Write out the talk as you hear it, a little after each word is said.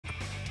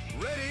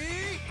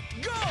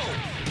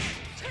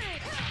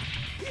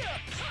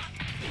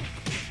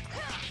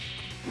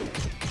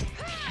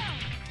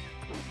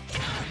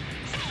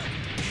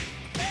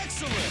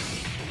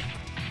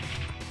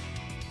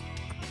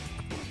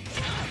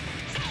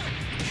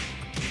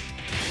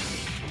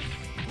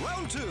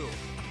Round two.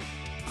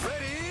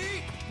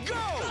 Ready, go!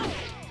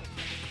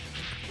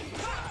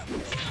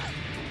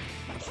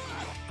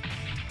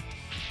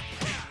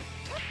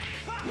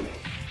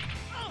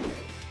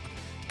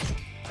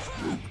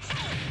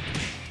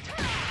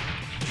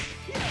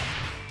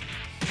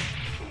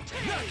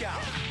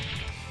 Knockout!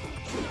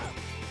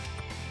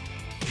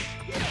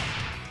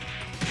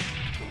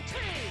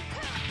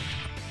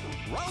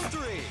 Round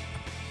three.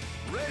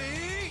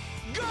 Ready,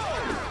 go!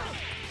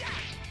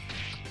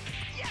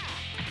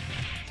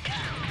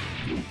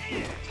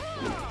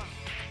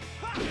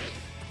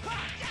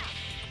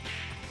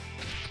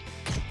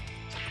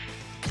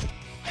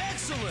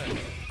 Excellent!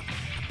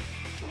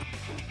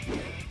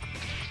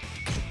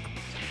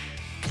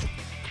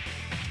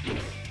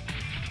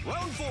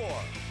 Round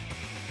four.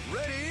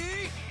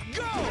 Ready,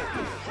 go!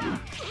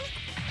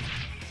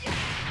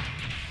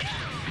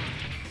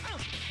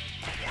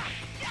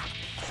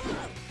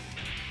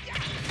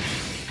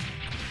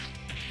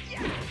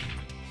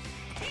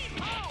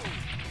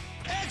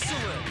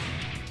 Excellent!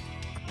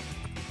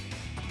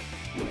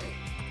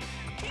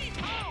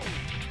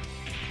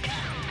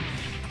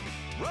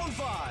 Round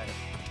five.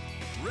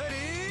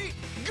 Ready,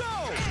 go!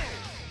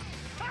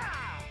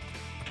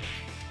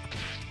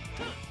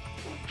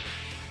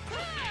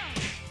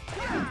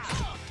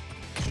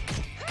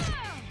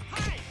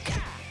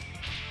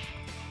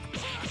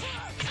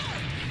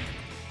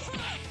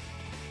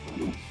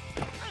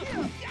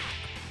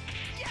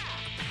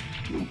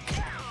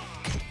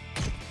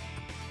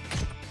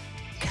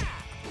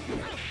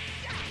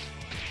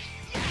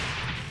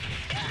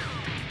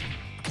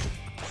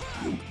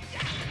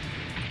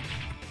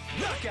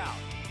 Knockout!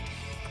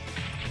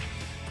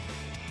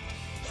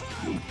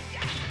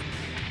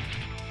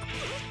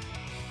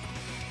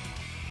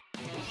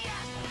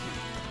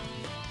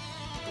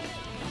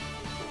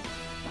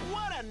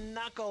 What a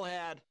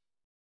knucklehead!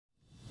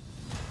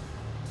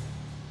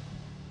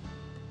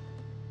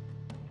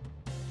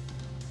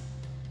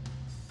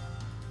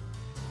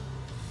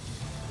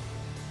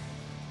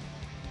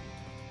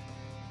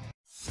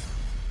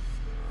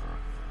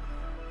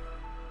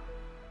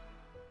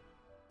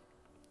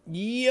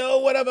 Yo,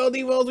 what up,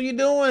 LD Wells? What you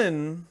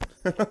doing?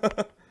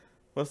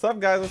 What's up,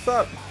 guys? What's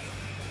up?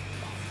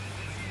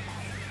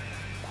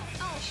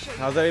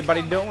 How's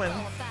everybody doing?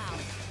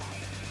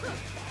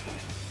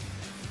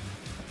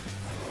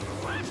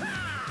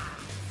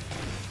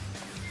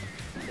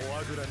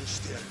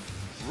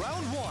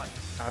 Round one.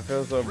 I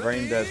feel so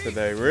brain dead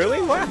today.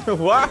 Really? Why?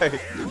 Why?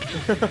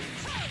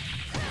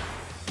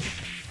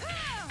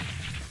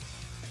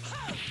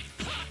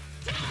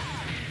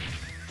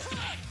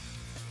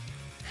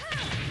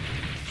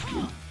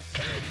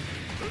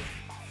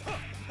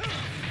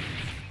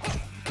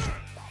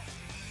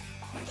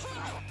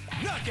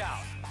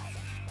 Knockout!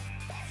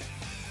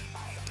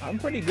 I'm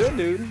pretty good,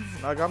 dude.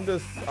 Like I'm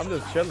just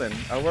chilling.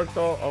 I worked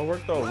all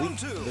week.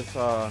 This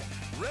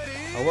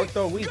I worked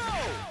all week,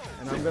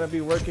 and I'm gonna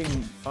be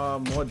working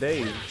more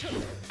days.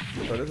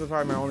 So this is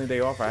probably my only day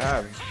off I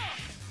have.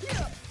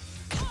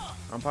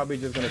 I'm probably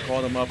just gonna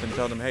call them up and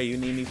tell them, hey, you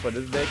need me for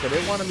this day, cause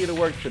they wanted me to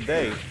work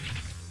today,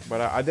 but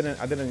I didn't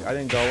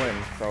go in.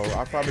 So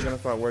I'm probably gonna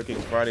start working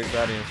Friday,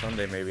 Saturday, and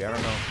Sunday maybe. I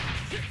don't know.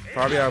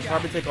 I'll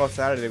probably take off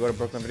Saturday to go to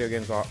Brooklyn Video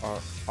Games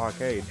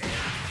Arcade.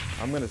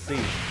 I'm gonna see.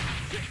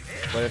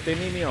 But if they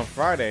need me on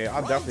Friday,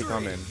 I'll definitely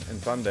come in.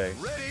 And Sunday.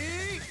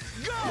 Ready,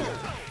 go!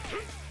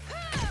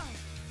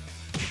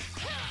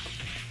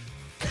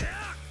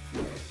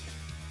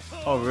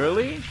 Oh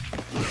really?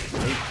 I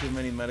ate too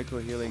many medical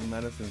healing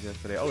medicines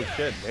yesterday. Oh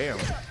shit, damn.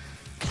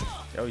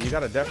 Yo, you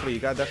gotta definitely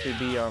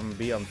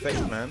be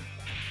safe, man.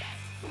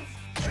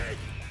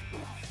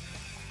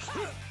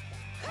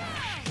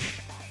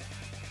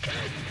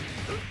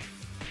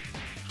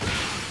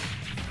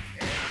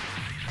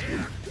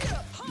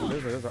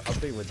 There's an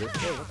update with this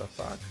shit? What the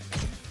fuck?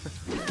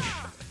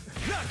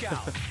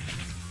 Knockout!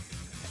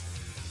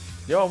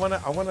 Yo,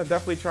 I wanna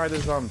definitely try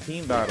this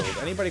team battles.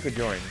 Anybody could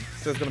join.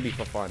 It's just gonna be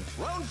for fun.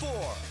 Round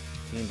four.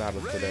 Team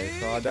battles today.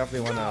 So I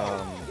definitely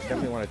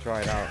wanna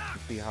try it out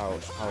and see how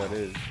it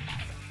is.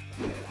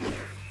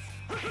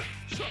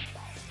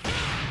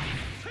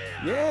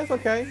 Yeah, it's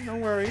okay.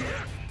 Don't worry.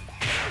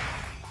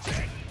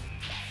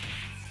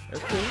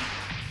 It's cool.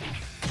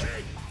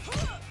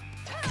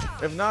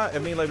 If not, I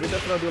mean, like, we're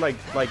just gonna do like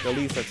at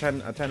least a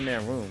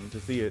 10-man room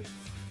to see it.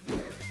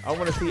 I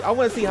wanna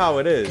see how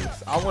it is.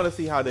 I wanna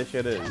see how this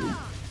shit is.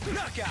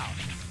 Knockout!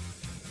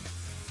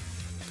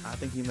 I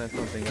think he meant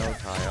something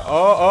else higher.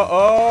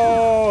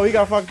 Oh, he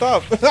got fucked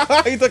up.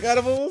 He took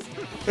edibles.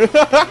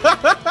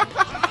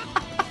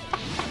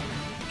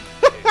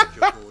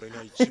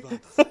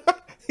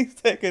 He's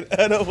taking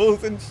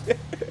edibles and shit.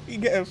 He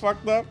getting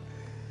fucked up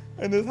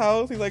in his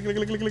house. He's like, click,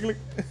 click, click, click, click.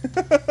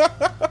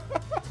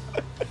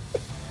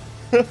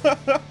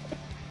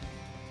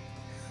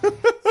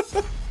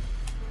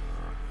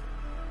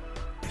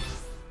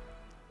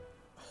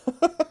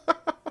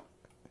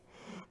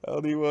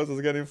 LD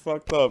was getting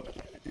fucked up.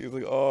 He was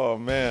like, oh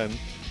man,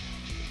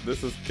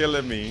 this is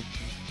killing me.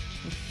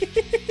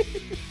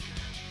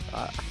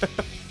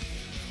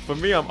 For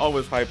me, I'm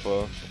always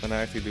hyper when I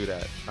actually do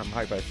that. I'm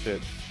hype as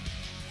shit.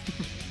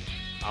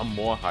 I'm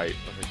more hype.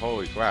 I was like,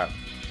 holy crap.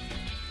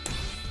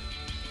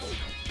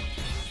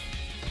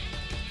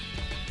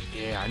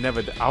 Yeah,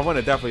 I want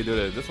to definitely do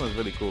this. This one's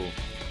really cool.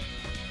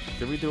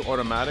 Should we do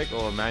automatic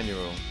or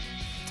manual?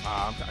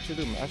 I should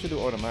do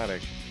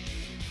automatic.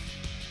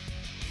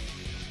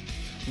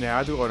 Yeah,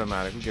 I do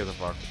automatic. Who gives a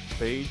fuck?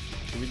 Stage?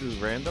 Should we do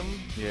random?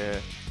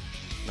 Yeah.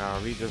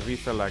 Nah, we just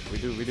reselect. We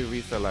do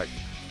reselect.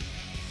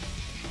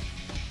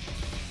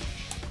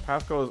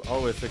 Passcode is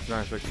always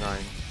 6969.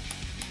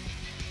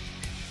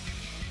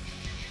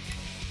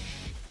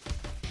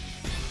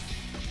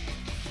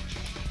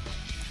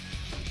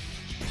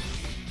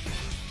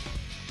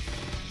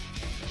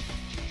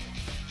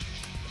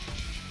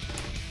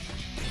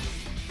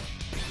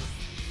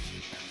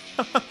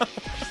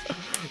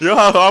 Yo,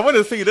 I want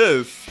to see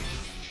this.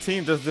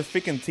 Just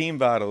freaking team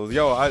battles.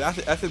 Yo,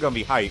 that's just gonna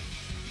be hype.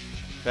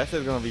 That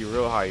shit's gonna be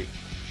real hype.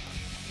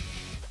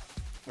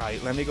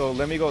 Alright, let me go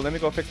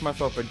fix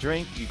myself a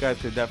drink. You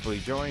guys could definitely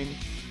join.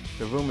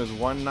 The room is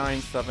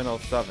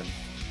 19707.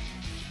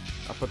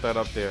 I'll put that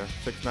up there.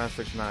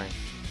 6969.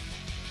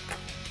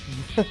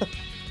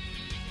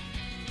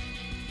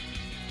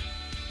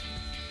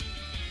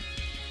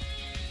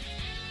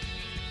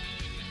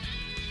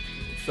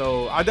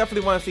 So I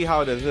definitely want to see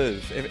how this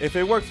is. If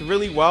it works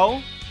really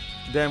well,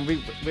 then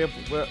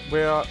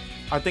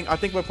I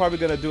think we're probably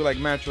gonna do like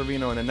Match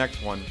Arena in the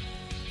next one.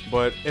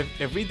 But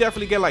if we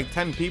definitely get like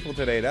 10 people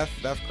today, that's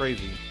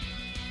crazy.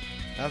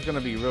 That's gonna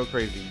be real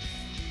crazy.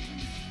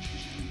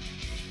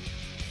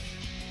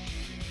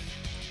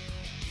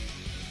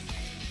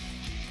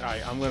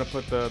 Alright, I'm gonna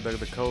put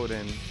the code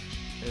in.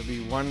 It'll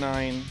be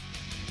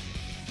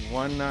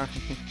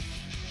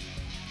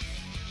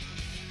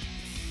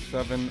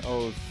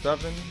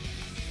 1919707.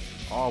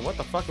 Oh, what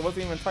the fuck? It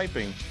wasn't even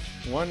typing.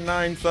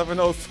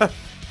 19707.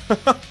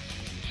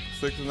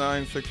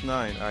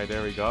 6969. Alright,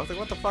 there we go. I was like,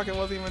 what the fuck? It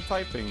wasn't even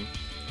typing.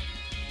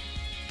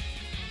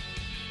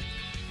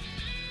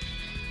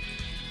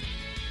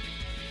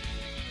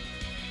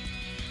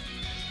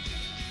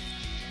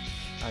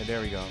 Alright, there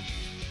we go.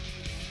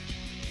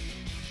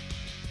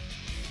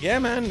 Yeah,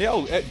 man.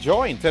 Yo,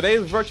 join. Today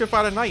is Virtua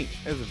Fighter night.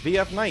 It's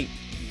VF night.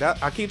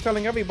 That I keep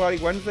telling everybody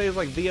Wednesday is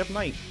like VF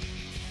night.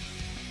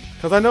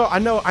 Cause I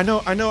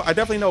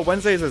definitely know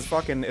Wednesdays is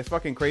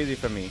fucking crazy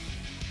for me.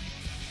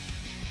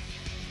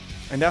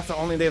 And that's the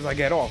only days I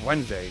get off,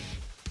 Wednesday.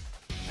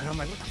 And I'm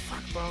like, what the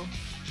fuck, bro?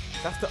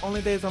 That's the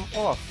only days I'm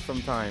off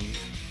sometimes.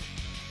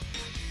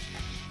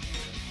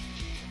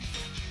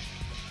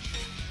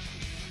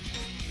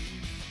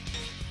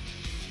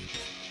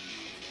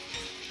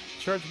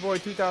 Church Boy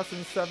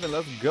 2007,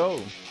 let's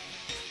go.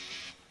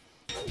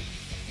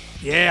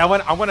 Yeah,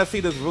 I want to see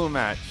this room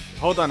match.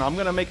 Hold on, I'm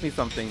gonna make me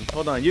something.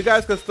 Hold on, you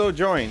guys can still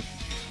join.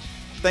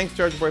 Thanks,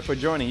 Church Boy, for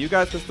joining. You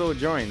guys can still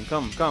join.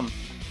 Come.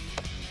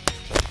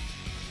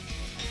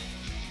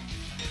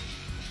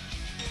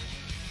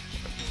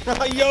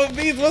 Yo,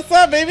 Bees, what's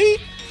up, baby?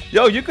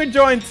 Yo, you could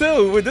join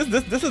too.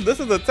 This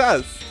is a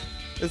test.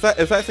 It's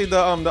actually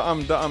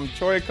the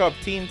Troy Cup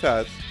team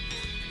test.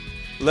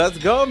 Let's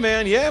go,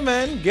 man. Yeah,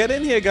 man. Get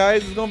in here,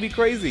 guys. It's gonna be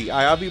crazy.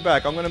 I'll be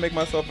back. I'm gonna make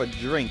myself a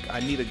drink. I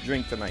need a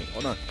drink tonight.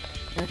 Hold on.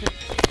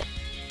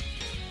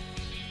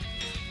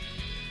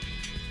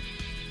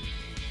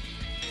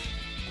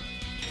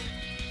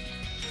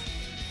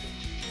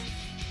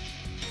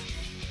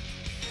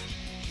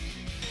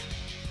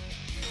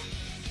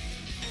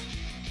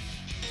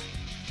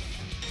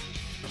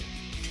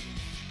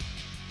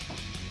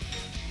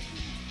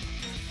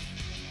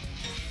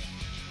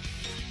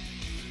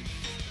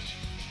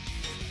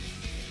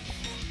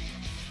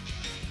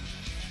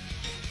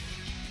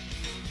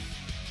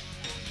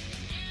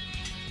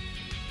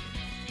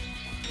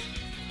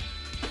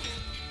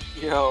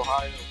 Yo,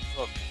 hi,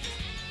 what's up?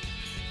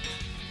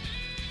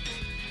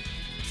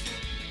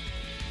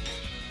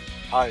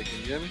 Hi, can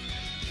you hear me?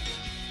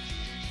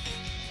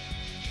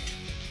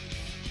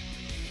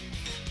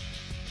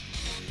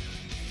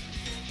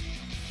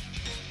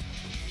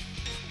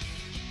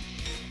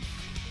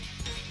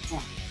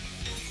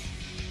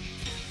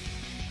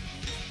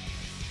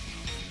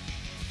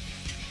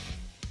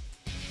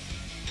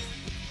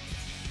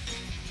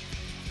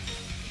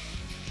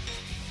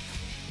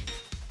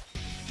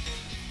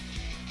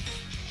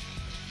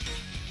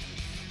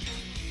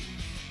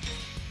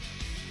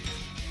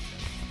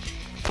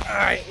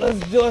 Alright,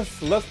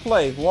 let's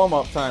play. Warm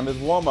up time. It's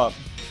warm up.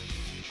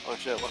 Oh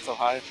shit, what's up,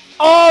 hi?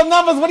 Oh,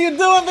 Numbers, what are you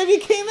doing, baby? You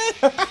came in.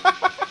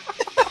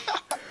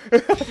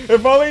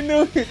 If only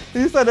knew.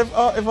 He said if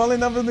only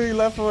Numbers knew he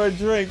left for a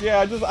drink. Yeah,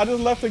 I just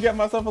left to get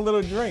myself a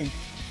little drink.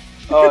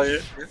 Oh yeah.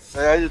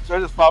 I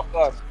just popped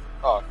up.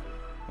 Oh,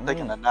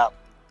 taking a nap.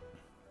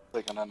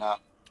 Taking a nap.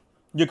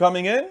 You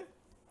coming in?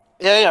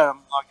 Yeah,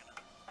 I'm logging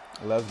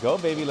in. Let's go,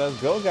 baby. Let's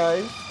go,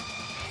 guys.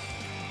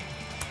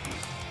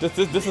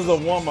 This is a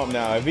warm up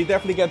now. If we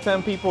definitely get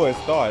 10 people, it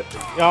starts.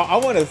 Y'all, I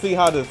want to see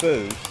how this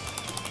is.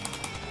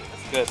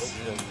 It's good.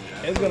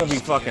 It's gonna be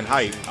fucking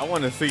hype. I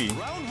want to see.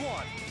 Round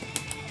one.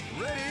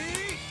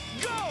 Ready,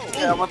 go!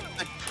 I want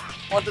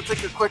to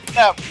take a quick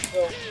nap.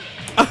 So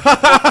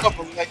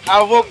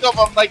I woke up.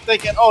 I'm like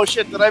thinking, oh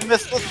shit, did I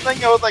miss this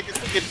thing? I was like, it's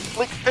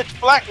freaking pitch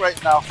black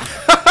right now.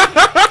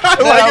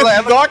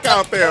 It's dark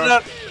out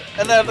there.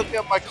 And then I look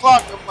at my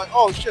clock. I'm like,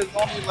 oh shit, it's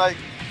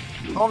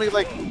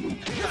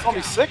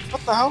only 6.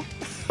 What the hell?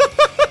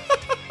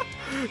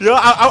 Yo,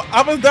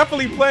 I was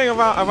definitely playing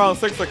around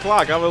 6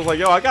 o'clock. I was like,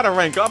 yo, I gotta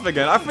rank up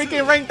again. I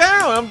freaking ranked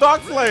down. I'm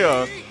Dark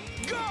Slayer.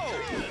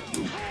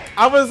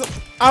 I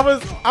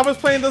was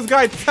playing this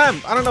guy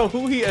Temp. I don't know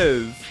who he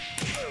is.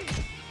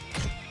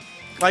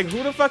 Like,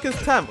 who the fuck is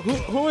Temp?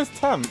 Who is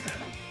Temp?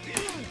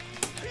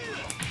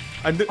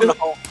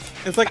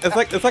 It's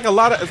like a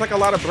lot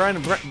of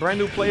brand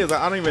new players.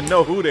 I don't even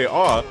know who they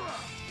are.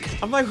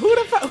 I'm like,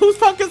 who's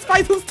Pumpkin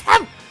Spice? Who's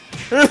Temp?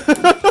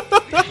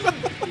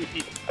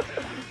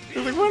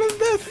 He's like, what is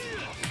this?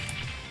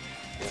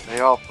 Yeah, they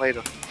all played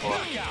us before.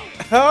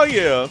 Hell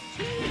yeah.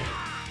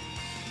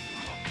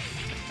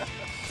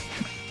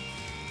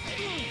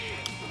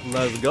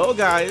 Let's go,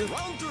 guys.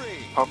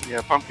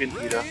 Pumpkin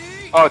Eater.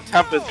 Oh,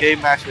 Temp is game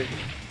mashing.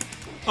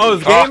 Oh,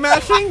 it's game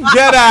mashing?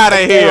 Get out of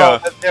here.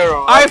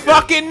 I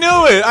fucking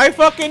knew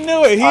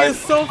it. He is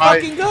so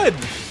fucking good.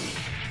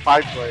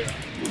 5 player.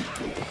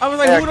 I was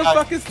like, who the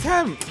fuck is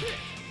Temp?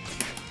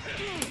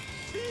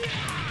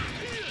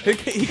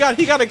 He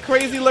got a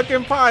crazy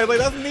looking pie. Like,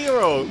 that's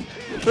Nero.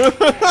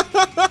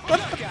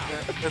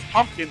 It's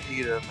Pumpkin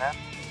Eater, man.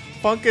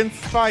 Pumpkin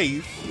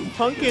Spice.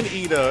 Pumpkin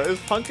Eater.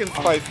 It's Pumpkin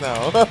Spice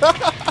now.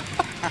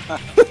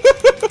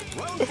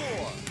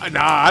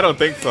 Nah, I don't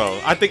think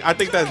so. I think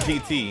that's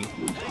GT.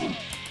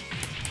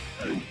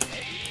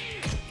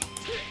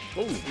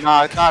 Ooh.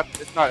 No, it's not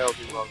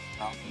LB Rose.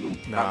 No.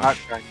 Nah. Not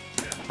Shiny.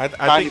 I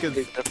think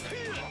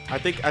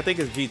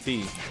it's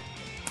GT.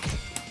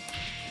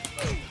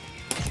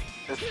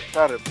 It's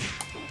gotta be.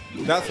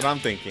 That's what I'm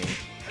thinking.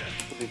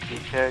 Could be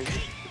DK.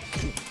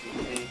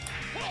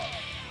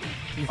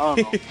 I don't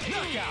know.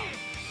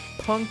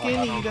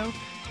 Pumpkin Eater.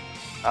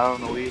 I don't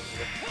know either.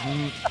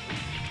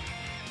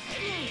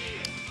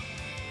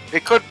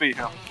 It could be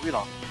him. We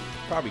don't.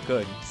 Probably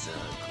could.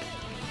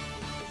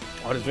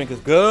 Oh, this drink is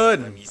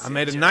good. I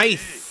made it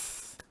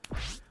nice.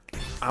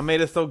 I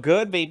made it so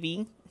good,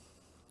 baby.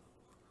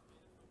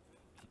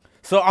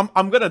 So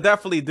I'm gonna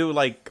definitely do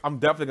I'm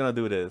definitely gonna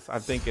do this. I'm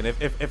thinking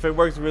if it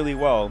works really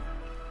well,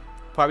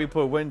 probably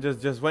put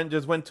just win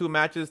 2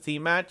 matches,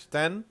 team match,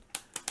 10.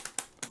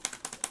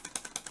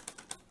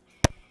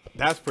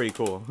 That's pretty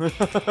cool.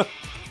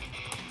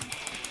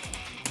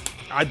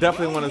 I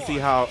definitely want to see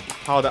how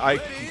the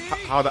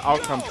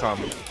outcome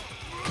comes.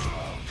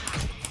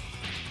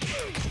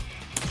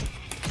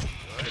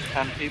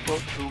 10 people,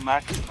 2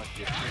 matches.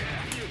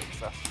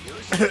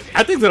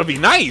 I think it'll be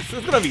nice.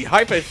 It's gonna be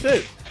hype as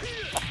shit.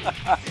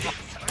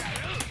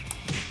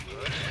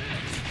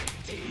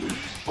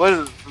 What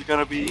is it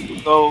gonna be?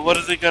 So what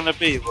is it gonna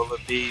be? Will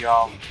it be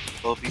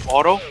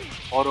auto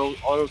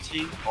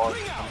team or?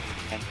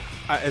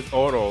 It's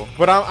auto,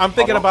 but I'm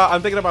thinking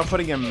about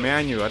putting in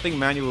manual. I think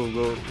manual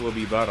will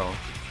be better.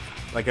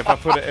 Like if I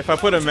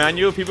put a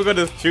manual, people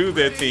gonna just choose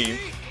their team.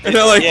 And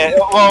they're like, yeah.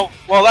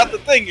 Well, that's the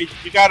thing. You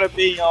gotta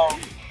be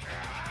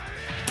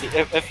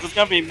If it's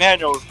gonna be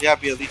manuals, you gotta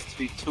be at least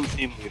 2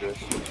 team leaders.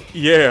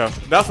 Yeah,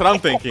 that's what I'm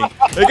thinking.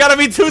 There gotta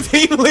be 2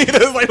 team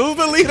leaders. Like, who's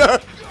the leader?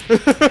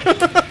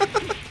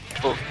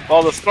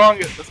 Well, the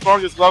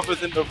strongest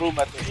lovers in the room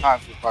at the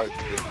time should probably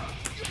be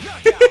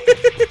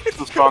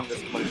the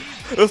strongest player.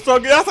 That's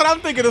what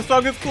I'm thinking. The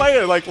strongest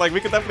player. Like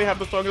we could definitely have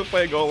the strongest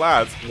player go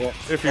last. Yeah.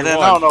 If you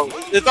want. I don't know.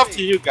 It's up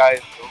to you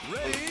guys.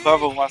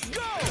 Whoever wants to.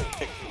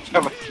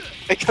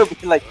 It could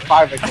be like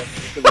 5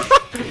 against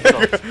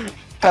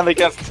 10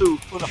 against 2.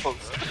 Who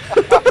knows?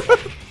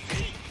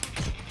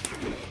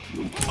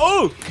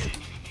 Oh!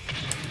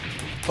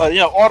 But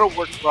auto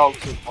works well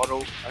too.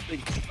 Auto, I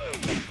think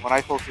when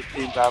I posted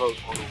team battles,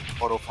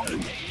 auto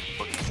functions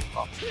works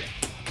well.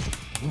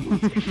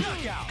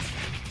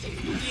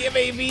 Yeah,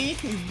 baby,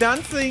 he's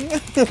dancing.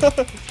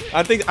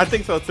 I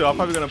think so too. I'm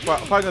probably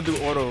gonna do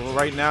auto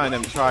right now and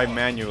then try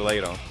manual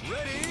later.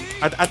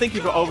 I think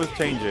you can always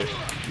change it.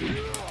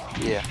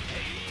 Yeah.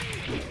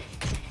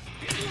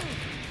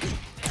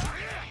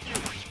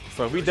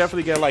 So if we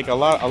definitely get like a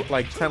lot,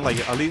 like 10, like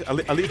at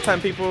least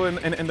 10 people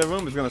in the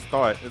room, it's gonna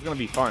start. It's gonna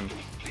be fun.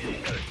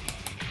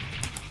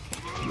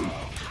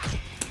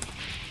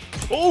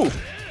 Oh,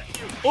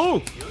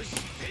 oh,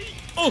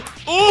 oh,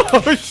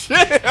 oh,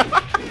 shit!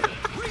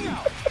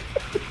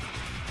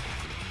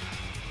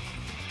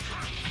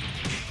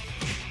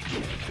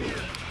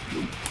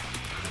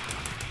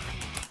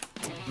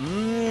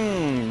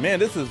 Man,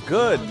 this is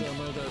good.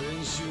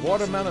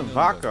 Watermelon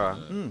vodka.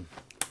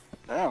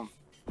 Damn.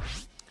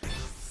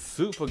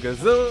 Super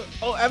gazoo.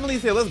 Oh,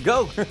 Emily's here. Let's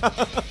go. We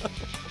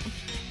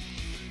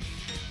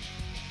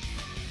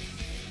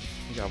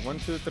got 1,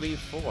 2, 3,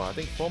 4. I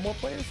think 4 more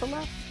players are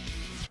left.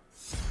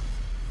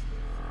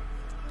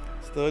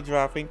 Still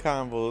dropping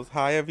combos.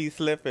 Higher be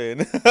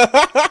slipping.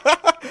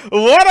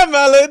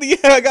 Watermelon. Yeah,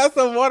 I got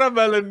some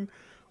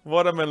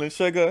watermelon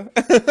sugar.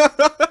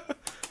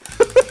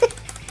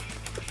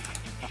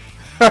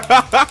 Round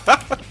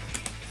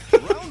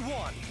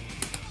one.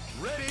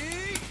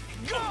 Ready,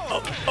 go!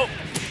 Oh.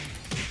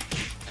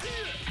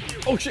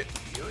 Oh shit.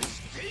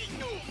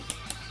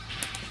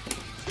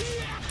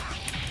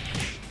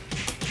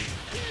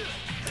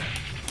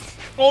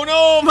 Oh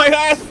no, my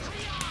ass!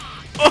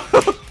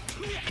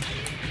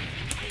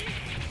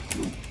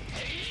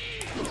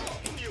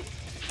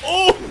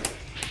 Oh,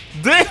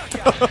 damn!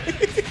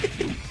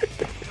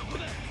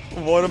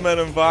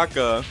 Watermelon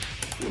vodka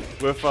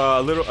with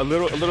a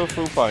little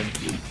fruit punch.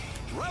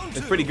 Round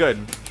It's two. pretty good.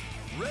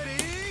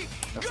 Ready,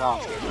 That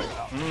sounds good right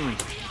now.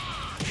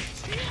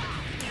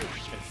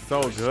 It's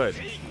so good.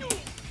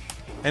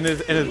 And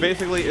it's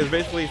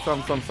basically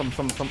some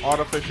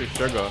artificial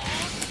sugar.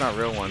 It's not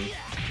real one.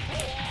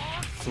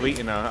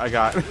 Sweetener I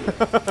got.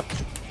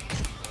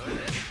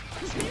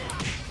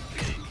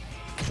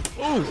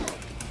 Ooh.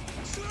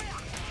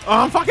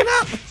 Oh, I'm fucking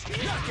up.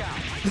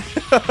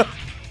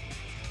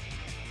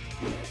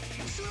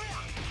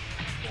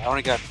 I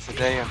only got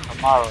today and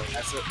tomorrow, and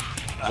that's it.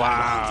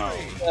 Wow.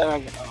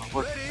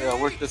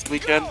 Work this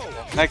weekend.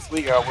 Next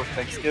week I'll work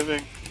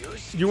Thanksgiving.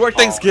 You work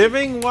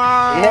Thanksgiving?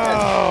 Wow.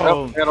 Yeah,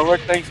 I gotta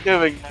work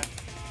Thanksgiving.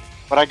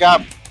 But I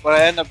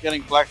end up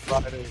getting Black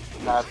Friday,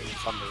 Saturday, and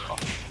Sunday off.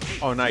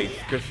 Oh, nice.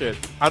 Good shit.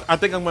 I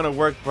think I'm gonna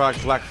work Black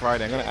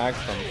Friday. I'm gonna ask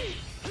them.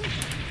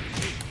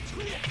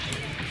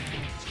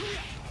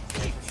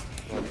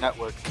 The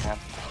networks, man.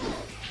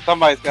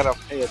 Somebody's gotta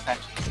pay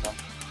attention to them.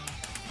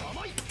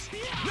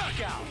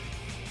 knockout.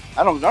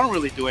 I don't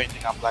really do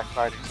anything on Black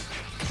Friday.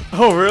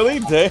 Oh, really?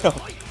 Damn.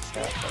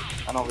 Yeah,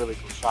 I don't really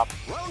go shopping.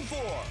 Round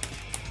four.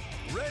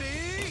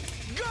 Ready,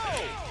 go!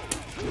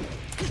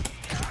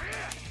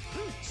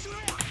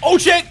 Oh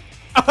shit!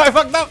 I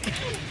fucked up.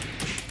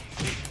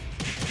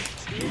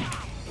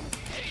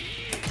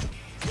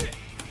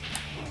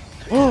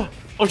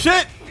 Oh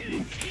shit!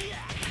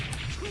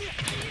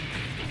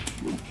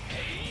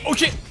 Oh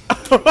shit!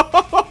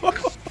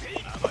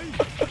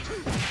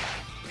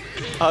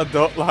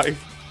 Adult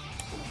life.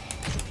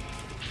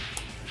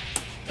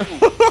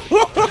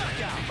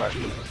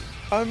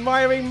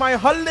 Admiring my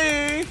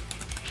holly.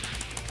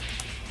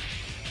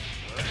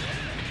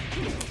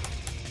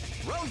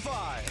 Round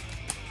five.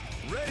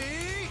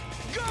 Ready,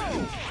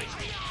 go!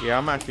 Yeah,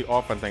 I'm actually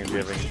off on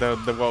Thanksgiving. The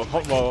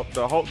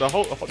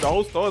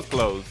whole store is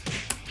closed.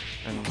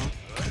 And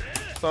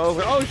so I was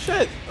like, oh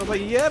shit! I was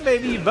like, yeah,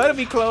 baby, you better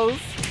be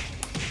closed.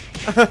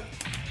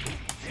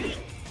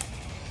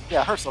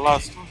 Yeah, it hurts a lot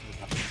of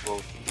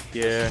stores.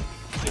 Yeah,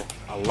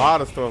 a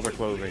lot of stores are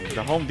closing.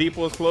 The Home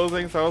Depot is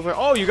closing, so I was like,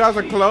 oh, you guys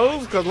are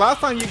closed? Because last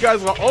time you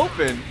guys were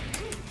open.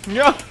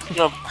 Yeah.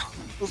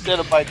 Who's there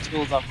to buy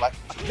tools on Black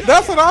Friday?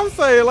 That's what I'm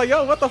saying. Like,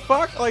 yo, what the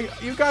fuck? Like,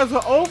 you guys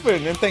were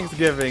open in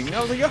Thanksgiving.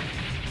 I was like, yo,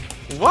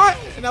 what?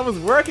 And I was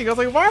working. I was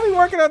like, why are we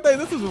working out there?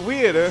 This is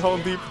weird at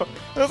Home Depot.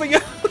 I was like, yo,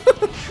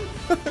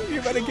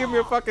 you better give me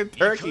a fucking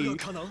turkey.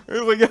 I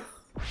was like, yo,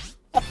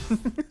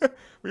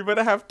 we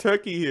better have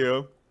turkey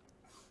here.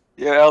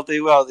 Yeah,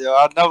 LD well, yo.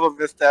 I'll never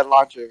miss that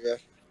launcher, man.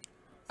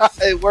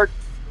 It worked.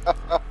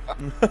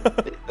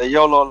 The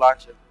YOLO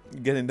launcher.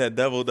 Getting that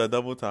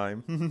double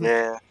time.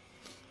 Yeah.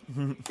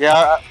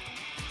 Yeah,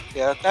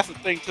 that's the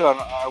thing too.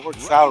 I work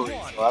salary,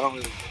 so I don't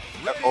really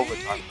get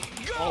overtime.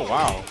 Oh,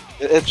 wow.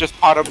 It's just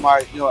part of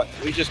my,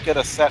 we just get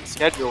a set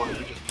schedule and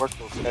we just work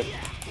those schedules.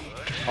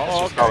 That's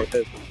Oh, just how okay.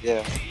 it is.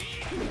 Yeah.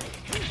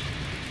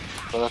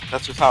 So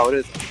that's just how it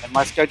is. And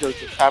my schedule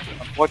just happened,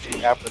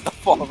 unfortunately, happened to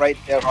fall right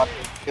there on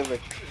Thanksgiving.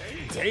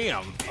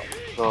 Damn.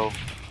 So,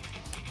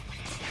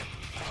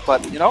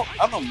 but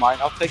I don't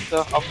mind. I'll take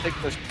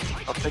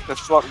the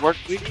short work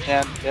week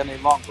and then a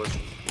long work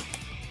week.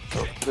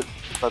 So,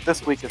 but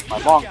this week is my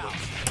long work.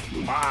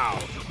 Wow.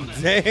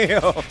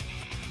 Damn.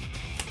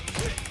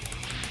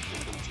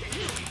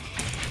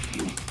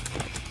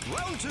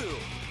 Round two.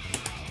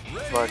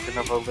 So I can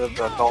never live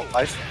the adult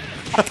life.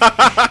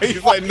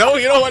 He's like, no,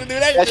 you don't want to do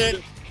that That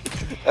shit.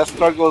 That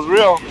struggle is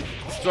real.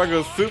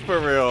 Struggle's super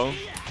real.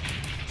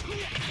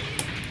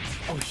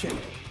 Oh shit.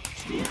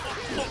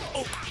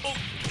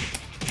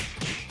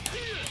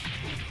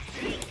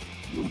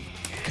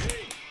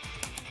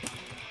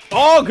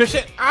 Oh, good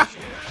shit. Ah.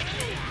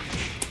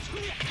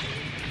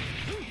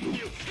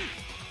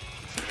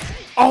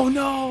 Oh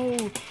no.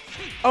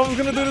 I was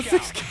gonna do the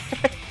 6K.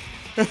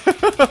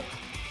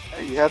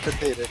 You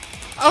hesitated.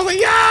 I was like,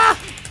 yeah.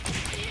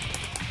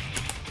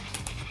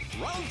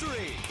 Round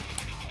three.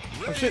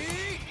 Oh shit.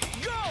 Ready,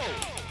 go!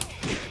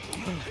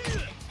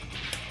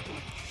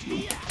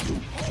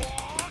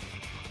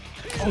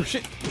 Oh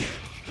shit.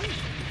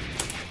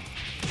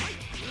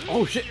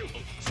 Oh shit.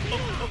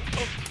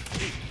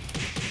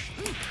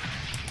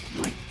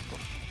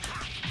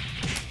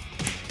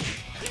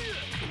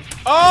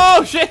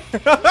 Oh shit.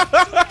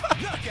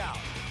 Knockout.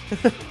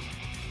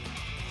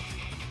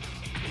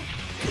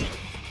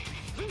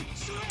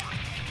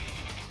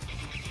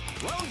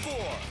 Round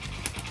four.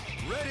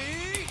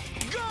 Ready,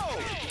 go!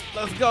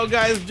 Let's go,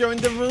 guys. Join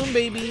the room,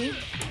 baby.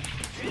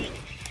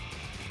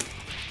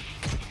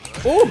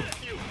 Ooh.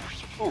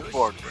 Oh,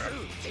 Ford.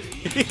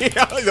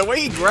 Yeah, the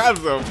way he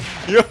grabs him.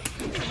 Yeah.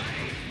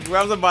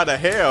 Grabs him by the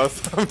hair or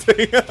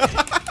something.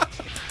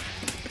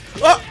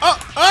 Oh!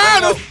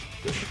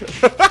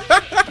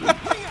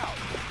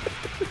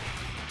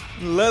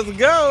 Let's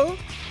go.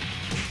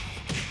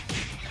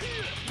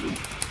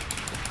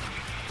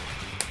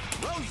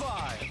 Round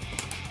 5.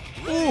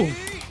 Ooh.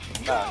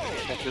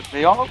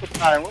 They all the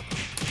time.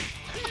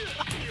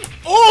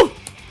 Ooh.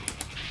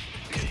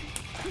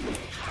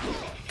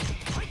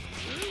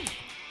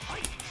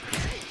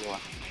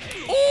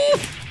 Ooh.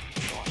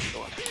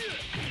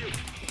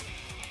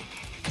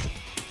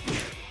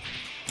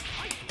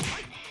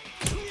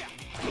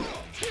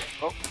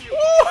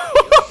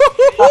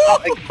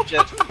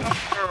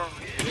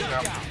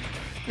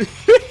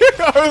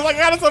 I was like, I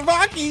got a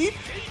sabaki.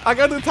 I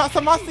gotta do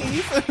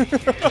tasamasis.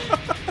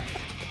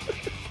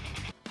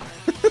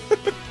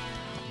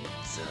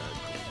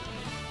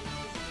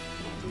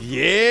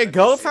 Yeah,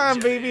 go time,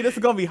 baby. This is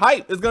gonna be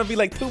hype. It's gonna be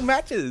like 2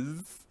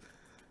 matches.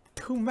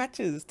 2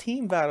 matches.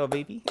 Team battle,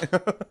 baby.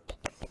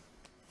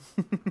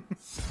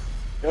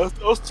 I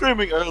was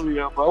streaming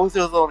earlier, but I was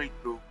just only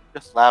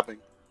just laughing.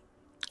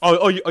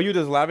 Oh, are you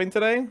just laughing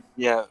today?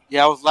 Yeah,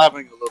 I was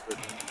laughing a little bit.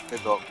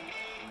 Maybe about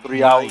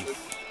 3 hours.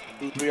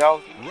 2-3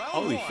 hours.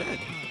 Holy shit.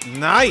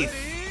 Nice.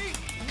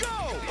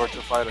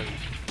 Virtua Fighter.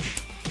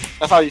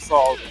 That's how you saw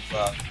all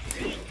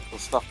the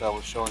stuff that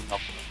was showing up,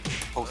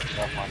 posting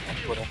up on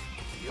Twitter.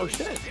 Oh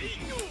shit.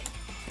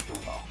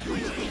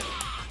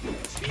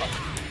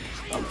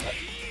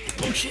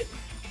 Oh shit.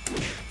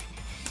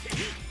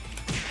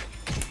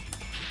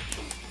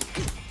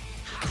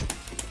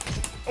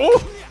 Oh!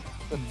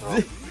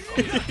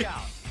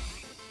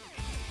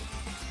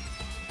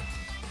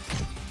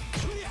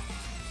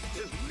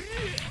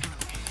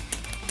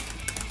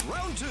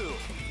 Round 2.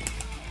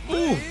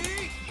 Ooh.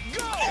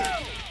 Go!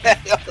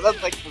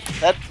 That's like the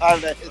 10th time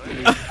that hit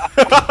me.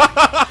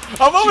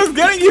 I'm almost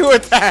getting you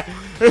with that.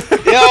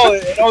 Yo,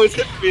 it always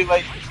hits me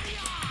like.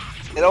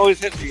 It always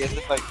hits me. It's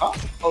just like, huh?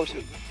 Oh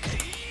shoot.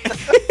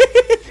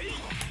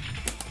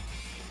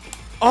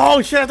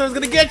 Oh shit! I thought I was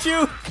gonna get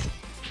you.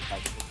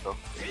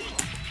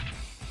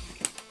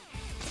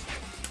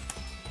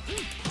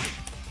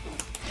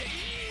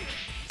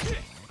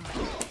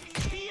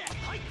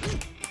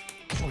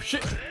 Oh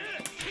shit!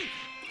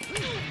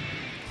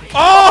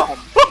 Oh!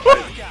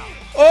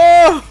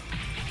 Oh!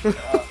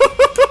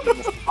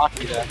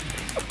 Hockey that.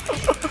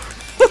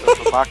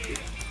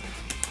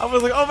 I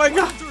was like, oh my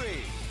god! 3.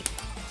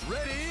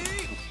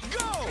 Ready?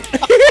 Go!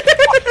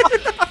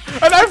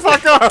 And I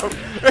fucked up!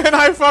 And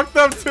I fucked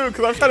up too,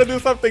 because I'm trying to do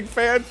something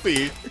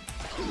fancy.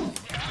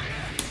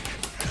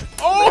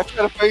 Oh! I'm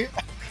trying to figure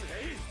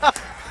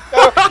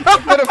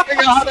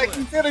out how that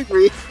keeps hitting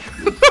me.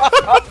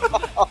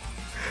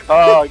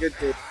 Oh, good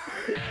game.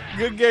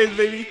 Good games,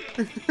 baby.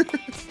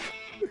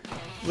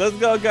 Let's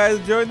go, guys.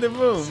 Join the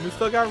room. We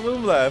still got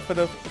room left for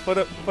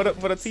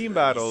the team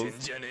battles.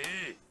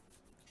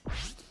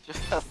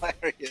 Just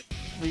hilarious.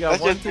 We got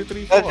That's 1, just- 2,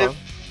 3, that's 4. just-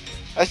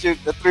 That's your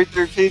the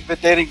 3-3 been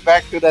dating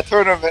back to that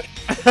tournament.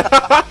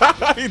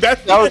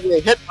 That's That was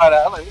getting hit by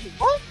that. I'm like,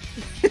 what?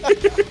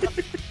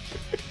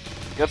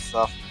 Good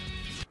stuff.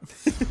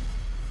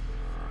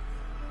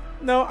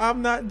 No,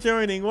 I'm not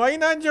joining. Why are you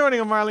not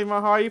joining, Marley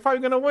Mahar? You're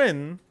probably gonna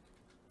win.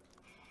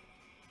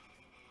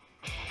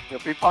 You'll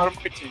be part of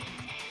my team.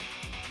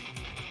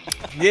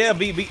 Yeah,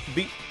 be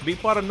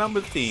part of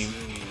Numbers team.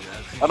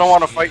 I don't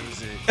want to fight.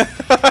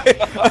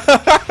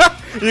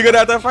 You're gonna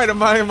have to fight a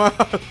Marley Mahar.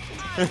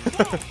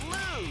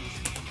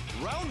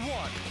 Round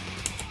 1.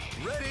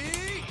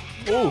 Ready?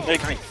 Ooh.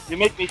 You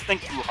make me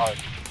think too hard.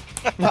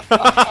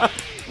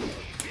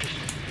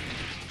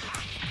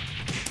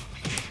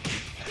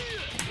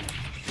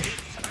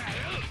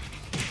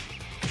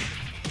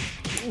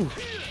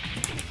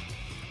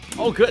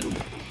 Oh, good.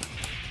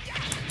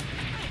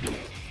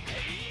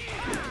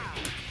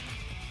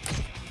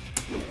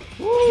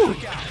 Woo.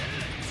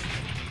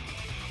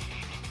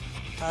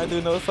 I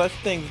do no such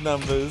things,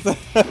 Numbers. Round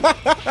 2.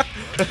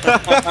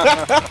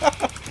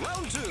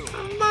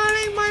 I'm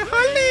mining my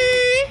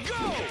honey. Go!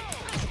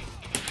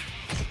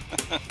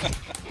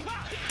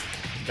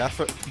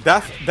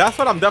 That's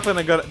what I'm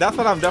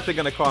definitely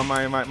gonna call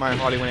my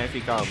Harley when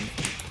she comes.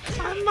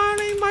 I'm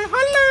mining my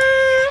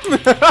honey.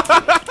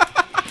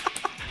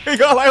 He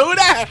go like, who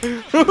that?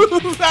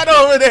 Who's that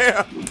over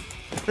there?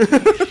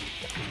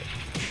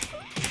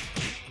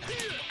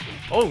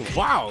 Oh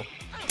wow.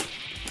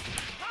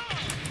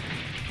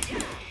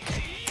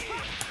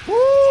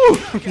 Woo!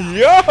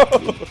 Yo!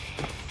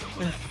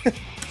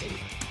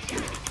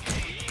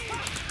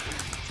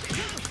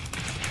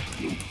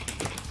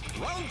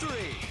 Round 3.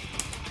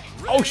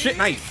 Oh shit,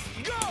 nice.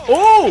 Go!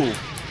 Oh!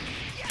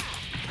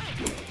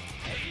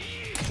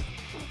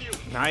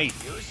 Nice.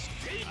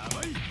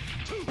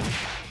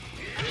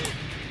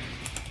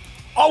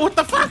 Oh, what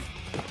the fuck?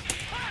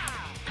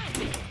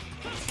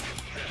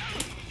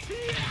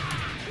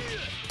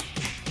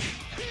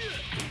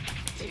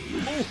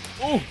 Ooh,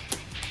 ooh.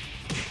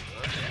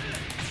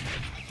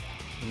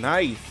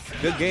 Nice.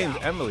 Good games,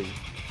 Emily.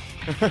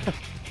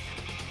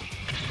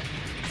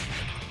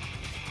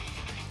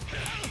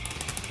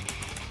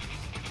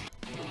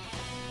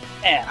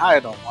 Man, I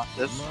don't want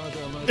this.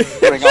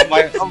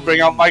 I'm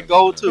bring out my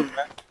goal too,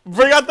 man.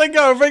 Bring out the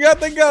go. Bring out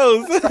the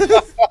goes.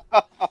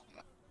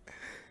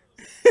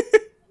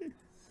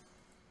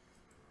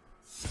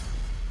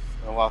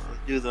 I've been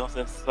using them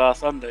since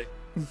Sunday.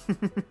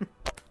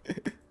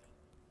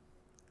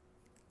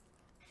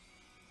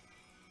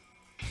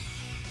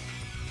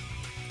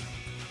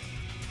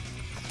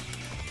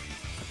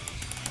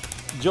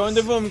 Join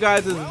the room,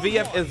 guys. It's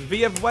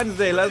VF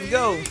Wednesday. Let's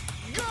go.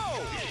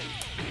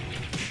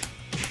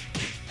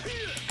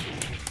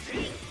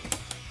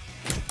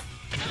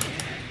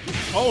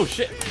 Oh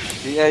shit.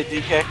 Yeah,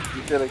 DK,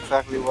 you did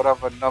exactly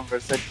whatever number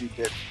said you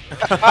did.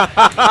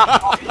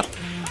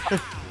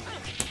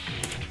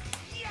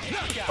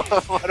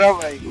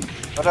 whatever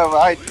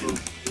I do.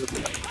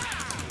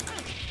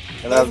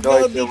 And Let's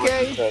go,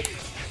 DK.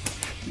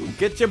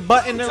 Get your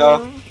butt in the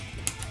room.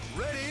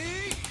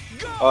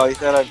 Oh, he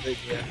said I think,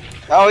 yeah.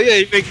 Oh yeah,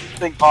 he makes me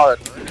think hard.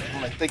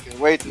 I'm like thinking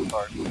way too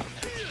hard.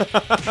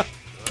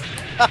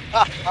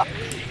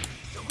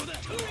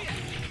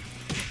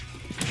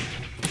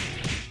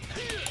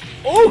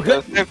 Oh,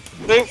 good.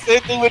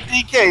 Same thing with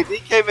DK.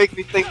 DK makes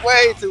me think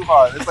way too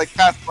hard. It's like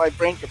past my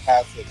brain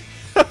capacity.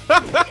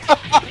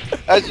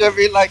 That should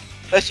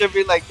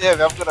be like,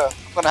 damn, I'm gonna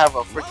have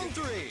a freaking,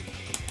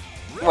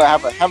 I'm gonna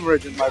have a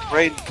hemorrhage in my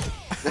brain.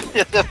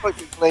 Just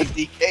fucking playing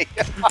DK.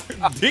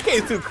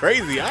 DK's too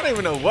crazy. I don't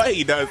even know what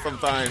he does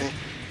sometimes.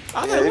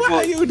 I'm like, what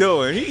are you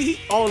doing? He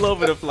all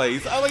over the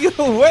place. I'm like,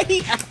 yo, wait.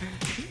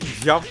 He's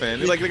jumping.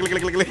 He's like,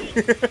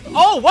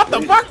 oh, what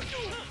the fuck?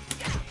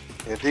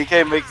 Yeah,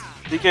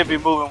 DK be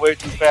moving way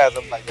too fast.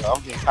 I'm like, yo,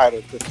 I'm getting tired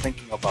of just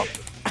thinking about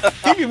this.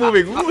 He be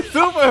moving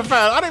super fast.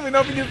 I don't even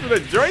know if he uses the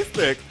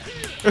joystick.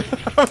 I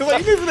was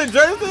like, you using the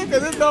joystick?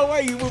 Cause there's no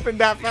way you moving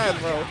that fast,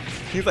 bro.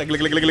 He's like,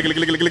 his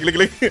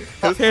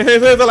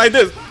hands are like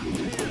this.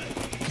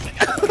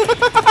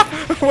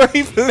 When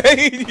he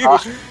played you.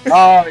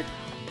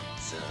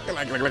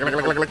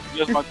 You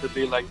just want to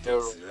be like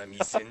Daryl.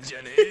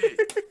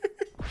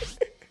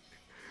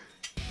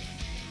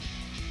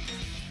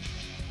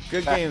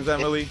 Good games,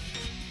 Emily.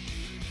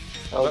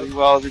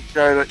 Well, you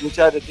try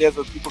to dance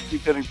when people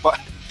keep hitting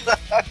buttons.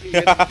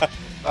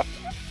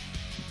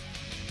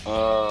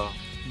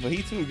 But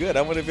he's too good.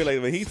 I want to be like,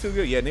 but he's too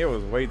good. Yeah, Nero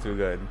was way too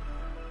good.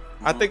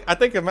 I think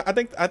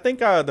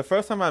the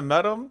first time I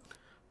met him,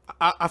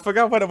 I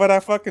forgot what I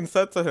fucking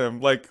said to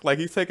him. Like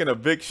he's taking a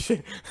big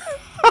shit.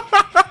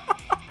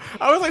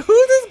 I was like,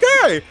 who's this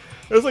guy?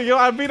 It was like, yo,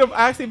 I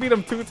actually beat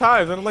him 2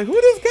 times, and I'm like, who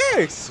is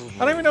this guy? I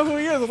don't even know who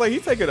he is. I was like,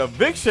 he's taking a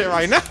big shit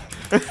right now.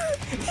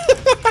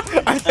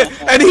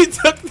 And he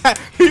took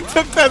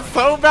that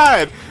so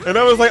bad, and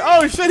I was like,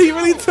 oh shit, he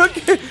really took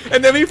it.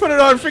 And then he put it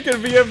on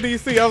freaking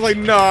VFDC. I was like,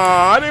 nah,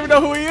 I didn't even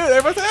know who he is.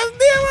 Everybody said, that's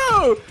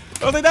Nero.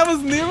 I was like, that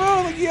was Nero? I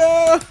was like,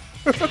 yeah.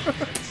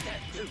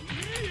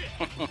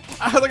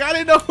 I was like, I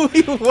didn't know who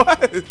he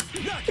was.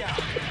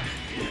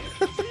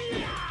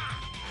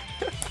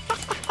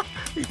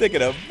 He's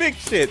taking a big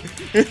shit.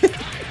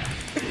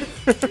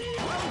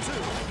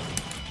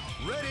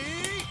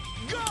 Ready,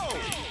 go!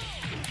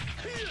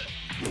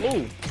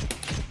 Oh.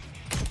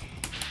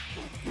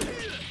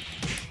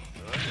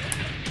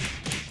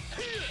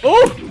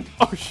 Oh!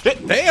 Oh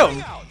shit, damn!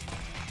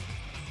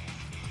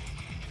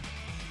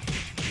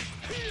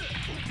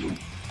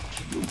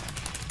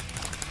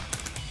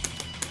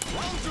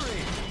 Round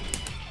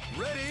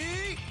 3.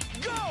 Ready,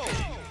 go!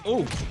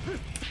 Oh.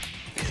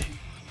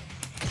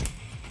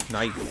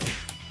 Nice.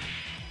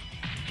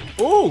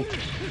 Oh!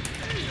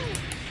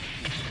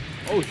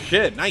 Oh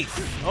shit, nice.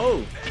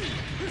 Oh.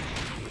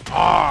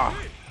 Ah.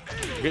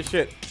 Good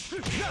shit.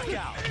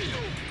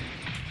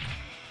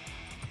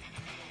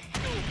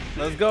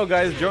 Let's go,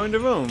 guys. Join the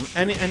room.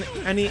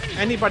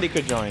 Anybody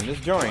could join.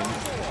 Just join.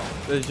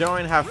 Just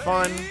join. Have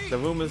fun. The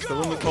room is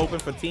open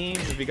for teams.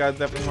 If you guys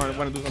definitely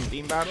want to do some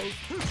team battles.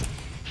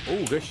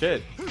 Oh, good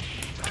shit.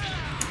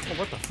 Oh,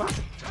 what the fuck?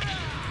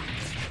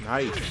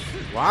 Nice.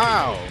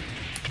 Wow.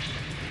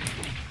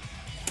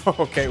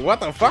 Okay, what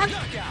the fuck?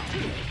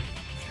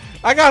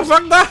 I got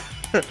fucked up.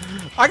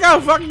 I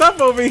got fucked up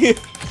over here.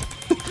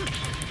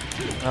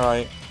 All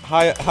right,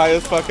 high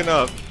is fucking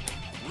up.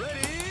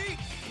 Ready,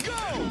 go!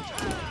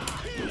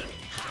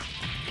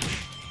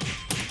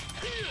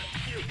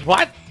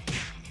 What?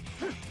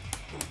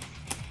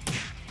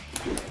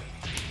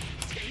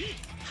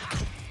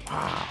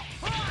 Wow.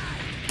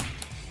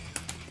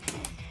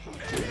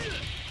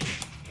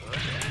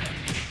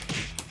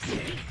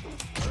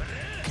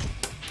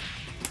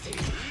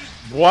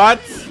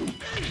 What?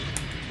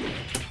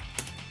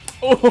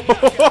 Oh.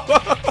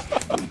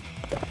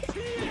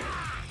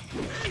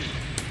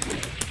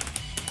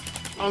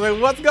 I was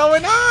like, what's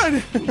going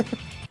on?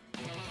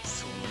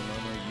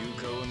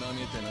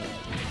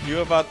 You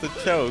about to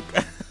choke.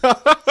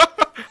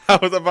 I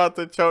was about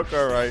to choke,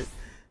 all right.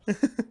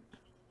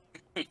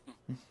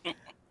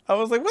 I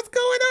was like, what's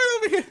going on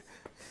over here?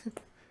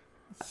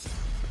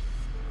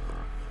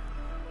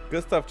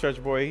 Good stuff,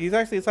 church boy. He's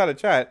actually inside the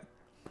chat.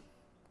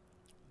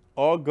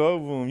 All go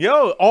room.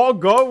 Yo, all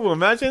go room.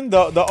 Imagine the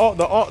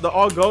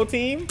all go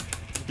team.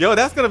 Yo,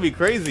 that's gonna be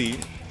crazy.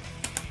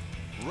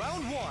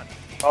 Round one.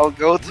 Oh,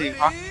 go team,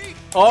 huh? Ready,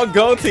 All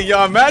go to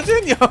y'all.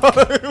 Imagine, yo,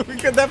 we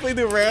could definitely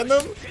do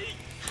random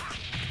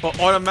or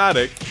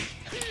automatic.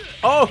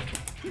 Oh.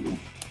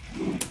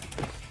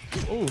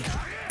 Ooh.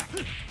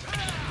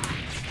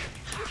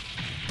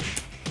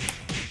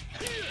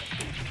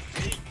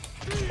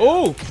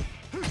 Ooh.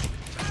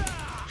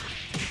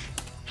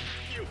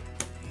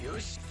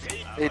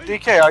 Hey,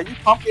 DK, are you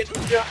pumpkin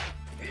here?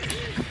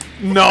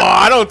 No,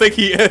 I don't think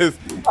he is,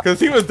 cause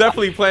he was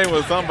definitely playing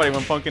with somebody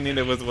when Pumpkin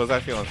Ninja was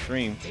actually on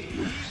stream.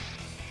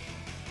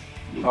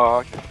 Oh,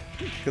 okay.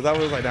 Cause I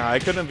was like, nah,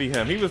 it couldn't be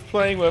him. He was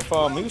playing with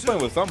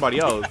somebody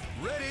else.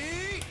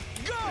 ready,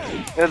 go!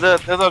 There's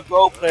a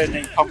Go player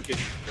named Pumpkin.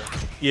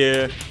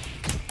 Yeah.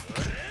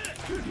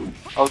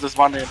 I was just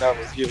wondering if that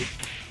was you.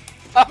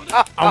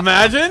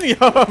 Imagine,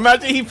 yo,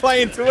 imagine he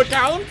playing 2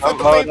 accounts at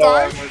the same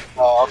time.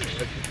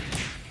 Okay.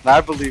 No, I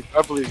believe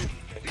you.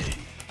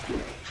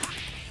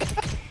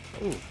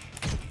 Ooh.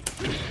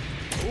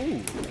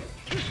 Ooh.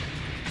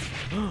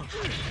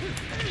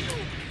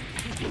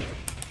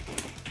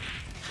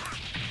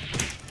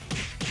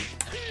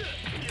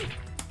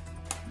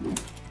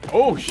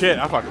 Oh shit,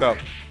 I fucked up.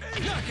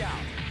 Knockout.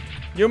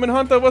 Human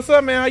Hunter, what's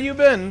up, man? How you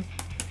been?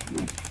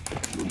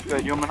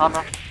 Good, Human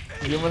Hunter.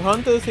 Human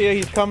Hunter's here.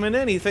 He's coming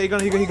in. He said he's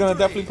gonna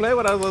definitely play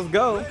with us. Let's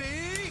go.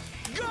 Ready,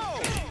 go!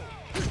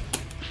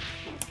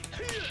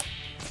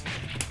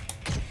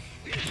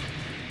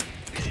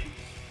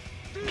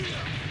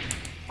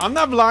 I'm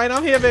not blind.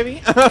 I'm here,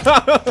 baby.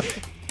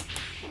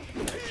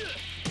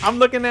 I'm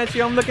looking at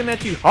you. I'm looking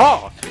at you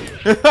hard.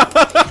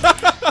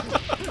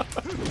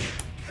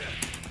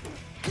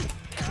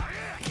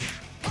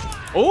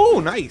 Oh,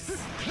 nice.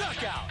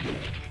 Knockout.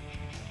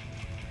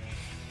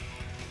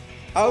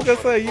 I was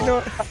gonna say, you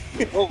know,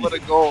 Go for the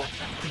goal.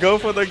 go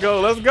for the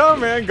goal. Let's go,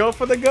 man. Go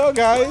for the goal, Round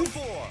guys.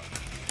 4.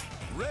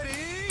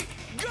 Ready,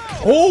 go!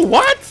 Oh,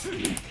 what?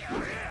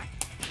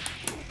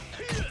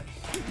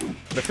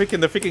 The freaking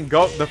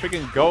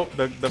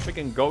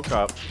go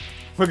cup.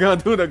 We're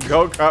gonna do the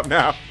go cup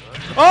now.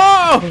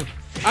 Oh!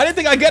 I didn't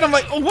think I'd get him.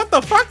 Like, oh, what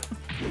the fuck?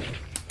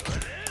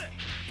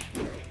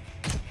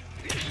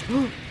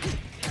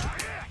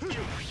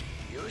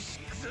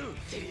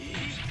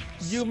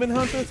 Human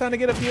Hunter trying to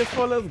get a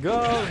PS4. Let's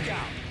go.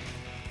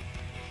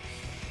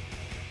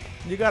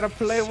 You gotta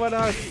play with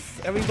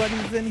us.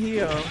 Everybody's in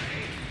here.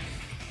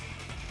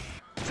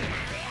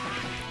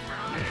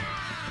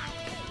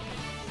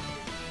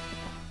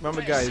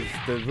 Remember, guys,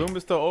 the room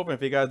is still open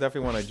if you guys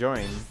definitely want to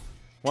join.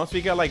 Once we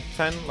get like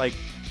 10, like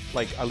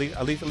at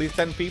least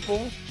 10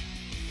 people,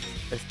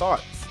 it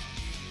starts.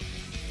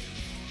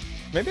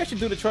 Maybe I should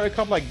do the Troy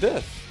Cup like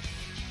this.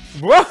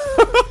 What?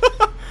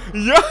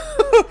 Yeah.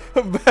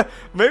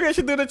 Maybe I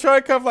should do the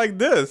Troy Cup like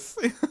this.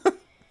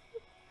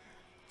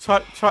 try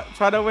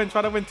to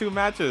win 2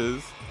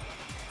 matches.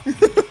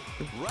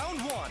 Round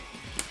 1.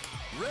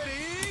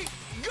 Ready,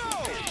 go!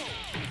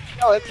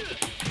 No, it's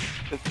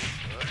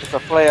a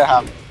player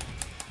habit.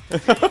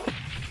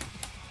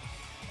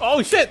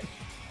 Oh shit!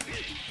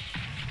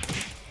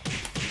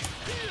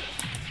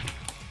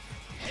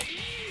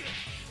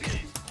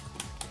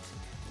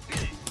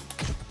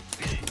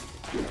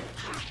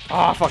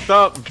 Ah, fucked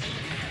up.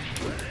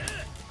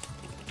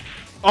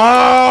 Oh,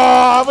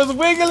 I was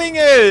wiggling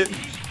it.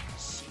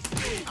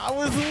 I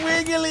was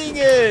wiggling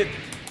it.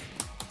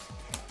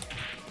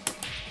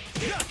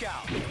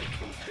 Knockout.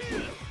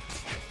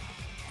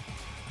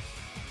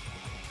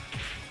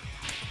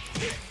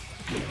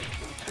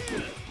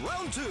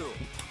 Round 2.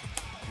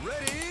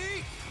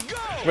 Ready, go!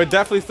 We're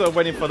definitely still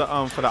waiting for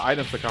the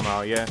items to come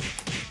out. Yeah.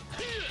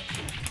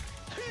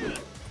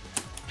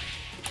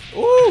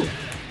 Ooh.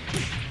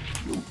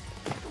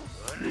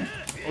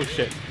 Oh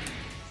shit.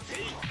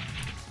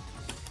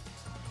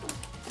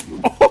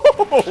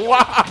 Oh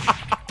wow.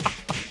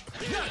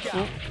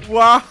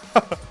 Wow.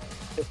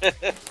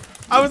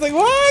 I was like,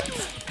 what?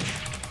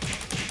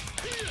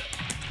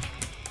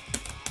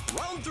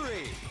 Round 3.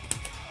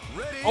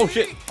 Ready, Oh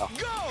shit. go!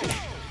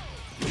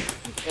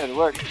 Yeah, it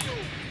worked.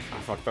 I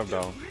fucked up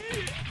though.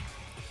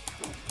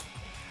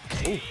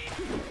 Ooh.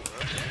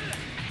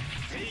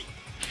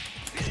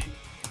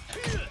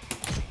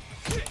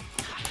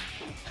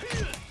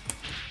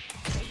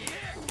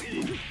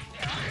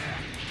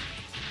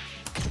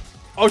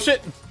 Oh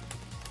shit!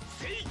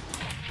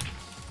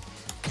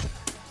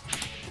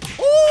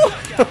 Ooh!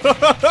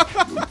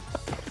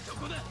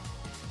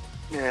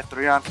 Yeah,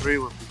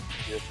 3-on-3 would be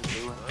good to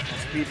do.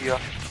 Speedier.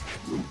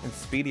 And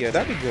speedier,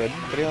 that'd be good.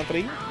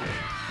 3-on-3.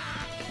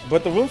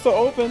 But the room's still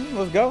open.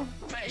 Let's go.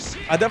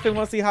 I definitely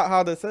want to see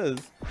how this is.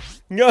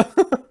 Yeah.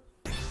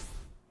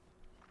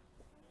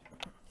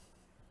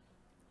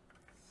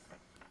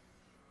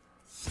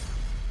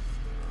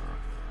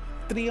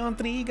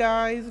 3-on-3,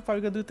 guys.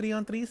 Probably gonna do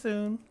 3-on-3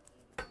 soon.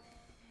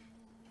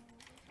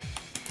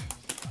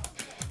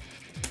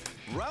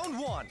 Round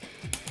 1.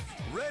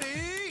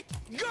 Ready,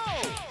 go!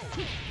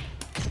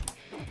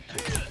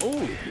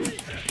 Ooh.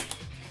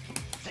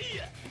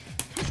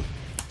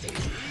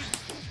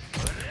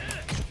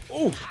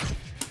 Ooh.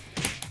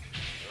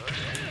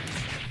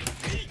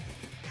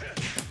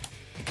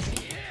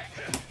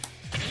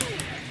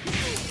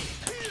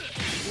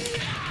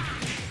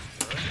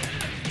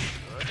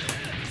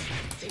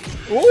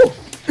 Ooh!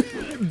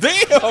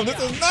 Damn, this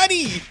is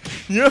nutty!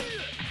 Yeah.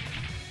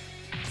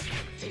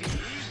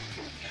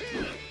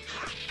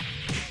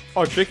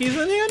 Oh, Tricky's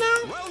in here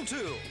now? Round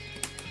 2.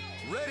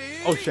 Ready?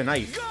 Oh shit,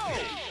 nice. Go!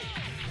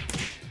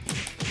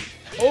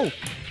 Oh!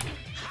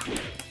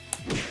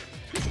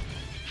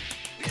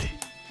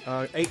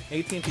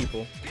 18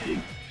 people.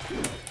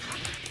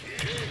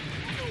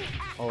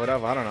 Or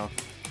whatever, I don't know.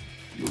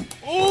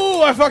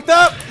 Ooh, I fucked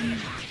up!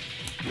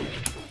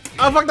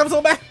 I fucked up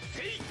so bad!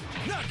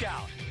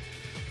 Knockout!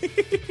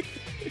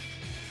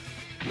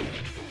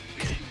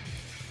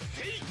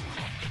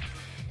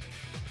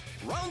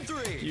 Round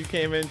 3. You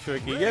came in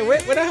tricky. Yeah, where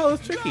the hell is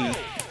Tricky?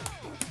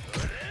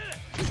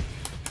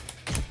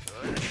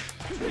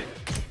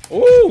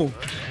 Ooh!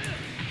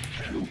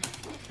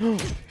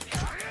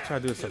 Try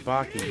to do a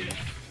sabaki.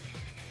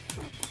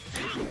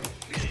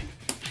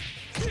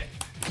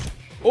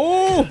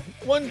 Ooh!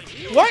 One.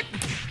 What?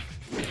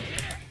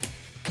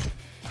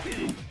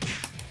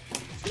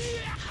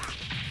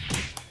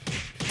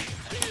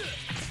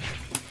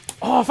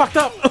 Oh, I fucked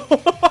up!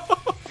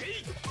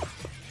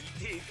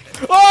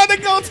 Oh, the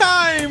go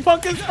time!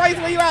 Pumpkin Spice,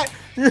 where you at?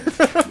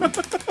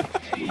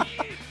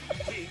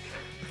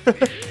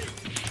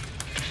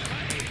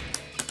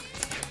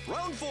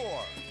 Round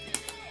 4.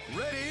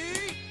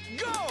 Ready?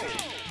 Go!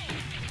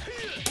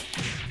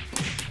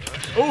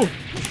 Ooh!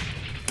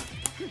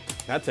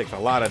 That takes a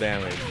lot of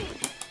damage.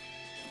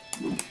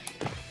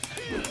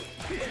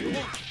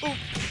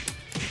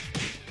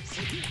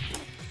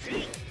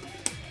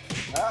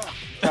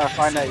 Gotta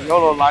find that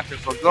YOLO launcher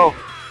for Go.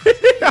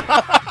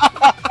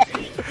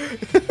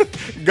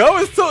 Go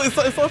is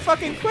it's so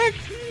fucking quick.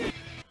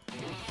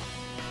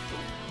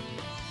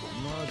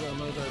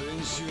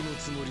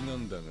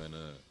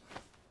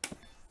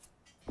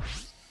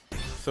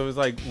 So it's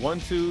like 1,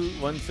 2,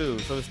 1, 2.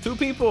 So it's 2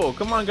 people.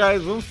 Come on,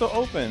 guys, room's still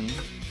open.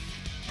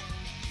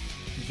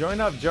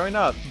 Join up, join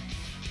up.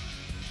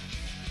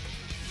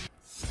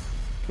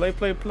 Play,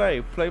 play,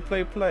 play, play,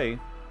 play, play.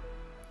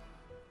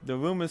 The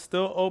room is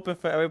still open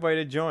for everybody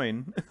to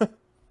join.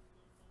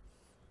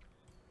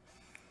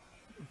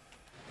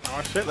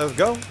 Oh shit, let's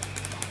go.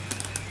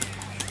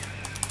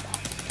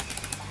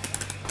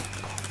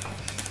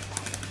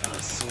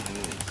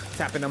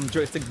 Tapping them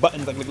joystick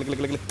buttons like click, click,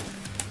 click, click.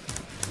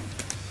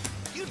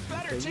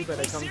 Okay, you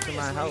better come to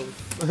my house.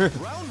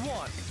 Round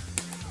 1.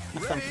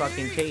 Eat some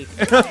fucking cake.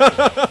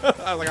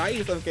 I was like, I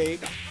eat some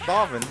cake.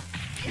 Starving.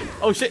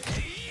 Oh shit.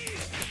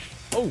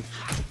 Oh.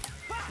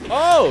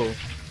 Oh.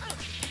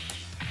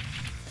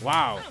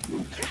 Wow.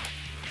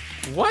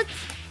 What?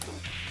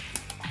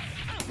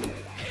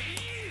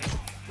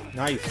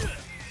 Nice.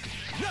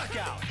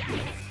 Knockout!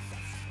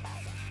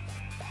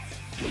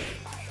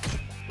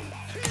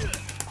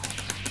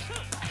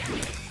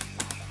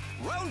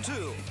 Round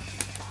 2.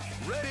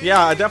 Ready?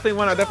 Yeah, I definitely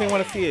want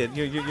to see it.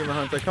 Human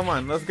Hunter, come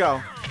on, let's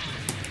go.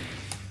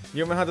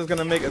 Human Hunter's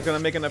gonna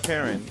make an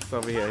appearance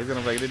over here. He's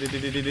gonna be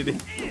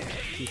like,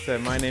 he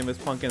said, "My name is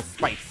Pumpkin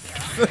Spice."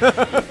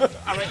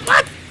 I'm like,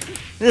 what?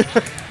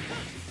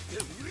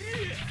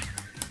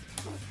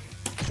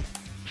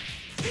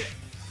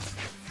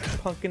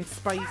 Pumpkin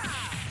Spice.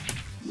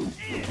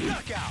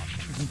 Knockout!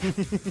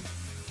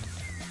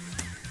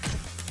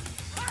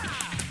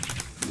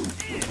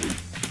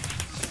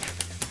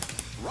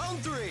 Round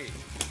 3.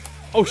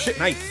 Oh shit,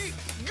 nice.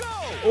 Go!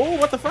 Oh,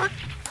 what the fuck?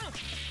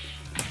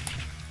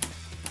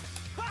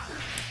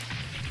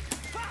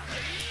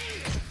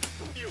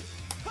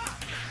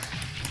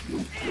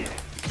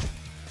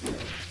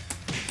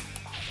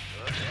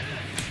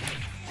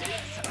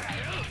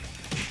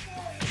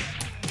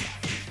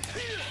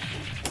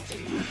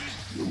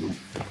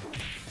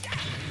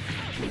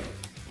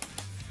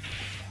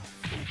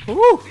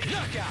 Woo!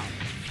 Knockout!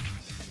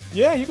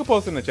 Yeah, you can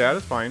post in the chat.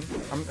 It's fine.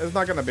 It's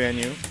not gonna ban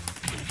you.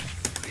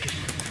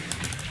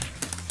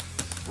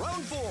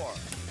 Round 4.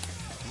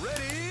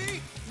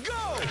 Ready?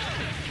 Go!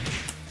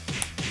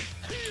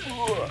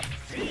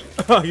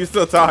 Oh, you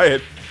still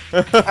tired?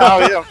 Oh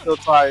yeah, I'm still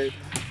tired.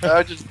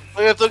 I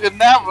took a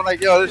nap. I'm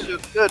like, yo, this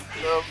shit's good.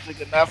 So I'm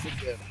taking a nap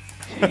again.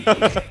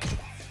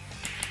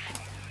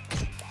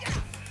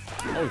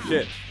 Oh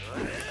shit.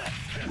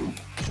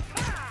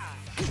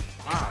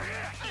 Wow.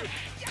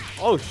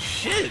 Oh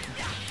shit.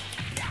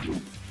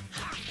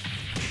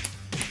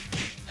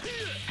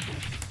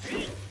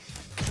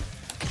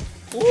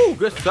 Ooh,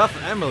 good stuff,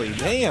 Emily.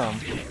 Damn.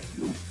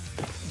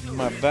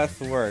 My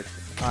best work.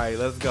 Alright,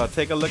 let's go.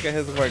 Take a look at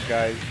his work,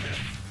 guys.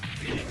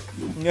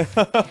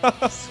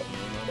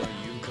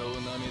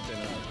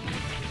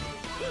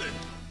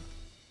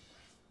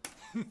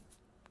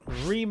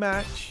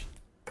 Rematch.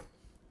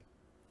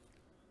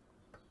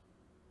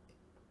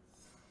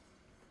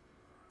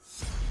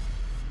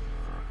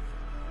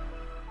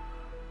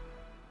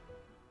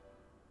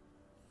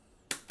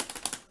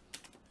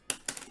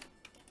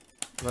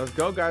 Let's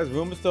go, guys.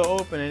 Room is still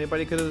open.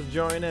 Anybody could just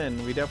join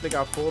in. We definitely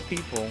got 4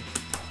 people.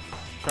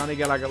 Trying to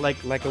get like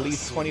at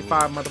least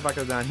 25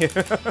 motherfuckers down here.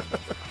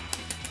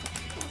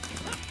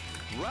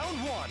 Round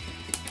 1.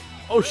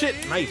 Oh shit!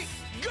 Nice.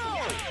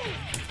 Go!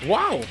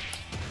 Wow.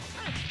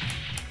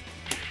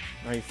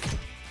 Nice.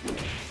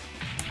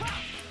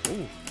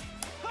 Ooh.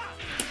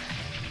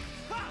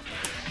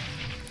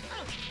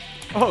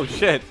 Oh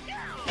shit.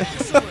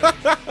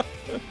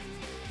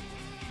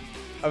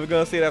 Are we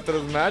gonna see it after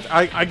this match?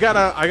 I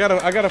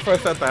gotta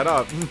first set that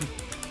up.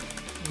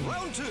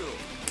 Round 2.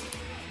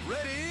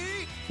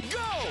 Ready,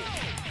 go!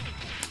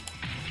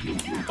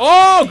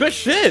 Oh, good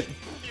shit.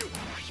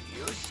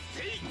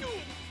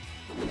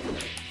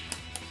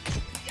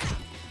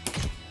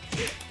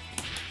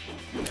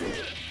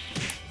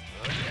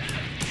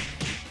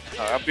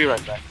 I'll be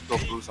right back. Go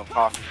brew some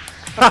coffee.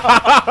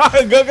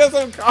 Go get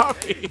some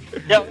coffee.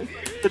 Yeah,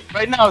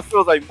 right now it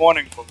feels like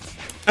morning for me.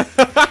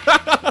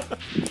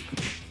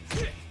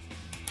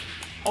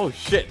 Oh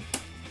shit.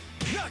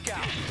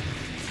 Knockout!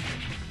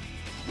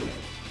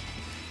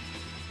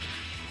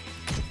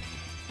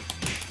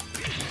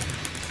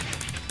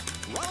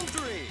 Round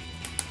 3.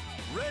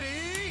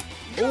 Ready,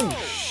 go! Oh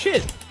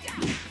shit.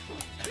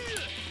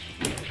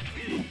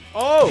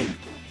 Oh.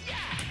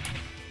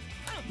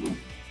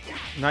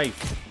 Nice.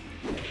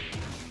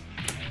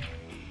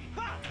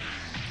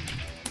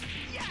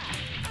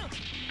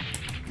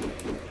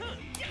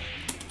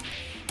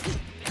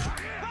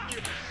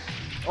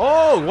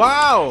 Oh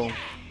wow.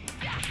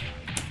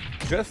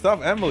 Good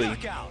stuff, Emily.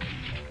 Knockout!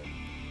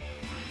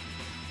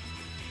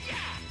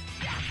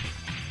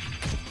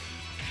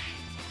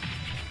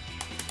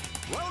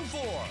 Round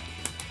 4.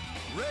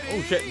 Ready,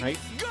 Oh shit, nice.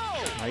 go!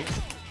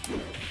 Nice.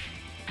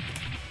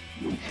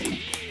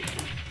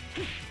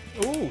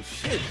 Oh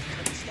shit.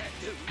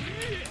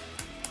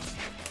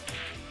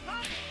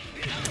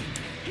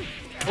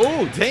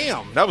 Oh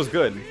damn, that was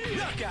good.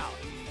 Knockout!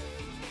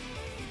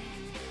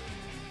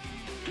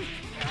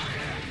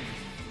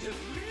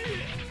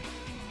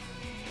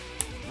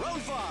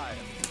 Round 5.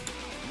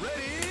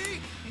 Ready,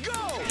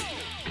 go!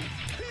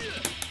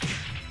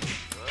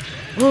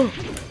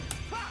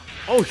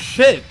 Oh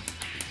shit.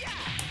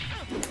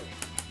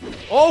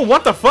 Oh,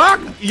 what the fuck?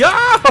 Yo,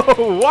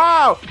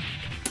 wow.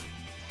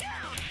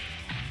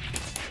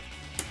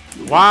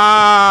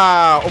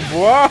 Wow.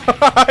 Whoa.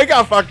 I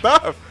got fucked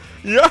up.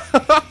 Yeah.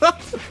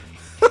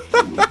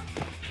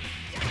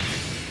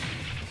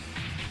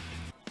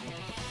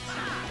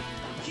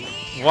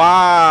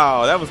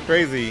 Wow, that was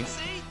crazy.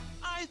 See,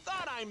 I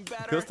thought I'm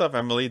better. Good stuff,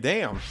 Emily.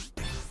 Damn.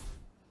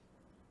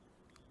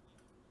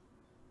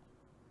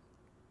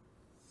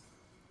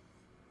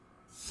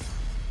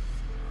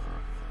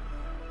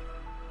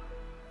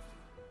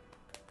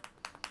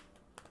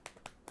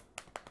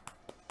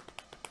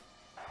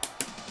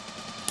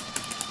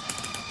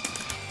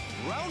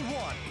 Round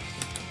 1.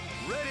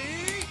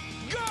 Ready,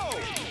 go!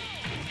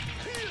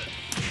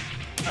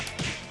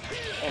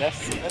 Hey,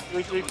 that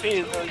 3-3-P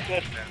is really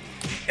good, man.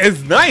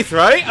 It's nice,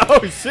 right?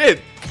 Oh shit.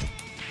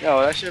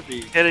 Yo, that should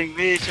be hitting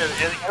me, should be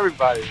hitting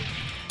everybody.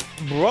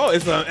 Bro,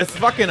 it's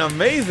fucking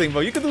amazing, bro.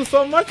 You can do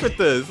so much with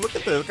this. Look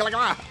at this.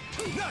 Knockout!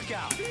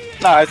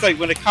 Nah, it's like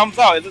when it comes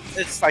out,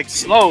 it's like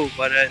slow,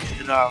 but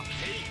you know,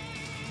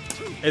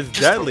 It's just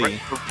deadly.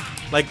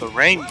 Like the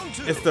range.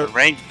 it's The the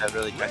range that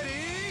really got.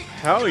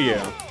 hell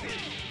yeah.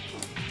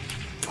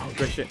 Oh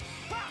good shit.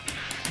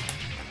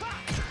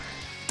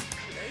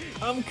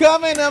 I'm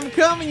coming,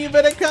 you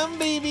better come,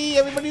 baby.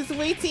 Everybody's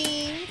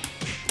waiting.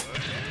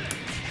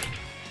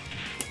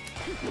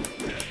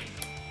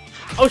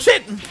 Oh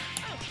shit!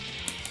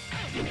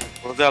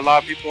 Was there a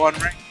lot of people on the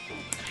ring?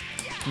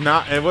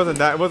 Nah, it wasn't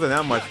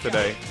that much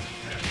today.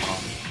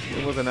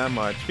 It wasn't that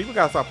much. People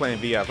gotta stop playing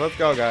VF. Let's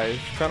go, guys.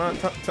 Turn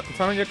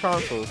on your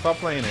console. Stop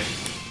playing it.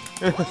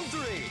 Round 3.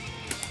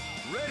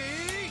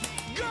 Ready,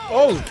 go!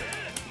 Oh!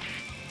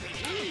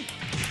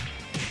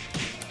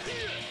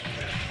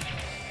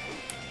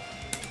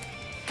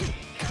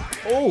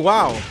 Oh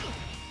wow!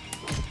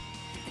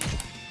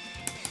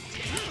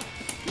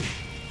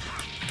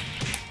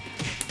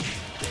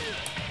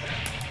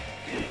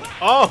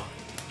 Oh!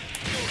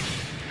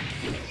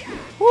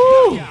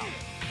 Woo!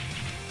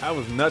 That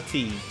was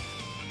nutty.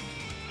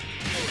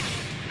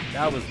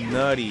 That was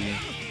nutty.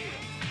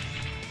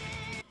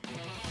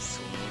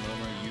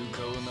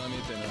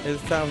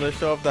 It's time to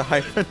show off the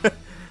hype.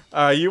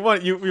 You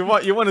want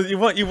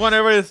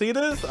everybody to see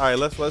this? All right,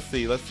 let's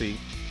see.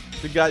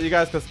 You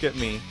guys can skip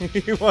me.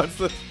 he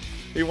wants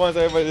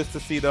everybody just to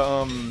see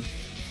the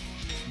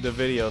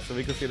video, so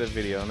we can see the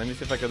video. Let me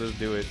see if I can just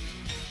do it.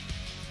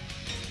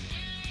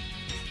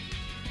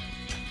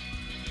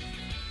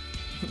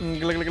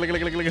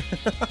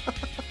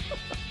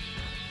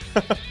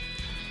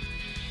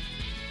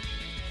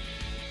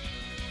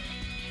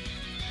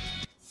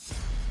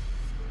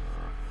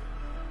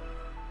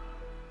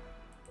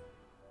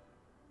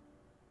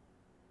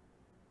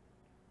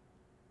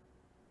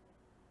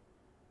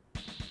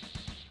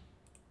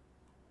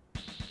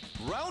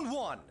 Round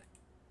 1.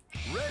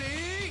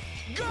 Ready,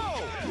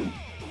 go!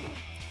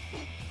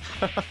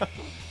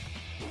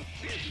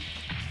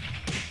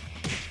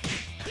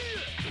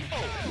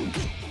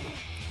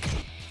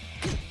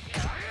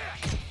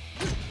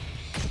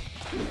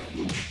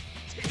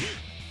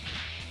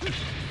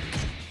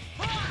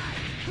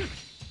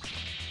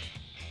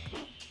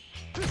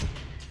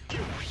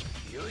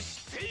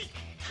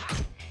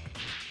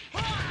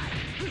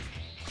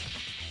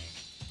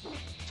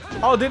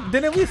 Oh,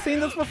 didn't we seen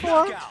this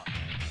before? Knockout.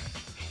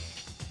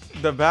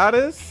 The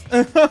baddest?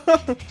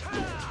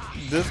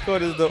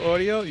 Discord is the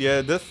audio?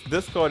 Yeah, this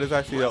Discord is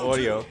actually the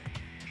audio.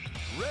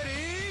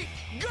 Ready,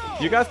 go!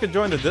 You guys could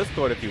join the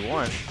Discord if you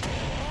want.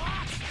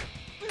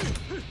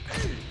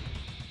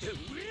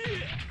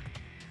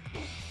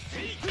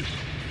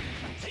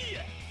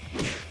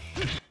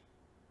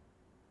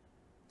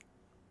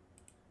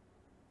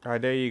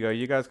 Alright, there you go.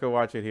 You guys can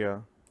watch it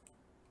here.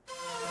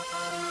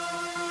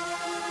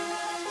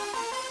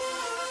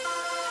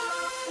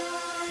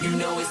 You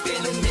know it's been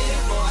a minute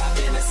before I've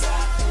been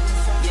aside.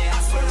 Yeah,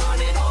 I swear on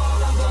it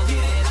all, I'm gonna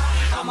get it.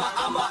 I'ma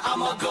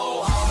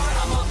go hard,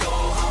 I'ma go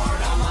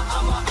hard, I'ma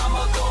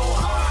go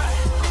hard.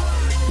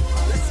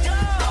 Let's go.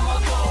 I'ma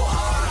go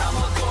hard,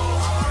 I'ma go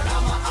hard,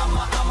 I'ma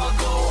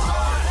go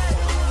hard.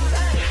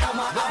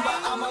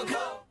 I'ma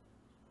go.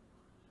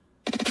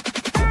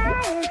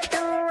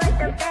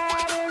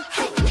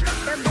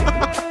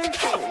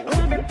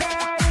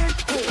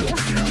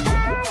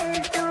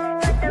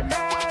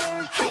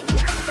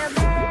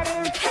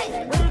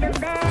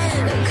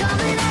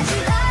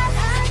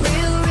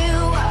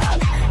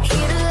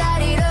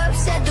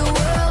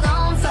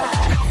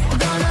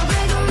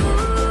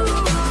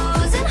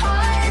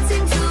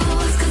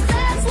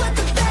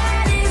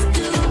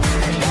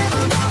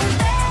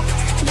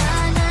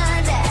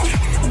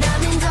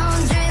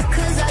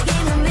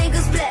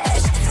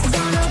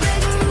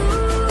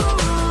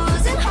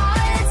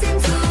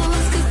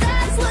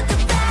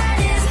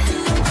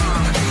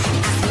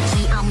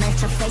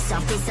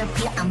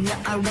 I'm your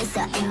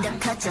eraser in the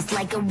cut just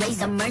like a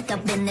razor. Murked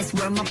up in this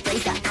world, my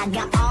blazer. I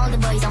got all the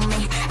boys on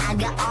me, I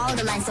got all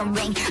the lines on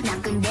ring.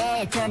 Knocking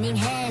dead, turning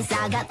heads.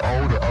 I got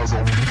all the eyes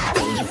on me.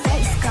 In your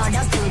face, caught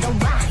up to the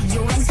rock.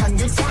 유행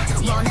선두자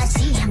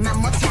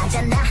원하지만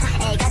못하잖아.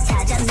 애가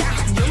찾아나.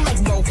 You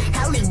like whoa,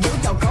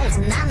 할리우드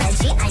gold. 난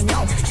알지, I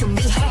know.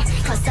 준비해,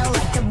 cause I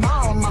like the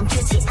ball.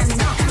 멈추지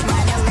않아.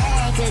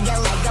 말할래, 그게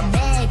like a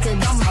bag.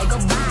 그거 말고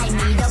bye.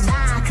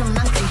 믿어봐,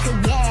 그만큼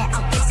크게.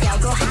 어깨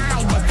펴고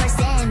high.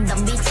 100%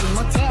 덤비지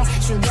못해.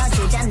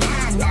 죽여주잖아.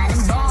 나는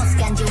boss.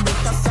 간지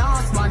with the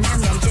sauce.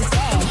 원하면 줄게.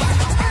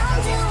 I'm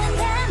doing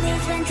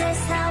damage when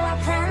that's how I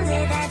planned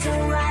it. I do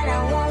what I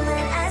want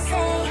when I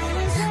say.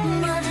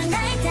 모든 날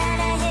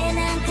따라해. 난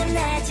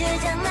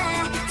끝내주잖아.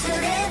 To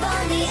live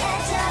on the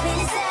edge of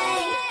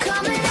insane.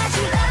 Coming at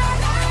you up.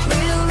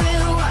 Real,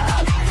 real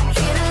world.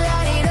 Here to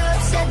light it up.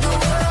 Set the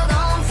world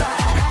on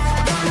fire.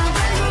 Gonna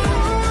break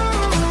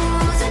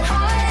rules and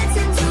hearts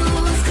and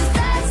tools. Cause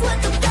that's what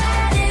the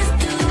baddest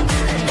do.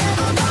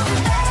 Never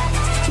going back.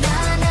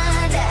 Nah,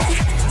 nah, that.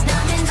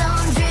 Nothing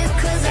don't drip.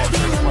 Cause I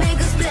can make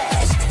a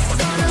splash.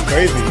 Gonna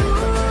break Crazy.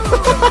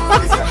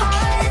 rules and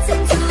hearts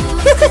and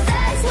tools. Cause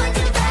that's what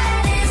the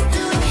baddest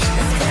do.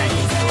 It's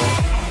crazy.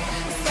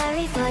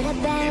 Sorry for the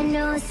bad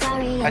news.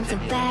 Sorry I'm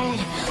too bad.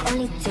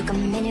 Only took a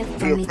minute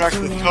for me to practice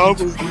realize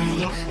combos, you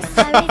had.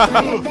 Sorry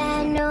for the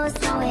bad news.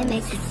 No, it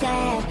makes it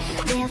sad.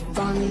 There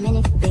for a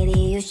minute, baby,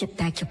 you should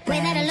pack your bags. Way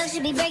that I look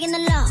should be breaking the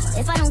law.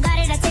 If I don't got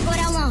it, I take what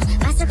I want.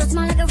 My circle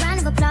small like a round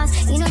of applause.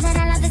 You know that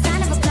I love the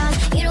sound of applause.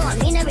 You know I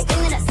mean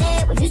everything that I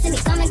say. When you see me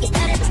come and get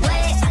out of the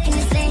way. Rocking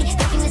this lane,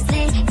 rocking this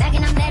lane. Back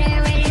and I'm better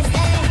and ready to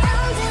stay.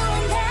 I'm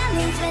doing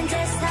damage when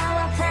just how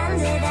I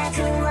planned it. I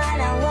do what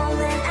I want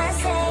when I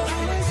say.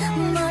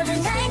 모든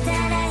날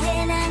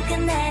따라해. 난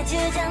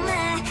끝내주잖아.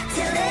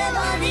 To live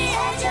on the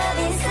edge of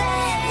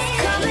insane.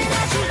 Coming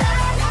at you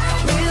up.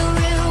 Real,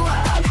 real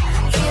world.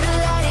 Here to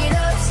light it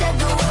up. Set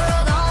the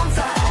world on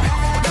fire.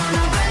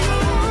 Gonna break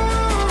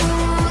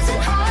rules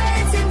and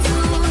hearts and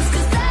tools.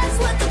 Cause that's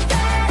what the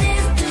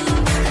baddest do.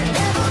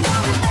 Never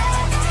going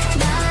back.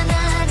 Nah,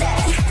 nah,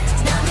 that.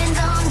 Nothing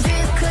don't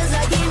drip. Cause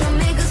I can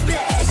make a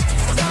splash.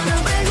 Gonna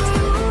break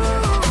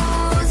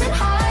rules and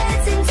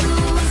hearts and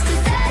tools.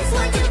 Cause that's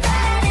what the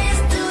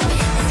baddest do.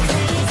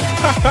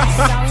 It's crazy.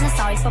 Sorry, not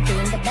sorry for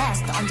being the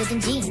best.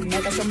 언제든지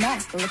내가 좀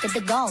mess. Look at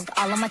the gold,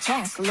 all on my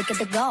chest. Look at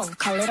the gold,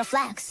 call it a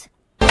flex.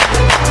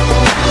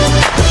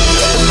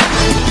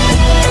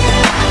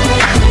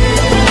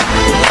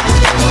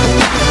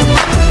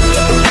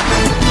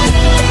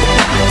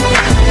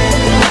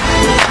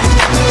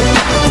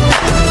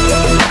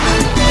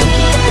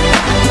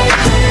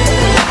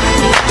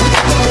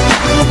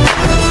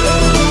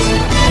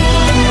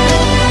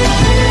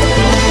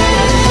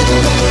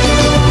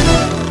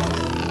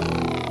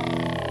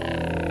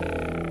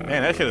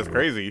 Man, that shit is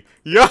crazy.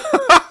 Yo,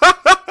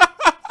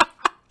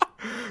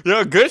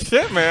 yo, good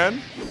shit,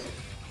 man.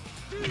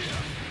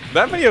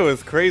 That video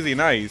is crazy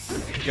nice.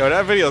 Yo,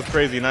 that video is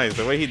crazy nice.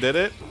 The way he did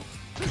it.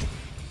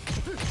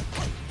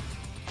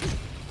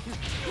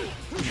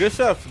 Good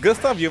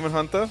stuff, Human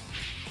Hunter.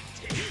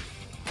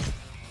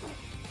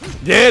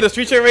 Yeah, the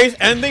Street Fighter race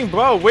ending,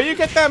 bro. Where you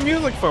get that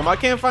music from? I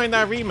can't find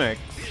that remix.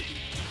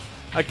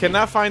 I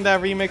cannot find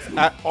that remix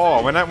at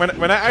all. When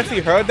I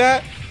actually heard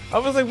that, I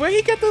was like, where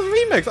you get this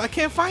remix? I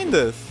can't find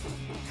this.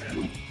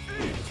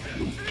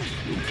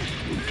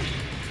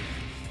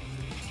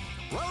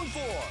 Round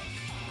 4.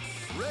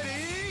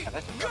 Ready,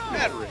 That's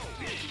mad rich.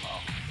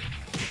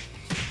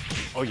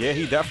 Oh yeah,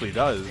 he definitely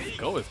does.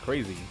 Go is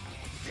crazy.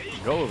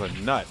 Go is a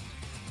nut.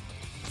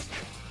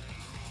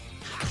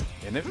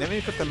 And let me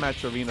put the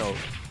Maturino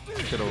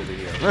shit over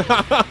here.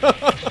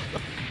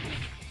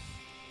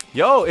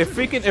 Yo, if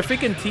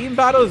freaking team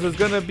battles is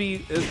gonna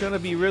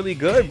be really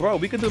good, bro.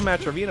 We could do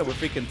Maturino with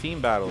freaking team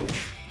battles.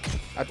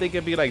 I think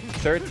it'd be like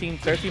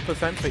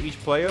 13% for each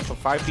player for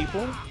 5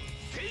 people.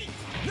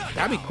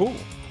 That'd be cool.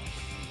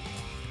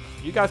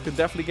 You guys could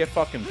definitely get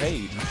fucking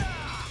paid.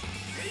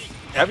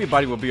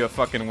 Everybody will be a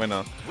fucking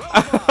winner.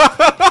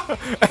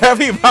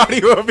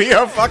 Everybody will be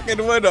a fucking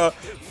winner.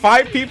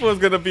 5 people is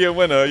gonna be a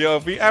winner. Yo,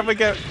 if we ever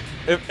get,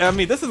 I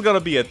mean, this is gonna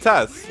be a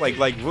test,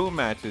 like room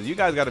matches. You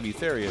guys gotta be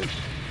serious.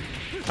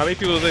 How many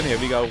people is in here?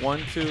 We got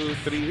 1, 2,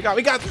 3. We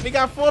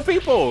got 4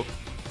 people.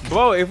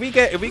 Bro, if we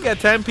get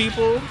 10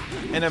 people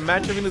and a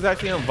match is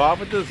actually involved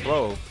with this,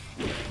 bro,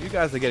 you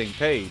guys are getting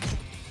paid.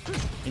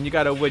 And you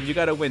gotta win. You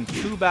gotta win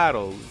 2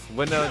 battles.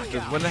 Winner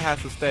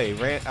has to stay.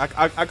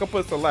 I could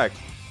put select.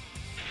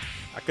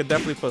 I could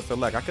definitely put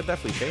select. I could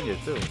definitely change it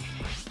too.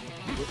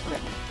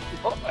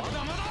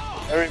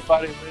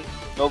 Everybody wins.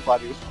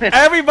 Nobody wins.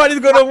 Everybody's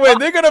gonna win.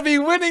 They're gonna be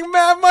winning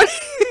mad money.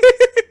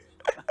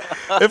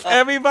 If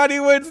everybody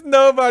wins,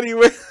 nobody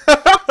wins.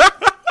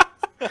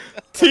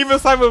 Team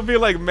assignment would be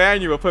like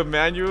manual. Put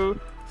manual.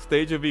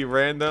 Stage would be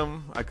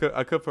random. I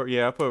could put,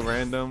 yeah, I put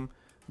random.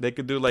 They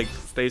could do like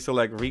stage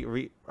select,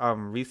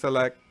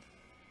 reselect.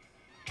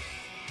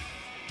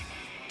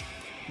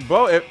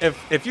 Bro,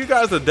 if you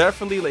guys are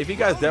definitely, like, if you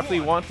guys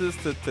definitely want this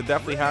to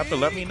definitely happen,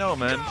 let me know,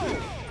 man.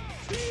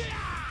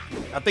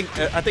 I think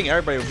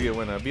everybody would be a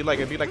winner. It'd be like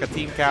a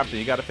team captain.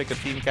 You gotta pick a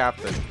team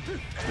captain.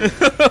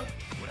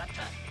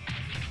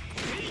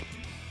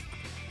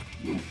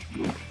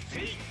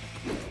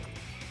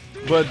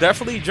 But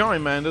definitely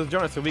join, man. Just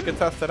join so we can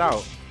test it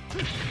out.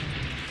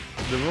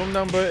 The room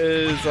number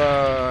is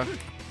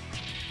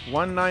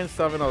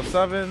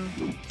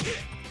 19707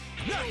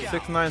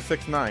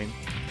 6969.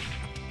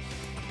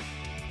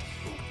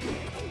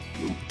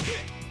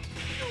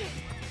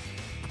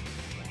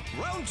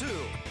 Round 2.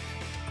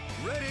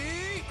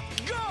 Ready,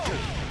 go!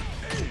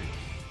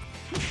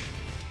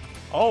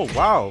 Oh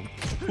wow.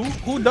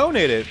 Who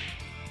donated?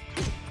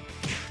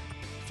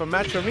 For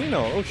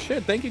Maturino. Oh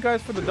shit, thank you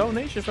guys for the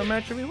donation for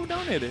Maturino. Who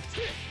donated?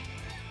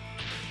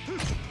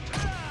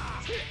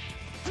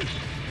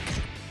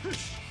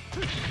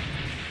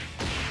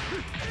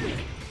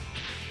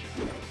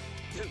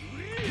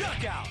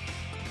 Knockout.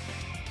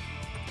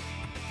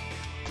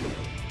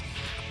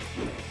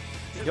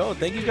 Yo,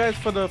 thank you guys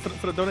for the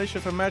donation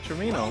for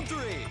Maturino. Round 3.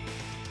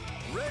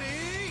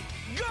 Ready,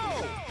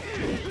 go!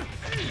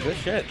 Good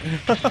shit.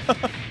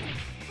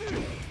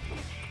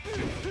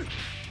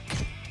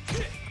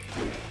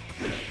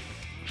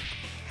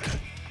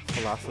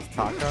 Colossus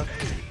Taka.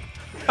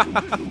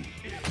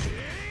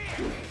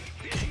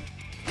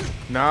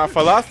 Nah,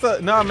 Philosopher.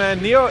 Nah,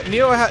 man.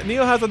 Neo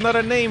has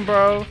another name,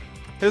 bro.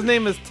 His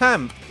name is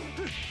Temp.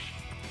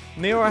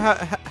 Neo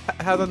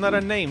has another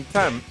name,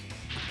 Temp.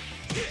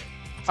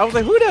 I was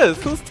like, who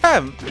does? Who's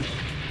Temp?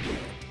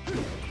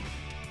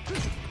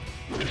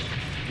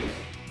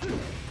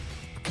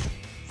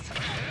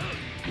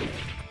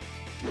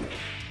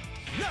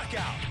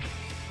 Knockout.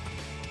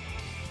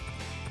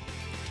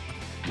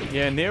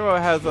 Yeah, Nero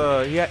has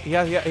a he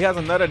has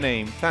another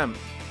name, Temp.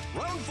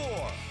 Round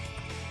 4.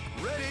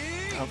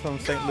 Ready, I'm from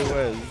St.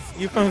 Louis.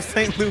 You from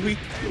St. Louis?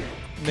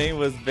 Name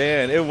was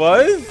banned. It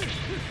was?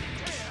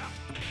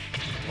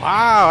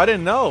 Wow, I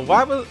didn't know.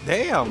 Why was,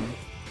 damn.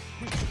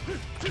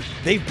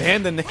 They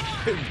banned the name,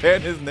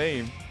 banned his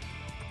name.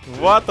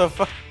 What the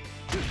fuck?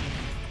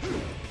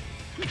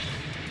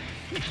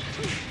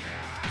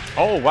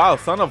 Oh wow,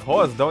 Son of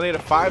Horse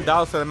donated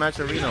 $5 to the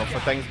Maturino for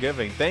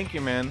Thanksgiving. Thank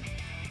you, man.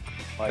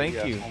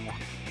 Thank you.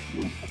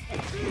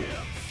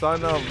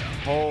 Son of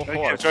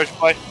Horse. George,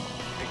 play.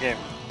 Good game.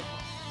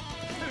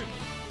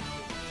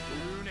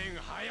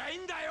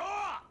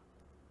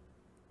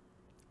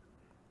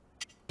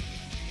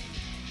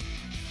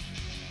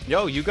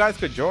 Yo, you guys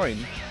could join.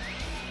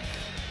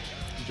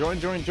 Join,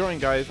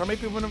 guys. How many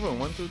people in the room?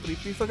 1, 2, 3.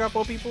 We still got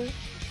 4 people.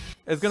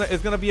 It's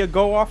gonna be a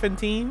go off in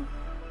team.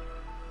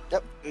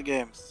 Yep, good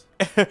games.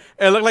 It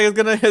looked like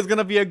it's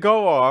gonna be a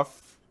go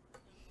off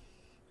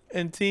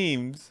in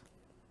teams.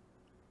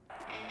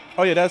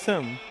 Oh yeah, that's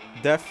him.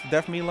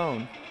 Def me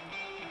alone.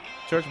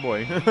 Church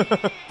boy.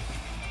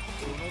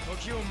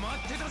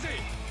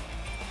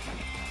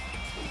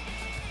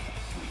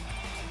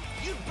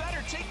 You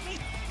better take me.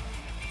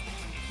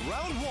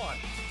 Round 1.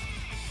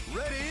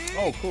 Ready?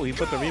 Oh cool, he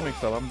put the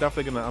remix up. I'm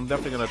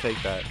definitely gonna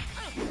take that.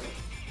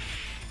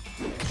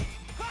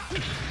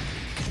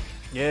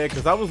 Yeah,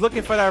 cause I was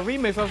looking for that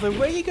remix. I was like,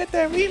 where you get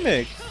that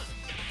remix?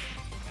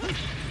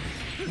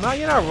 No,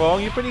 you're not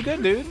wrong. You're pretty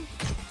good, dude.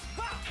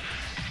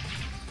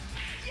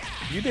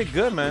 You did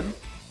good, man.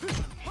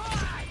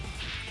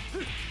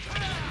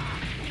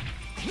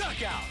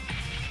 Knockout.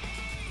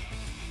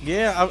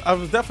 Yeah, I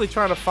was definitely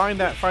trying to find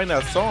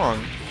that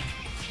song.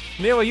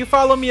 Nero, you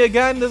follow me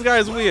again? This guy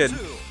is weird.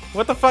 Round 2.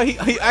 What the fuck?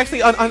 He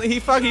actually he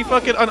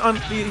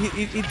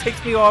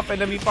takes me off and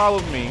then he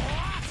follows me.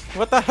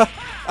 What the hell?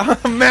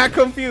 I'm mad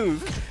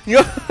confused.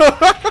 Yo.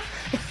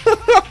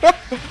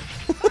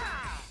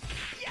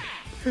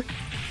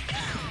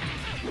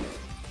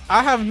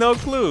 I have no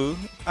clue.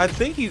 I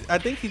think he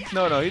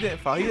no, he didn't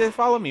follow. He didn't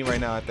follow me right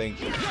now, I think.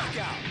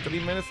 3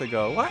 minutes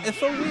ago. What? It's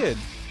so weird.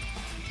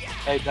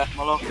 Hey, Death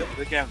Malone,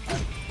 good game,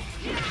 man.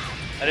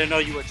 I didn't know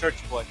you were a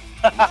church boy.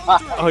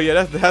 Oh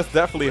yeah, that's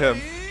definitely him.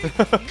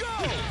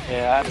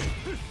 Yeah, I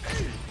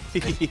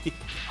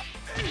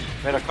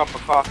made a cup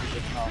of coffee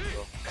just now,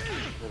 so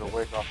it'll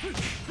wake up.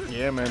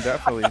 Yeah, man,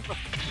 definitely. I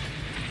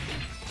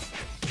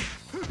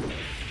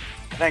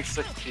think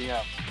 6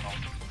 p.m.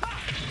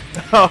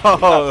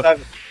 Oh,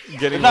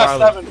 getting it's not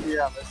wild. 7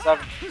 p.m. It's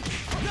 7.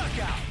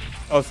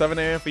 Oh, 7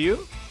 a.m. for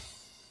you?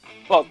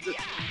 Well,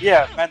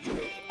 yeah,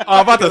 mentally. Oh,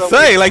 I'm about to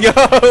say, like, yo,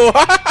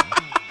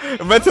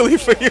 mentally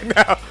for you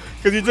now,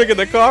 because you're drinking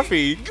the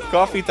coffee.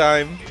 Coffee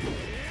time.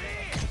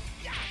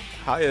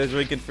 How you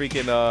drinking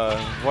freaking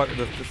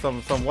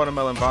some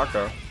watermelon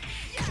vodka?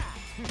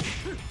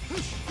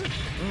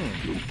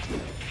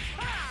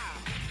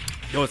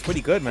 Yo, it's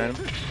pretty good, man.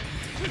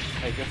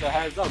 Hey, just a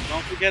heads up.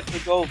 Don't forget to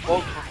go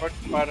vote for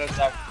Virtua Fighter.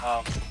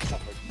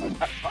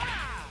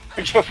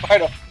 Virtua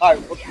Fighter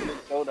 5. What's the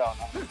showdown?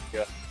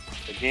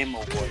 The Game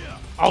Award.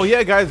 Oh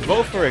yeah, guys,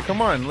 vote for it.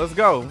 Come on, let's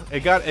go. It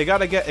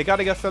gotta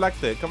get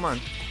selected. Come on.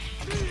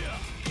 Yeah,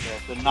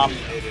 it's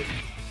nominated.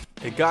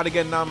 It gotta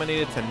get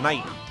nominated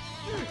tonight.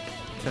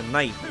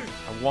 Tonight,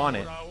 I want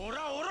it.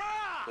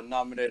 It's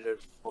nominated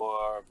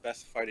for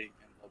best fighting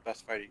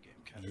game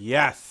category.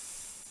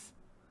 Yes.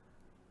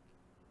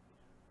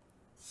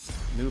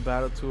 New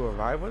battle to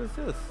arrive. What is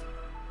this?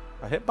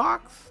 A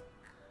hitbox?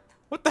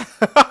 What the?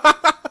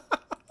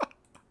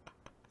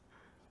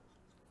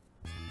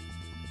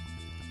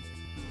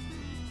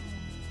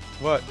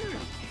 What?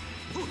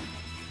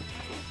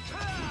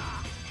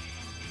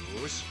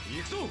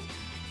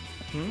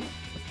 Hmm?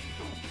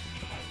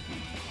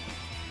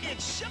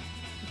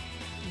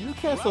 You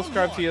can't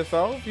subscribe to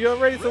yourself. You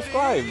already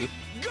subscribed.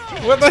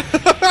 What the?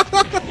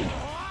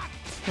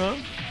 Huh?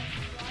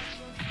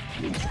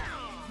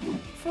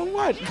 For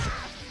what?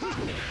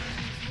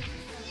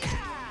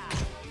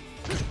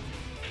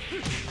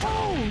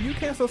 Oh, you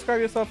can't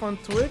subscribe yourself on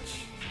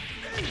Twitch.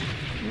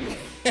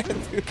 You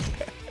can't do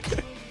that.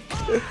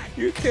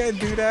 You can't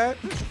do that.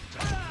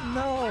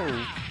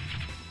 No.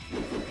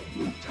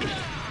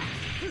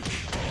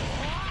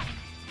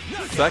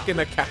 Second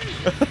account.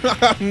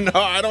 No,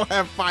 I don't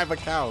have 5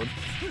 accounts.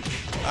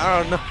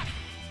 I don't know.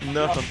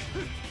 No.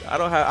 I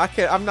don't have. I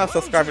can't. I'm not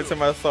subscribing to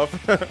myself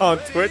on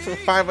Twitch with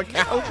 5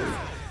 accounts.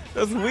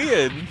 That's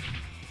weird.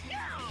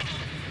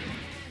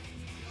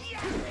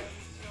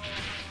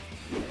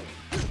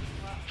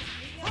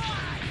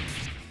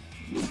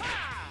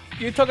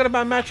 You're talking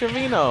about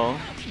Matcherino.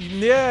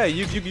 Yeah,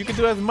 you can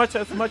do as much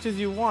as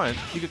you want.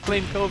 You can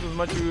claim codes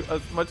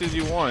as much as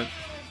you want.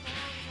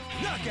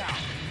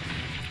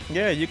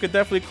 Yeah, you could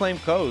definitely claim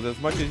codes as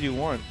much as you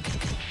want.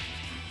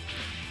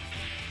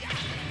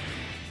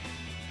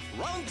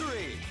 Round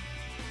 3.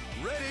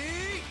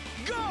 Ready,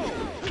 go!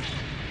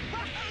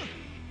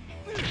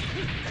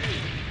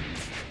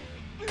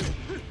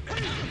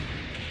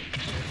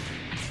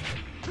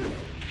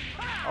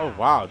 Oh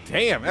wow,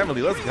 damn,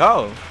 Emily, let's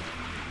go.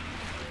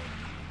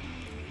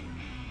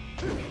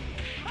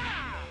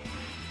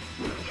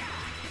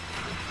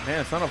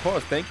 Man, son of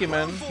horse, thank you,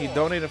 man. He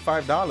donated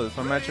 $5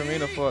 from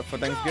Matcherino for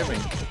Thanksgiving.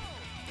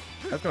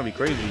 That's gonna be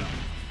crazy.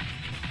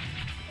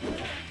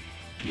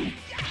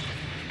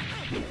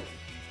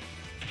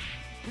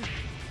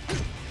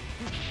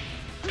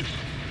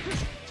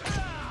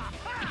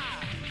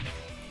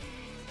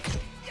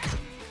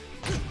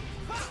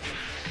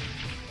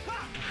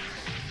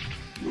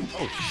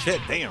 Oh shit,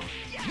 damn.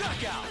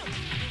 Knockout.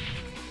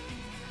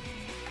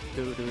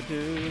 Do, do,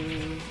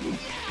 do.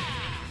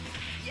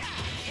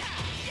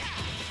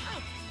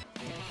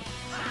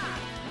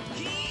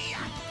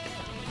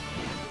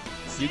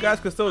 You guys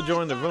could still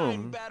join the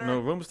room. No,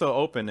 room's still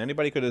open.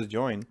 Anybody could just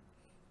join.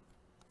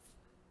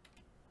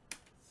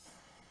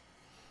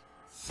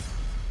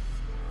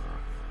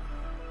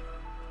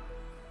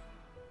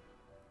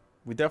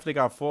 We definitely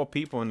got 4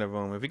 people in the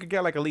room. If we could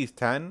get like at least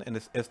 10 and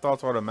it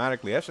starts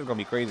automatically, that's just gonna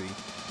be crazy.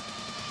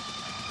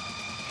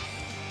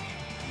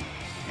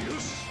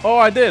 Oh,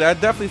 I did. I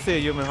definitely see a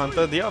human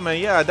hunter. Yo, man,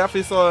 yeah, I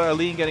definitely saw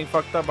Aline getting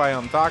fucked up by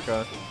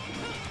Taka.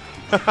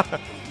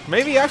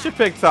 Maybe I should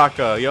pick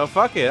Taka. Yo,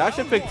 fuck it. I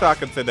should pick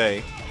Taka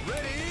today.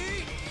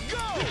 Ready, go!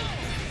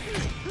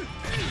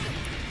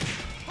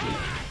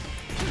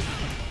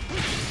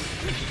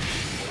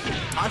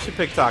 I should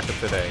pick Taka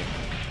today.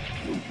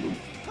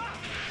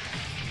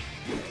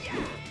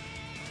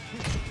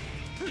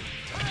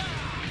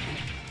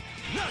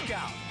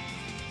 Knockout.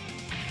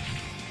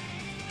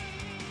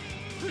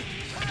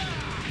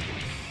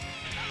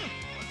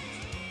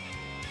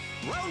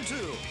 Round 2.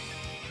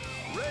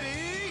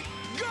 Ready,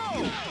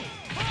 go!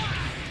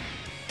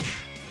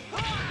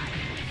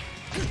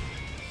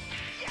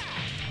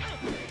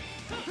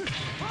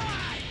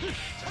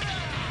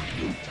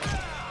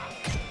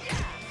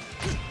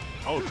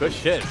 Oh, good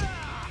shit.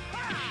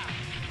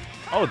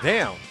 Oh,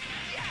 damn.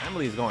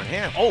 Emily's going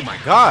ham. Oh, my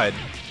God.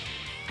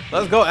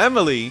 Let's go,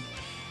 Emily.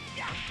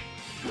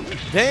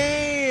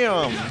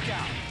 Damn.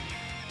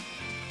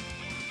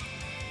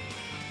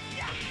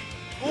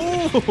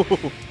 Ooh.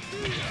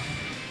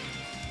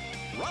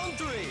 Round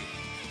 3.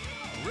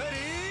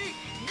 Ready,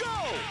 go!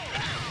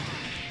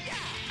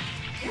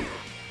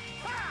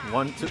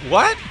 1, 2.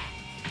 What?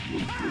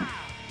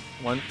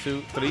 1,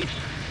 2, 3. Ooh.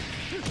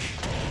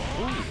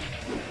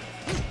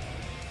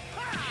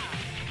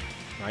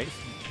 Nice.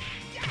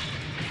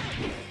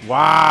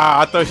 Wow,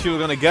 I thought she was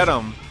gonna get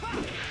him.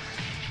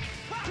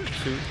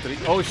 2, 3.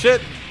 Oh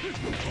shit!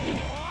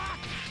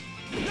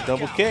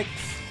 Double kicks.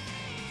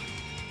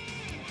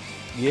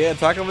 Yeah,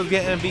 Taka was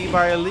getting beat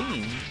by a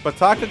lean, but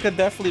Taka could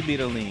definitely beat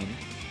a lean.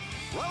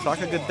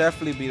 Taka could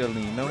definitely beat a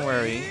lean. Don't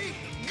worry.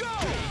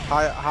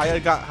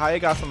 Haya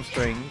got some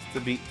strings to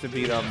beat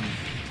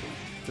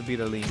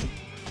a lean.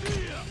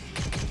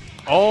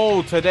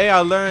 Oh, today I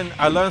learned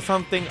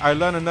something. I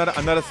learned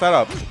another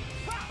setup.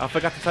 I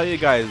forgot to tell you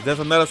guys. There's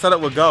another setup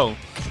with Go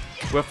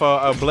with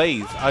a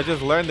Blaze. I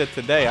just learned it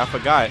today. I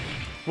forgot.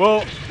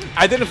 Well,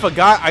 I didn't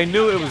forget. I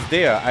knew it was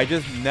there. I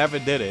just never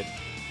did it.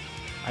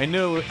 I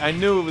knew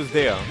it was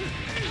there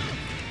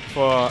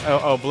for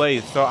a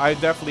Blaze. So I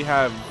definitely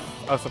have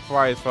a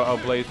surprise for a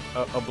Blaze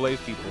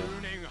people.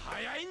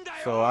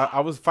 So I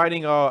was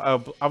fighting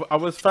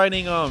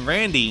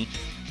Randy.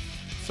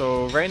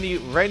 So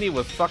Randy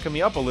was fucking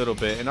me up a little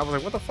bit, and I was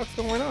like, "What the fuck's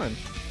going on?"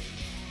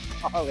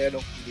 Holly, I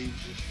don't believe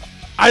you.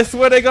 I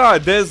swear to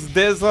God,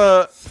 there's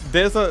a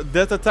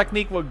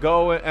technique with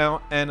Go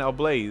and a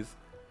Blaze.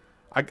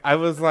 I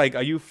was like,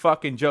 "Are you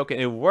fucking joking?"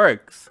 It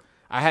works.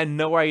 I had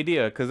no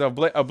idea because a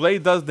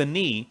Blaze does the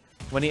knee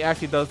when he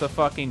actually does the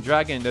fucking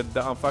dragon, the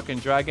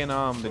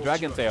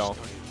dragon tail.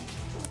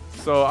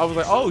 So I was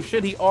like, "Oh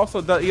shit!" He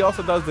also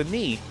does the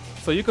knee.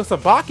 So you can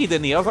sabaki the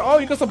knee. I was like, "Oh,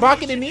 you can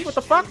sabaki the knee? What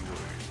the fuck?"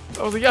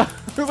 I was like, "Yeah."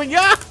 I was like,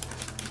 "Yeah,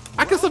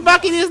 I can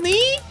sabaki this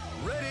knee."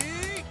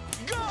 Ready,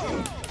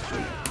 go!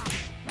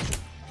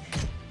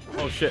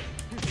 Oh shit.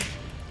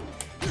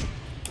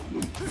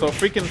 So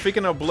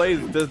freaking of Blaze,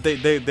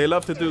 they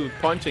love to do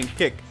punch and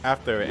kick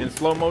after it in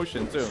slow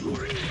motion too.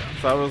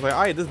 So I was like,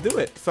 alright, just do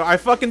it. So I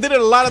fucking did it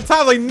a lot of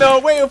times. Like, no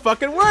way, it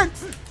fucking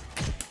works.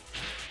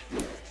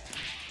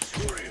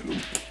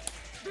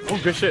 Oh,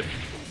 good shit.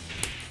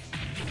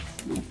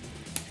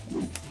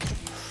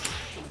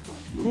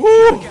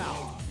 Woo!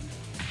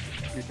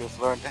 You just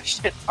learned that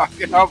shit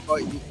talking about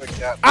you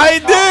forgot. I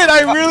did.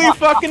 I really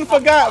fucking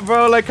forgot,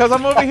 bro. Like, cause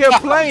I'm over here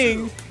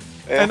playing.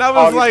 And I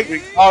was like,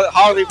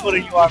 Harley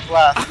putting you on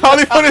blast.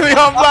 Harley putting me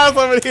on blast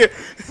over here.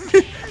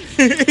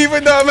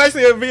 Even though I'm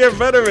actually a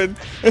veteran.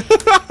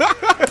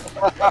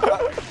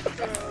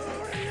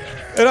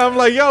 And I'm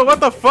like, yo, what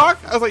the fuck?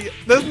 I was like,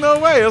 there's no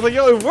way. I was like,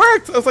 yo, it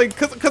worked. I was like,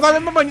 cause I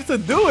remember I used to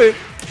do it.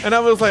 And I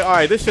was like, all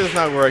right, this shit's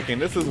not working.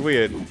 This is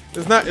weird.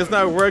 It's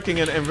not working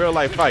in real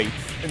life fights.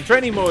 In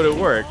training mode, it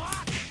worked.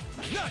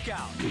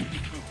 Knockout.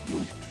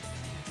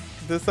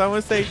 Did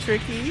someone say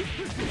Tricky?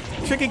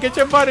 Tricky, get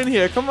your butt in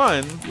here. Come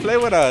on, play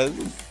with us.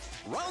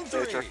 Round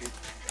 3.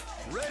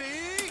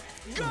 Ready,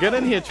 go! Get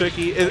in here,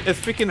 Tricky. It's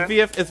freaking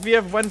VF. It's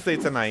VF Wednesday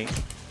tonight.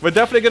 We're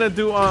definitely gonna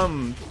do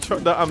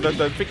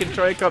the freaking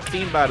Troy Cup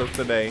team battles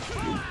today.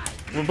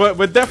 But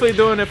we're definitely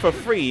doing it for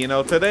free. You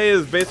know, today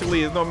is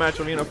basically no match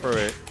arena for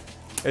it.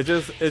 It's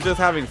just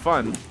having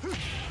fun.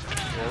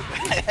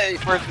 Hey,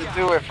 first to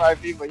do it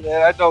 5 people.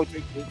 Yeah, I know.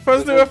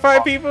 First to do it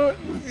 5 people.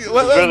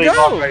 Let's really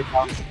go. Right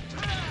now.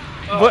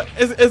 But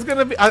it's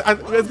gonna be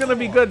it's gonna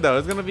be good though.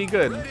 It's gonna be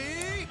good.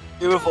 Ready,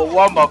 Even for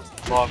warm-ups,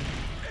 long.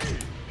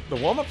 The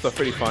warm-ups are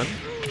pretty fun.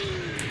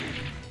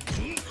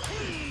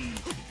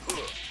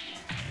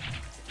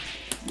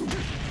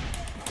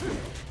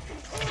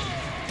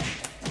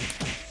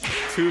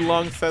 Too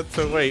long sets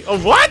to wait. Oh,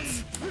 what?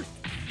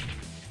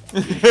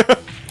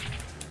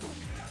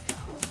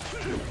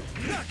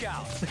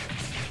 knockout.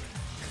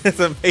 It's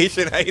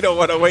impatient. I don't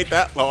want to wait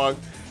that long.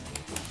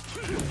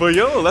 But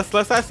yo, let's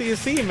actually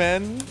see,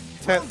 man.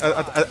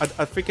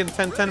 A freaking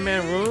 10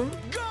 man room.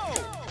 Go!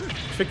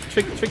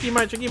 Tricky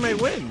might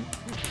win.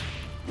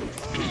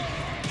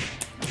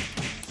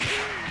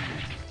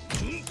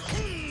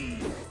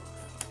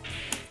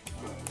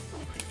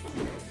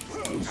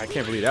 I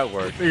can't believe that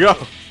worked. There you go.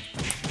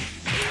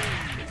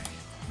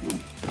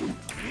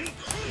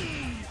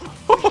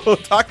 Oh,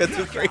 Taka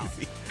too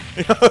crazy.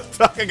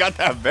 Taka got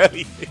that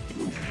belly.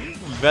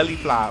 Belly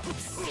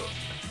flops.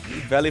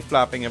 Belly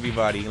flopping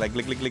everybody. Like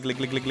lick.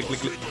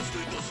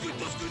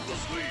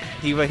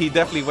 He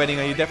definitely waiting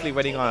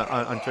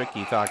on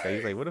Tricky Taka.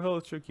 He's like, what the hell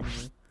is Tricky,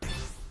 man?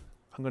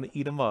 I'm gonna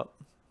eat him up.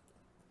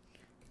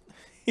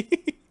 He's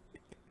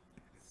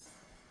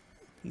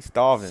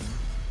starving.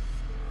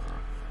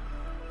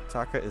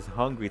 Taka is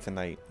hungry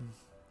tonight.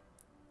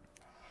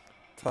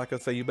 Taka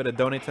said, you better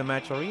donate to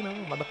Match Arena,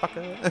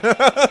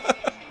 motherfucker.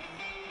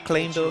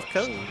 Claim those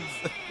codes.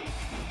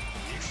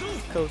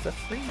 Those codes are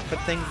free for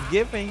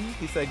Thanksgiving.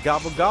 He said,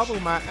 gobble gobble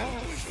my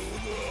ass.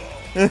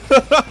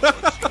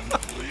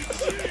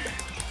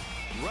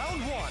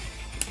 Round 1.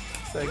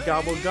 Said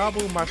gobble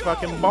gobble my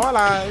fucking ball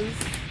eyes.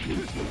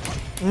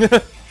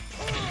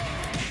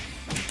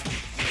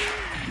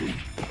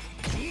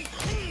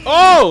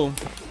 Oh!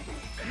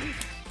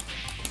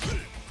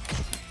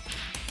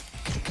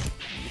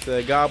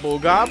 Said gobble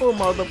gobble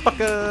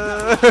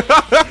motherfucker.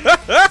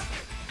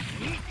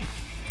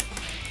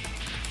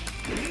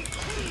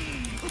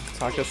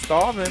 Taka's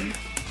starving.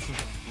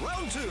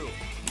 Round 2.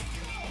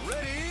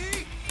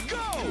 Ready, go!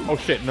 Oh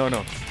shit, no.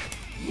 1,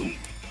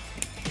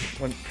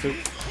 2.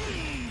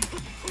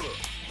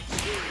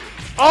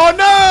 Oh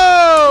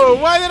no!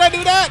 Why did I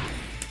do that?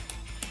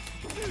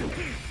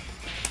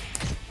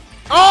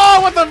 Oh,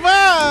 what the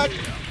fuck?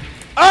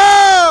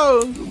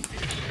 Oh!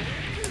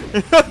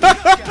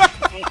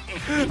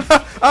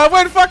 I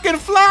went fucking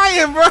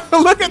flying, bro.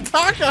 Look at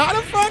Taka. How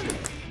the fuck?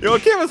 Yo,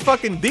 Kim is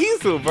fucking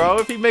diesel, bro,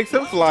 if he makes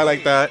him fly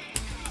like that.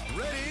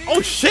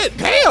 Oh shit,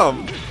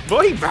 damn!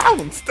 Boy, he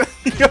bounced.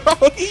 Yo,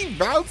 he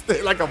bounced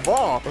it like a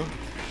ball.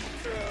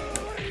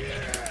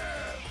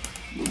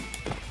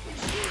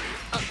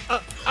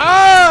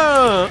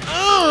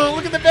 Oh,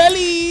 look at the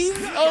bellies.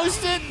 Oh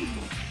shit.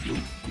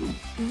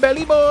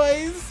 Belly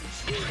boys.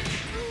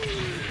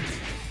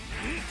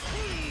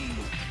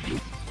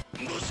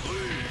 He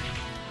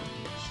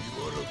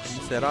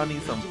said, I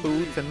need some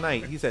food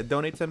tonight. He said,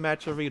 donate to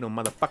Matcherino,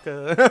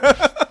 motherfucker.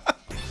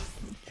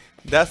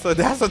 That's what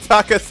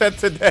Taka said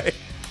today.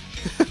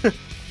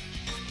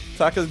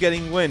 Taka's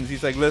getting wins.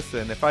 He's like,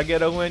 listen, if I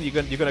get a win,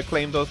 you're gonna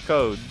claim those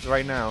codes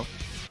right now.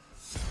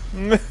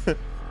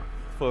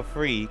 For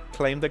free.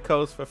 Claim the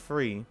codes for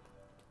free.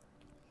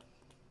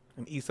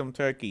 And eat some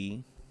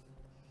turkey.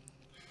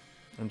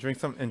 And drink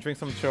some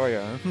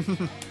choya.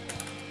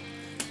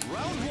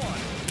 Round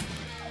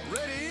 1.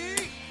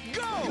 Ready,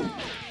 go!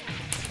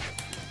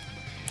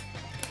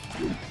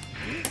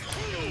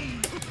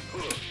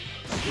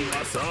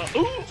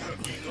 Ooh.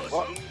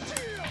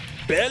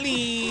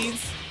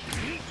 Bellies.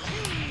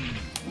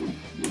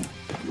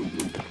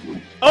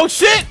 Oh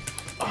shit!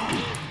 Oh.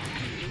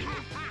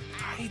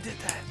 He did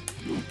that.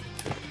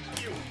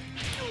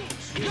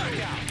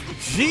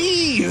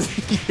 Jeez!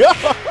 Yo!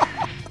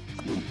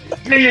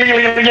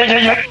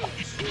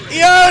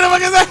 Yo, the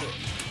fuck is that?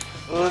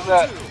 Who was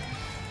that?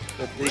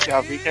 The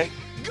DK?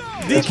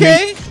 DK?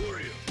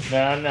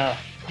 No.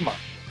 Come on.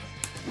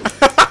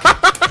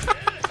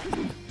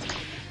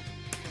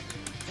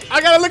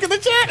 I gotta look at the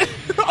chat!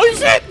 Oh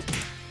shit!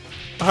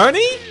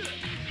 Honey?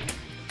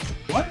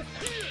 What?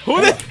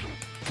 Who did?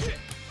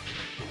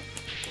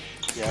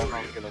 Yeah, I'm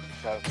not looking at the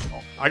chat.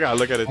 I gotta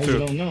look at it Oh, too. you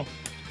don't know.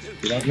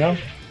 You don't know?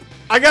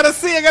 I gotta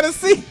see!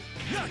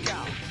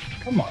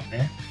 Come on,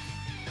 man.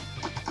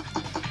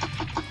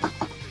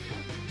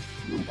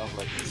 I'm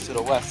like east to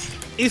the west.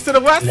 East to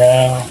the west?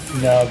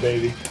 No,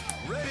 baby.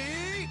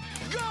 Ready,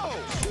 go!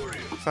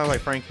 Sounds like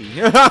Frankie.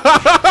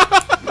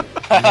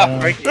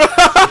 Frankie.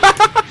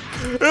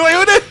 Wait,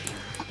 who did?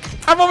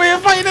 I'm over here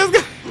fighting this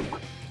guy.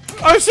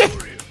 Oh shit!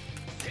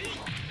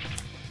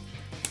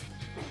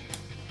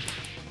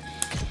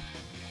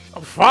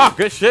 Oh fuck!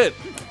 Good shit.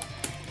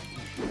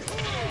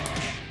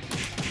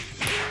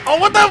 Oh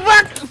what the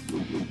fuck?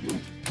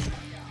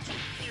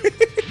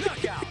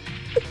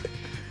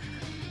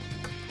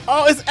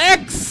 Oh, it's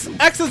X.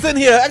 X is in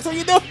here. X, what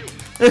you doing?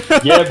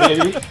 Yeah,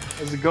 baby.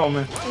 How's it going,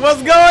 man?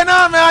 What's going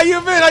on, man? How you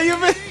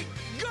been?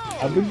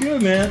 I've been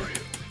good, man.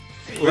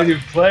 Ready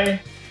to play?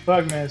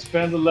 Fuck, man.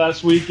 Spent the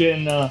last week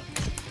in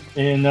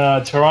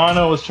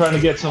Toronto. Was trying to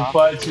get some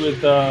fights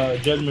with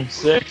Judgment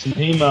 6 and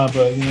HEMA,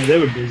 but you know they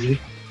were busy.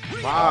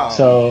 Wow.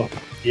 So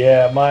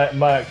yeah, my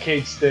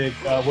arcade stick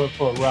went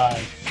for a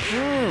ride.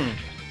 I'm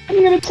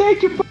gonna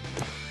take you.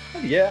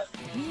 Yeah.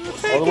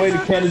 All the way to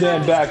Canada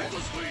and back.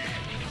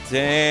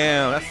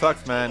 Damn, that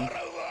sucks, man.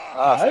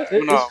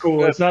 It's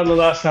cool. It's not the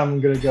last time I'm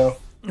gonna go.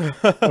 I'm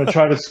gonna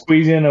try to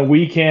squeeze in a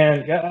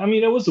weekend. Yeah, I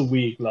mean, it was a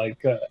week.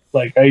 Like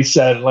I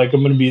said, like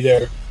I'm gonna be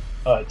there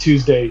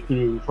Tuesday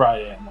through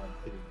Friday. I'm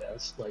like, dude,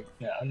 that's like,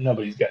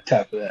 nobody's got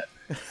time for that.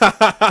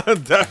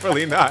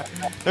 Definitely not.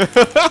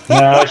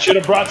 I should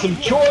have brought some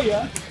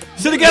choya.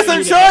 Should have got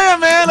some choya,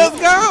 man. Let's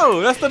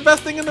go. That's the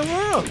best thing in the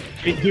world.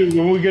 Hey, dude,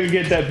 when we gonna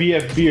get that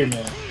BF beer,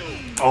 man?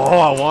 Oh,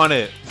 I want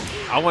it.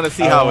 I want to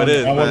see how it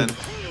is, man.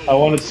 I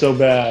want it so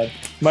bad.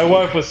 My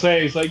wife was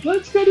saying, "It's like,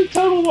 let's go to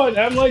Total Wine."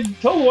 I'm like,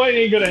 Total Wine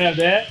ain't gonna have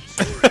that.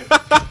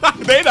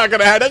 They're not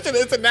gonna have that shit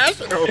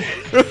international.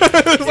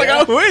 It's like,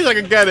 I wish I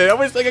could get it. I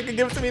wish they could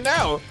give it to me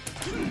now.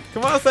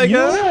 Come on, Sega. You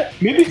know what?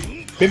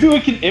 Maybe we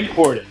can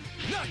import it.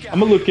 I'm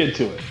gonna look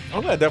into it.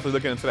 I'm gonna definitely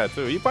look into that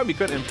too. You probably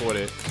could import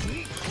it.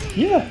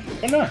 Yeah,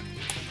 why not?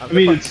 I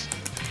mean,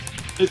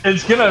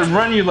 it's gonna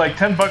run you like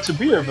 $10 a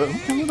beer, but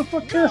who the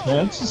fuck cares,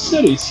 man? It's a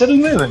city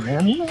living,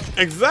 man. You know?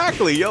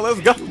 Exactly, yo,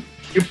 let's go.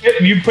 You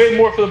pay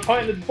more for the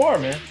pint at the bar,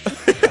 man.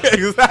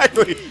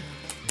 Exactly.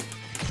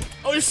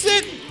 Oh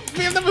shit!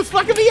 Man, that was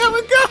fucking me up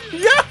and go!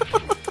 Yeah!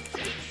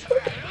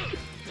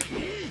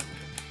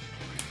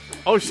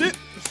 Oh shit!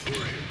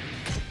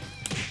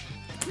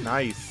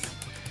 Nice.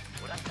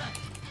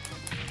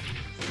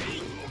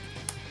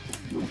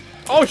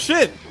 Oh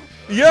shit!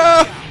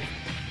 Yeah!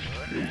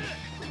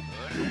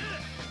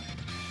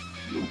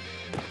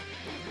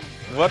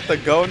 What the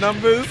go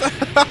numbers?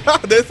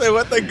 They say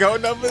what the go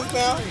numbers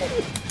now?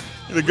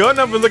 The go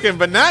numbers looking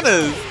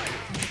bananas.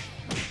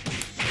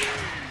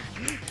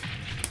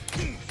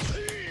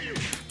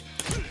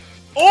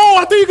 Oh,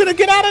 I thought you were gonna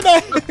get out of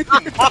that.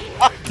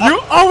 You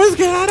always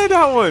get out of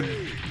that one.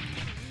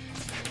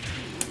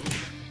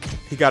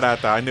 He got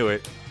out there. I knew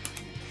it.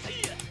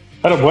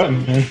 Out of what,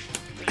 man?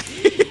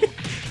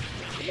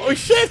 Oh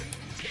shit!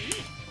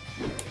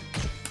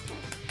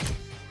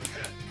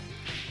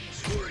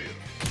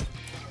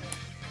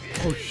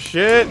 Oh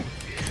shit!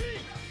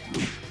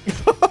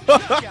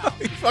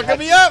 He's fucking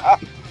me up.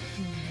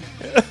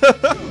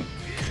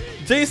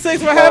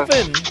 J6, what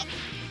happened?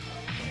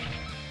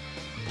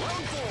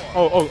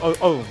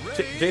 Oh!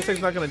 J6's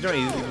not gonna join.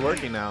 He's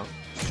working now.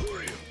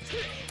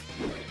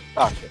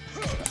 Oh, shit.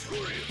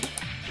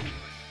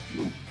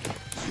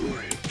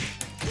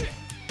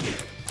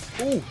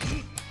 Ooh!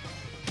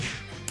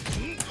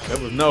 There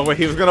was no way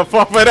he was gonna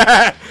fall for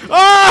that.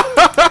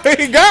 Oh!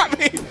 He got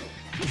me.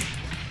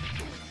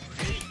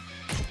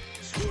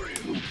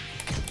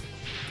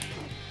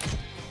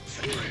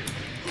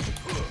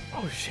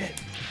 Oh shit!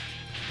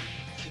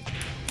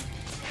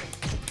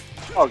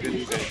 Oh, good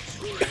evening.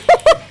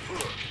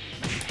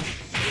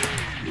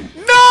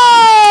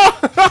 No!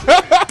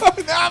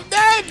 I'm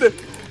dead!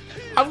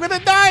 I'm gonna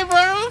die,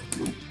 bro!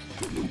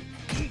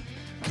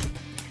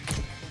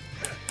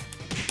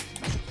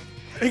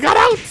 He got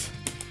out!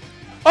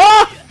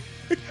 Oh!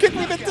 Kick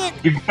me in the dick!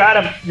 You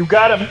got him! You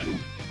got him!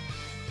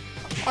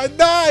 I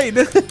died!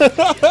 Round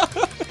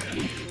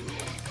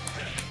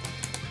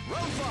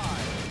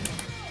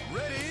 5.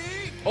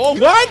 Ready? Oh,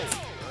 what?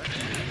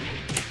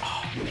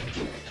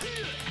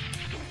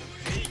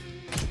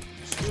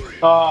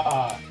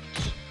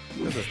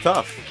 This is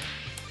tough.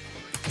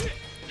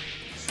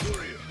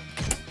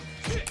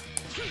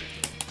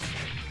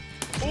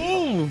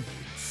 Ooh!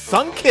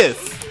 Sun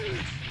kiss!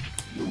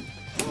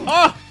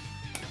 Ah!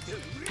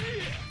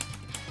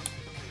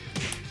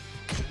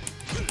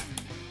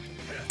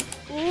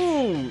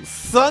 Ooh!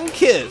 Sun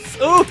kiss!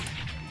 Ooh!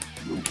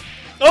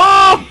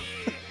 Oh!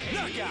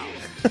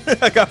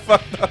 I got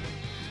fucked up.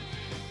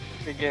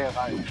 Good game,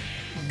 man.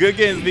 Good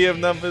games, BF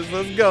numbers.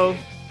 Let's go.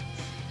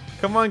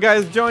 Come on,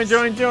 guys. Join.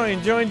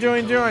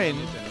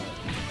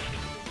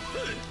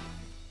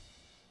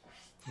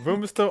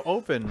 Room is still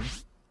open.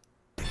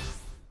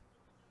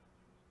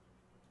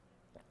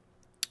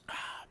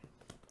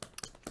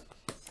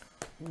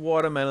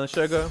 Watermelon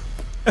sugar.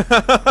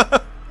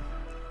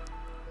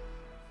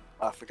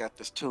 I forgot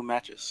there's 2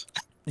 matches.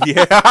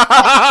 Yeah.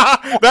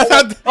 That's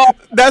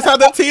how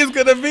the team's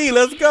gonna be.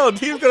 Let's go.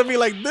 Team's gonna be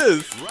like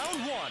this. Round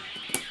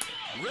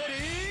 1.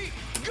 Ready?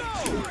 Go!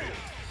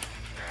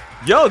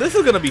 Yo, this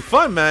is gonna be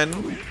fun, man.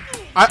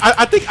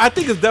 I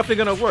think it's definitely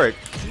gonna work.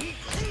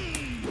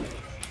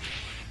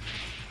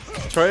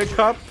 Troy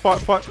Cup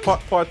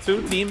part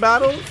 2 team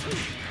battles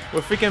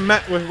with freaking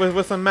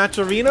with some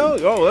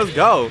Matcherino. Oh, let's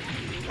go.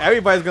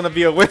 Everybody's gonna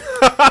be a winner.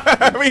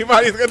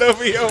 Everybody's gonna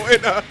be a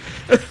winner.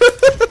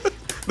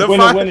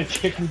 Winner,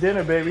 chicken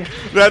dinner, baby.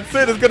 That's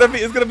it. It's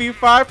gonna be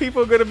 5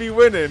 people gonna be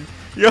winning.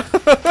 Yo.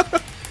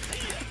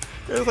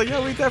 It's like,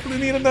 yo, we definitely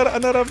need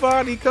another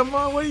body. Come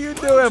on, what are you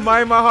doing?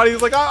 My heart.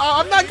 He's like,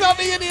 I'm not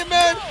coming in here,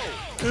 man.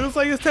 It was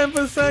like it's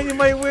 10%. You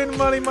might win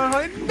money, my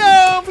heart.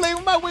 No, play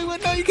with my way.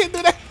 No, you can't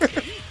do that.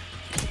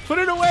 Put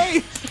it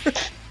away.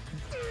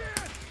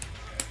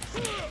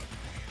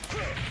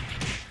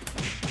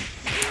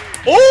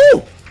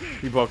 Oh!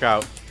 He broke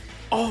out.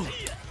 Oh.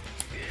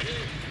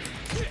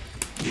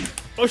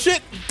 Oh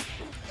shit.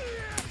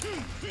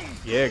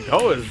 Yeah,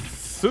 Go is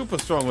super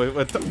strong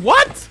with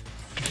what?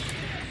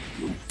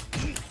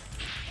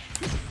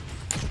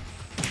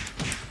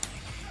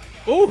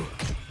 Ooh.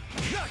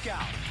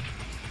 Knockout.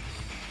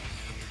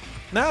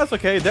 Nah, it's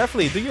okay.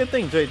 Definitely do your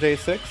thing,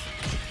 J6.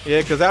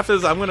 Yeah, because after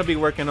this, I'm gonna be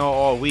working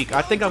all week.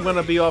 I think I'm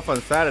gonna be off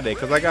on Saturday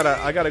because I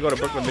gotta go to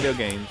Brooklyn Video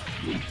Games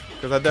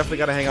because I definitely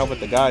gotta hang out with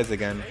the guys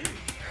again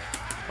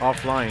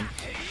offline.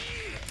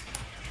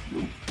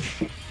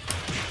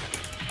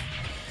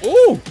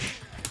 Ooh.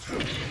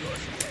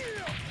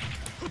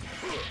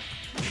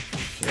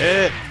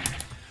 Shit.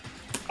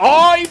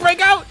 Oh, he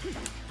break out.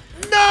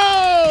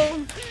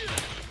 No.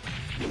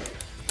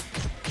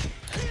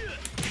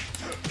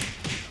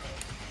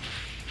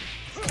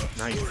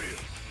 Nice.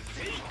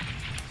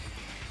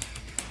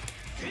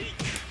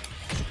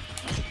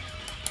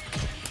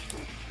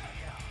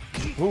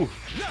 Ooh.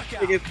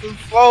 It's too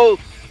slow.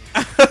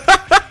 I'm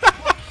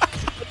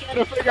trying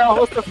to figure out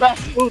what's the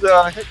fast food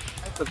I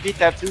have to beat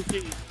that 2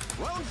 keys.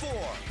 Round 4.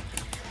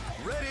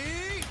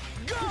 Ready?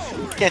 Go!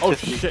 Can't Oh,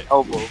 just be shit.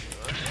 elbow.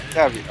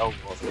 Gotta be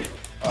elbow.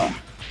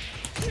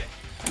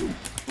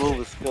 Move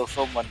is still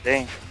so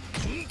mundane.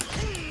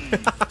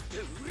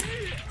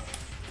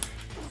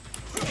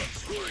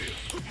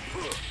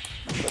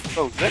 That's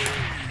so good.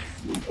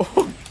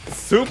 Oh,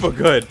 super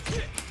good.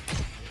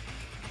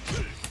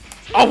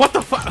 Oh, what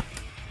the fuck?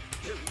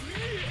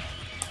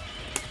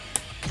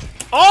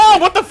 Oh,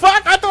 what the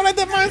fuck? I thought I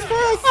did mine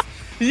first.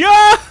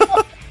 Yeah.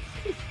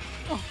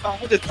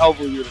 I just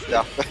elbow you to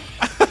death.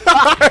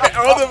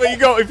 ultimate, you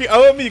go. If you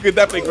elbow me, you could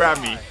definitely grab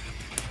me.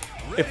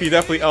 If you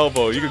definitely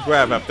elbow, you could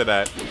grab after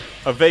that.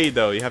 Evade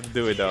though, you have to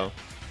do it though.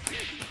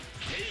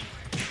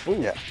 Ooh.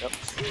 Yeah. Yep.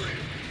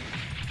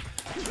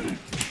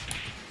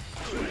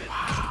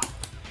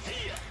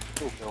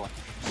 Ooh, good one.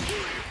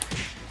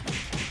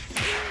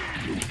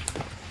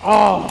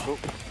 Oh!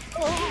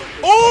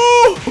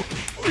 Oh!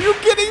 Are you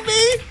kidding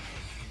me?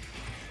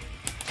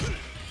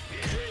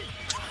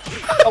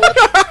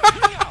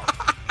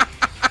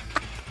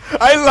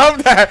 I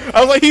love that.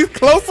 I was like, he's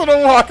close to the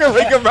wall. I can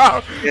ring him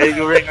out. Yeah, you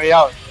can ring me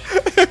out.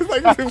 It's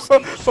like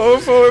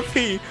so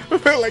P.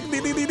 Like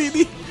dee dee dee dee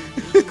dee.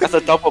 That's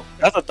a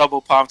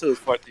double palm too. It's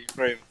 14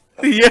 frame.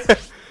 Yeah.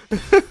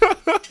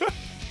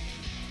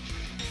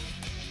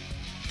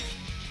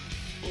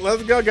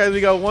 Let's go, guys.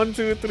 We got 1,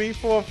 2, 3,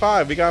 4,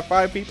 5. We got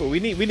 5 people. We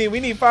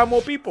need 5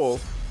 more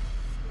people.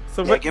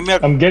 So Yeah, give me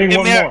I'm getting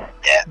one more.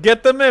 Yeah.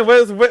 get them in.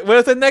 Where's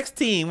the next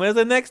team? Where's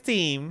the next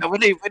team? We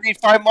need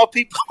 5 more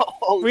people.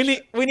 Oh,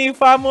 We need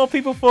 5 more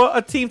people for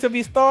a team to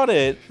be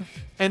started.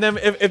 And then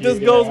if this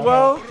goes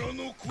well,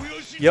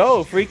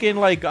 yo, freaking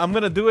like I'm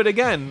gonna do it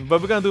again,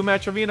 but we're gonna do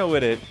Match Arena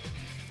with it.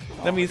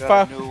 That means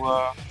 5. You'd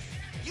I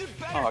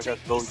better got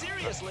take gold. this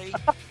seriously.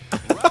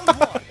 Round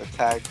 1. the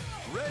tag.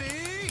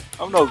 Ready?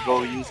 I'm no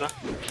goal user.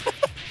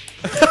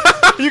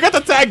 You got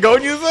the tag go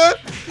user?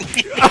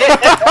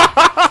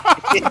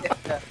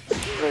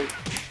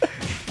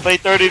 Play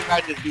 30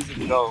 matches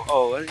using go.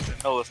 Oh, I didn't even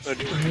know it's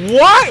 30.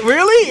 What?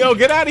 Really? Yo,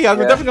 get out of here. I'm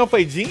Yeah. definitely gonna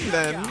play Gene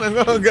then. I'm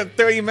gonna get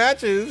 30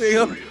 matches. You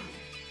know?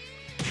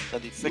 I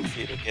need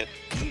 60 to get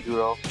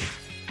Euro.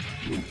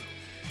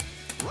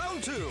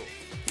 Round 2.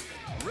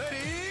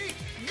 Ready?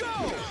 Go!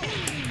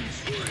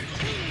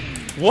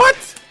 What?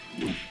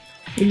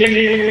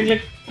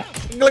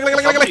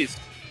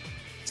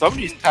 Some of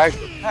these tags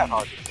are not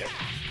hard to get.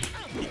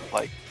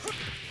 Like,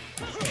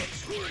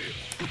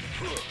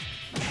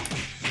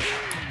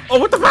 Oh,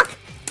 what the fuck?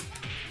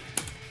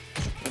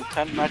 in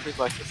 10 matches,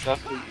 like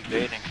successfully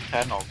evading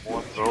 10 or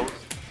more throws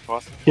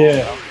across the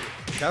Yeah. ball.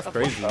 That's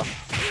crazy.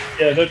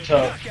 Yeah, they're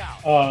tough.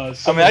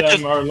 Some I mean, of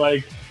them are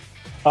like,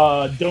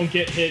 don't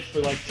get hit for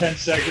like 10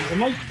 seconds. I'm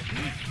like,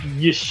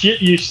 you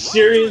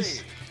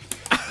serious?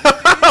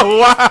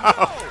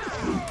 Wow.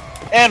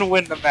 And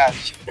win the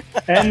match.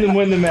 And then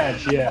win the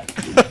match, yeah.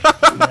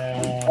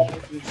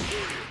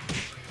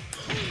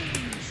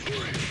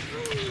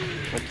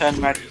 With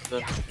 10 matches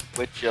in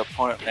which your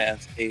opponent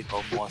lands 8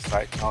 or more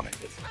side counter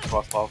hits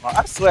across ball.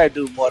 I swear I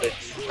do more than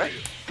you, right?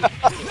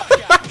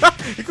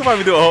 You can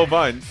probably do a whole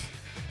bunch.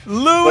 But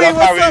Louis, I'm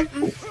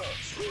what's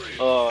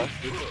up?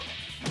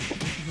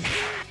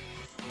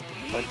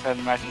 Like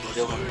 10 matches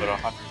dealing with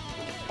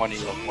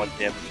 120 or more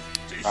damage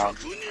round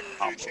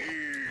combo.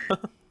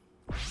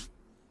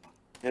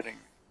 Hitting.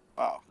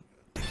 Wow.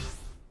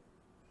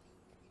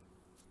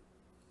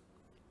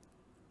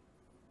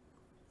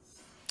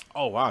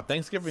 Oh wow,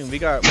 Thanksgiving. We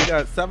got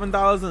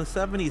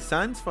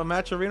 $7.70 for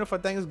Match Arena for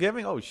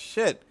Thanksgiving. Oh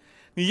shit.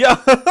 Yeah.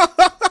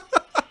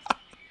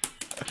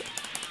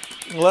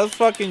 Let's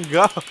fucking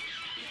go.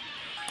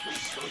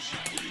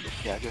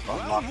 Yeah, I just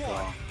unlocked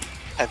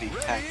heavy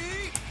tank.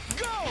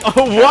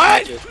 Oh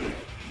what?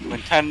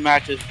 Win 10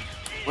 matches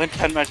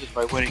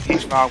by winning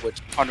each round with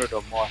 100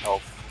 or more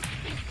health.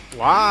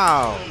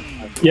 Wow.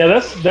 Yeah,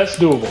 that's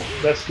doable.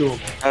 That's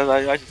doable.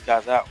 I just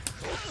got that one.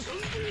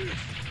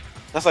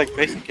 That's like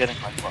basically getting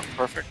like what,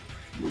 perfect?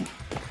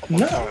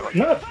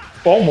 Not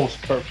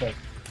almost perfect.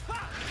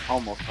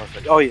 Almost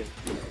perfect. Oh yeah.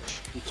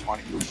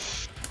 220.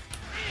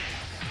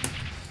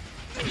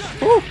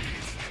 Woo.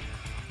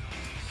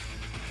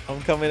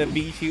 I'm coming to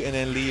beat you and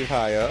then leave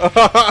higher.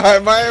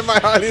 my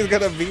Harley's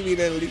gonna beat me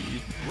then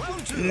leave.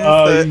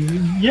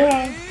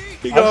 Yeah.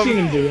 I've seen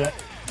him do that.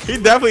 He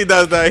definitely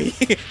does that.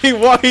 He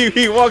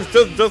walks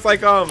just like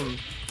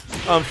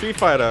Street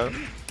Fighter.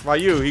 By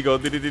you, he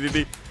goes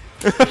dee.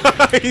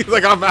 He's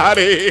like, I'm out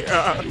of here.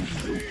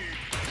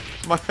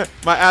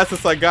 My ass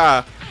is like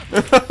God.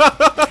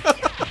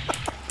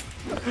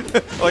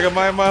 Like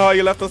my heart,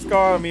 you left a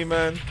scar on me,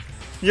 man.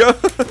 Yo.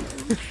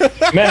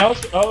 Man, I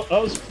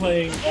was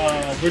playing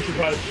Virtua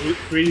Fighter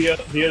 3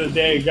 the other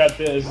day. Got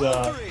this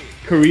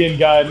Korean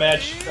guy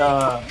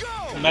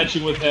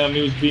matching with him.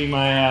 He was beating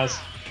my ass.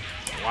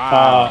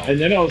 Wow. And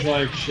then I was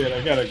like, shit,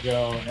 I gotta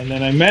go. And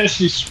then I managed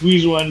to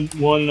squeeze one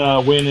win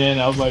in.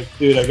 I was like,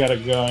 dude, I gotta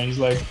go. And he's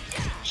like,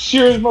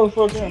 serious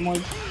motherfucker? I'm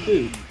like,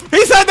 dude.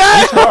 He said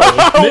that?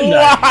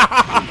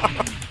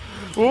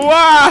 Wow.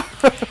 Wow.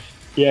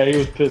 Yeah, he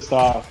was pissed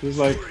off. He was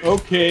like,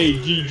 okay,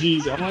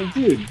 GG's. I'm like,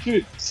 dude,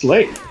 it's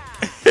late.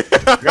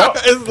 Go.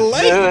 It's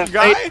late,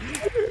 guy.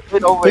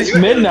 It's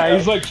midnight.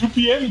 He's like 2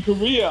 p.m. in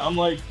Korea. I'm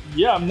like,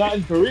 yeah, I'm not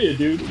in Korea,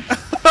 dude.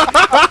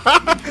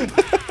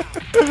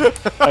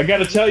 I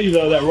gotta tell you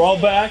though, that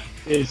rollback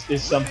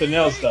is something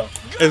else though.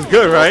 It's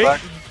good, right?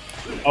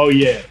 Oh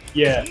yeah,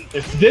 yeah.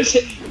 If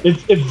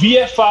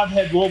VF5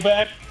 had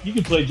rollback, you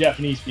can play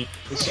Japanese people.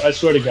 I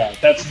swear to God,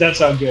 that's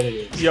how good it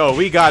is. Yo,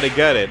 we gotta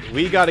get it.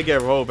 We gotta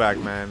get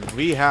rollback, man.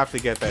 We have to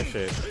get that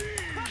shit.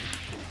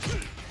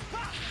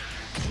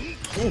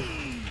 Ooh.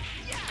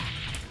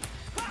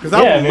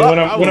 Because Yeah, I mean,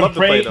 I would love to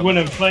play them. when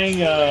I'm playing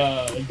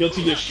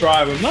Guilty Gear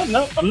Strive,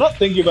 I'm not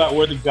thinking about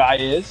where the guy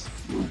is.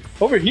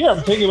 Over here,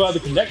 I'm thinking about the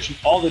connection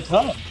all the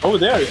time. Over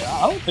there,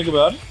 I don't think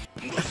about it.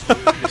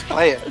 Just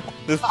play it.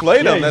 Just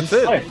play them. Yeah, That's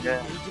it. play.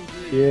 Yeah.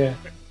 Yeah.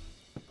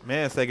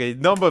 Man, Sega.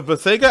 No, but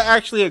Sega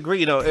actually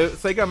agreed.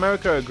 Sega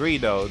America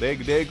agreed though.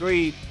 They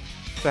agreed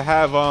to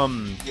have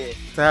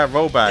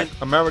rollback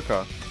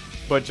America,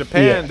 but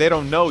Japan they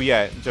don't know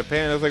yet.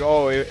 Japan is like,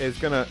 oh, it's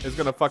gonna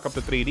fuck up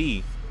the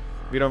 3D.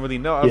 We don't really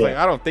know. I was like,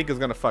 I don't think it's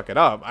gonna fuck it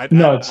up.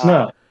 It's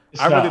not.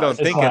 I really don't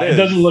think it is. It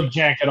doesn't look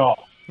jank at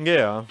all.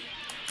 Yeah.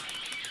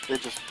 They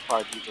just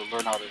probably need to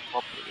learn how to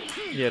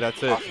incorporate it. Yeah,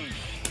 that's it.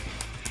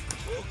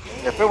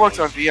 If it works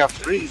on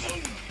VF3,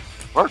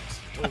 it works.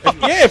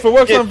 Yeah, if it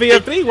works on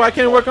VF3, why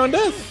can't it work on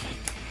this?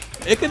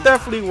 It could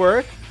definitely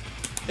work.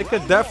 It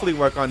could definitely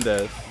work on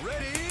this.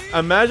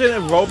 Imagine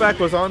if rollback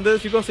was on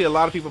this, you're gonna see a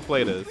lot of people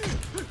play this.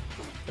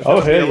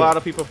 A lot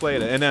of people play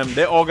it, and then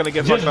they're all gonna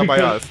get fucked up by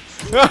us.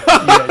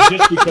 Yeah,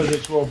 just because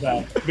it's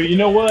rollback. But you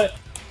know what?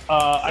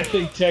 I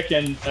think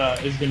Tekken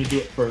is gonna do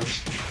it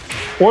first,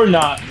 or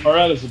not, or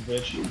else a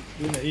bitch.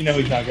 You know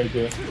he's not gonna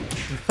do it.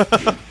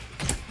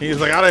 He's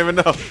like, I don't even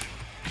know.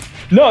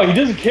 No, he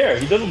doesn't care.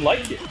 He doesn't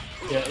like it.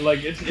 Yeah,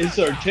 like it's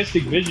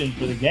artistic vision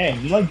for the game.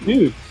 I'm like,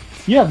 dude,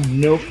 you have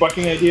no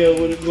fucking idea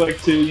what it's like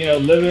to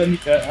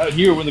live out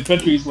here when the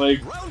country's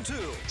like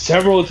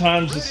several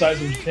times the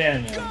size of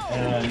Japan, man.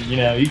 And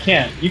you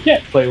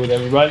can't play with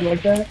everybody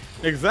like that.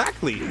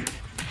 Exactly.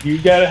 You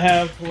gotta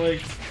have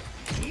like,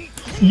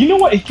 you know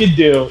what it could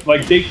do?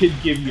 Like they could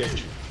give you a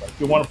choice. Like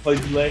you want to play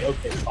delay?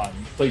 Okay, fine,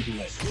 you play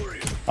delay.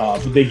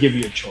 But they give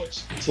you a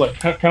choice. It's like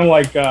kind of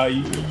like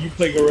you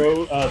play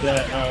Garo,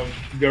 that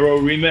Garo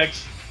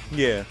remix.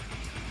 Yeah.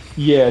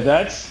 Yeah,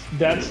 that's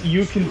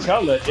you can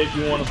tell it if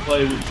you want to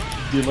play with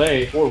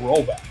delay or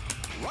rollback.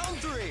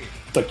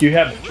 Like you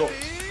have a choice.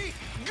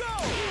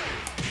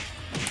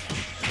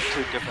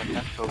 Two different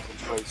netcodes in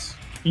place.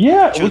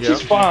 Yeah, which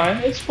is fine.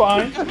 It's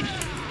fine.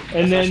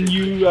 And then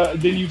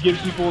you give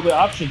people the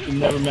option to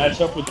never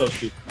match up with those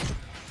people,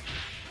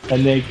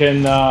 and they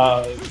can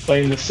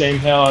play in the same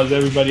hell as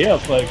everybody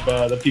else, like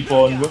the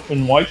people in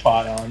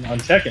Wi-Fi on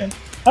Tekken.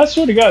 I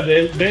swear to God,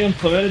 they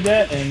implemented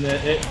that, and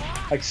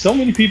like so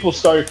many people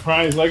started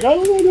crying. It's like, I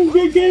don't want to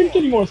get games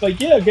anymore. It's like,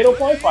 yeah, get off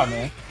Wi-Fi,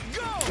 man.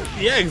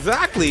 Yeah,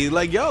 exactly.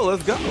 Like, yo,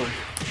 let's go.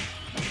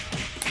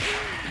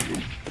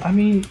 I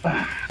mean,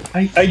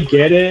 I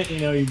get it.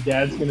 Your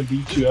dad's gonna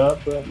beat you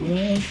up, but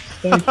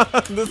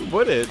just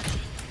put it.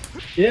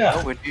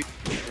 Yeah. No, we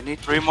need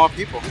 3 more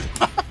people.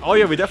 Oh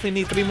yeah, we definitely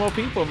need 3 more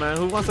people, man.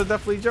 Who wants to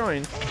definitely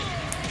join?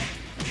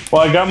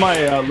 Well, I got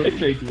my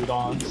late dude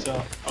on,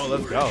 so. Oh,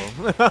 let's go.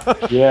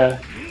 Yeah.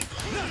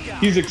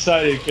 He's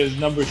excited because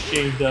numbers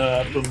changed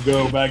from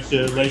Go back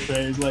to late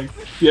phase. He's like,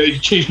 yeah, you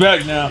changed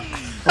back now.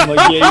 I'm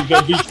like, yeah, he's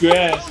gonna beat your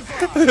ass.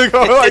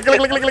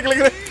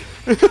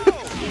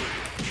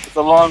 It's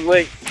a long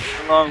wait.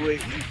 It's a long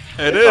wait.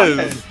 It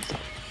is.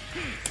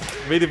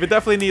 We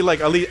definitely need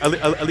like at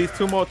least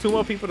two more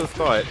people to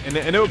start, and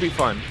it would be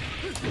fun.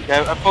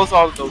 Yeah, I post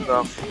all those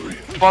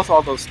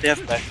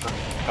stats back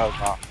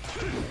because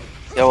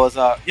there was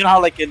you know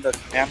how like in the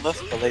command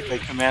list, the late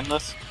phase command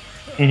list.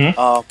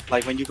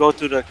 Like when you go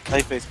to the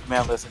late phase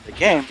command list in the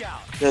game,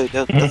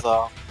 there's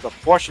a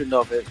portion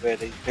of it where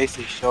they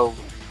basically show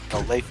the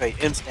late phase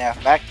instant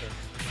factor.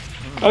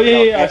 Oh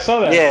yeah, I saw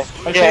that. Yeah,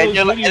 I saw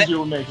those videos you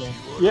were making.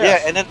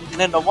 Yeah, and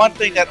then the one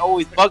thing that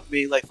always bugged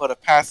me, like for the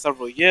past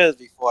several years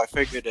before I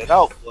figured it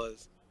out,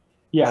 was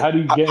like, how do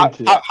you get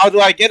into it? How do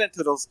I get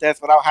into those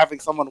stats without having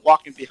someone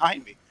walking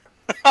behind me?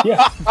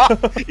 Yeah,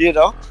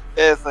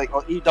 it's like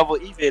double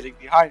evading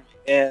behind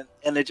me,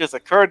 and it just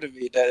occurred to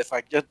me that if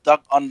I just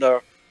duck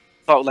under,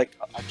 like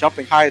a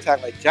jumping high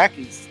attack like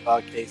Jackie's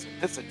case in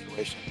this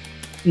situation,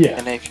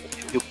 and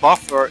if you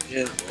buffer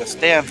in the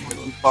stance,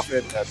 you buffer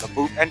in the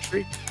boot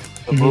entry,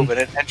 the move and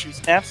entry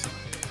stance,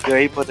 you're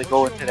able to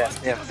go into that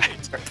stance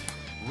factor.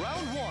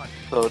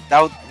 So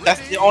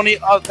that's the only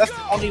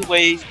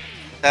way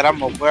that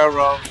I'm aware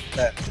of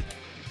that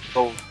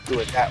go do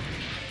it that way.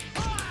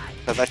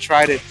 Because I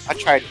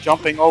tried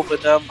jumping over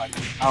them. I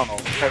don't know,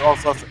 tried all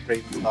sorts of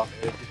crazy stuff.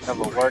 It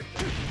never worked.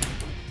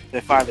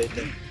 Then finally,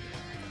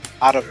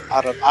 out of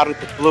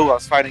the blue, I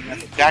was fighting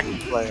against a Jackie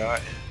player.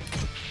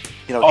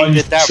 And,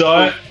 he did that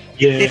move.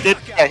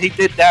 He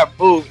did that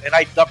move, and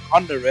I ducked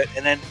under it,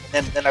 and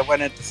then I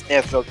went into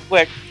stance real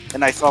quick,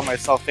 and I saw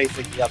myself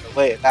facing the other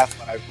way, and that's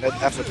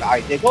what the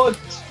idea. Well, and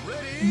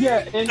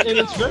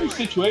it's very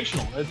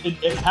situational.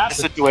 It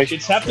happens.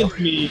 It's happened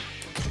to me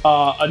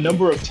a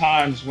number of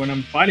times when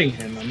I'm fighting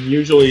him. I'm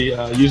usually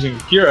using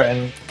Akira,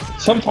 and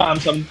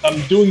sometimes I'm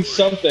doing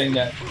something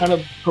that kind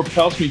of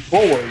propels me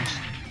forwards,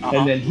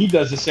 and then he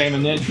does the same,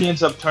 and then he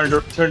ends up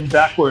turned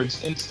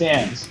backwards in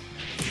stance.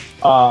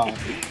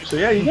 So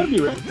yeah, you gotta be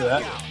ready for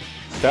that.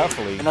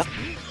 Definitely.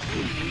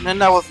 And then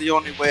that was the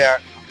only way I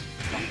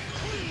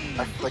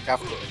like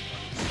after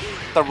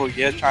several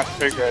years trying to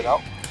figure it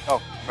out.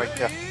 Oh, right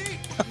there.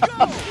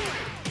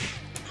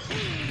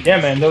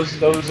 Yeah, man, those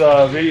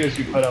videos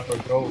you put up are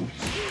gold.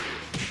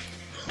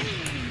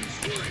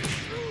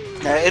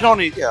 Yeah, it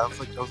only it's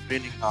like I was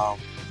reading what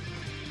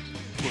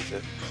was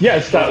it? Yeah,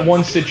 it's that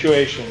one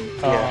situation.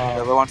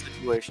 Yeah, the one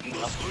situation. You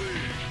know?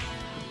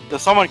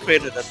 Someone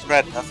created a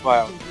thread. That's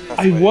why.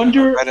 I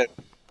wonder. Read it.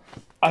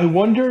 I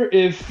wonder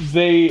if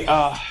they.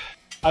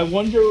 I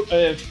wonder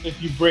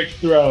if you break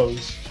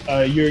throws,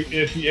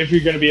 if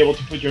you're going to be able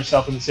to put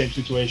yourself in the same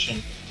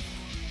situation.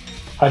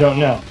 I don't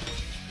know.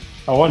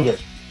 I wonder.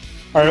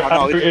 Or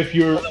No, if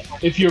you're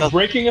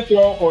breaking a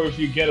throw or if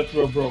you get a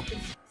throw broken.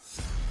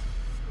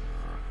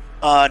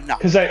 No.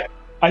 Because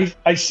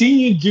I seen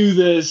you do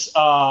this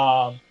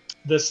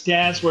the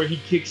stance where he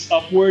kicks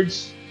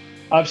upwards.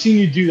 I've seen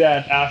you do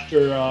that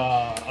after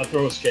a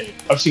throw escape.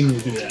 I've seen you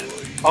do that.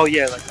 Oh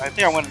yeah, like I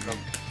think I went into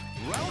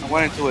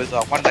his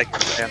one leg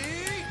stance.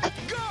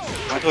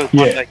 I went into his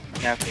one leg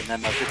stance and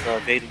then I did the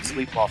evading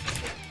sweep off.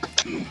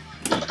 You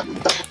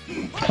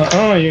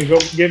can go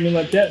get me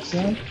like that,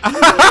 son.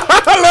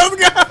 Let's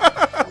go!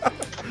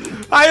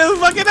 I was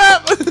fucking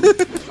up!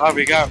 Oh,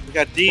 we got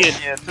D in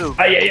here too.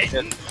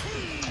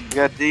 We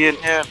got D in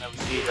here and then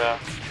we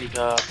need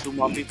 2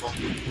 more people.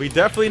 We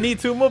definitely need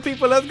 2 more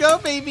people. Let's go,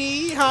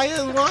 baby!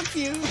 Hires wants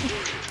you.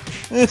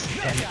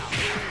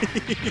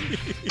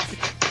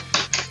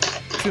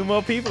 2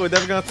 more people. We're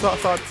definitely gonna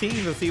start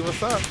teams and see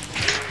what's up.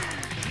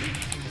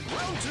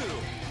 Round 2.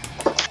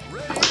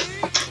 Ready,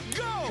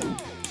 go!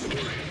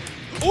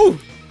 Ooh!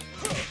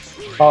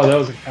 Oh, that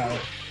was a cow.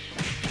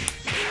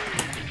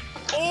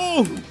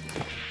 Ooh!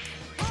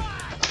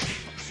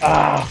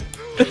 Ah!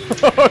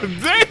 Oh,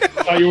 damn!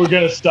 I thought you were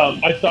gonna stop.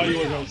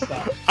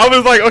 I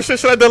was like, oh shit,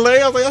 should I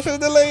delay? I was like, I should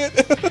delay it.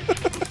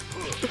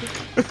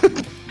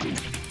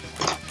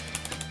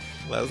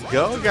 Let's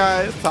go,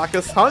 guys.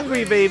 Taka's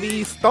hungry, baby.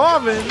 He's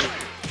starving.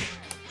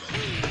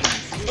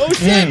 Oh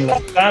shit!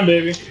 Last time,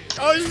 baby.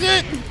 Oh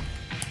shit!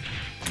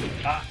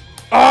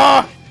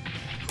 Ah!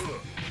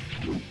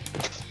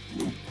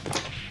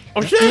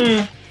 Oh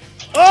shit!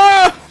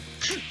 Ah!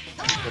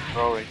 Good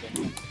throw right there.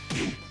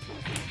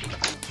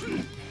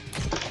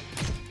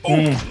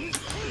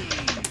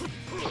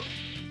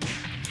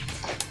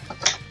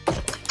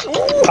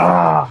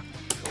 Ah!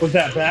 Was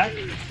that back?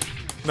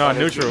 No,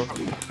 neutral.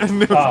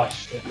 Oh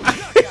shit.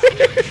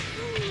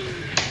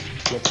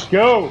 Let's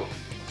go!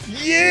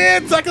 Yeah,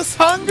 Taka's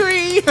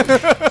hungry!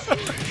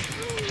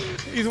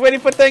 He's waiting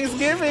for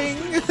Thanksgiving!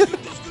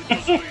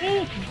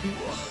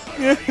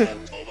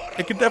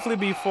 It could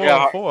definitely be 4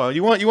 on 4.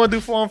 You want to do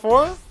 4 on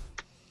 4?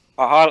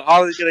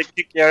 Holly's gonna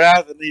kick your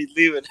ass and he's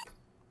leaving.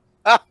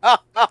 Let's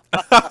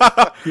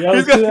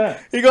do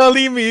that. He gonna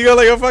leave me. He gonna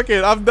like, oh, fuck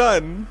it, I'm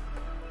done.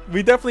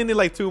 We definitely need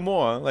like 2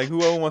 more. Like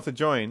whoever wants to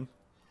join.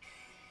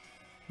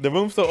 The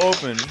room's still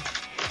open.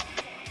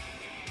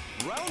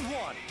 Round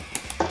 1.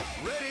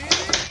 Ready,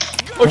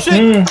 go! Oh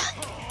shit!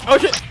 Oh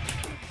shit!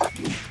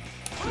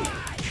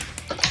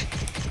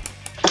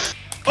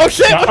 Oh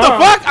shit! What the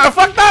fuck? I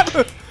fucked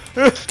up!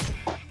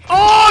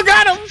 Oh,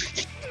 got him!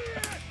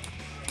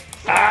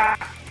 Ah!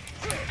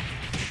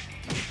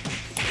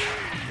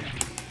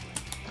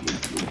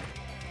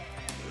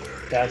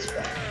 That's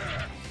bad.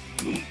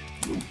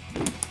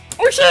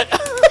 Oh shit!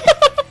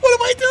 What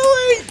am I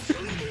doing?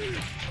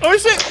 Oh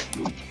shit!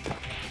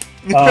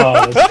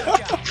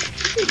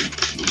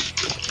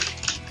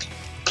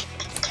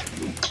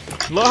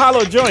 Low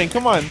hollow join,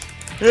 come on.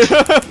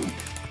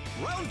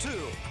 Round 2.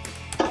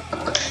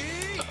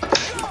 Ready, go!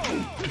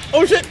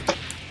 Oh shit!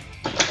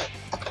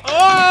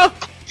 Oh!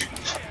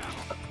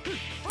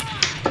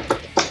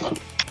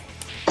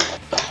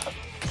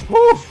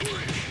 Woo!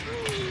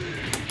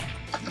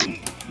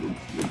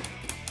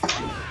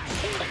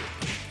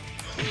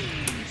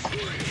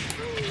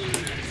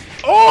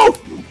 Oh!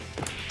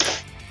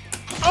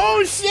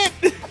 Oh shit!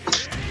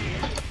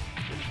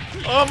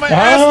 Oh my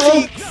ass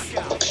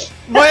cheeks!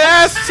 My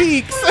ass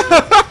cheeks!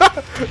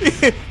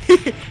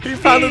 he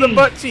pounded the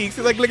butt cheeks.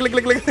 He's like, lick, lick,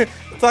 lick, lick.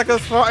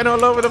 Taka's farting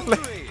all over the place.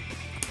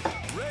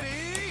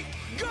 Ready,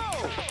 go!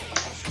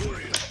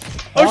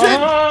 Oh shit!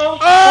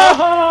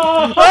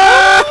 Oh!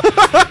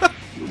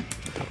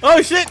 Oh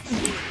shit!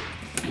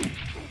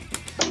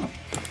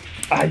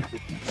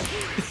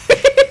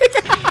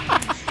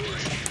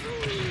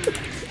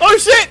 Oh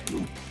shit!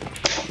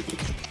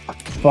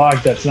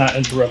 Fuck, that's not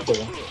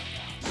interruptible.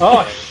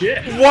 Oh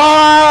shit!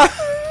 Wow!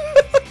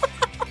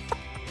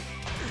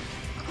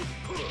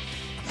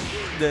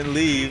 Then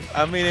leave.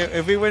 I mean,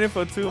 if we waiting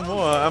for 2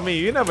 more, I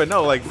mean, you never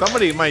know. Like,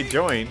 somebody might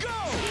join.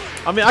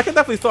 I mean, I can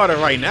definitely start it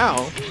right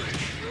now.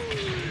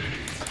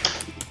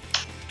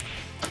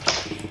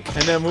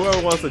 And then whoever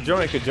wants to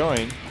join could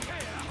join.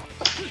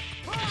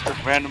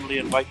 Just randomly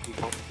invite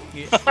people.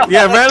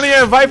 Yeah, randomly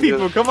invite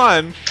people. Come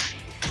on.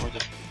 Or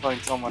just putting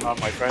someone on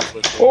my friends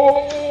list.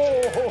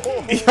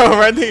 Oh! Yo,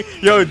 Randy.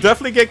 Yo,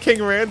 definitely get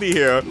King Randy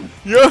here.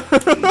 Yo.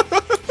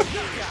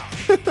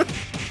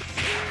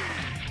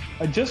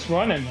 I just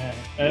run it, man.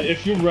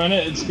 If you run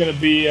it, it's gonna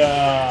be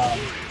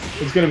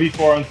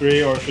 4 on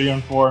 3 or 3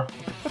 on 4.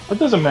 It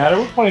doesn't matter.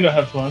 We're playing to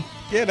have fun.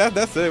 Yeah,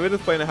 that's it. We're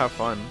just playing to have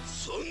fun.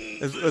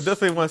 I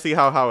definitely want to see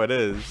how it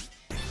is.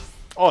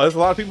 Oh, there's a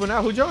lot of people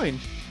now who joined.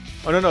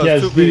 Oh no, Yeah,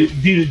 it's it's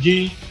D to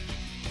G.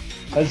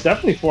 That's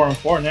definitely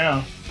 4-4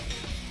 now.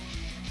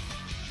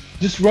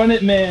 Just run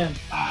it, man.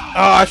 Oh,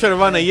 I should have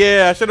run it.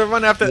 Yeah, I should have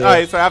run after. Yeah. All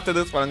right, so after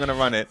this one, I'm gonna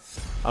run it.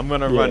 I'm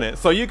gonna run it.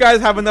 So you guys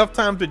have enough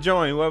time to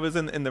join. Whoever's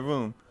in the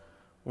room,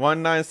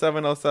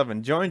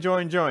 19707. Join,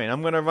 join, join.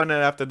 I'm gonna run it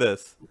after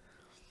this.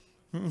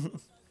 I'm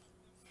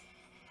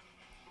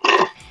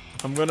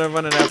gonna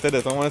run it after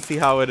this. I want to see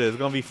how it is. It's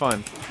gonna be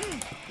fun.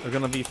 It's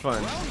gonna be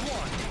fun.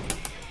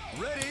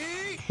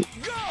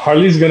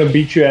 Harley's gonna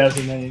beat your ass,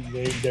 and then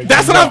they're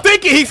That's what I'm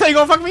thinking. He said you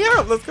gonna fuck me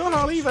up. Let's go,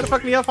 Harley. You better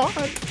fuck me up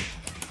hard.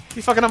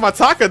 He's fucking up my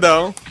Taka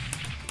though.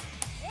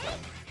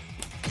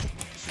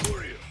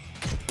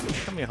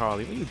 Come here,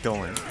 Harley. What are you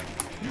doing?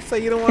 You say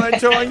you don't want to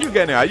join. You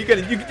getting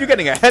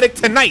a headache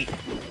tonight.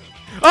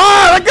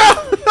 Oh, let go!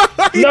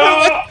 No!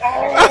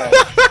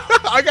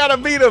 I gotta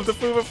beat him to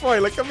prove a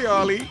point. Like, come here,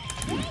 Harley.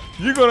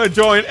 You're gonna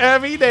join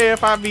every day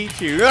if I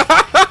beat you.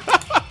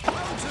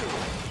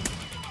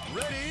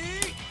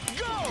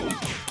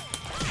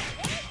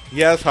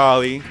 Yes,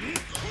 Harley.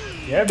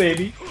 Yeah,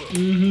 baby.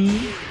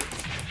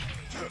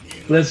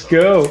 Let's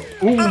go.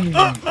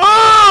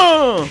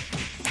 Ooh.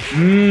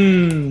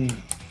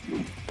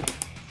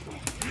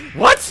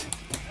 What?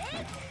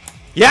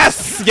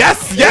 Yes,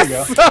 yes, There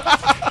yes. you go.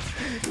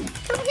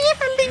 Come here,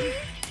 Harley.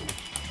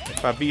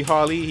 If I beat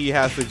Harley, he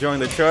has to join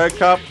the Choi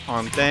Cup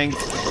on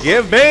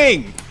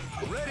Thanksgiving.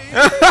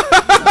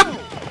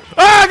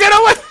 Ah, get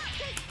away!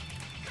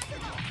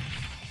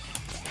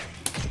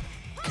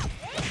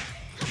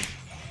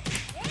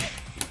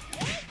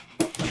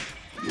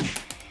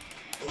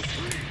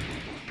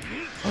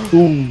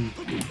 Ooh.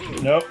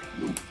 Nope.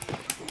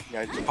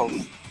 Yeah, I just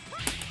post.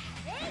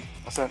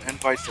 I sent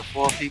invites to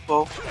 4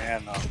 people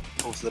and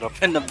posted up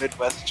in the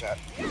Midwest chat.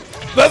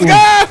 Let's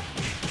go!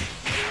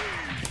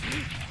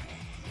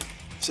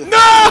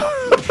 No!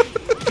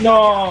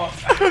 No.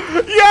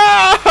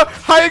 Yeah!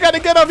 How you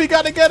gotta get up? You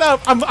gotta get up.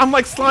 I'm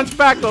like slunched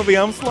back over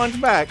here. I'm slunched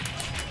back.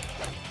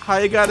 How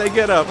you gotta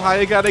get up? How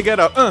you gotta get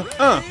up?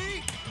 Come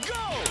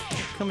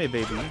here,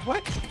 baby.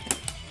 What?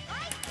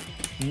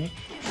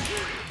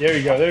 There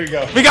you go. There you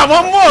go. We got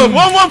one more.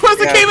 One more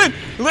person came in.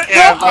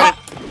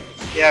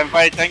 Yeah,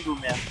 invited Tengu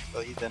Man,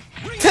 so he's in.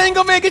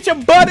 Tango man, get your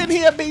butt in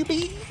here,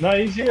 baby. No,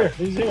 he's here.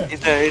 He's here. He's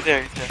there, he's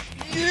there, he's there.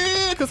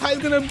 Yeah, cause he's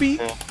gonna be,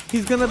 Yeah.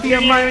 he's gonna be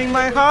admiring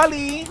my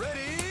Harley.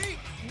 Ready,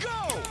 go!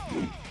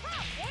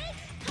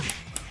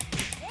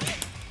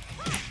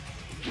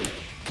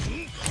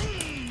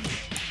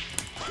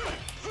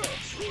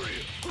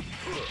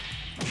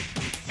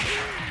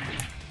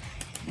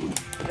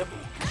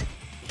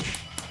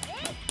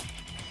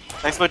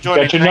 Thanks for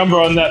joining. Got your number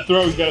on that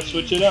throw. You gotta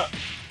switch it up.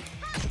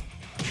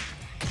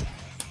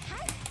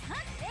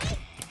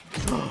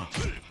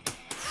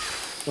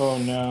 Oh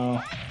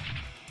no.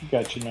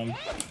 Got your number.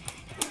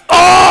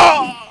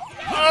 Oh!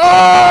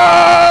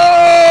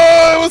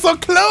 Oh! It was so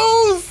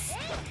close.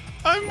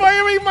 I'm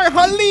admiring my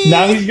Harley.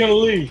 Now he's gonna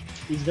leave.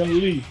 He's gonna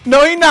leave.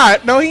 No, he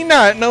not. No, he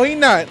not. No, he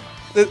not.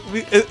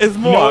 It's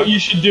more. You know what you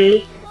should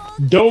do?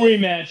 Don't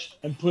rematch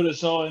and put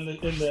us all in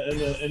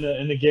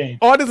the game.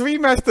 Oh, I just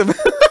rematched him.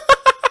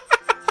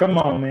 Come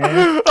on,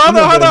 man. Hold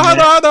on.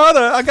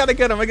 I gotta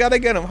get him. How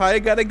you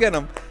gotta get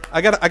him?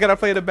 I gotta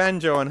play the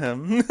banjo on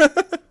him.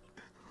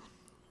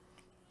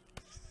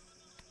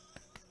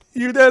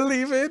 You done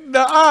leave it? It's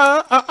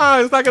not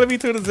gonna be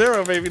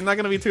 2-0, baby. It's not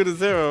gonna be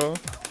 2-0.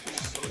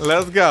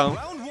 Let's go.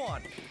 Round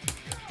 1.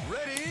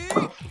 Ready,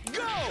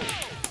 go!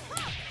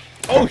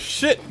 Oh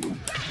shit!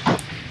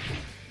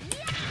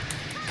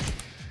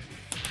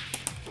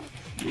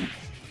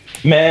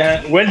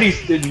 Man,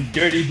 Wendy's did me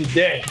dirty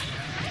today.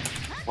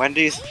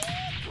 Wendy's.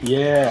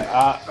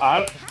 Yeah,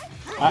 I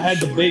had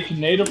the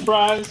baconator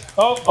fries.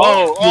 Oh,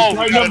 Oh,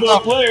 right we got number enough.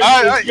 of players.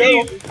 All Let's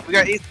go. right, we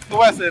got East and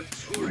West in.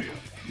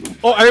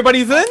 Oh,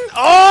 everybody's in?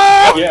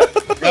 Oh! Yeah.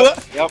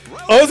 Yep.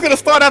 Oh, it's gonna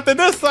start after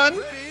this, son.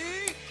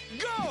 Ready,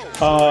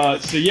 go!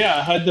 So yeah,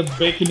 I had the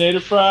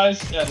baconator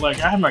fries. Yeah, like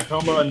I had my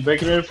combo and the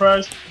baconator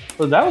fries.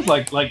 So that was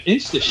like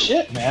insta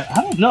shit, man.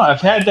 I don't know.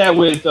 I've had that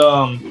with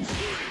Taco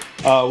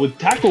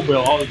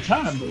Bell all the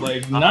time, but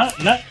like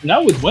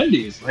not with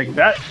Wendy's. Like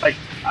that, like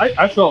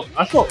I felt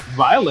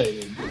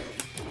violated.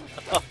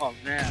 Oh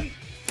man.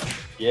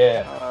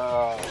 Yeah.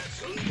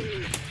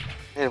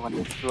 Hey, when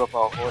they screw up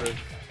our orders.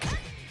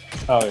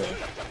 Oh yeah.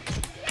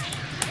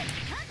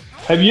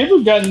 Have you ever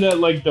gotten that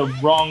like the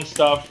wrong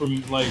stuff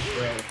from like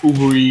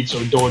Uber Eats or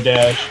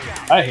DoorDash?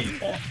 I hate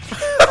that.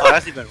 Oh,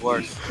 that's even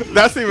worse.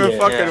 That's even Yeah.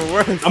 fucking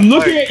worse. I'm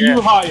looking at Yeah.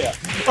 you, Haya.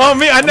 Oh,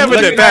 me, I never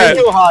did Look at that.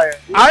 you, higher.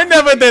 I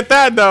never did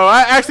that though.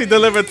 I actually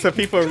delivered to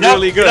people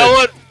really good. You know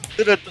what?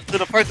 To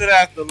the person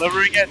that's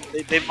delivering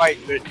it, they might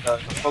the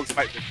folks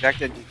might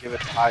reject it and just give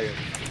it to higher.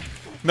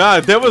 Nah,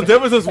 there was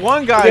this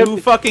one guy who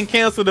fucking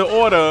canceled the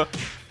order.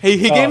 He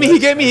gave me a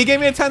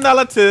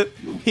 $10 tip.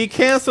 He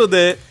canceled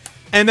it,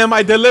 and then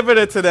I delivered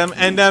it to them,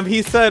 and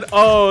he said,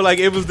 "Oh, like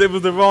it was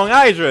the wrong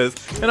address."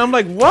 And I'm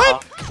like,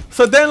 "What?"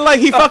 So then like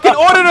he fucking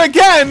ordered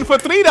again for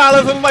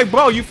 $3, and I'm like,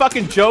 "Bro, you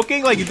fucking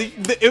joking? Like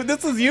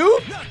this is you?"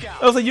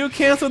 I was like, "You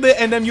canceled it,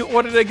 and then you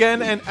ordered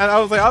again," and I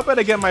was like, "I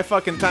better get my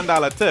fucking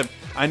 $10 tip."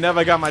 I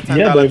never got my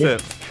 $10 baby.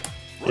 tip.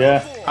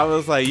 Yeah. I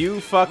was like, you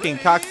fucking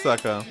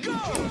cocksucker.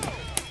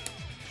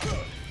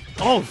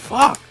 Oh,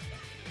 fuck.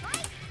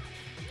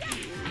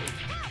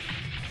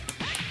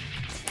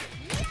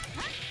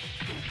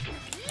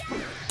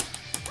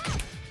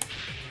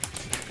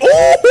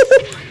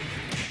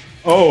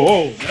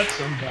 Oh, that's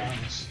some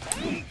bounce.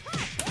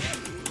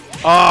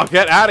 Oh,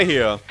 get out of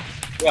here.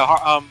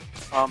 Yeah,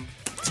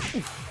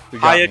 You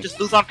got me. just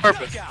lose on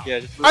purpose. Yeah,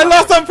 just lose I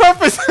lost on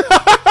purpose.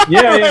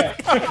 Yeah.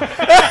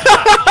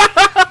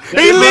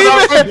 He leaving.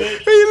 He That's what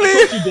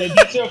leaving. you did.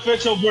 That's the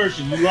official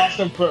version. You lost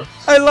on purpose.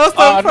 I lost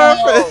on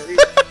purpose.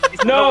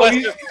 No,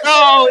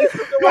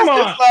 come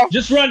on.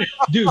 Just run it,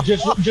 dude.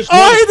 Just run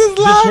Oh, he it. just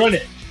laughed. Just run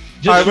it.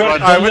 Just run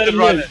it. Alright, Don't let him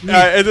run live. it.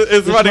 Alright,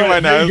 it's running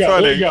right now. There you It's go,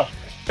 there running. you go.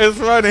 It's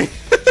running.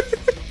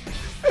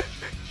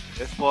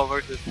 It's 4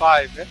 versus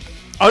 5, man.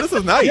 Oh, this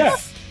is nice. Yeah.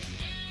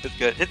 It's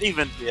good. It's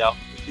even, yeah.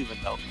 It's even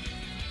though.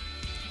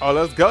 Oh,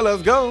 let's go.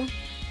 Let's go.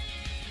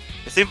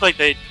 It seems like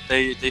they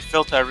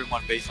filter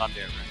everyone based on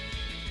their rank.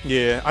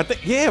 Yeah, I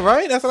think. Yeah,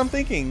 right. That's what I'm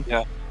thinking.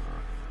 Yeah.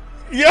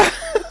 Yeah.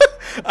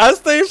 I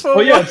stay for.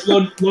 Oh yeah, it's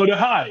low to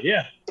high.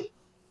 Yeah.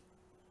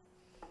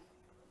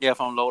 Yeah,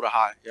 from low to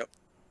high. Yep.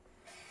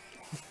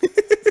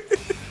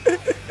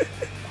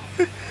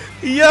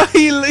 Yeah,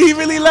 he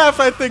really left.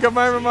 I think. Am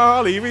I remember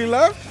Holly? He really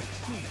left.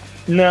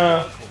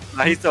 No.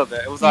 No, he's still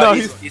there. It was No,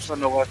 he's from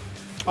the west.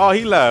 Oh,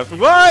 he left.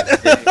 What?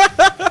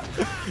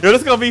 Yo,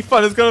 this is gonna be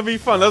fun. It's gonna be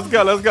fun. Let's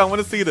go. Let's go. I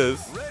want to see this.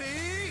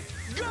 Ready,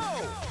 go!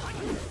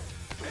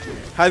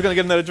 How's gonna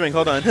get another drink?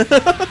 Hold on.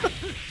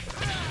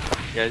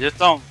 Yeah, just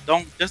don't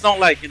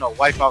like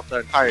wipe out the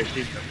entire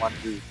team in one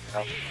dude.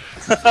 You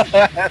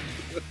know?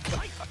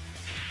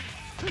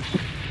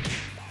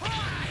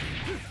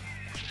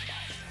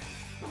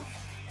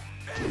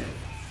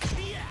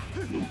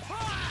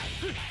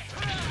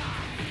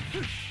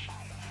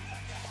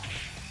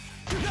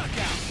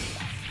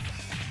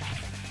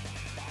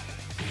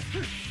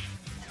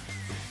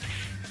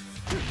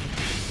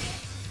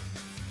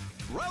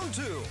 Round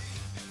 2.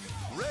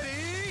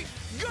 Ready,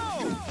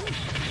 go!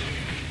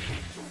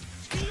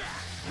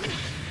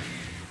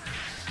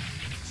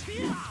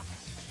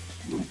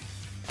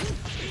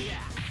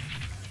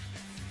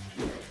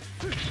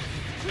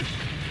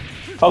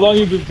 How long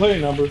you been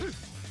playing, Number?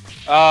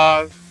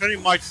 Pretty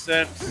much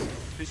since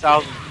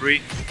 2003. I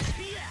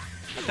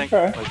think.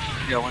 Okay. Like,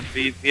 when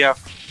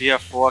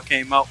VF4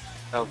 came out,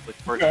 that was the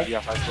first Okay.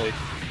 VF I played.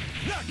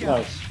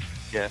 Nice.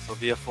 Yeah, so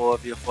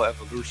VF4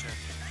 Evolution.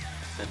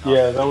 Then,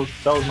 Yeah, that was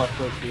my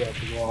first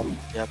VF as well.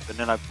 Yep, and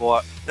then I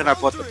bought the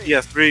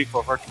PS3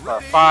 for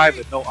Virtua 5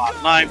 with no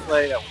online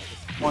play. That was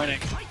disappointing.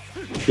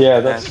 Yeah,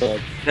 that's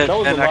Then- that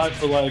was then alive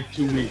for like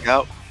 2 weeks.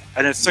 Yep.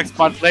 And then 6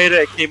 months later,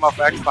 it came out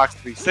for Xbox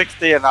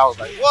 360, and I was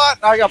like,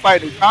 "What? Now I gotta buy a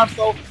new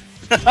console."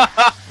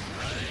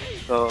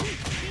 So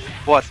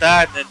bought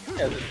that, and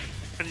then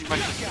pretty much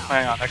just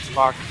playing on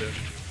Xbox.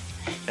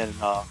 And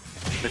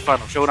the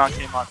Final Showdown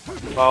came out in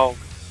 2012.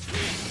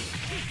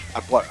 I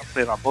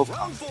played on both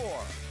Round consoles.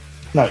 4.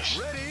 Nice.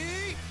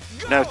 Ready,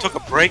 go! Now I took a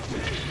break.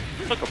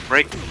 Between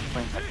like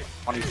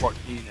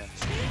 2014 and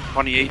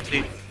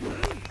 2018,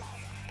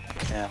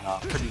 and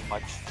pretty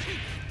much.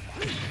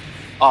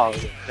 Oh,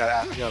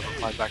 yeah,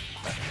 reply back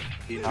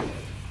to that.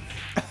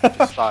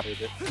 Just started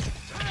it.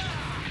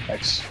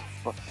 Nice.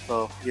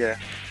 So yeah,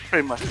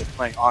 pretty much just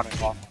playing on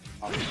and off.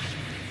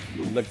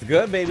 Looks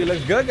good, baby.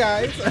 Looks good,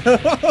 guys.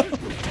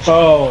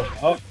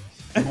 Oh.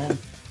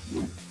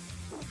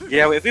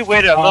 Yeah, if we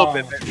waited a little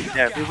bit,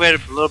 if we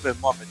waited a little bit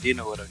more,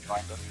 Medina would have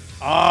joined us.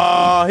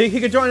 Oh, he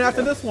could join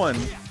after this one.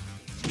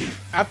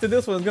 After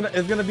this one,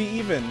 it's gonna be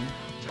even.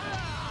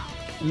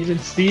 Even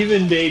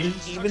Steven, baby.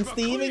 Even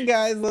Steven,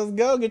 guys. Let's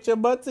go. Get your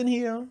butts in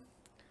here.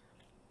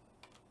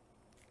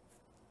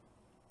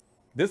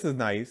 This is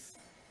nice.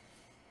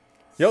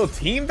 Yo,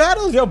 team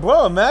battles? Yo,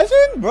 bro, imagine?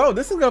 Bro,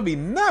 this is gonna be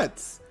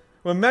nuts.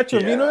 With Metro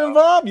Vino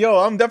involved, yo,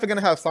 I'm definitely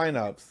gonna have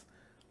sign-ups.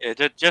 Yeah,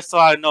 just so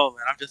I know,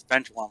 man, I'm just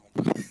bench warming.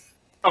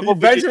 I'm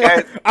bench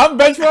I'm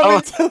bench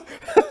warming too.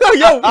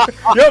 yo,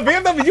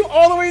 BMW, you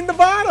all the way in the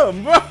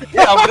bottom, bro.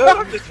 Yeah, I'm good.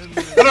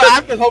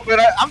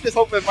 I'm just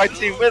hoping my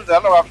team wins. I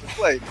don't have to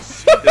play.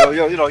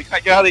 You know,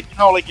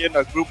 like in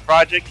a group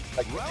project,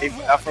 like pay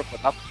for effort,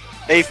 but not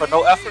pay for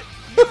no effort.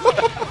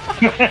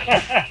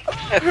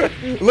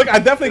 Look, I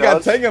definitely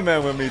got Tenga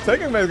Man with me.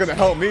 Tenga Man is gonna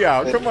help me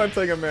out. Come on,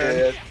 Tenga Man.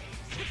 Yeah.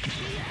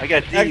 I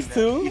got D, X2.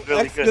 man. He's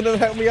really X good. gonna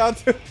help me out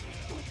too.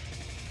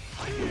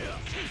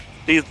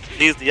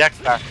 He's the X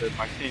factor in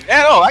my team. And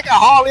I got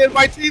Harley in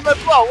my team as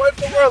well. What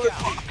in the world is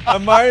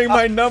Admiring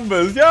my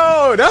numbers.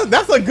 Yo,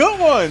 that's a good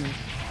one.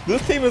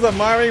 This team is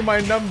admiring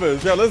my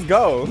numbers. Yo, let's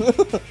go.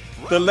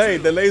 the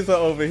laser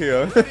over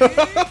here.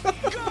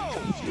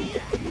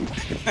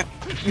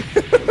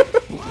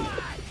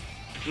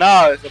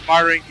 No, it's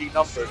admiring the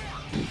numbers.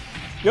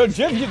 Yo,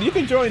 Jim, you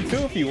can join too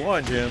if you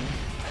want, Jim.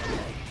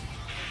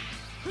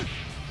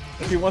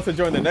 If he wants to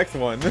join the next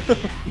one.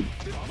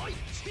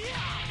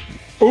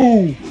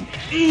 Ooh.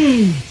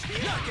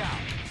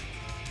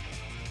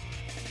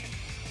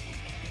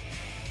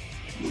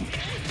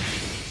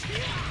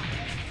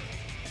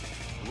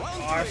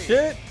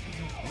 shit.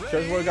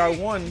 Treasure got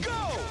one.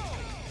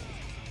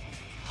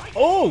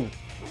 Oh!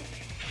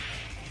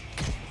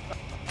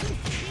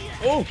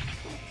 Oh!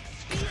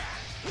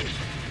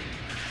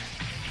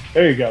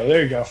 There you go.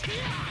 There you go.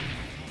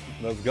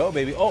 Let's go,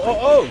 baby. Oh,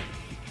 oh,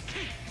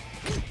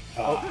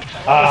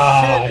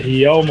 oh.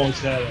 He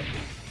almost had it.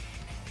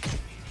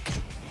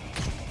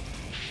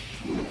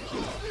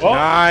 Oh,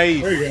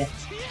 nice. There you go.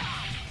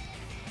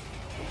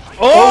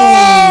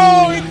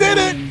 Oh, he did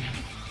it.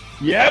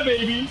 Yeah,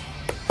 baby.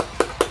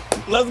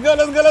 Let's go,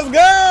 let's go, let's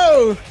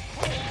go.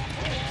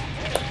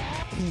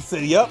 He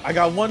said, yep, I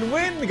got one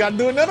win. We got to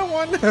do another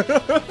one.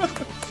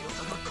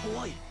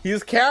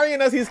 He's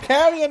carrying us. He's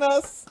carrying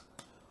us.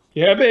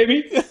 Yeah,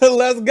 baby.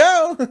 Let's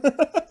go.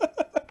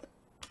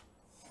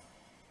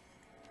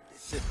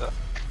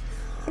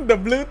 The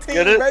blue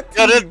team, red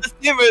team.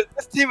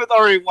 This team is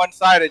already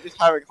one-sided. Just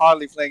having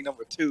Harley playing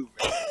number 2,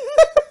 man.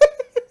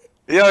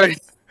 He already.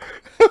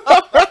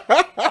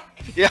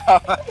 Yeah,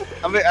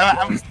 I'm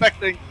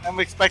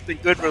expecting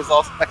good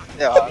results.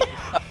 Yeah.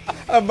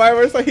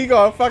 Byron, so he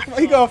gonna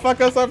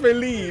fuck us up and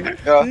leave.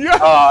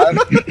 Yeah.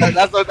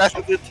 That's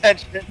his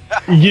intention.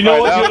 You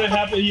know what's gonna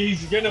happen?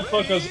 He's gonna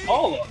fuck us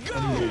all up.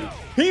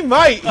 He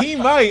might.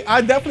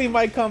 I definitely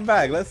might come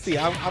back. Let's see.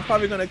 I'm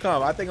probably gonna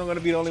come. I think I'm gonna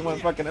be the only one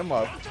fucking him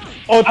up.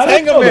 Oh,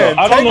 Tangerman!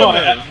 I don't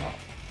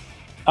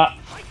know.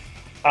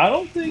 I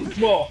don't think.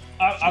 Well,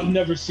 I've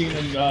never seen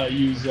him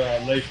use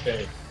Leif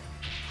Pay.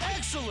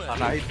 Excellent. Oh,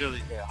 no, he's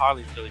really good.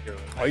 Harley's really good.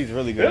 Oh, he's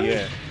really good. Really?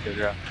 Yeah. Good,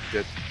 yeah.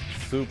 Good.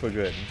 Super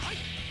good.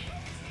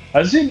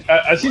 I've seen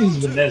his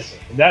Vanessa.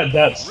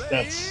 That's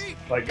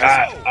like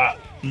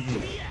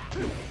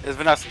His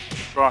Vanessa is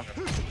stronger.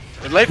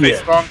 His Leif is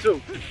strong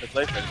too. His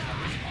Leif is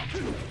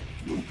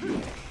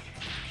strong.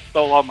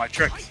 Stole all my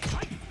tricks.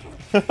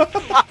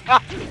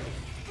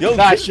 Yo,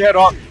 I shared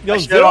all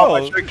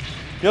my tricks.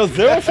 Yo,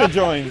 Zero should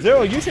join.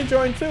 Zero, you should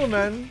join too,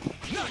 man.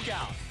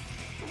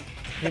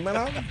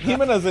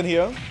 Himena's in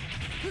here.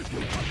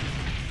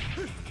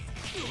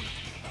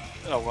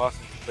 Oh, well,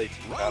 since we played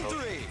team battle.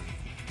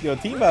 Yo,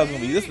 team battles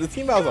gonna be the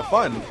team battles are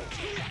fun.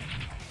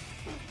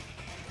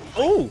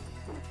 Oh!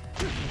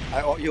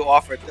 You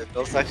offered them,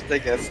 no such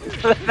thing as.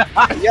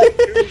 Yes,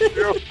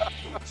 true.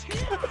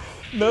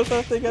 No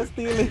such thing as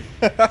stealing.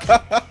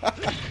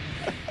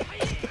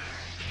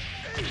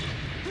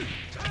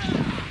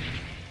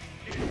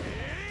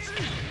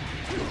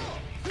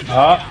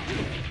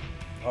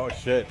 Oh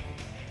shit.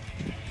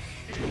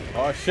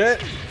 Oh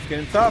shit. It's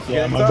getting tough.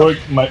 Yeah, my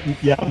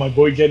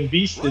boy getting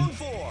beasted.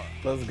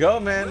 Let's go,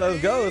 man. Let's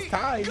go. It's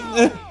tight.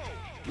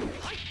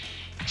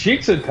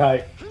 Cheeks are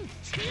tight.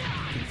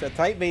 Cheeks are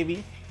tight,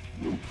 baby.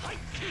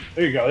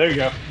 There you go. There you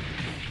go.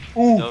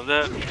 Ooh. Know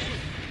that?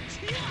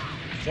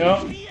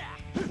 Yeah.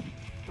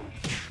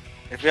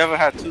 If we ever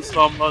had 2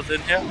 slow modes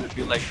in here, it'd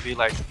be like, you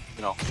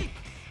know,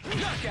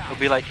 it'd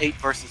be like 8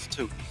 versus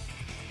 2.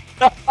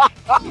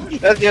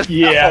 That's just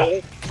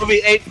it'll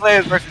be 8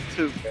 players versus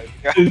 2. Man.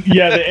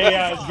 Yeah, the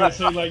AI is gonna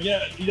say like,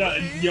 yeah,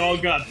 y'all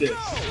got this.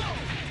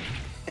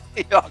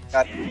 Y'all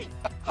got it.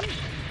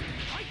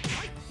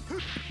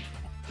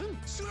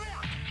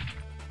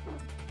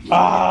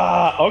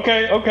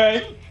 Okay.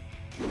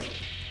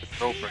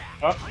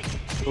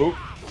 Oh.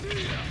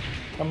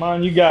 Come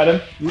on, you got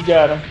him.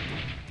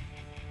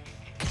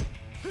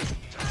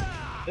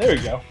 There we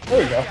go.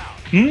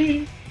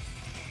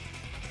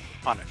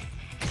 Punish.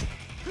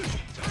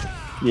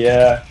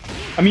 Yeah.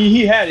 I mean,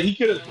 he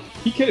could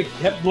have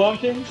kept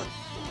blocking,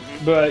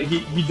 but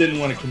he didn't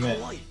want to commit.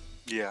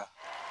 Yeah.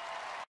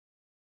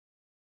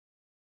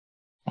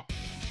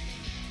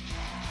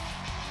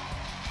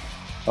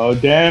 Oh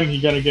damn,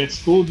 he gonna get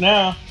schooled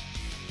now.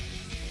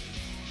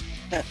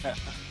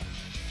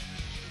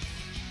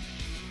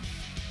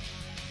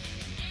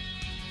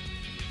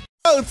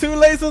 Oh, 2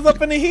 lasers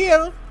up in the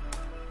heel.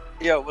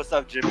 Yo, what's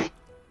up, Jimmy?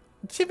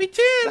 Jimmy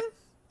Chin.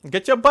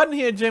 Get your button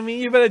here, Jimmy.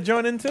 You better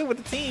join in too with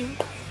the team.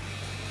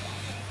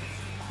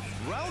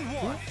 Round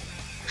 1.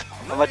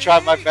 I'm gonna try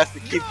my best to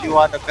keep you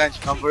on the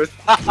bench numbers.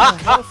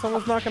 Oh,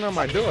 someone's knocking on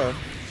my door.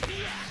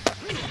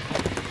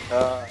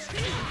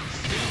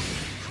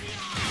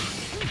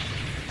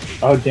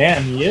 Oh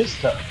damn, he is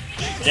tough.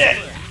 Yeah.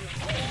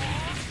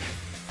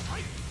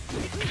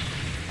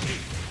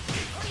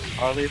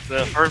 Harley's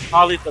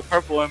the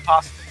purple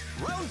imposter.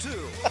 Round 2.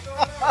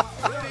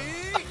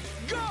 Ready,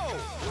 go!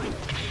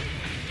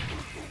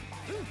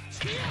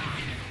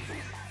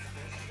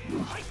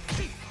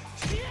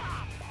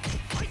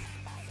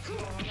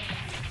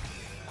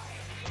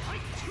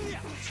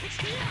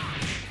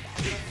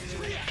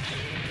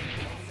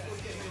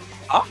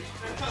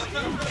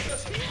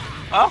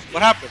 Huh?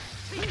 What happened?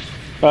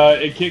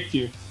 It kicked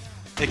you.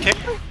 It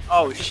kicked me?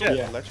 Oh shit.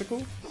 Yeah,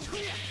 electrical?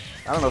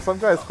 I don't know, some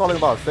guy's calling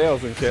about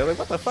sales and shit. Like,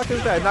 what the fuck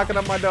is that? Knocking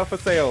on my door for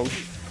sales.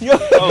 Yo,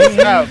 Oh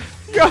snap.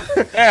 yo,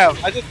 Damn,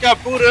 I just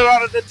got booted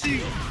out of the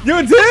team.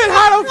 you did?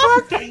 How the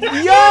fuck? Yo!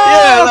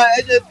 Yeah, like,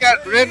 I just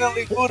got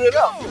randomly booted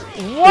up.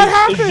 What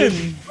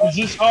happened? It's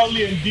just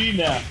Harley and D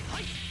now.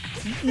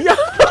 Yo!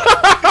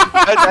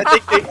 I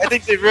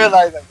think they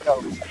realized that,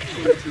 yo,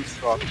 we're too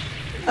strong.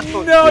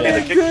 No, Yeah.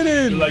 they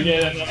couldn't. Like,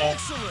 yeah, no.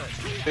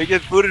 Excellent. They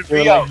just booted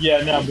They're me like, out.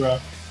 yeah, no, bro.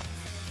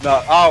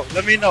 No, oh,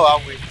 let me know.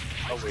 I'll wait.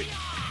 I'll wait.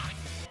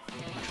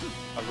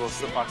 I'll go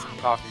sip on some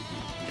coffee.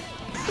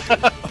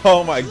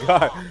 Oh my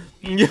god.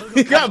 You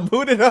got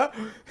booted up?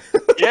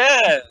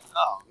 Yeah.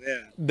 Oh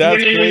man.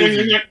 That's crazy. Wait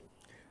a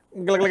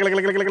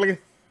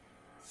minute,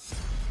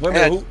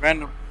 Yeah, just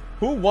random.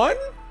 who won?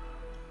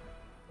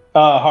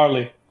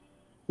 Harley.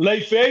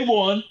 Lei Fei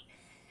won.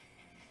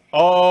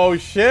 Oh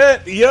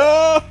shit,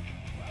 yo!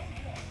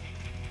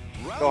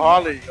 So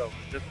Harley, yo,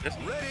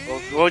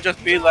 we'll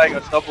just be like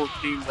a double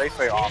team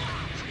Layfair off.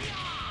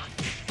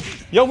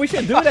 Yo, we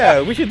should do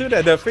that. We should do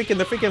that. The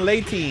freaking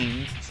late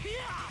teams.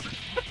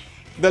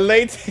 The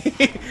late team.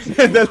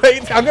 The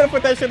late. I'm gonna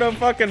put that shit on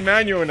fucking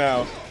manual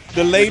now.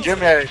 The late.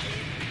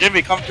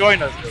 Jimmy, come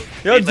join us, dude.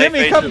 Yo,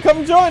 Jimmy,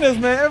 come join us,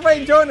 man.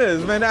 Everybody join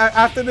us, man.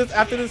 After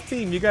this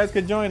team, you guys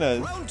could join us.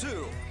 Round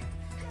 2.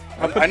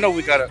 I know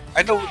we got a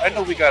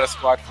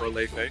squad for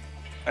Layfair.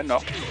 I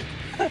know.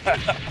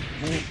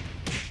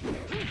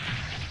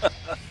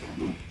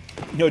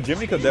 Yo,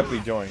 Jimmy could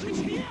definitely join.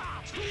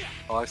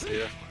 Oh, I see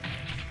it.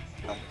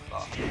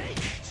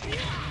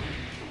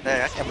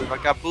 Hey, I can't believe I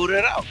got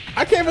booted out.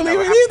 I can't believe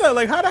it either.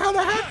 Like, how the hell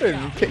that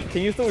happened?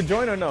 Can you still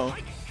join or no?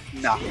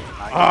 No.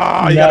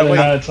 Ah, you gotta wait.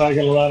 No, it's not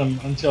gonna let them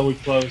until we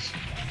close.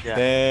 Yeah.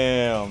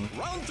 Damn.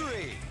 Round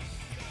 3.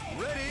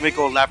 Ready? We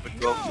go lap and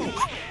go.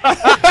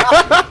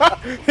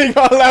 He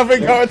gonna laugh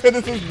and go until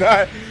this is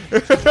done.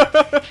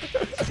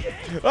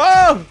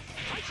 Oh!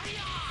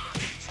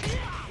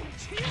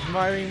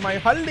 My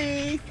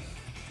Holly.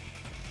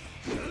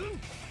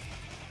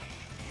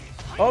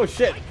 Oh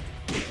shit.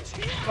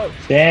 Oh.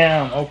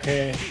 Damn.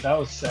 Okay, that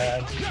was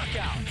sad.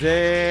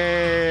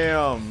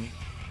 Damn.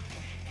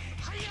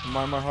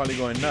 My Harley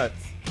going nuts.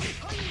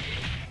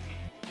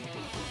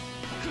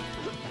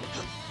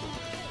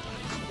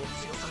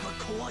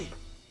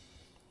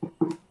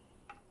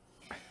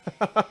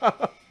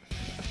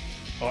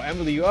 Oh,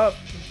 Emily, you up?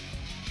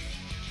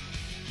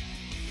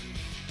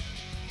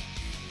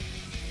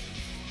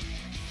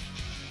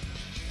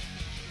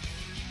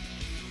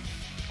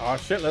 Oh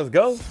shit, let's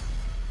go.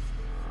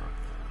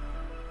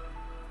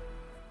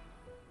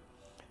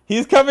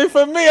 He's coming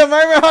for me. Am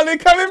I right, Holly?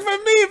 Coming for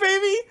me,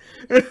 baby.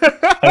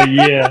 Oh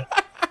yeah.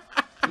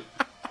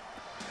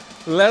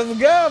 Let's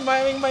go,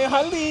 my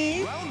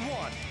Holly. Round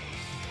 1.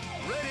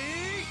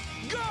 Ready?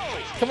 Go!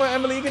 Come on,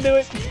 Emily, you can do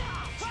it.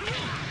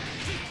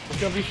 It's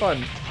gonna be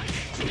fun.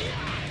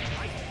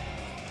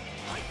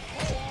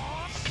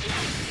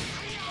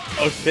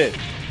 Oh shit.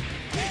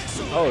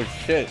 Oh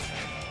shit.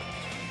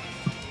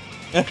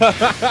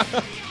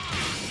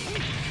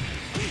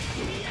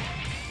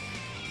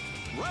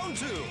 Round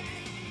 2.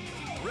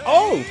 Ready?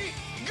 Oh!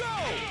 Go!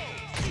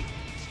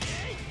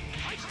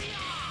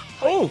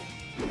 Oh!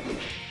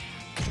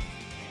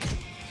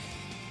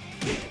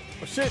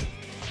 Oh shit!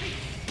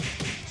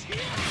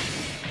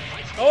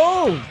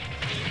 Oh!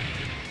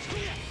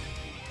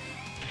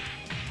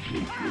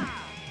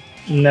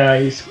 Nah,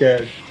 he's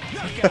scared.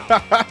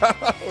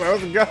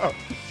 Let's go!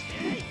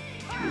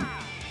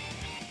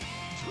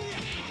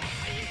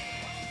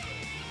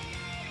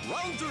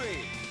 Round 3.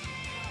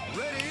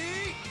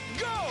 Ready?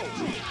 Go!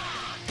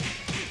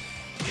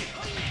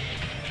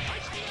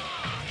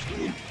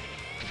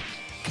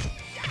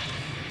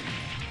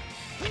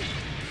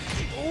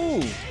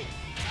 Ooh!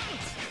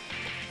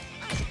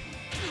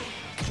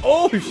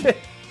 Oh shit!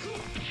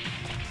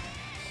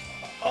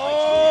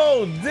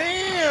 Oh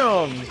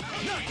damn!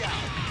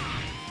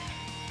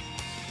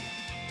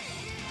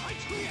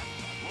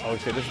 Oh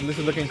shit! This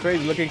is looking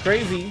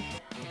crazy.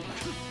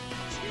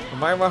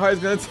 My heart's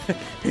gonna.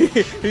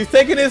 He's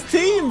taking his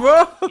team,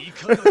 bro.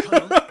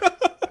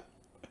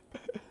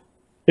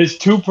 His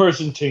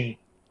two-person team.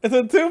 It's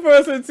a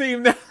two-person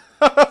team now.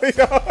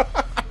 Yo.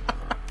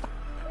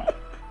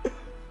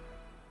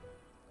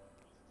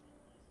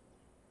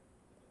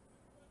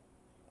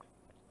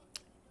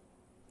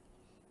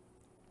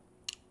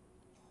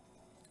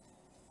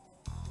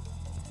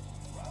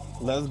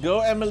 Let's go,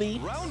 Emily.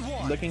 Round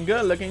 1. Looking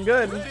good, looking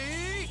good.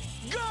 Ready?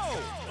 Go!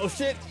 Oh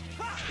shit.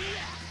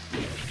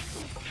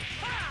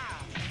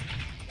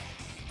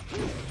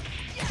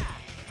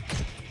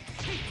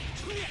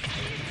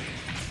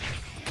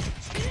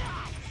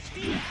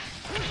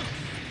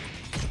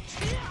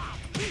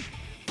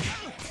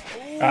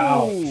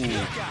 Ow. Ooh.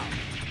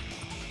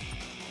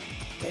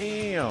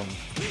 Damn.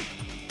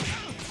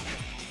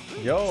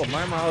 Yo,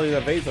 my Molly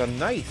evades are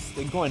nice.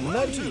 They're going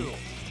nutty.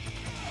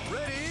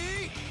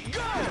 Ready?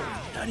 Go!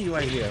 Nutty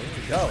right here.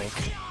 Let's go.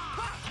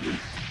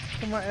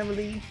 Come on,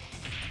 Emily.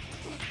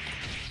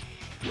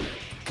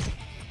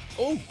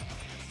 Oh.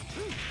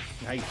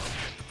 Nice.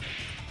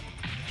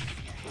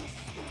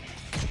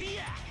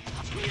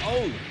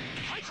 Oh.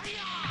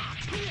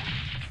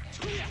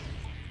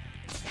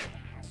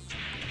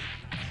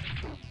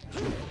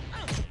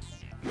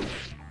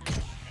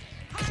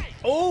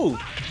 Oh.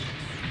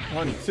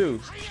 1, 2,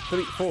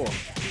 3, 4.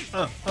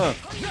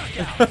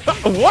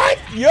 What?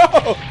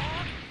 Yo.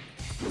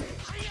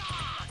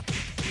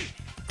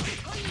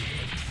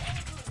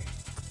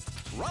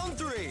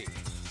 three.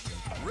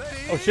 Ready?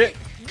 Oh shit!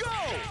 Go!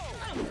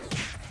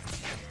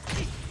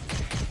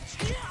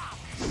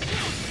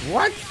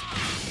 What?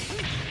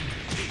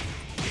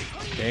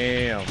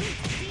 Damn.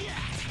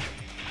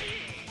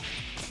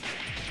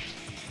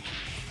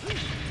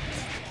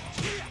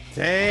 Damn.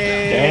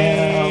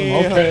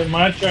 Damn. Okay,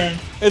 my turn.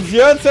 It's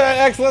your turn,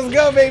 X. Let's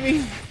go,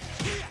 baby.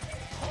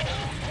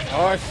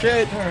 Oh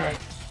shit. All right.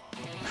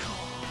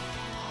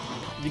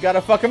 You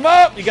gotta fuck him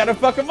up. You gotta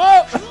fuck him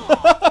up.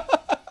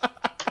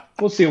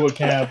 We'll see what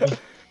can happen.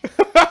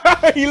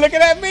 He looking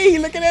at me. He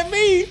looking at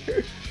me.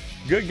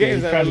 Good Yeah,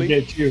 games, he's trying to Emily.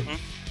 get you.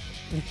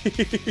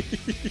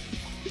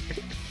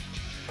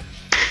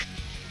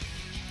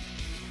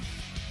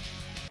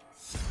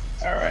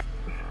 All right.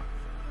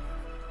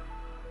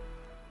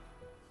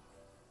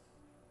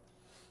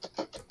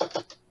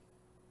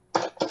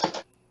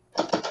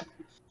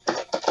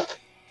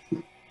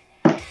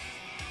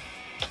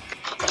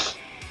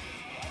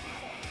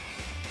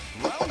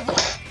 Round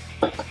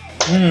one.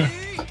 Mm.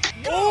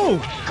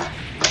 Oh.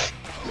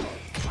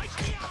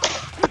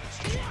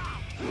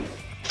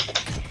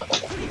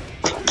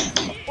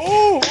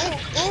 Oh,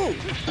 oh,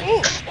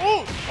 oh,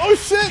 oh, oh,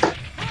 shit!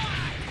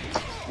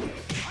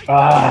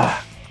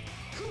 Ah.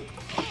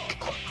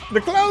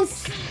 The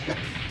close!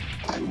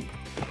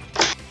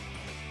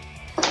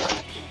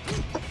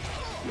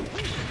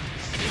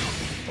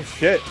 Oh,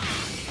 shit.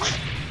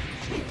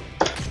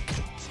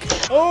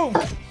 Oh,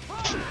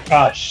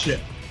 Ah, shit.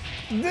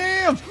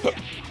 damn!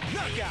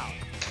 Knockout.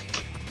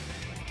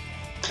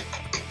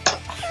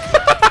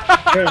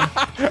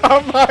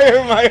 I'm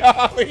higher my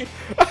hobby.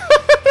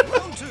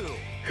 Round two.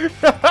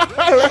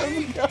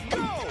 Let's go.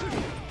 Go!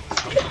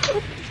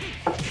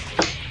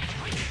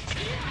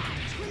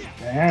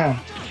 Damn.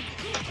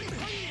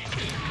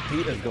 He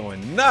is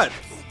going nuts.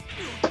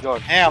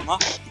 Going ham, huh?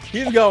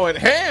 He's going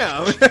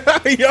ham.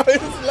 Yo,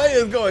 his slay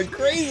is going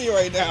crazy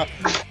right now.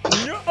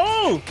 Yo,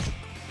 oh!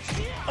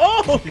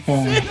 Oh,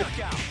 shit!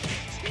 Knockout.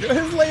 Yo,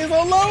 his slay is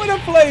all over the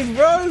place,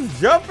 bro. It's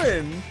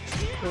jumping.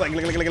 It's like,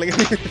 lick.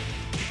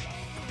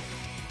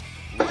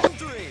 Round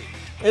three.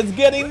 It's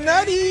getting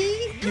nutty.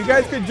 You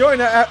guys could join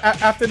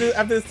after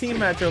this team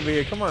match over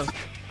here. Come on.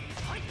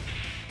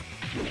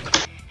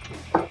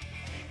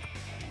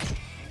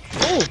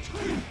 Oh.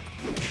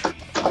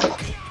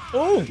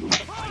 Oh.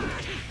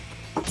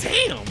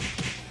 Damn.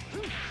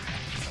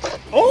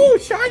 Oh,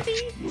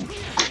 Sharky.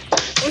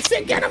 Oh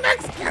shit, get him,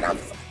 X. Get him.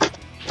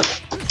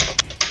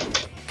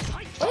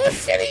 Oh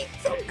shit, he's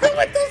so good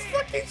with those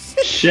fucking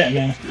shit. Shit,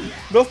 man.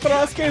 Those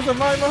throw skates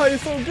remind me how you're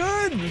so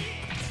good.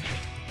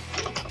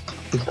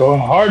 He's going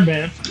hard,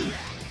 man.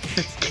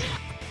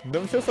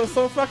 Them shits are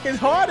so fucking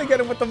hard to get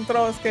him with them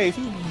throw skates.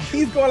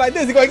 He's going like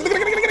this. He's going.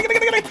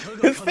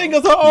 His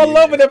fingers are all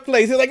over the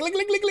place. He's like, lick.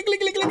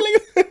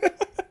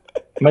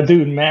 My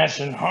dude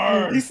mashing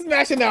hard. He's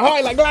smashing that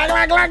hard like,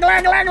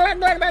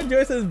 that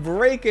joist is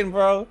breaking,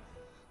 bro.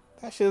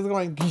 That shit is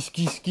going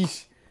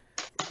geesh.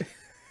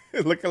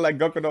 It's looking like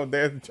Goku don't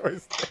dance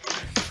joist.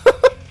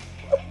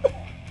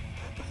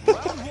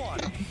 Round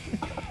one.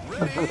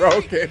 Ready?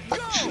 Broken. Go!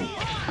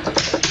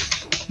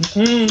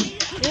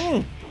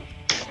 Mm.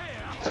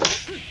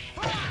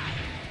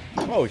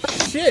 Oh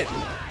shit.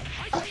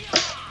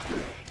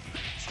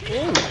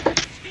 Ooh.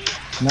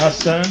 Now,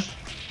 son.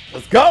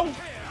 Let's go.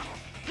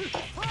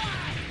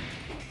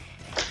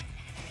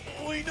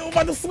 Oh, he knew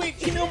about the sweep.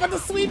 He knew about the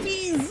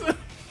sweepies.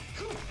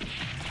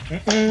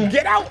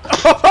 Get out.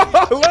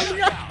 Let's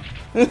go.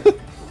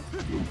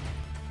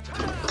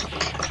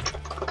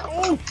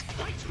 Oh.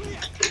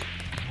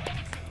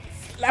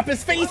 Slap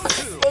his face.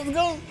 Let's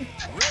go.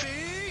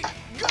 Ready?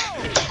 Go!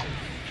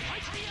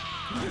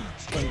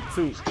 1,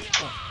 2.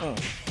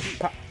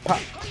 Pop.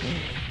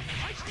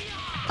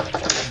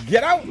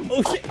 Get out.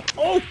 Oh shit.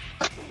 Oh.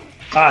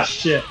 Ah,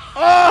 shit.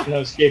 Ah. No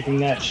escaping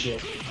that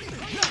shit.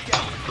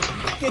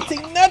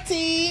 Getting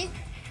nutty.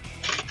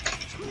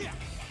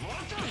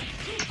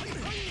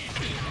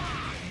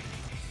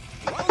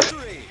 Round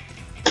three.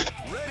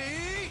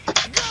 Ready?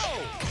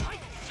 Go!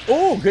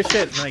 Oh, good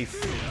shit. Nice.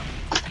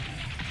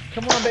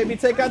 Come on, baby.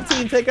 Take our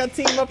team. Take our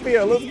team up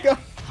here. Let's go.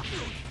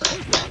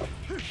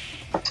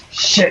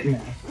 Shit,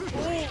 man.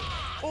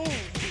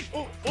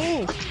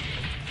 Ooh.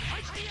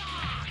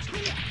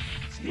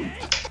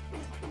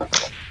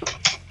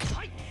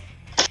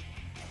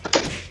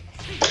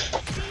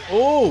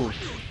 Ooh.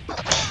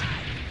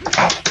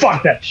 Ah,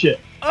 fuck that shit.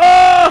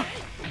 Ah!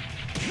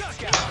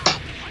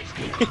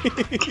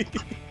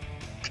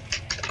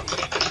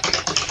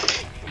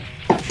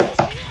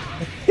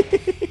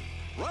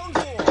 Round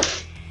four.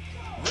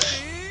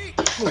 Ready?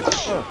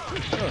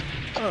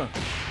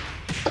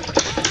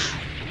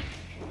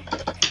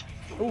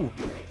 Ooh.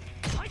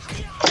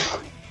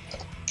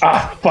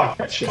 Ah, fuck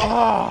that shit.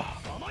 Ah.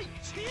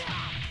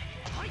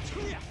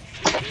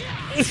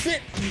 Oh,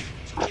 shit.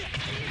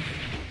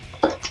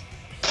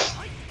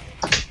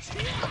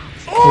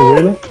 Oh,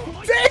 really?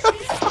 Damn.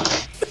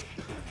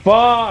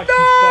 Fuck, No! you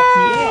fucked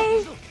me up.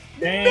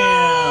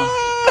 Damn.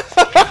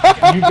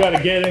 You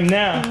gotta get him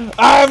now.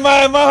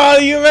 Alright, Mahal,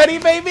 you ready,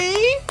 baby?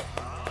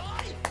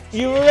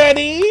 You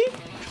ready?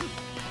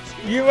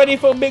 You ready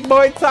for big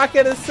boy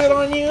Taka to sit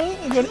on you?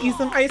 You gonna eat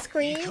some ice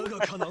cream?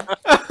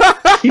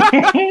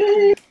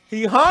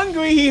 He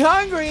hungry, he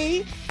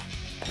hungry.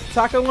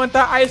 Taka want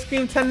that ice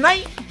cream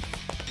tonight.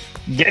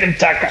 Get him,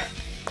 Taka.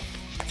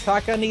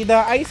 Taka need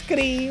that ice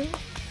cream.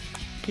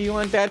 He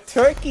want that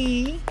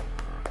turkey.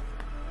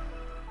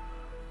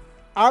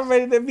 I'm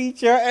ready to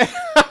beat your ass.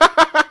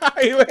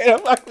 You ready to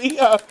fuck me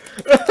up?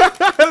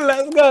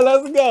 Let's go,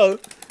 let's go.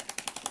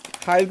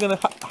 How you gonna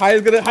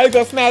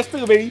smash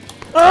through, baby?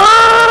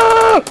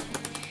 Ah!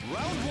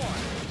 Round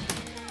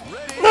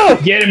one.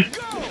 Ready? Get him.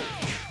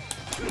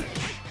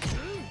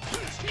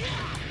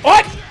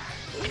 What?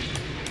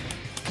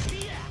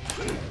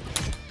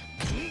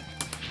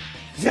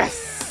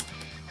 Yes.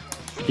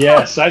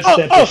 Yes, I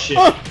sent this shit.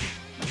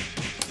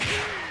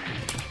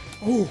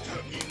 Ooh.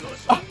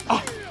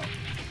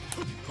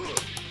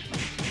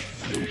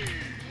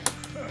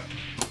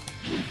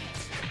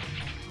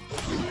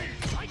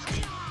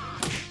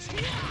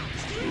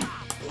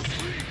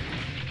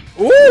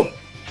 Ooh!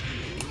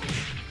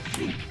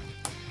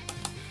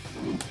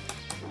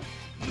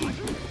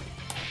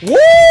 Woo!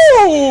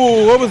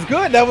 That was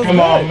good. That was Come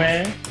good. on,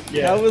 man.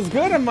 Yeah. That was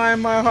good in my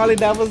Harley.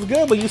 That was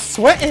good. But you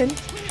sweating.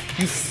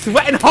 You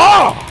sweating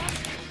hard.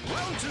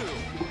 Round two.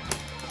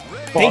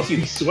 Ready? Thank you.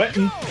 He's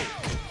sweating.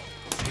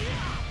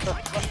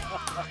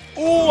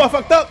 Ooh, I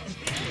fucked up.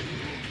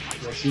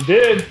 Yes, you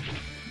did.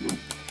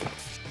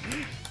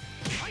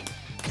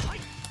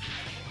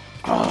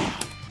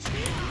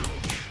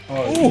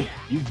 Oh, Ooh.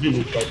 you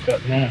really fucked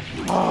up now.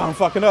 Oh, I'm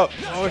fucking up.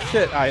 Oh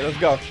shit. All right, let's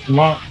go. Come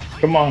on,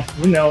 come on.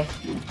 We know.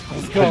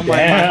 Let's go, my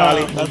Damn.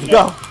 Harley. Let's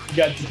go. You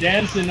got the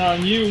dancing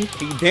on you.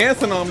 He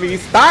dancing on me,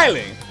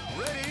 styling.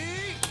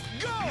 Ready?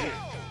 Go!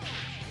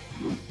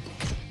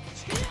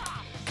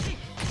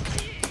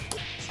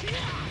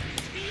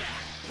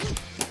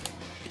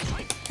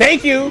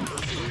 Thank you.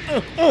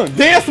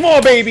 Dance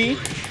more, baby.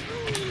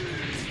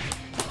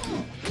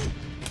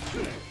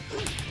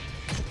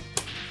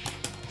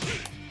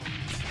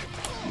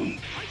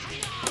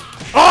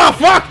 Oh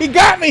fuck! He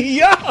got me,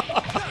 yo.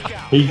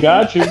 He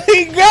got you.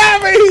 He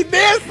got me. He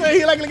dancing.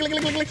 He like.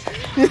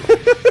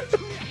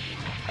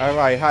 All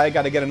right, I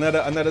gotta get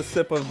another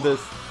sip of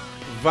this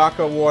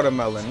vodka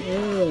watermelon.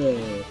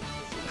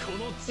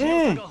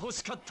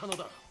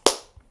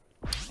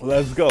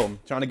 Let's go.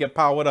 Trying to get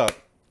powered up.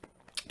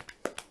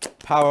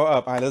 Power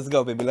up. All right, let's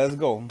go, baby. Let's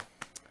go.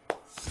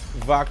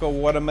 Vodka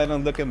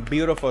watermelon looking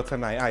beautiful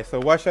tonight. All right, so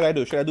what should I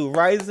do? Should I do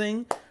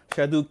rising?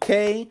 Should I do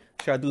K?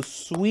 Should I do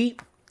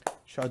sweet?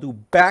 Should I do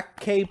back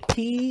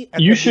KP?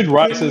 You should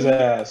rise his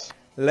ass.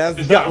 Let's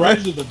Is go. that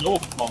rise of the goal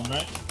bomb,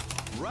 right?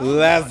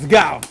 Let's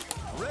go.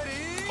 Ready?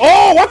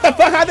 Oh, what the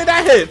fuck? How did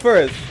that hit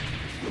first?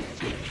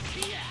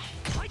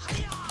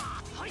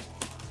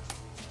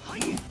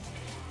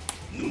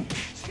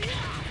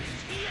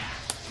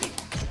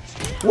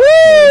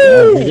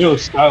 Woo! Real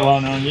style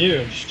on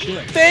you.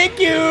 Shit. Thank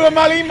you,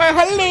 Amali, my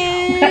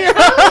honey.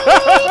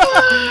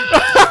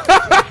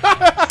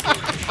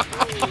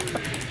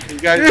 You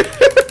guys,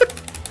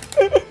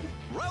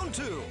 Round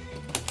two.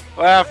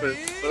 what happened?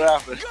 What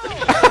happened?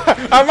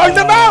 I marked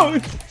him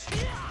out.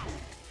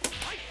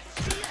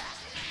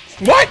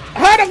 What?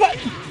 How the fuck?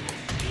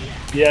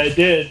 Yeah, it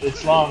did.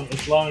 It's long.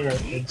 It's longer.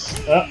 It's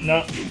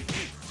no.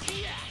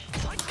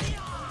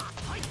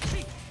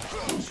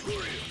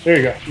 There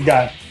you go. You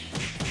got it.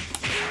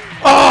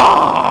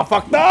 Ah,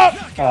 fucked up.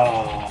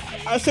 Oh.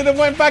 I should have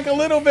went back a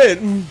little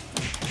bit.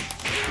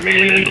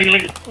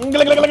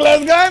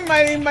 Let's go,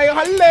 my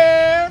honey.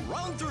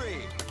 Round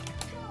three.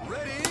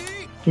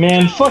 Ready?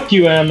 Man, fuck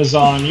you,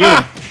 Amazon. You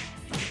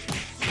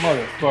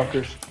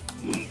motherfuckers.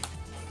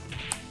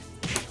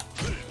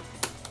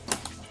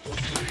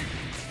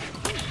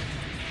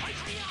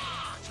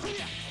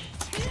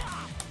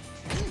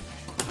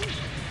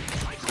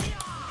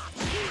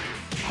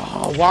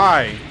 Oh,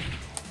 why?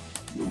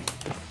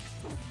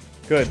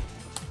 Good.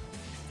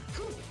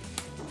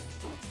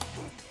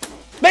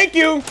 Thank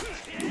you.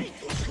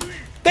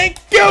 Thank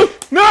you.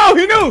 No,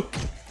 he knew.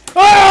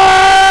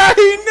 Ah,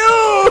 he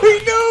knew. He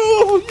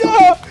knew.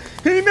 Yeah,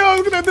 he knew I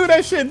was gonna do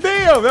that shit.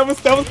 Damn, that was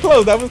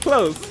close. That was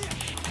close.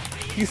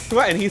 He's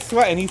sweating. He's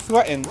sweating. He's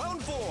sweating.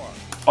 Round four.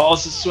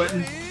 Balls is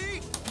sweating.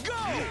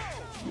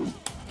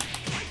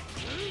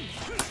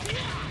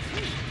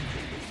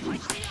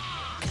 Ready?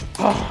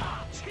 Go!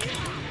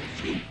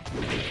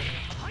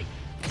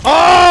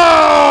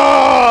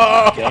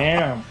 Oh!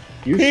 Damn.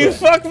 You He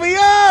sweat. fucked me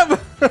up.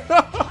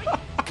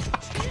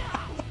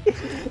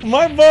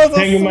 My balls are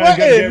Think I gotta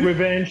get sweating.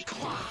 revenge.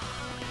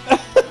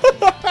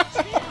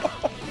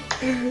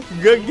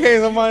 Good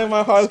games of mine,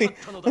 my Harley.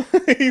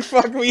 He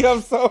fucked me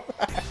up so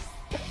bad.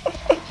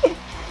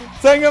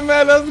 Tiger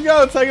Man, let's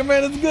go. Tiger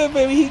Man is good,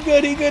 baby. He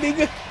good, he good, he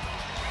good.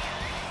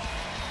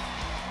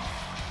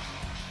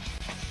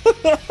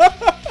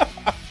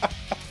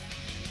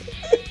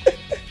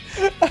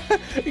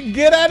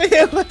 Get out of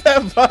here with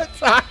that butt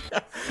talk.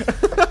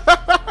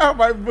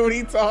 My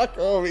booty talk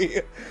over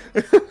here.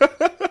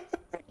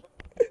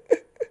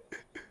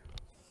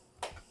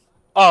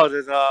 Oh,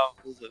 there's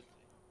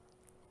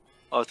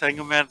Oh,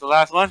 Tango Man, the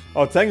last one?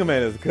 Oh, Tengu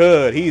Man is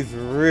good. He's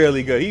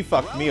really good. He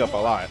fucked me up a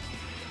lot.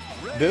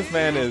 This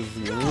man is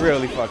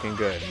really fucking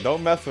good.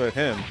 Don't mess with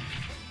him.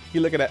 He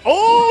look at that.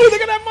 Oh,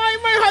 look at that, my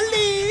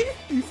honey.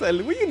 He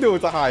said, what you doing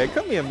to Haya?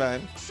 Come here,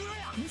 man.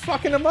 You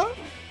fucking him up?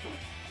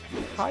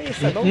 Haya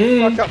said,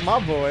 don't fuck up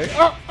my boy.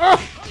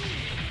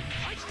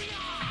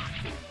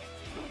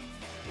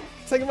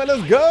 Tengu Man,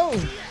 let's go.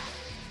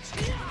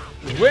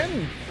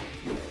 Win.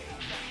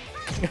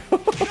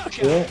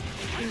 Yeah.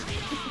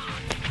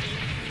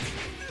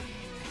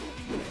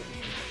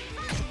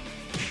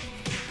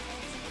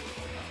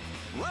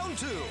 Round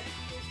 2.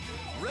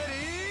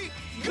 Ready,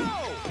 go!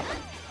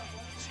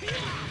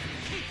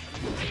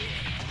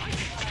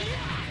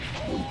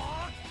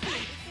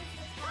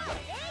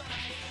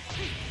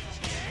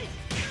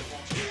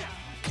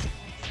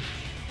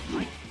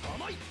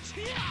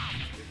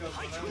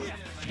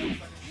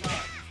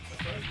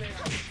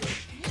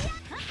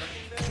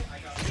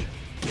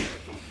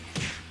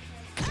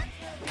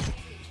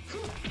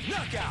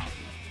 Knockout!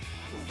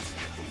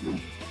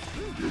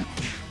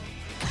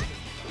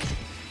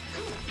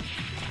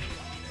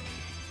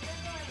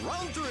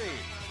 Round 3.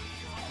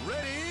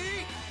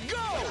 Ready,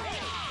 go!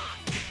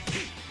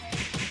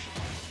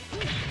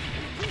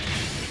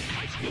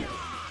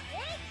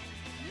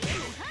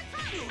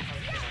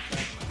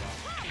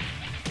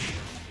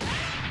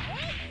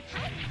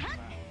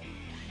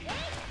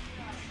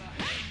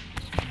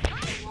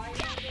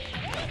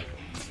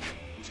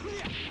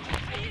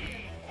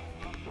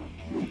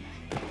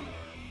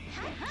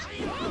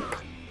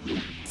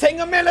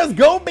 Tengu Man, let's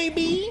go,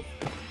 baby.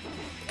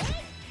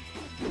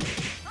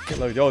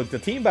 Look, yo, the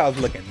team battle's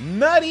looking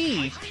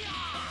nutty.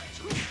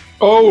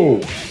 Oh.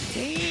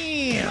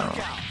 Damn.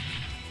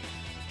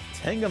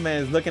 Tengu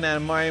Man is looking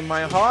at my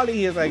Harley.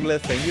 He's like,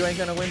 listen, you ain't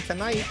gonna win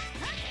tonight.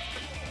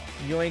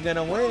 You ain't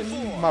gonna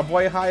win. My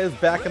boy High is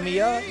backing me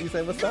up. He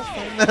said, what's up,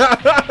 man?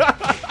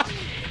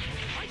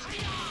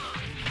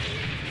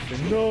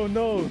 No,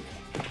 no.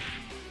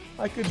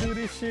 I could do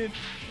this shit.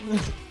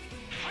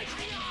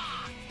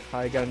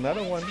 High got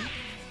another one.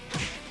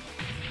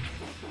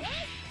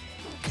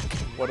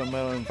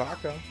 Watermelon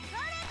vodka.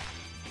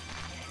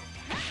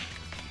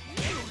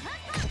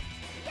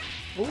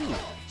 Ooh.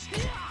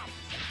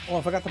 Oh,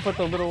 I forgot to put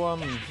the little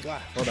hold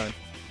on.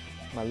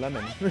 My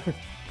lemon.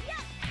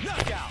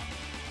 Knockout!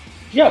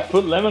 Yeah,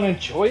 put lemon and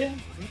choya?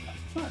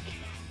 Fuck.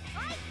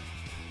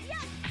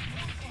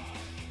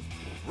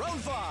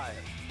 Round 5.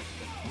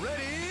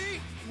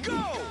 Ready, go!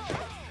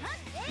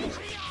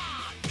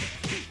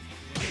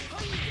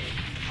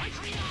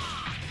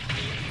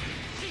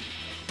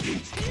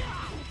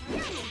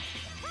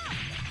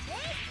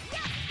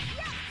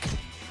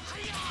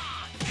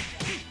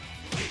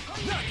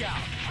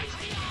 Knockout!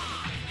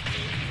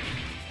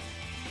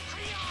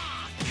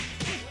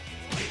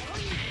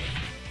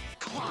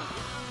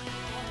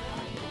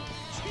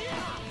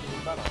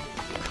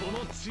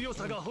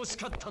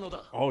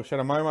 Oh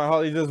shit, my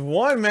Harley just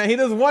won, man. He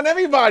just won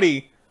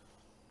everybody.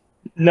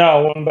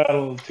 No, one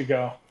battle to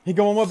go. He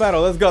got one more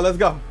battle. Let's go, let's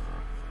go.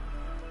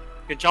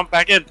 You can jump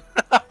back in.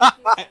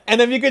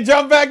 And if you can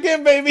jump back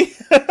in, baby.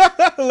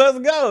 Let's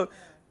go.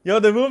 Yo,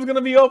 the room's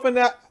gonna be open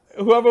at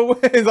whoever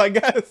wins, I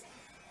guess.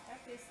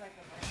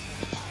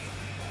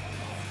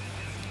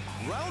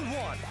 Round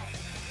 1.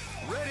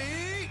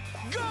 Ready,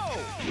 go!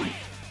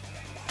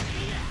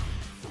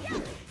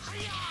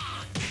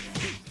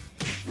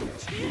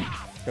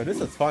 Yo,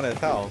 this is fun as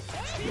hell.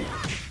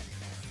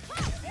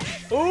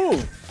 Ooh!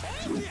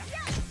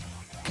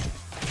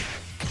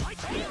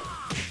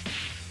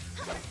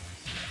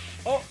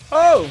 Oh!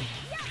 Oh!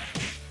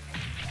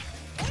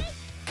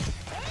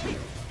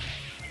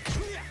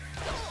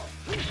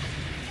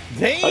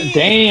 Damn!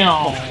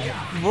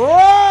 Damn.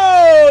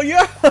 Bro!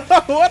 Yo!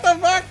 What the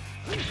fuck?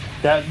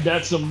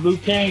 That's some Liu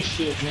Kang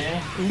shit,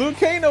 man. Liu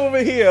Kang over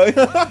here.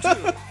 Ready,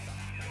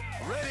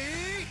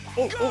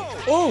 Oh, go!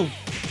 oh,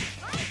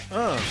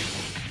 oh.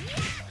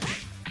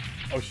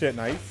 Oh shit,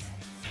 nice.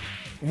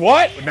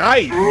 What?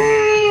 Nice.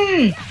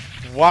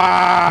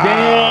 Wow.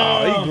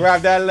 Damn. He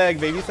grabbed that leg,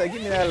 baby. He said,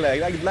 give me that leg.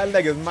 That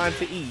leg is mine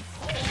to eat.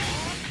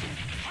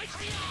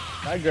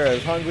 That girl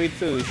is hungry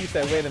too. She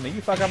said, wait a minute,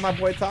 you fuck up my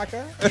boy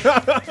Taka?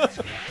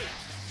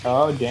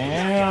 Oh,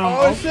 damn.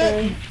 Oh,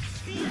 okay.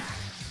 shit.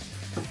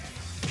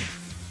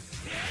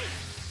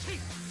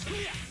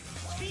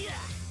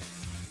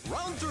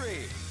 Round 3.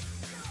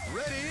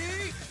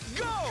 Ready,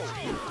 go!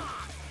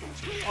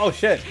 Oh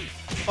shit.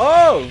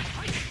 Oh.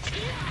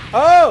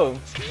 Oh.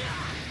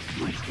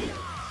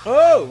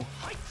 Oh.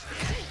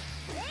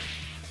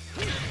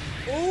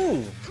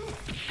 Ooh.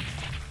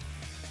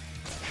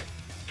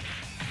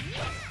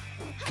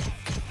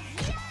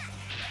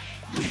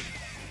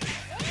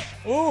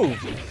 Ooh.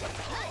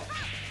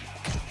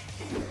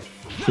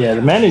 Yeah,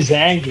 the man is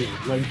angry.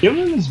 Like, give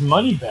him his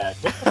money back.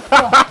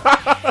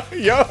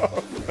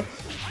 Yo.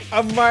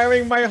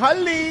 Admiring my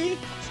Holly.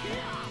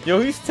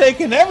 Yo, he's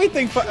taking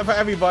everything for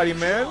everybody,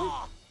 man.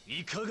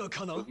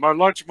 My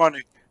lunch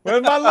money.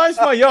 Where's my lunch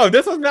money? Yo,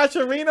 this is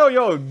Naturino.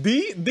 Yo,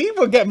 D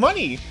will get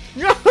money.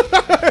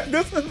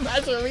 This is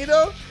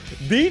Naturino.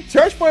 the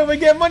church point would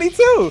get money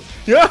too.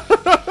 Yeah.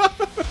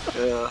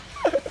 Yeah.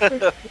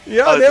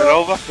 Yeah, Oh, is it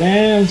over?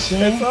 Damn,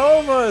 son. it's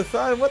over,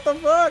 son. What the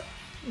fuck?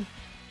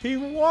 He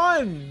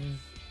won.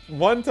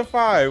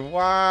 1-5.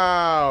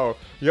 Wow.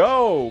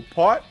 Yo,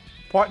 part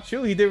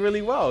 2, he did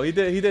really well. He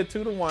did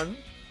 2-1.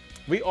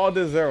 We all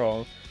did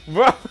 0.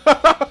 Bro,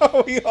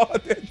 we all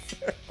did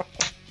 0.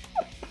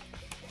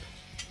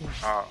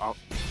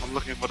 I'm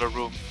looking for the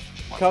room.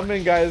 Come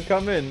in, guys.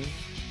 Come in.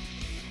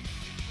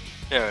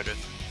 There it is.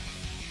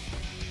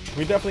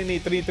 We definitely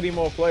need three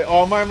more play.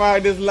 Oh my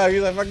mind just left.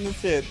 He's like, fuck this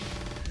shit.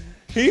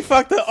 He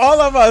fucked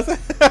all of us.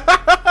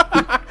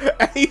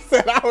 And he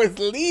said I was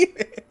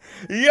leaving.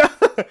 Yeah.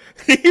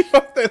 He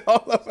fucked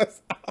all of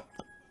us up.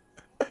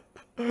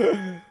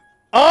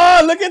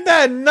 Oh, look at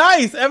that.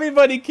 Nice.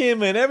 Everybody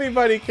came in.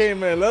 Everybody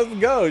came in. Let's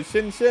go.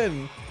 Shin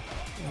Shin.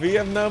 We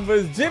have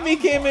numbers. Jimmy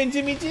came in.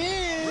 Jimmy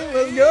Jim.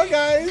 Let's go,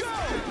 guys.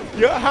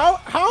 Yo,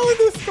 how is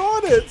this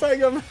scored?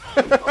 Tiger Man.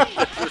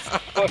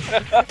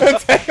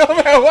 Tiger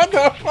Man, what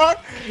the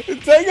fuck?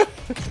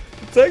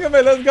 Tiger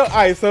Man, let's go.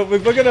 Alright, so we're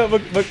gonna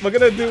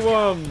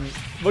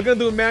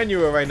do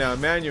manual right now.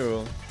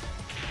 Manual.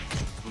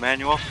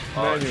 Manual?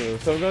 Manual.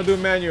 So we're gonna do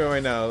manual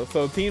right now.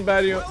 So team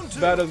battle is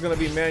gonna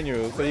be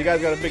manual. So you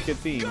guys gotta pick your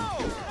team.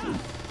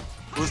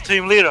 Who's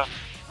team leader?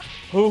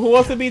 Who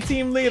wants to be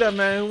team leader,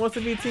 man? Who wants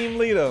to be team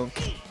leader?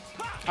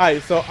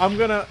 Alright, so I'm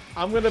gonna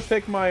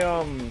pick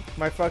my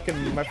my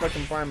fucking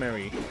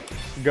primary.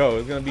 Go.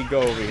 It's gonna be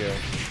Go over here.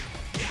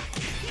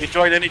 You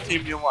join any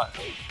team you want.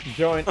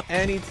 Join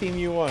any team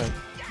you want.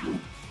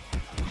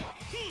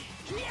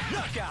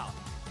 Knockout.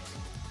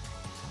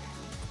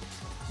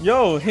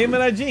 Yo, him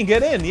and Ajin,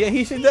 get in. Yeah,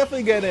 he should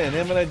definitely get in.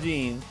 Him and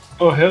Ajin.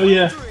 Oh, hell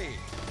yeah. 3.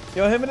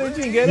 Yo, him and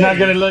Ajin, get in. Not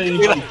gonna let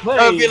anybody play.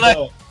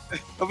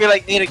 It'll be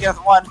like 8 against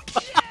 1.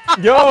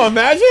 Yo,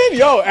 imagine.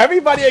 Yo,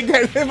 everybody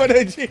against him and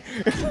Ajin.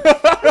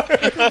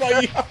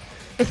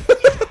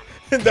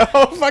 The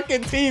whole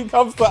fucking team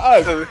comes to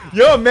us.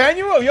 Yo,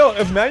 Manuel. Yo,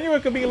 if Manuel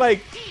could be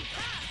like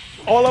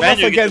all of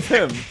us against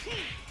him.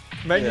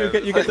 Manuel,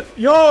 you get.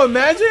 Yo,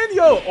 imagine.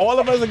 Yo, all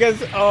of us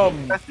against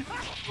Might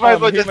as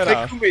well just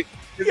take Kumi.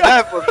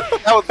 That was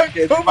the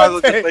case. You might as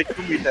well just play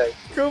Kumite.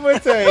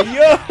 Kumite,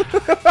 yo!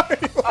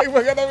 Like,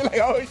 we're gonna be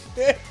like, oh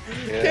shit.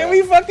 Yeah. Can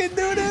we fucking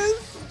do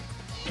this?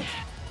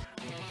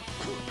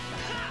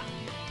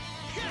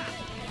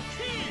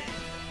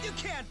 You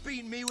can't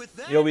beat me with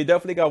that. Yo, we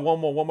definitely got one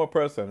more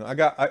person. I'm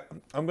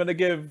gonna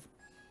give.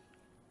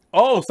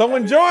 Oh,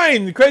 someone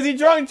joined! Crazy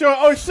joined.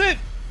 Oh shit!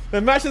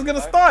 The match is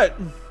gonna start.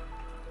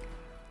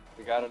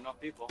 We got enough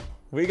people.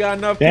 We got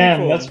enough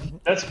Damn, people.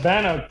 that's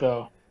Bannock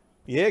though.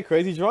 Yeah,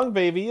 crazy drunk,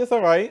 baby. It's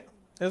alright.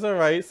 It's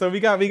alright. So we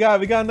got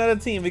another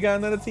team. We got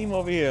another team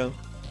over here.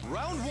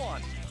 Round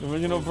 1.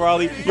 Original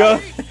Brawley. Yo,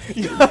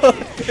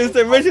 it's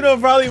the original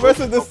Brawley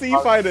versus the Sea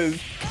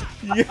Fighters.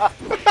 Yeah.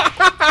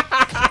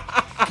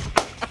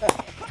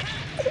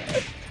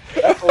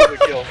 That's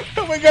overkill.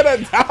 We're gonna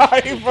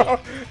die, bro.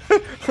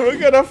 We're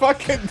gonna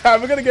fucking die.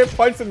 We're gonna get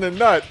punched in the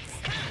nuts.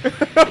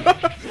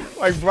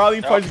 Like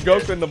Brawley punched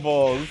Goku in the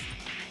balls.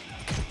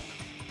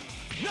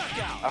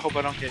 I hope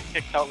I don't get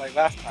kicked out like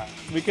last time.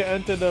 We can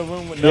enter the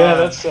room with. Yeah,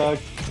 that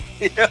sucked.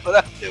 Yeah,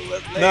 that shit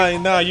was late.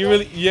 Nah, you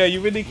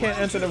really can't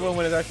enter the room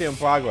when it's actually in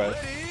progress.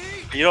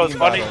 You know what's Team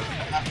funny? battle.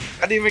 I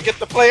didn't even get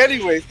to play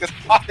anyways because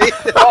I did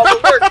all the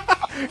work.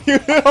 You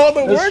did all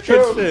the That's work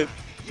true. and shit.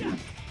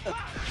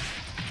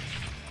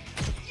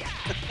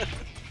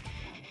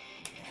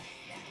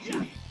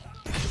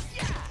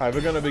 Alright,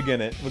 we're gonna begin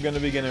it. We're gonna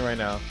begin it right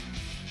now.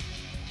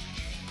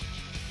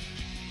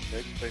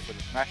 Just wait for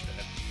the smash to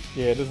end.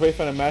 Yeah, just wait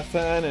for the match to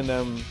end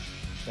and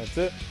that's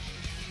it.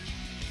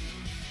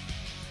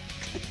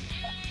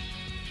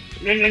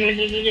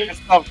 Good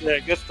stuff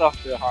there. Good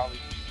stuff there, Harley.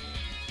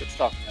 Good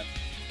stuff, man.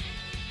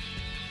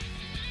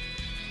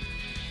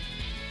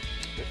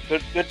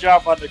 Good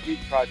job on the Geek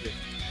project.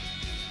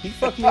 He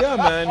fucked me up,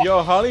 man.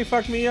 Yo, Holly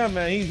fucked me up,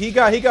 man. He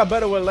got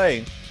better with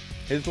Lay.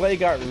 His Lay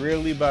got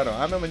really better.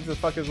 I remember he used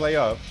to fuck his Lay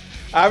up.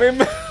 I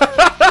remember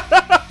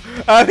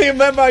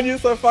I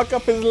used to fuck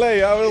up his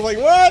Lay. I was like,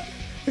 what?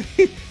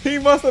 He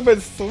must have been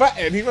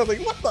sweating. He was like,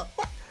 what the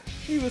fuck?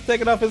 He was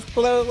taking off his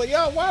clothes. Like,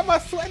 yo, why am I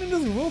sweating in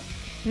this room?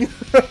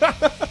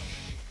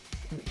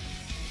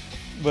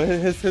 But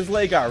his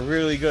Lay got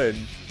really good.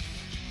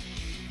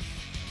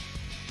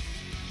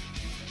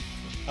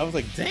 I was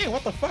like, damn,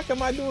 what the fuck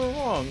am I doing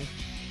wrong?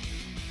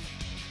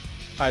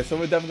 Alright, so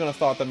we're definitely gonna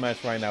start the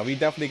match right now. We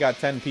definitely got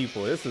 10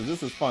 people. This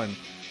is fun.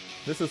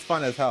 This is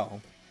fun as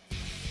hell.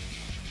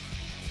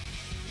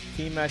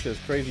 Team match is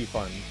crazy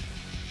fun.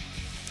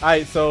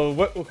 Alright, so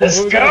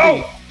Let's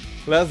go!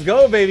 Let's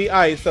go, baby.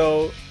 Alright,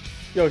 so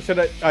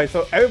alright,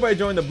 so everybody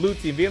join the blue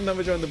team. VM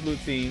never joined the blue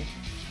team.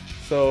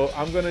 So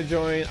I'm gonna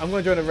join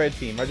the red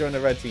team. I joined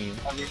the red team.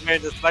 I mean, man,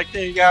 it's like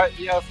you got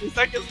a few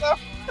seconds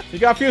left. You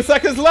got a few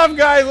seconds left,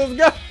 guys. Let's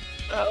go.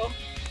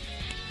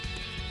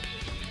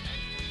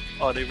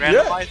 Oh, they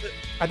randomized it?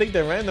 I think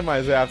they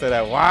randomized it after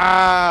that.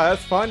 Wow,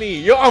 that's funny.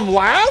 Yo, I'm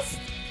last?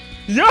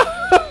 Yo!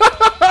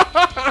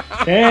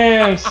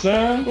 Damn,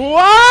 son.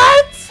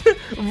 What?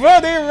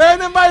 Bro, they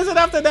randomized it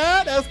after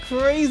that? That's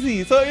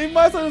crazy. So you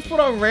might as well just put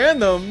on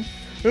random.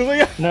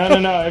 Like, No.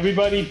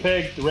 Everybody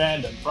picked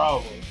random,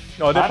 probably.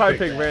 oh, they probably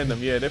picked random.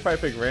 Yeah, they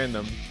probably picked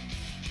random.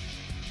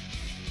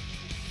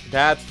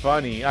 That's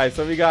funny. All right,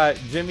 so we got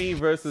Jimmy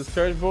versus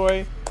Church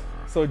Boy.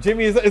 So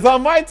Jimmy is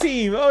on my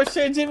team. Oh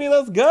shit, Jimmy,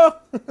 let's go.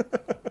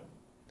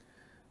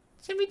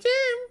 Jimmy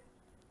Jim.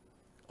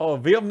 Oh,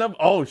 Vietnam.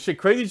 Oh shit,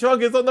 Crazy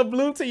Trunk is on the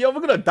blue team. Yo,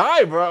 we're gonna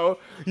die, bro.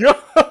 Yo,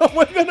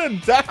 we're gonna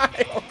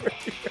die over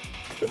here.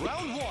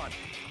 Round 1.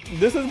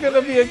 This is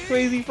gonna be a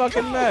crazy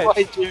fucking match.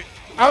 Why, Jimmy?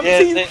 I'm Yeah,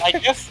 team.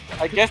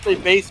 I guess they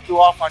base you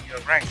off on your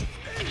rank.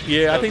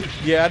 Yeah,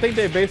 I think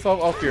they base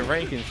off your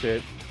rank and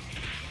shit.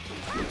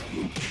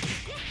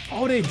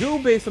 Oh, they do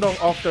base it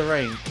off the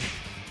rank.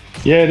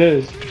 Yeah, it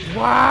is.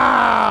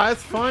 Wow,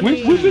 that's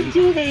funny. We've been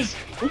through this.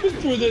 We've been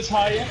through this,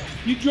 Haya.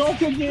 You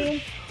drunk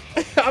again?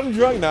 I'm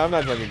drunk now. I'm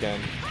not drunk again.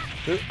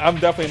 I'm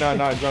definitely not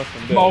drunk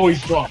from this. I'm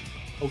always drunk.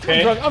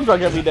 Okay. I'm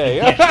drunk every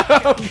day.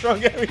 I'm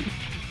drunk every.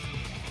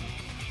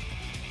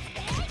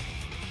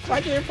 Why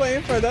can't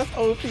playing for that's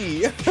OP.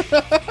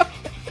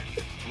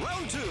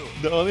 Round 2.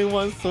 The only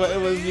one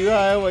sweating was you,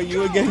 Haya, when you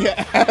were getting your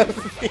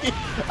ass beat.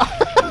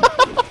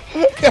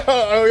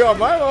 yo,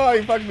 my mom,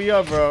 he fucked me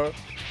up, bro.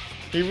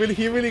 He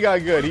really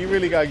got good. He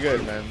really got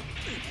good, man.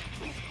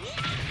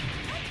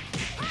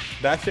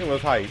 That shit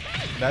was hype.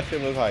 That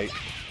shit was hype.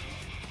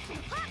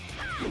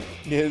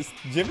 Yes,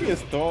 Jimmy is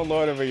Storm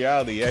Lord of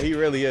Reality. Yeah, he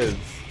really is.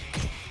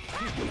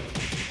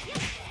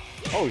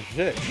 Oh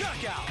shit.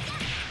 Knockout.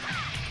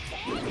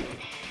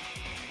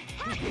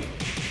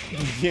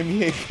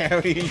 Jimmy ain't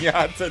carrying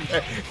y'all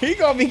today. He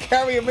gonna be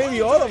carrying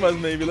maybe all of us,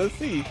 maybe. Let's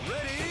see.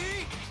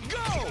 Ready,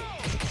 go.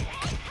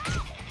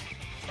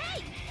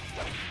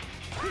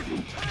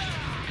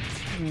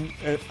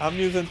 I'm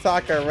using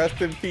Taka.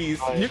 Rest in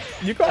peace.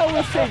 You can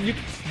always change.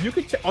 You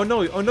could. Oh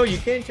no! You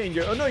can't change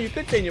your. Oh no! You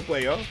could change your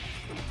player.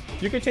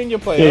 You could change your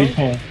player. Yeah, you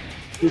can.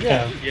 You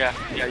can.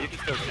 Yeah, you can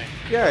still change.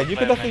 Yeah, you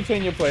could definitely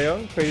change your player.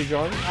 Crazy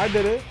John. I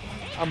did it.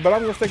 But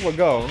I'm gonna stick with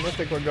Go. I'm gonna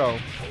stick with Go.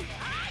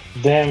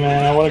 Damn,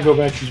 man, I want to go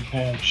back to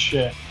Japan.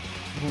 Shit.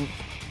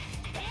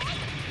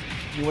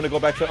 You want to go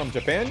back to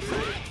Japan?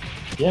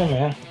 Yeah,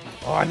 man.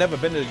 Oh, I've never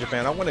been to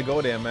Japan. I want to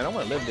go there, man. I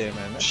want to live there,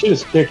 man. Shit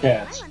is thick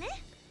ass.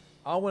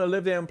 I want to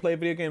live there and play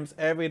video games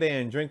every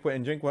day and drink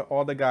with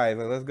all the guys.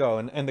 Like, let's go,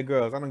 and the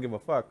girls. I don't give a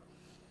fuck.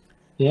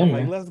 Yeah, Like,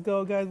 man. let's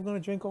go, guys. We're gonna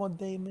drink all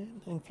day,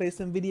 man, and play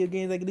some video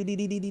games. Like,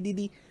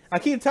 I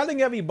keep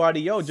telling everybody,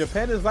 yo,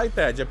 Japan is like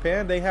that.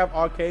 Japan, they have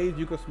arcades.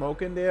 You could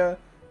smoke in there.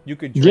 You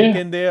could drink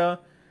in there.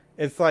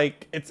 It's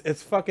like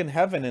it's fucking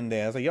heaven in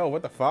there. It's like, yo,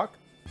 what the fuck?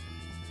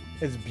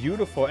 It's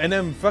beautiful. And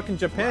then fucking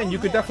Japan, you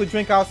could definitely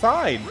drink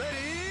outside.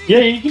 Yeah,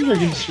 you can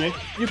drink in the street.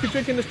 You could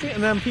drink in the street,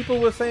 and then people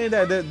were saying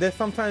that there's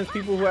sometimes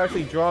people who are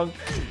actually drunk,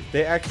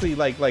 they actually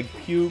like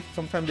puke.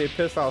 Sometimes they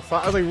piss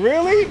outside. I was like,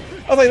 really?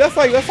 I was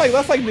like,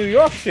 that's like New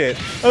York shit.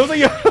 I was like,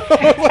 yo,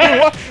 I was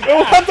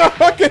like, what the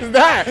fuck is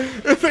that?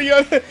 It's like,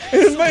 yo,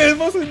 it's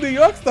mostly New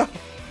York stuff.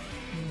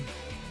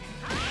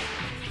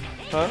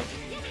 Huh?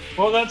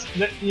 Well,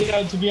 you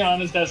know, to be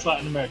honest, that's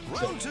Latin American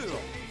Round too. 2.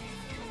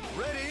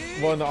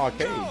 Ready, Well, in the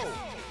arcade.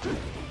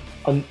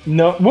 go.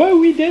 No, well,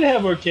 we did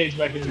have arcades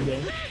back in the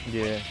day.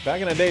 Yeah,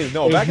 back in the days,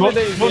 no. It Back in the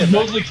days, was yeah,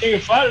 mostly King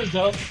of Fighters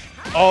though.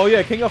 Oh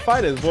yeah, King of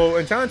Fighters. Well,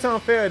 in Chinatown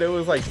Fair, there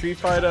was like Street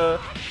Fighter,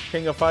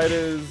 King of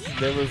Fighters.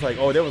 There was like,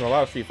 there was a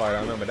lot of Street Fighter.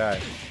 I remember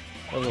that.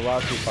 There was a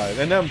lot of Street Fighters.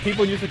 And then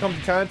people used to come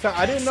to Chinatown.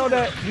 I didn't know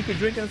that you could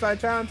drink inside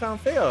Chinatown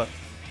Fair.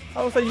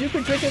 I was like, you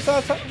could drink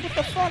inside. What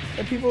the fuck?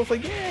 And people was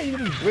like, yeah, you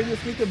can bring a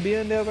sneaker beer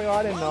in there. I was like, oh,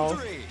 I didn't know. Round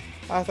 3.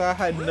 I was like, I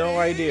had no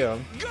idea.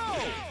 Go.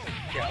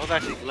 Yeah, I was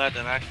actually glad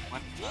that I actually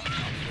went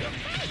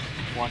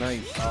once.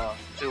 Nice.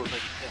 It was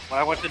like, when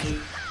I went to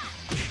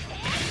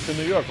To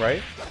New York,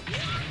 right?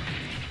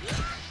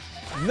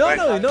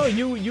 No.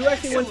 You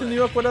actually went to New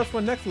York with us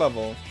for Next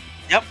Level.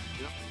 Yep.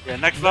 Yeah,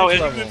 next level.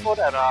 level. Even before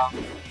that,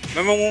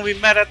 remember when we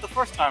met at the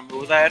first time? It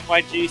was at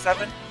NYG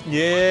 7.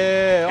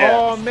 Yeah. Yeah.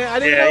 Oh man, I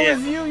didn't know it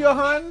was you,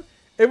 Johan.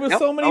 It was Yep,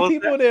 so I many was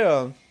people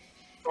there.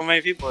 So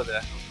many people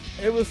there.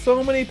 It was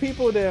so many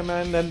people there,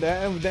 man. And the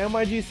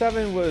NYG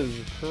 7 was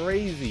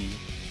crazy.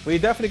 We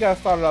definitely got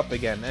started up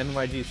again.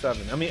 NYG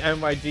 7. I mean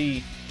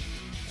NYG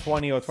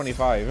 20 or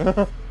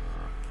 25.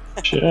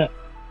 Shit.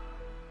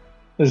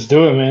 Let's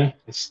do it, man.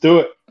 Let's do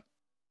it.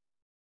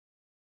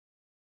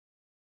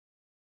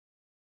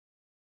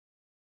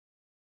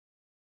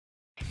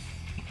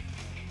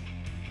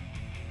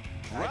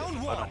 Round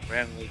I 1. don't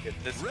randomly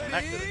get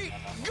disconnected. Ready,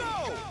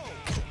 go.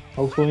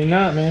 Hopefully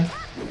not, man.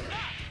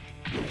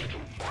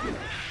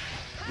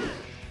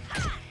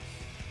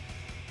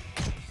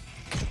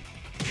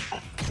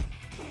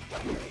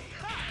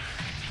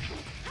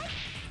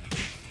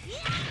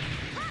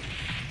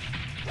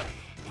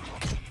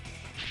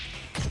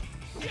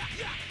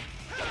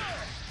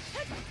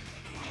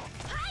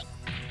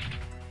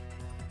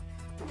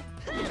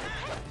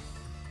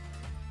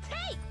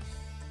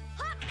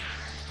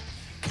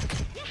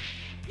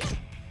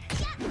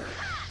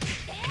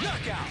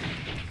 Knockout.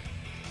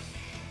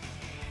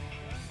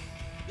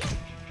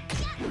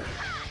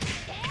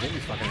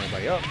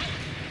 everybody up.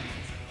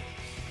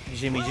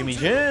 Jimmy,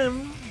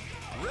 Jim.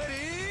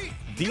 Ready?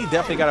 D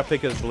definitely gotta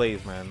pick his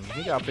Blaze, man.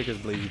 He gotta pick his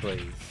Blaze.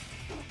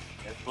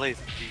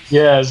 Blaze.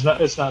 Yeah, it's not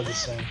the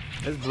same.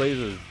 His Blaze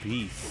is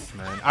beast,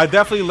 man. I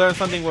definitely learned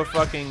something with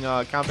fucking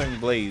countering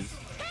Blaze.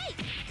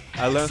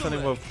 I learned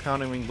something with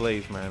countering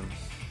Blaze, man.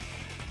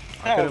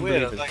 I Yeah, couldn't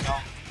weird. believe it. Like,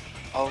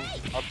 I'll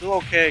do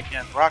okay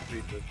against Rock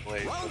Reaper's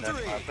Blaze, but then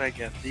when I play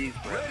against these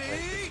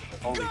Blaze,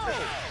 it's only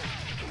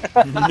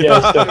different. Yeah,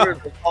 it's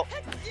different.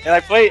 And I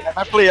play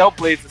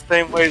Outblaze the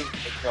same way,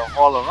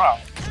 all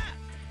around.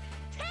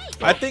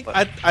 So, I think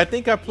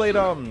I played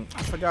I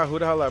forgot who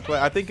the hell I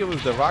played. I think it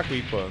was the Rock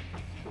Reaper.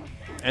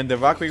 And the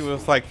Rock Reaper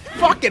was like,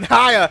 fucking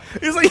higher.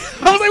 He's like,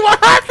 I was like,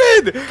 what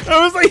happened?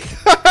 I was like,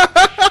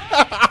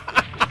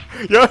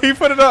 yo, he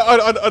put it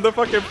on the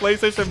fucking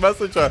PlayStation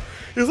Messenger.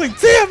 He was like,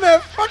 damn, man,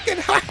 fucking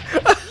high.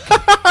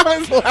 I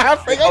was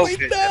laughing. I was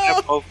like, no.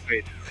 They're both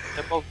great.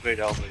 They're both great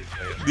Outblaze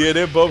players. Yeah,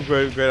 they're both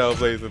great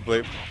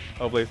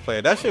Outblaze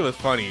player. That shit was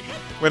funny.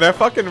 When I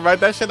fucking read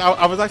that shit,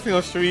 I was actually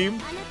on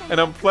stream and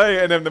I'm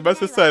playing, and then the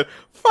message said,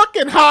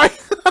 fucking high.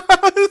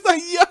 I was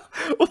like, yo,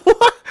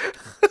 what?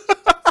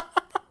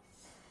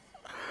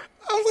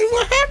 I was like,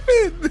 what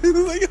happened? He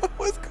was like, yo,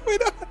 what's going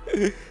on?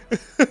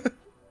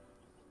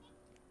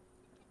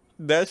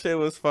 That shit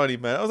was funny,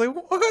 man. I was like,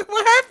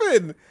 what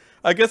happened?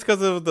 I guess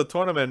because it was the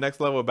tournament, next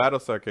level battle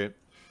circuit.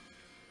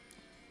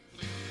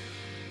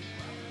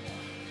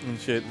 And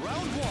shit.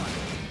 Round one.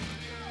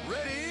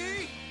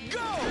 Ready?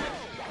 Go!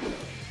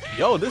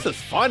 Yo, this is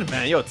fun,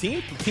 man. Yo,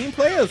 team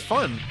play is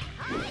fun.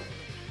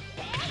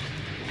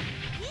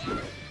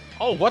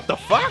 Oh, what the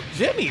fuck?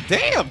 Jimmy,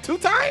 damn, 2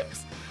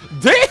 times?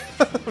 Damn.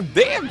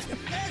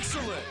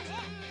 Excellent!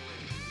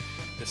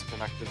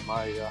 Disconnected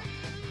my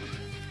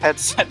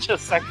headset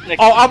just a second ago.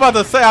 Oh, I'm about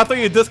to say, I thought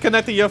you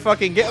disconnected your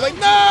fucking game. Like,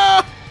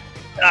 no!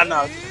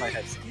 No, it's just my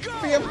headset.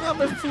 Damn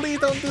numbers, please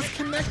don't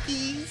disconnect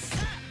these.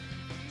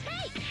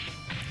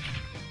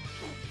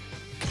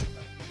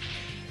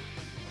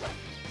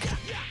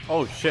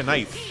 Oh shit,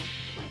 nice.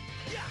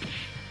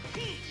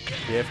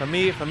 Yeah, for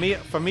me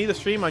to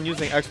stream, I'm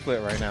using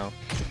XSplit right now.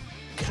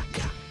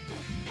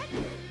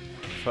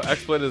 So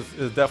XSplit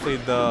is definitely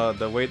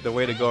the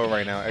way to go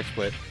right now.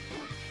 XSplit.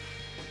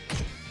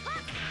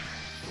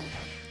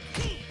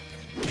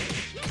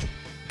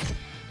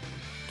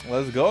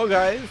 Let's go,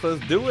 guys.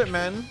 Let's do it,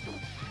 man.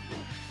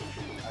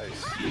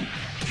 Nice.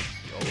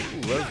 Oh,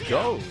 let's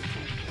go.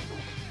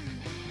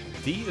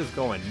 D is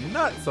going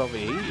nuts over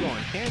here. He's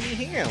going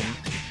ham.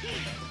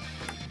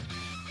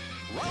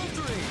 Round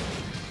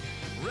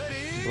 3.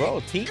 Ready? Bro,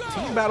 team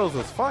battles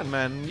is fun,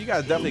 man. You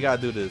guys definitely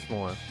gotta do this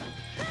more.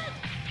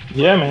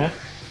 Yeah, man.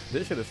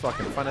 This shit is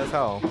fucking fun as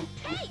hell.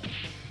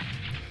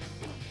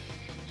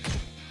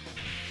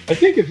 I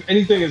think if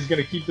anything is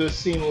gonna keep this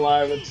scene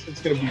alive,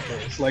 it's gonna be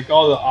this. Like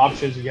all the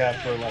options you have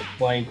for like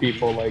playing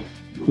people, like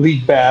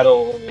league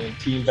battle and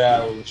team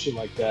battle and shit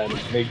like that.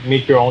 And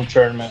make your own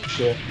tournament and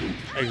shit.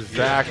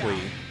 Exactly.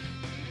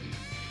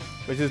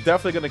 Which is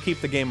definitely gonna keep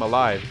the game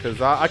alive,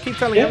 because I keep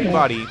telling Yeah,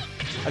 everybody,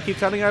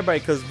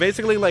 because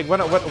basically like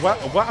what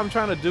I'm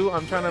trying to do,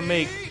 I'm trying to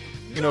make,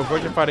 you know,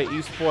 Virtua Fighter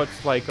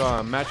esports like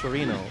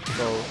Matcherino.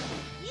 So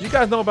you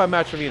guys know about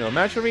Matcherino.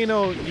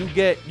 Matcherino,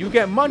 you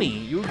get money.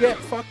 You get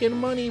fucking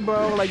money,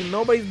 bro. Like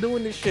nobody's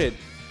doing this shit.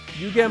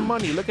 You get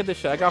money. Look at this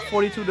shit. I got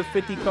 42 to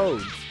 50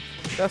 codes.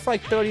 That's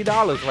like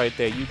 $30 right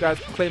there. You guys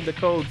can claim the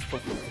codes for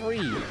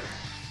free.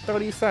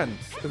 30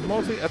 cents. Cause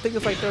mostly, I think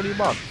it's like 30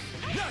 bucks.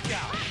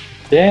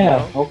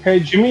 Damn. Okay,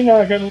 Jimmy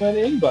not gonna let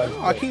anybody.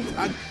 No,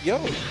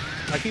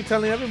 I keep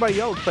telling everybody,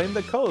 yo, claim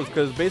the codes,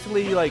 because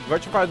basically, like,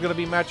 Virtua Fighter is gonna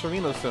be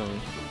Matcherino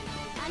soon.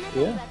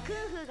 Yeah.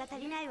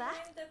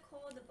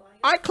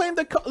 I claimed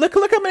the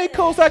look how many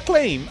codes I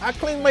claim. I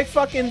claimed like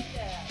fucking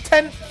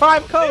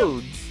 5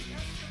 codes.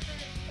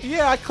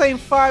 Yeah, I claimed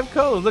 5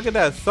 codes. Look at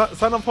that.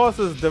 Son of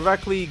Horses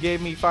directly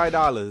gave me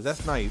 $5.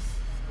 That's nice.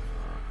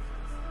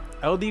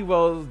 LD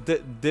Rose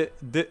did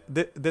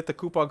the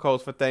coupon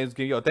codes for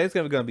Thanksgiving. Yo,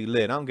 Thanksgiving gonna be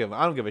lit. I don't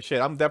give a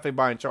shit. I'm definitely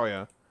buying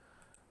Choya.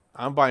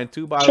 I'm buying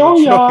 2 bottles of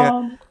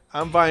Choya.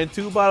 I'm buying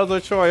 2 bottles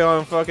of Choya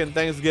on fucking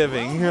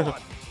Thanksgiving.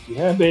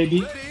 Yeah,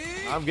 baby.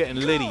 I'm getting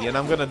litty, and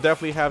I'm gonna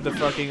definitely have the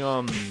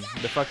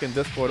fucking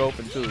Discord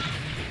open too.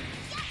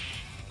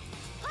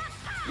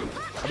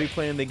 I'll be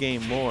playing the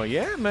game more.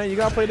 Yeah, man, you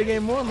gotta play the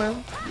game more,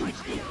 man.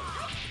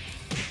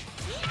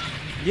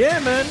 Yeah,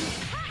 man.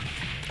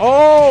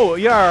 Oh,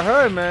 yeah, I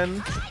heard,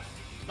 man.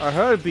 I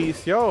heard,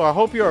 Beast. Yo, I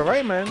hope you're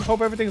alright, man.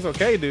 Hope everything's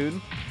okay, dude.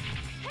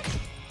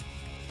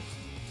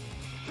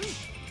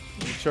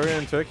 Choya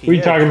and Turkey. What are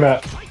you talking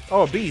about?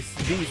 Oh, Beast.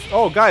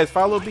 Oh, guys,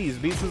 follow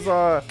Beast. Beast is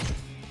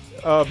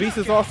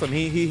awesome.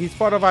 He's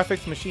part of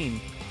iFix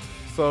Machine.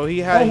 So he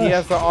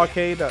has the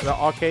arcade,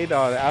 the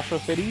Astro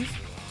Cities.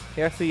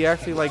 He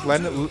actually like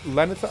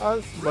lend it to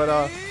us, but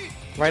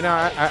right now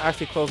I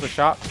actually closed the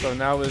shop, so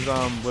now is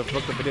with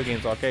Brooklyn Video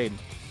Games Arcade.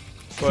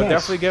 So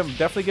Nice.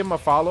 definitely give him a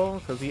follow,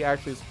 because he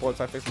actually supports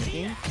iFix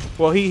Machine.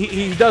 Well,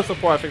 he does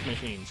support iFix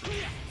Machine,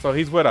 so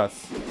he's with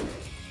us.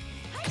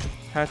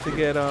 Had to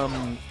get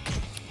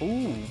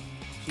ooh,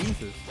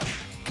 Jesus.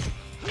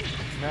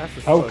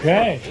 Massive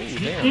Okay. Ooh,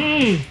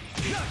 damn.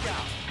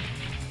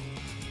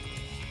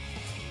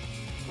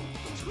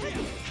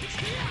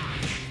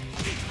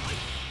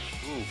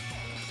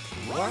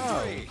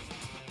 Wow.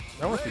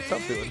 That must be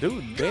tough,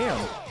 dude.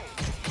 Damn.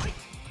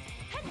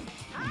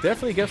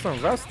 Definitely get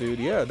some rest, dude.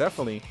 Yeah,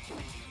 definitely.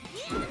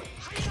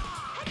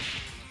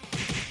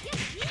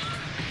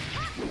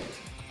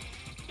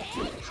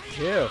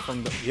 Yeah,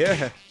 from the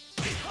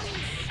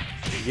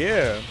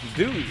yeah,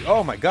 dude.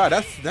 Oh my God,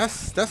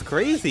 that's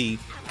crazy.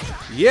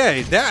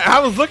 Yeah, that I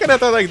was looking at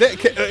that like that.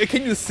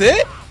 Can you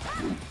sit?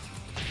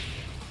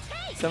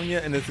 7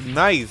 years and it's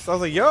nice. I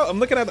was like, yo, I'm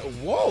looking at it.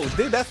 Whoa,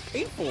 dude, that's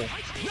painful,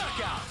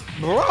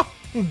 bro.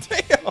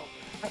 Damn.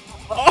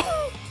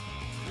 Oh.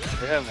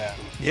 Yeah, man.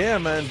 Yeah,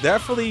 man.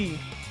 Definitely,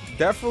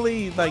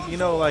 like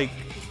like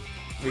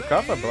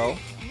recover, bro.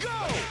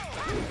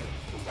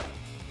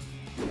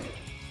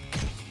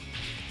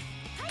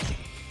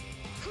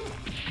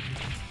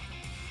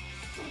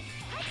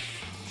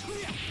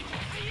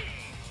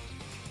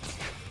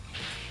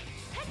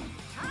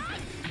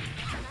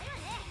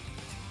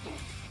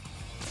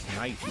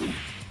 Nice.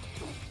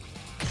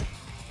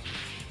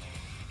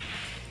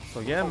 So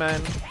yeah,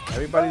 man,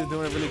 everybody's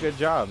doing a really good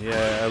job.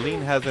 Yeah,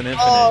 Aline has an infinite.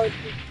 Oh,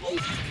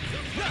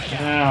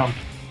 Damn.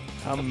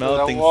 I'm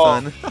melting,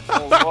 wall. son.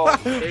 That wall,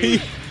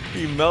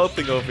 he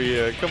melting over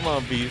here. Come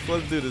on, Beast.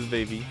 Let's do this,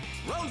 baby.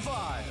 Round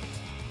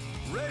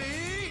 5. Ready?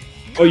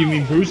 Oh, you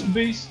mean Bruce the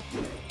Beast?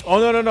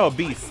 Oh no,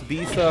 Beast.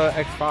 Beast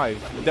X5.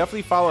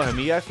 Definitely follow him.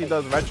 He actually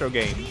does retro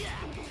games.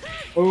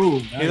 Oh,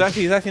 nice.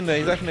 He's actually in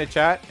the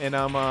chat, and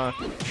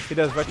he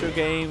does retro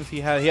games. He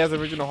has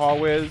original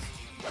hardwares.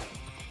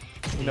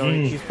 You know,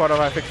 he's part of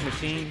our fixed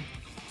machine.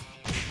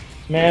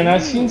 Man,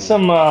 I've seen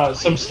some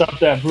stuff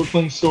that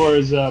Brooklyn store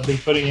has been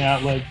putting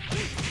out, like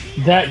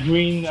that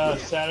green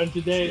Saturn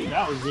today.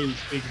 That was really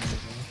speaking to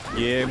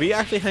me. Yeah, we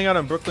actually hang out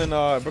in Brooklyn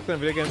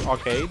Video Games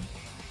Arcade.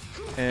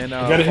 And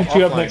I gotta hit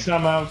you up offline. next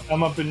time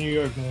I'm up in New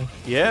York, man.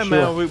 Yeah,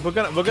 Sure. man,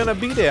 we're gonna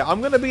be there. I'm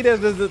gonna be there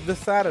this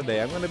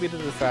Saturday. I'm gonna be there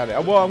this Saturday.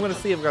 Well, I'm gonna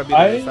see if I'm gonna be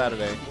there this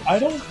Saturday. I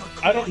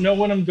don't know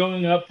when I'm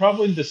going up.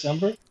 Probably in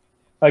December.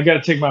 I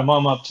gotta take my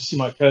mom up to see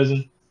my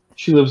cousin.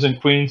 She lives in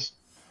Queens.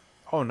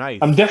 Oh, nice.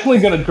 I'm definitely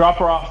gonna drop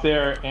her off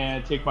there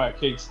and take my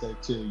arcade stick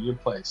to your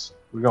place.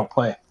 We're gonna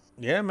play.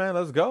 Yeah, man,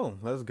 let's go.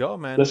 Let's go,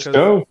 man. Let's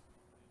go.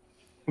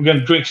 We're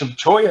gonna drink some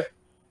choya.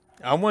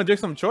 I want to drink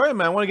some choy,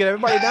 man. I want to get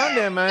everybody down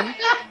there, man.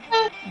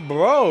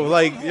 Bro,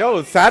 like,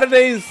 yo,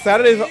 Saturdays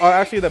are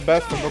actually the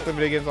best for Brooklyn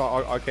Video Games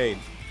Arcade.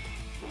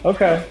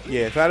 Okay.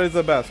 Yeah, Saturdays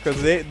are the best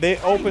because they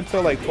open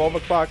till like 12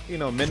 o'clock,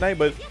 midnight.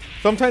 But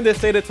sometimes they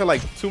stay there till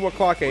like 2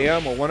 o'clock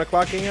a.m. or 1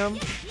 o'clock a.m.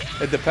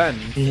 It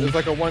depends. It's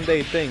like a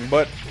one-day thing.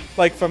 But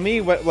like for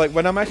me, like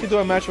when I'm actually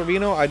doing Match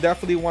Arena, I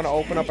definitely want to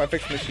open up a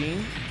fixed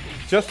machine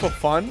just for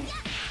fun.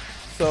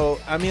 So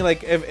I mean,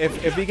 like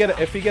if we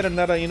get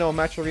another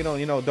Match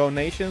Arena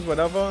donations,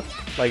 whatever,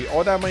 like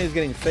all that money is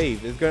getting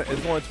saved. It's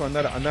going to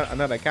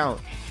another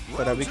account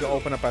so that we can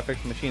open up our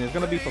fixed machine. It's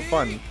gonna be for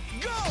fun.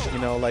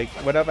 Like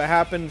whatever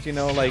happens,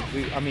 like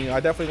I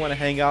definitely want to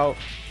hang out.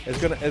 It's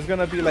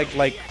gonna be like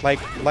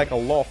a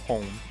loft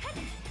home.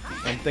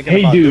 I'm thinking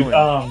about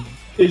doing.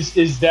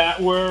 Is that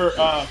where?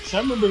 Cause I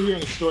remember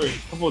hearing a story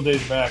a couple of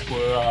days back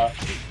where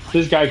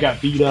this guy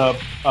got beat up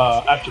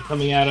after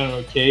coming out of an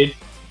arcade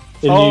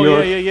in New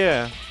York.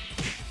 Yeah.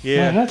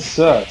 Man, that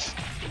sucks.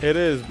 It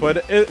is,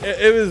 but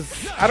it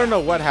was. I don't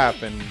know what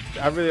happened.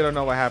 I really don't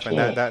know what happened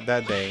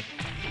that day.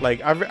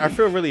 Like I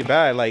feel really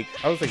bad. Like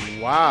I was like,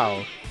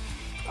 wow.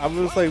 I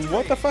was like,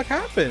 what the fuck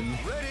happened?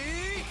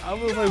 I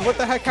was like, what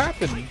the heck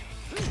happened?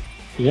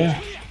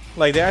 Yeah.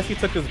 Like they actually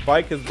took his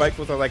bike. His bike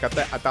was like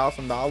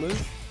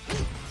 $1,000.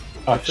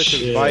 Oh, They took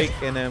his bike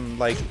and then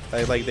like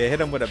they hit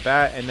him with a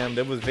bat, and then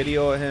there was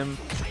video of him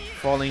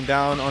falling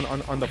down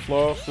on the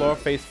floor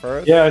face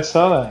first. Yeah, I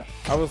saw that.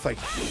 I was like,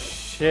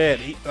 shit.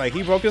 He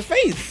broke his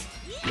face.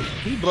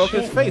 He broke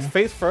his face, man.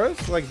 Face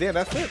first. Like, damn,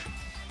 that's it.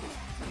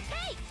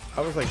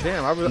 I was like,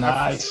 damn.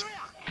 Nice.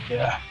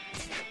 Yeah.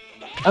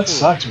 That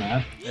sucks,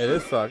 man. It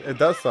is suck. It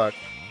does suck.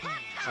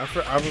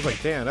 I was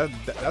like, damn,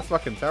 that's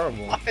fucking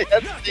terrible.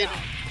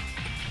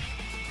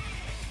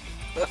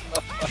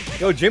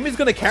 Yo, Jimmy's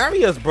gonna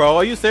carry us, bro.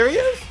 Are you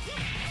serious?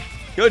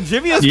 Yo,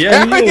 Jimmy is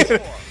carrying us.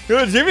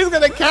 Yo, Jimmy's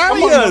gonna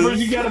carry us. Numbers,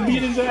 you gotta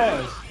beat his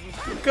ass.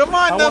 Come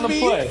on,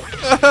 Numby.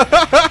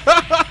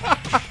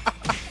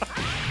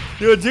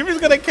 Yo, Jimmy's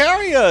gonna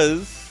carry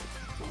us.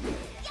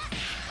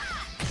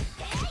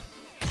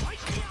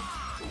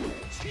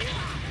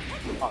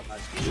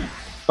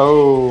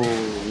 Oh,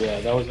 yeah,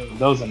 that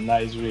was a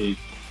nice read.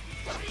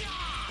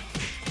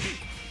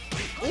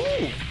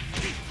 Ooh.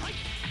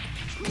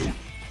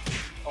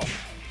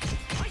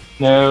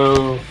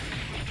 No.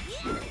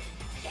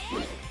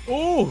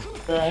 Ooh.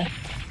 Okay.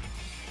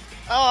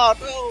 Oh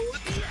no.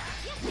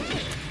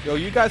 Yo,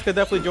 you guys could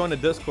definitely join the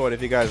Discord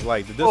if you guys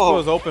like. The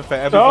Discord is open for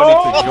everybody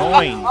to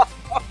join.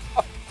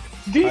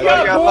 He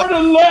got more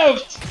than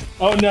left.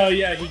 Oh no,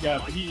 yeah,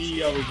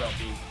 he always got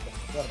beat.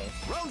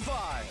 Round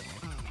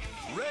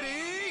 5.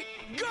 Ready,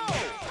 go!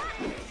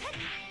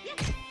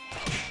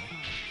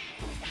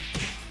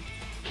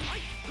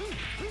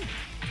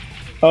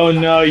 Oh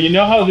no! You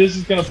know how this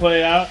is gonna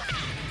play out?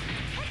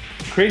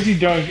 Crazy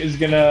Drunk is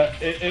gonna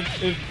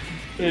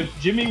if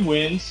Jimmy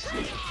wins,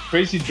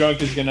 Crazy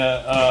Drunk is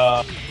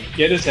gonna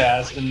get his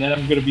ass, and then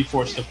I'm gonna be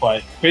forced to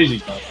fight Crazy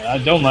Drunk. And I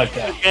don't like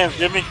that. Damn,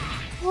 Jimmy.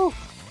 Woo.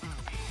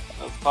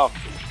 That was tough.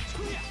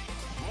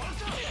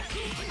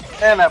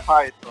 And that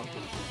pie throw.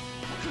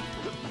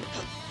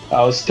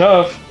 That was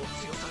tough.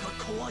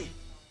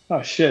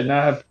 Oh shit! Now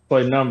I have to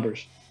play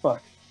numbers.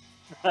 Fuck.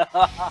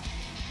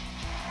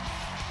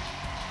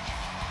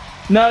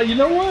 Now you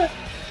know what?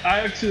 I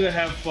actually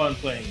have fun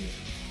playing it.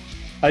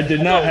 I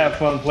did not have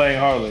fun playing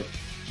Harley.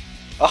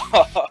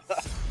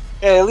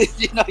 Hey, at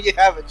least you know you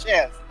have a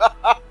chance.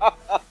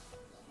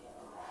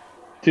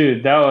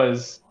 Dude, that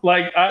was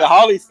like The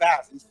Harley's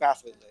fast. He's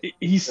fast with it.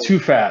 he's too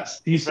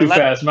fast. He's too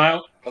fast. My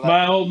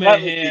old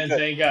man hands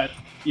ain't got.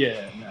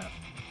 Yeah, no.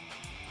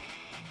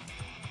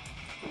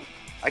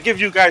 I give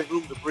you guys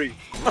room to breathe.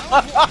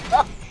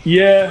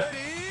 Yeah.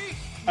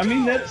 I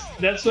mean that's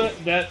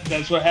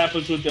what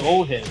happens with the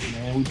old heads,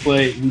 man.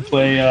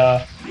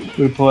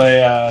 We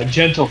play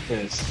Gentle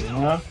Fist, you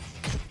know?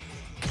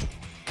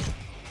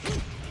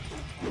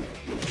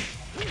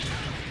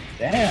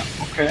 Damn,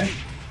 okay.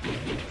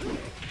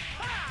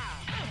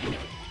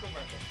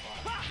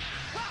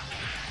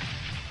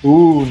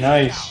 Ooh,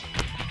 nice.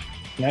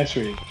 Nice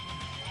read.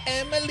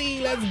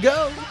 Emily, let's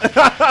go.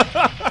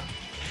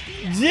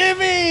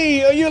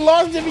 Jimmy! Are you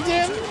lost, Jimmy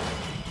Jim?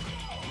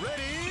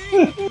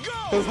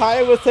 Because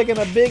Hyatt was taking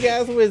a big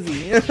ass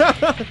wizzy.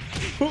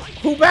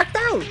 who backed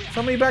out?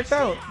 Somebody backed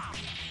out.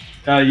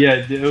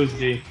 Yeah, it was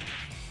D.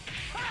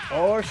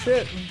 Oh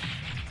shit.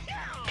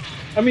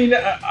 I mean,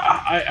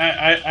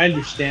 I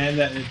understand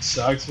that it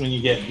sucks when you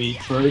get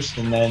beat first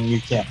and then you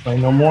can't play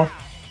no more.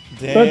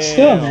 Damn. But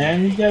still,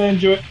 man, you gotta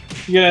enjoy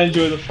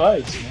the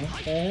fights,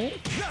 man.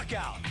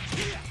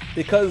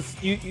 Because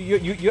you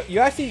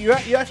actually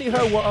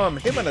heard what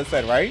Himina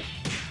said, right?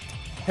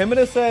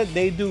 Himina said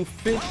they do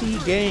 50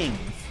 games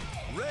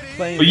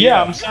playing. But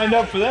yeah, I'm signed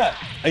up for that.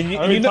 And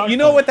you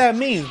know what that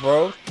means,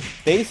 bro.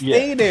 They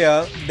stay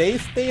there. They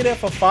stay there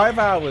for 5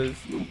 hours,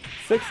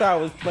 6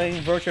 hours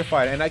playing Virtua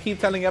Fighter. And I keep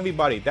telling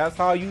everybody, that's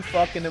how you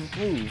fucking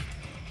improve.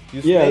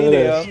 You stay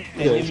there,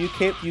 and then you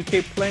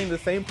keep playing the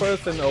same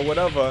person or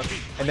whatever,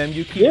 and then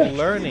you keep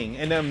learning.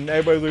 And then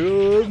everybody's like,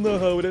 oh, that's not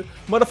how it is.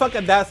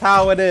 Motherfucker, that's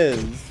how it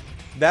is.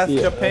 That's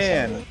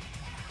Japan. That's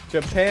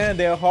Japan,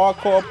 they're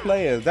hardcore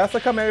players. That's how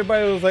come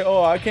everybody was like,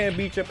 "Oh, I can't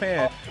beat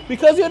Japan,"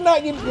 because you're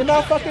not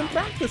fucking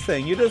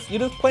practicing. You're just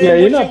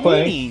playing with your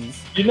weenies.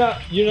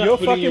 You're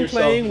fucking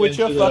playing with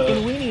your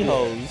fucking weenie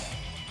hoes.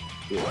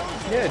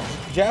 Yeah,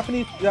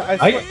 Japanese.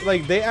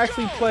 Like they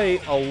actually play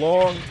a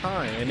long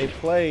time, and they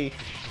play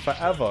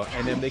forever,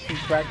 and then they keep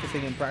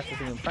practicing and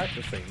practicing and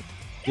practicing.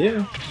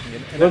 Yeah.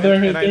 Well,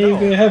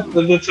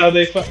 that's how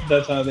they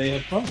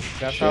have fun.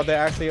 That's how they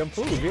actually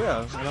improve.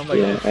 Yeah. And I'm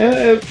like,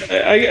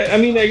 I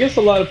mean, I guess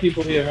a lot of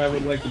people here have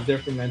like a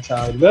different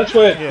mentality. That's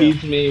why it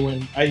feeds me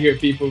when I hear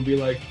people be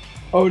like,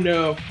 "Oh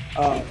no,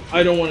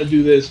 I don't want to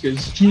do this because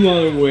it's too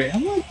long of a wait."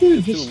 I'm like,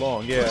 dude, just too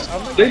long. Yeah.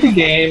 play the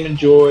game,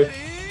 enjoy.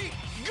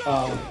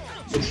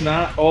 It's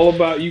not all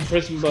about you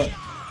pressing buttons.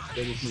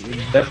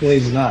 It definitely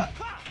is not.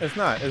 It's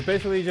not. It's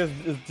basically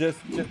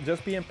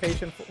just being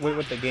patient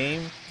with the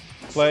game.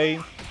 Play,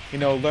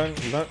 learn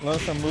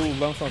some moves,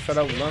 learn some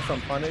setup, learn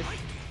some punish.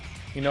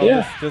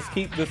 Just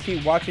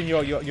keep watching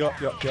your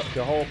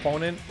whole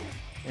opponent,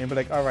 and be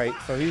like, all right,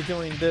 so he's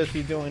doing this.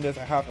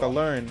 I have to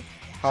learn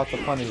how to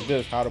punish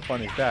this, how to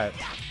punish that.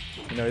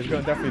 He's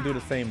gonna definitely do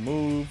the same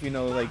move.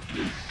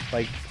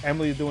 Like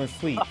Emily's doing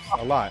sweeps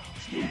a lot.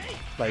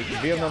 Like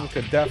Vietnam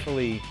could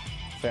definitely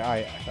say, all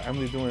right, so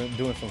Emily's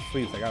doing some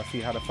sweeps. I gotta see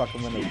how the fuck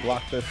I'm gonna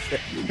block this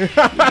shit.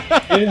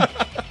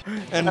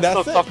 And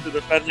that's so tough to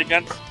defend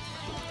against.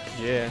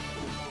 Yeah.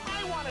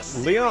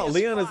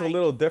 Leon is a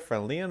little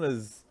different. Leon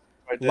is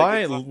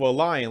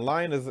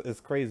Lion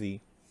is crazy.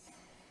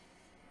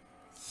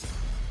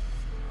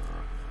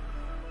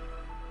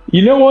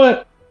 You know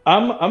what?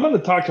 I'm gonna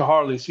talk to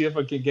Harley, see if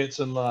I can get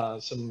some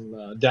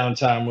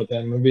downtime with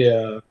him. Maybe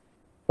a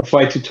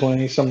fight to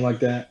 20, something like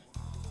that.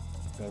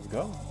 Let's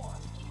go.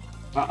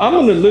 I'm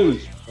gonna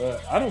lose,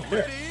 but I don't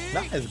care.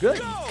 Nah, it's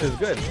good. It's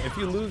good. If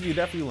you lose, you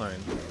definitely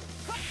learn.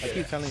 I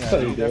keep telling you,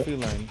 you definitely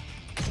learn.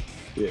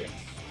 Yeah.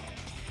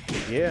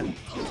 Yeah.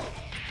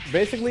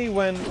 Basically,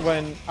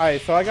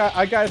 alright, so I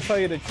gotta tell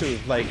you the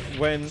truth. Like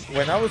when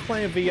I was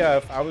playing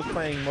VF, I was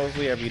playing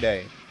mostly every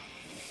day.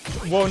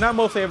 Well, not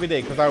mostly every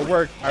day, because I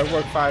work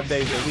 5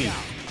 days a week.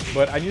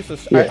 But I used to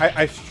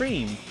I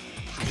stream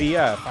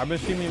VF.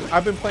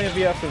 I've been playing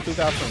VF since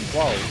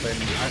 2012,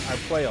 and I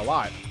play a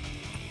lot.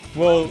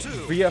 Well,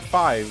 VF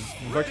 5,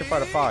 Virtua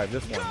Fighter 5,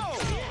 this one.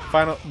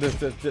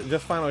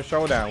 Just Final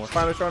Showdown. When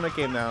Final Showdown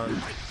came down,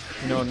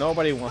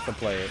 nobody wants to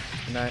play it,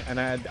 and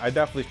I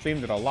definitely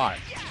streamed it a lot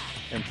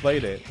and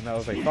played it, and I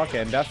was like, fuck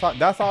it. And that's how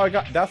I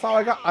got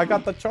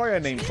the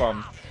Choya name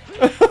from.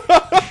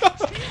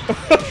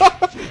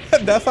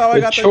 That's how I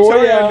got the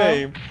Choya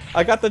name.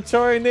 I got the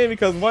Choya name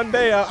because one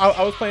day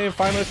I was playing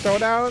Final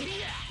Showdown,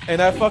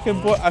 and I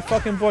fucking bought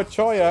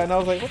Choya, and I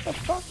was like, what the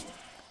fuck?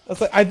 I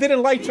was like, I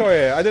didn't like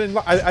Choya. I didn't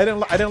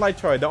like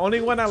Choya. The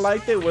only one I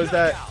liked it was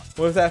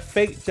that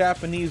fake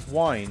Japanese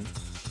wine.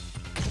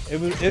 It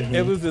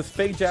was this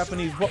fake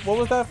Japanese. What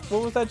was that?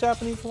 What was that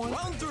Japanese wine?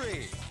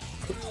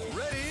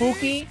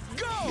 Fuki.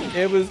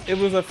 It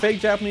was a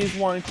fake Japanese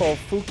wine called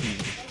Fuki.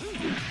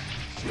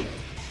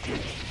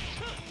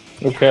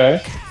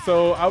 Okay.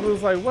 So I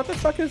was like, what the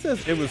fuck is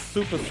this? It was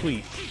super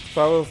sweet.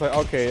 So I was like,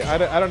 okay, I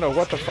don't know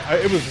what the fuck.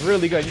 It was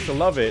really good. I used to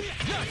love it.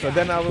 So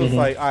then I was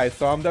like, all right,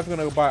 so I'm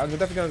definitely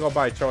gonna go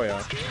buy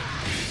Choya.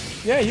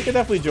 Yeah, you can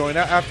definitely join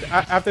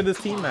after this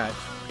team match.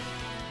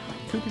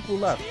 2 people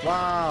left.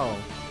 Wow.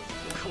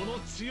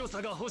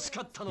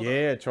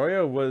 Yeah,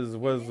 Choya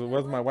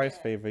was my wife's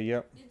favorite.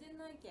 Yep. You didn't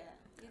like it.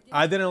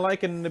 I didn't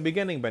like it in the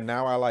beginning, but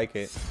now I like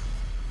it.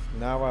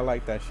 Now I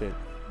like that shit.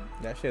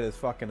 That shit is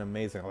fucking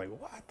amazing. I'm like,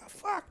 what the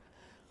fuck?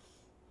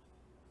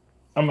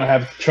 I'm gonna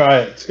have to try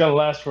it. It's gonna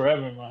last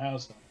forever in my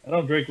house. I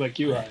don't drink like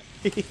you are.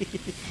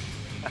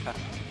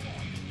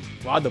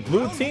 Wow, the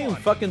blue team,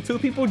 fucking 2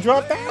 people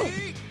dropped out.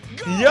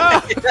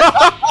 Yeah,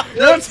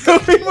 2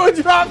 people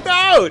dropped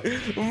out.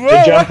 Bro,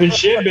 They're jumping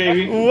shit,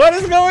 baby. What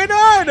is going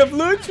on? The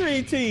blue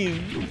tree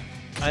team.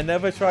 I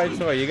never tried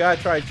Troy. You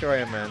gotta try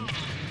Troy, man.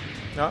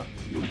 No.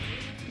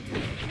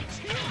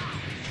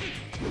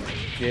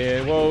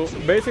 Yeah, well,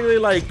 basically,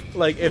 like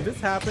if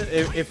this happens,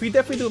 if we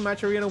definitely do a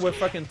match arena with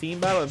fucking team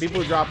battle and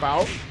people drop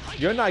out,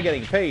 you're not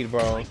getting paid,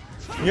 bro.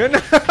 You're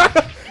not.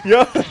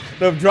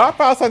 The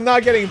dropouts are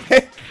not getting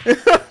paid.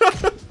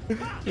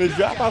 The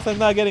dropouts are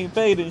not getting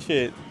paid and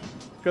shit.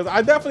 Cause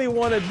I definitely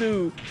want to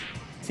do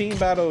team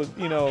battle,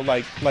 you know,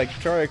 like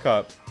Troy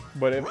Cup.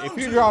 But if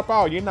you drop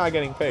out, you're not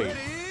getting paid.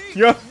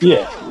 Yeah,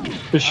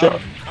 for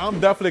sure. I'm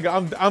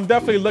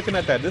definitely looking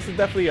at that. This is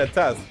definitely a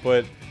test,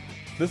 but.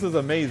 This is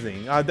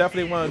amazing. I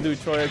definitely want to do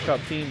Troy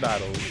Cup team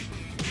battles.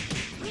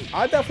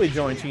 I definitely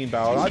join team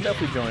battle. I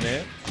definitely join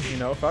it. You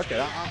know, fuck it.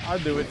 I'll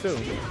do it too.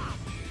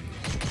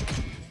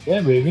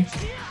 Yeah, baby.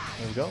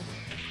 There we go.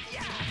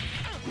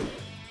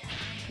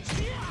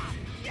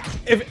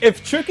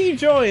 If Tricky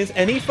joins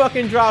and he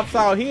fucking drops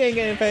out, he ain't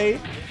getting paid.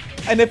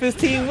 And if his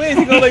team wins,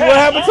 he goes like, "What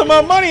happened to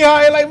my money?"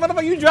 Huh? Like,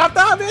 motherfucker, you dropped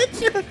out,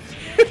 bitch.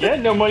 Yeah,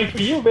 no money for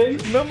you,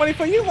 baby. No money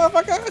for you,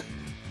 motherfucker.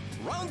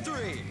 Round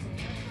 3.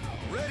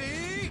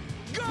 Ready,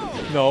 go!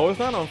 No, it's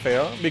not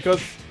unfair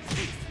because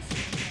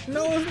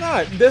no, it's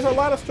not. There's a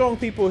lot of strong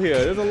people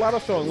here. There's a lot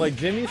of strong, like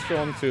Jimmy's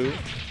strong too.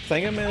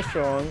 Sangerman's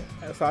strong.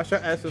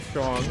 Sasha S is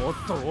strong.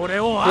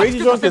 Crazy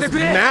Drunk is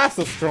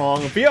massive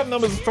strong.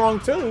 Vietnam is strong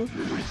too.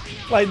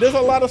 Like there's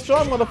a lot of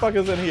strong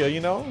motherfuckers in here,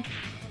 you know.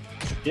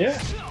 Yeah.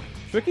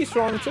 Tricky's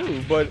strong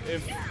too, but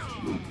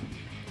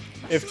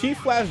if Chief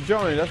Flash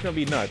joins, that's gonna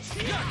be nuts.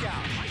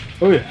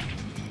 Oh yeah.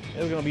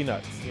 It's gonna be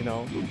nuts, you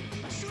know.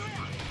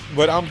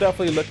 But I'm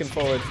definitely looking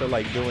forward to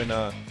like doing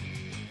a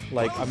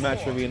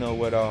match arena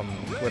with our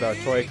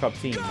Troy Cup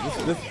team.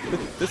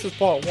 This is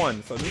part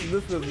 1, so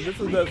this is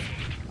just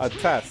a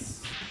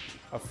test,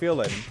 a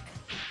feeling.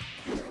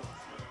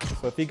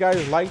 So if you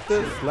guys like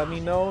this, let me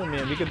know.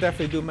 Man, we could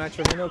definitely do match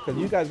arena because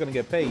you guys gonna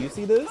get paid. You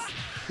see this?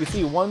 You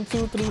see 1,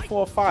 2, 3,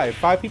 4, 5.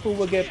 5 people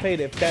will get paid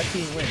if that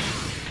team wins.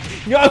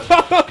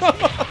 Knockout.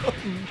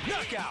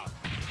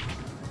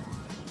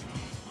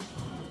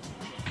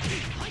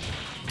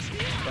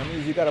 That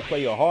means you gotta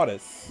play your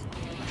hardest.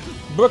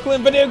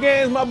 Brooklyn Video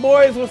Games, my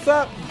boys, what's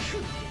up?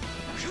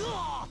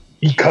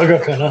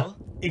 Ikaga kana.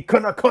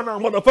 Ikona kona,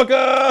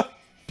 motherfucker!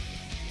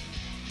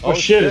 Oh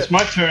shit, it's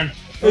my turn.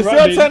 It's All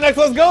your right, turn next,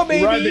 let's go,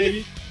 baby! All right,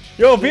 baby.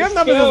 Yo,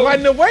 Vietnam is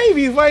riding the wave,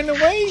 he's riding the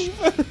wave!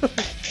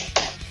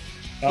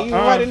 He's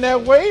riding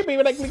that wave,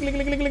 baby, like, click, click,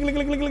 click, click, click,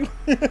 click, click,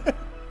 click.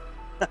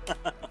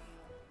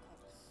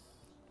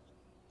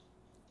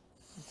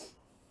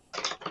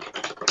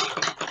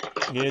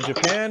 Yeah,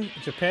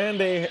 Japan,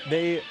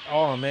 they,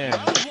 oh man.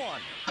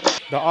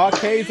 The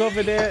arcades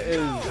over there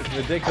is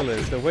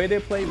ridiculous. The way they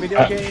play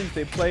video games,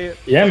 they play it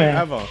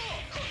forever.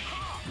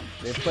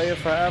 They play it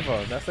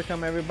forever. That's how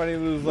come everybody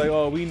was like,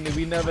 oh, we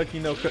never,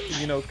 you know,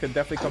 could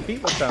definitely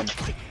compete with them.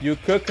 You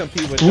could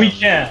compete with them. We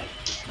can.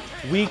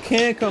 We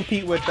can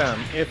compete with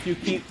them if you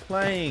keep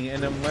playing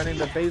and then learning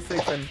the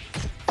basics and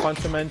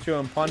fundamental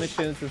and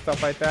punishments and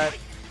stuff like that.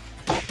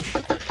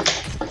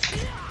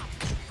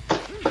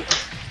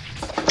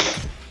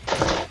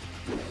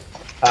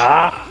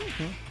 Ah.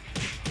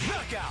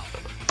 Knockout.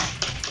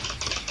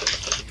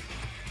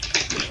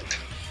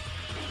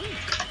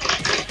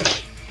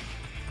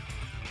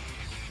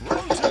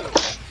 Round 2.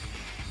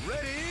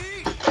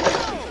 Ready,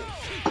 go!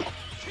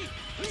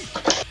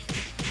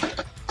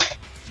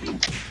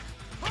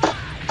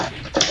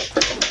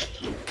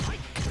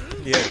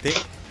 Yeah,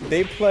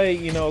 they play,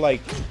 you know,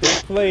 like they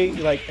play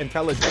like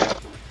intelligent.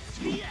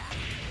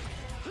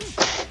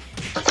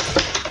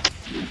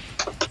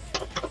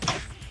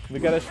 We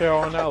gotta share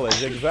our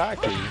knowledge,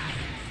 exactly.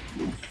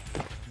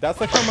 That's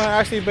how come I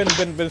actually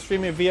been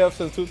streaming VF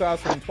since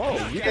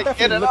 2012. You can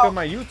definitely look at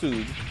my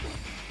YouTube.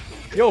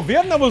 Yo,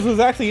 Vietnam was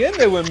actually in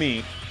there with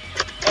me.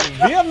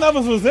 VM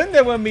Numbers was in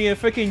there with me in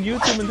freaking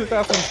YouTube in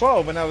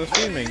 2012 when I was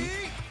streaming.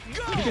 You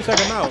can check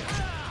him out.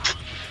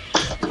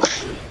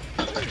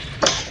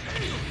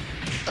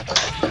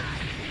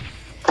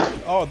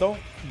 Oh, don't.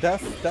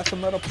 That's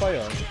another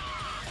player.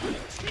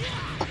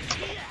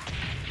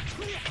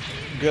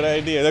 Good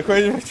idea. The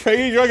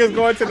crazy drug is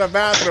going to the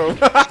bathroom.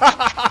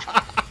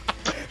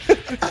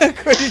 The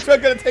crazy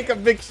drug gonna take a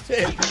big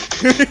shit.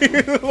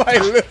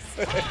 Like,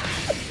 listen.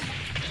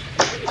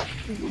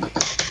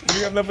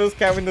 VM Numbers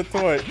carrying the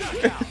torch.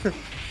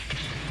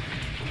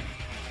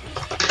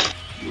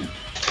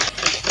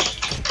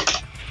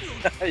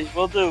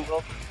 We'll do.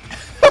 We'll...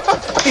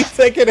 He's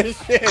taking a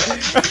shit.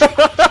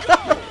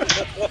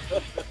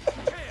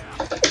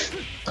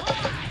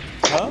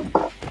 Huh?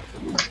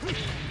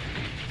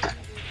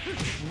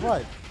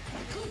 What?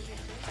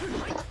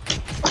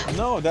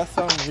 No, that's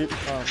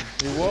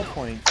reward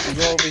points. You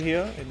go over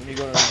here and then you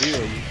go to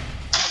reviewers.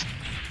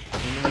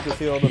 And then you can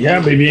see all the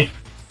baby.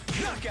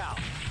 Knockout.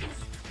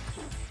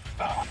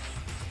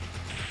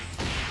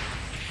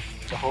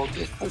 The whole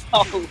distance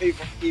all the way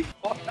from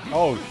keyboard.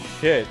 Oh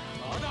shit.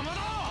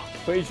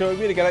 Pretty sure you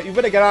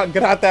better get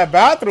out that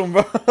bathroom,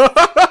 bro.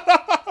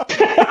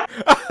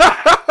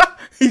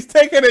 He's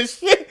taking a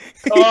shit.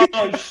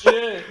 Oh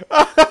shit.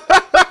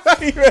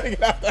 You better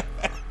get out that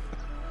bathroom.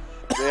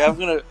 Yeah, I'm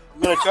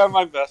gonna try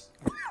my best.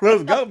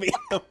 Let's go,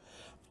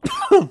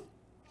 BM.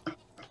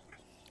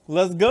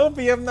 Let's go,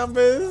 BM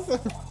Numbers.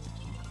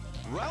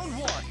 Round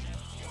one.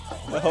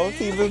 The whole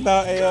team is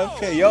now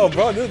AFK. Yo,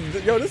 bro,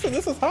 this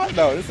is hot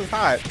though. This is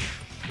hot.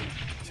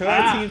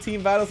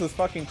 Team battles is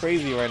fucking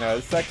crazy right now.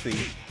 It's sexy.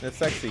 It's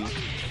sexy.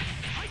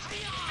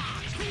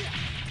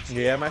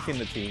 Yeah, I'm actually in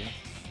the team.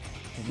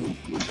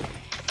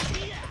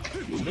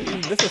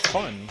 This is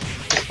fun.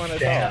 This is fun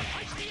as hell.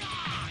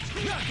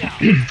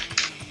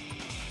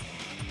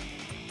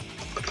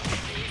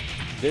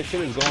 This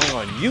shit is going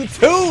on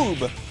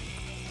YouTube.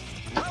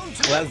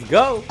 Let's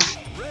go.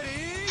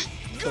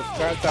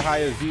 Subscribe to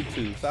Hiya's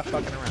YouTube. Stop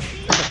fucking around.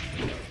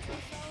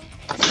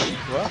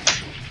 Well,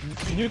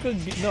 you could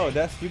you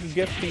could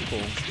gift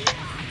people.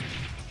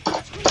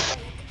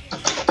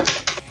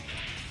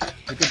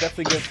 You could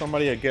definitely give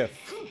somebody a gift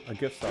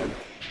sub.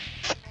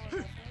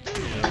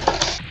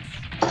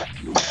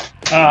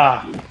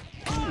 Ah.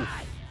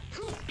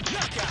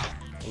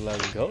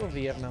 Let's go,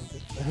 VF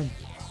Numbers.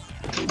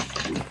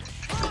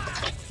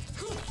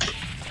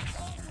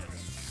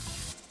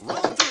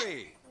 Round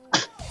three.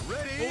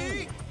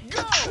 Ready,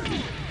 go!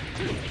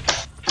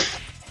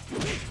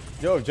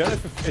 Yo, if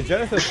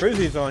Genesis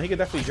Frizzy's on, he could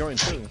definitely join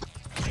too.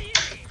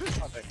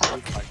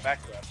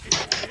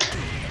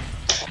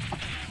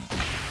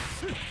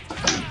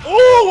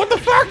 Oh, what the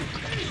fuck?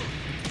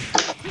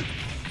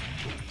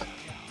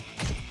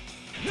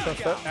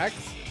 What's X?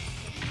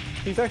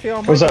 He's actually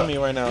on mic with me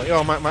right now.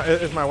 Yo,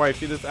 it's my wife.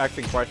 She's just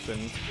asking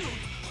questions.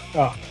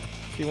 Oh.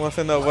 She wants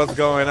to know what's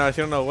going on.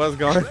 She don't know what's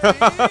going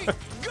on.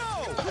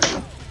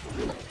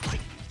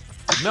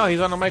 No,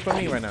 he's on the mic with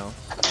me right now.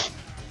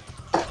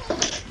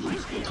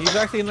 He's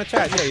actually in the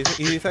chat. Yeah,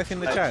 he's actually in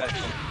the chat.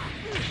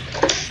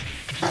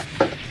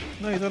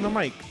 No, he's on the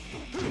mic.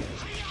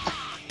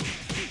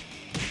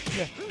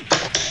 Yeah.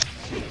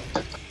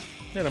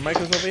 Yeah, the mic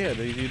is over here.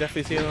 You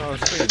definitely see it on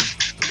the screen.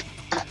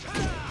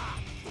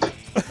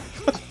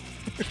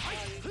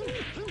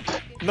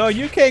 No,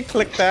 you can't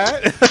click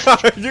that.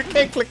 You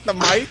can't click the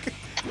mic.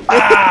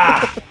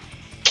 Ah!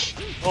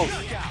 Oh.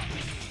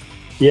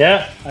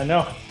 Yeah, I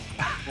know.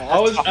 I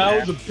was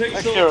a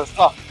pixel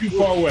too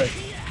far away.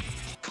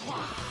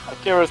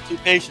 Akira's too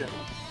patient.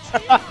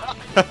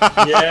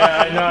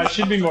 Yeah, I know. I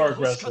should be more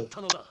aggressive.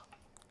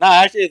 Nah,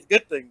 actually, it's a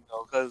good thing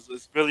though, because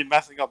it's really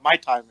messing up my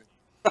timing.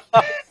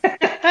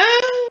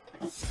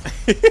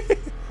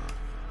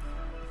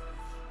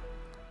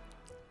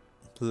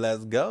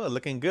 Let's go.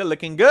 Looking good.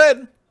 Looking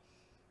good.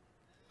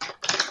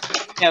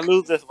 Can't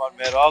lose this one,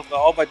 man.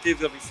 All my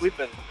team's gonna be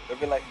sleeping. They'll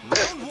be like,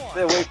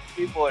 stay away from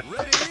people.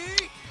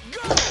 Ready,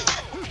 go!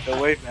 Stay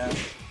away, man.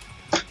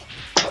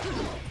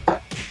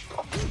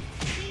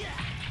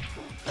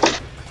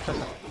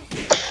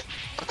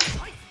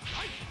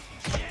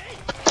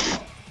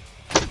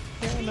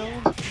 Yeah, no.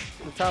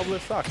 The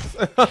tablet sucks.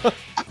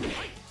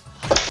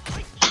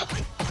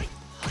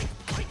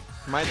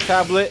 My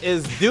tablet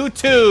is due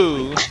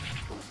to.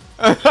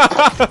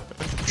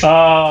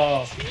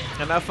 Oh.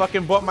 And I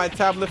fucking bought my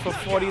tablet for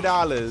 $40.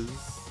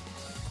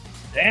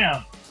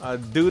 Damn. A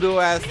doodle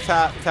ass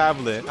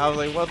tablet. I was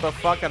like, what the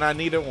fuck? And I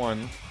needed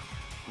one.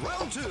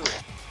 Round two.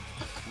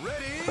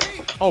 Ready,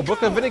 Oh,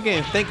 book a video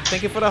game.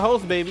 Thank you for the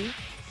host, baby.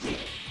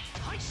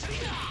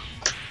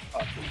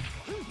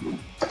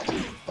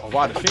 Oh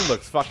wow, the stream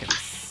looks fucking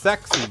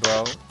sexy,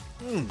 bro.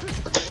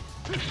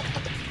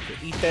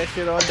 Eat that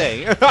shit all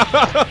day.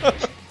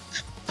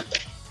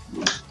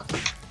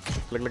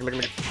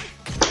 Look.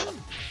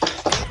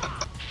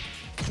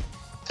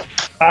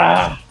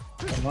 Ah,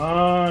 come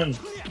on.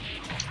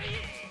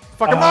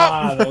 Fuck him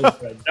up. That was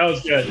good. That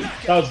was good.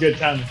 That was good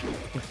timing.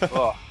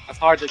 Oh, that's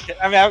hard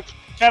to. I mean, I'm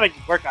trying to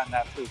work on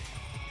that too.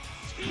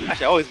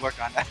 Actually, I always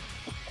work on that.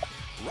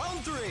 Round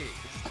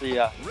 3.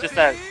 Just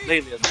that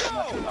lately it's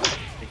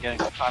been getting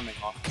the timing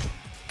off.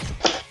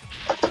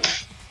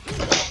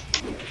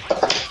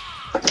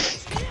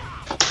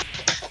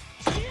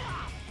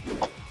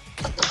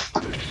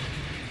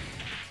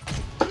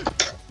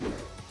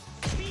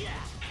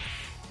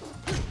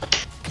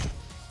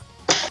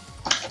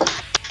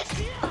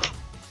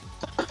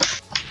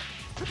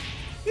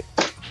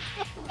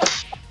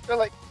 They're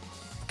like,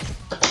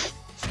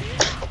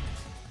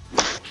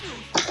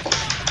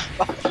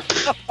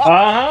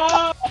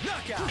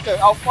 okay,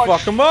 I'll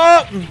Fuck him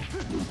up!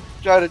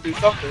 try to do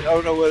something. I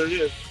don't know what it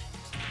is.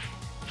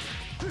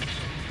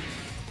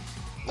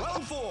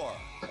 Round 4.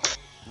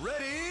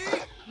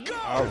 Ready, go!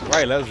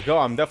 Alright, let's go.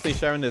 I'm definitely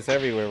sharing this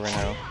everywhere right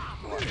now.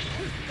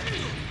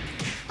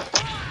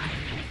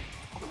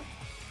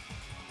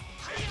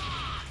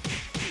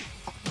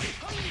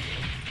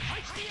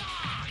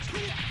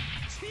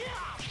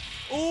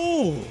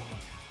 Ooh!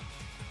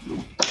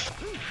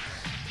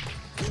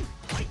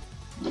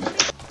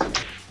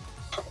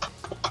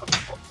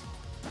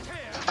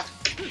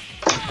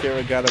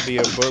 Akira gotta be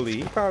a bully.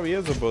 He probably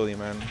is a bully,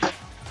 man.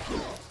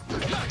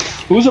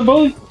 Who's a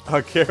bully?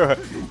 Akira.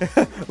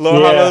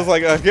 Lord Hollow's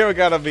like, Akira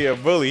gotta be a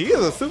bully. He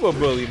is a super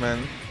bully,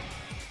 man.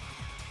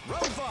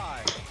 Round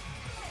 5.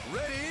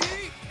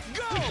 Ready,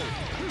 go!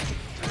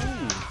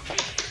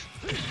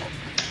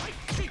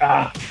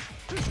 Ah.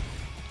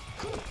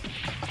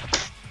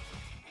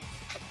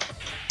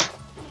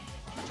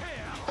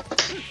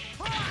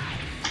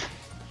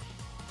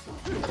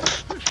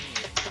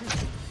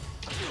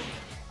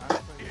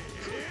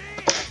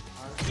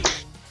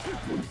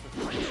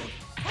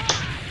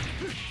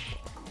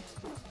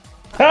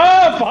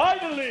 Ah,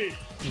 finally!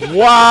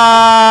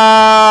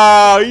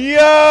 Wow!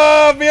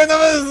 Yo!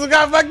 Vietnamese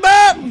got fucked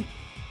up!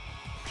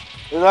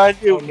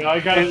 Oh no, I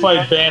gotta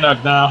fight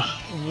Bannock now.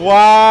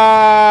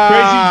 Wow!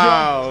 Crazy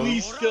Drunk,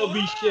 please still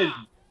be shitting.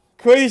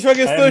 Crazy Shrug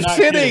is I still am not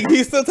shitting. kidding.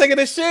 He's still taking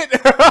a shit.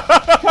 He's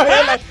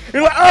like,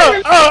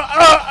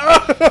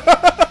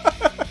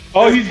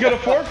 Oh, he's gonna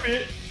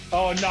forfeit.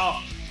 Oh no.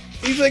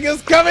 He's like,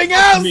 it's coming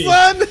out, Me.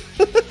 son.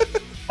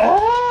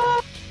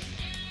 Oh!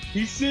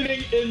 He's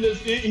sitting in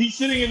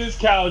his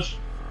couch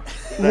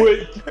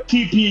with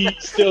TP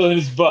still in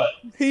his butt.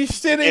 He's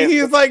shitting.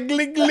 He's like,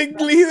 glick, glick,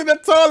 glick. He's in the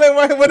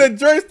toilet with a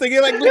joystick.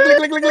 He's like, glick,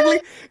 glick, glick, glick,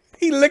 glick.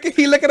 He looking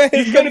at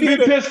his He's gonna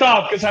computer. be pissed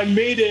off because I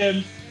made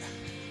him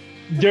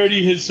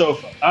dirty his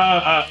sofa.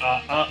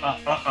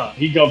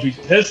 He gonna be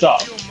pissed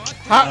off.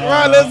 Hot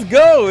Rod, let's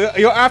go.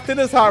 Yo, after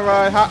this, Hot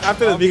Rod.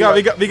 After this,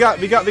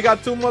 we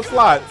got 2 more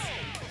slots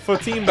for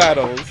team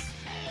battles.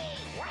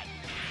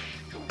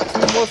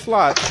 2 more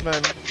slots,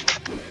 man.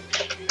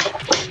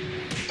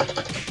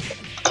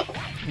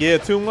 Yeah,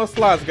 2 more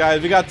slots,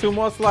 guys. We got 2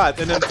 more slots,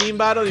 and then team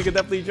battle, you can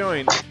definitely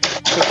join.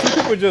 Cause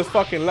 2 people just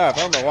fucking left.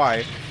 I don't know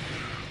why.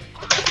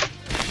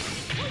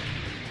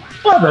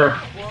 Mother.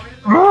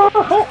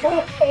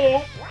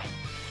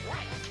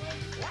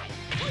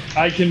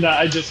 I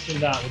just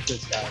cannot with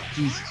this guy.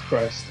 Jesus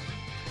Christ.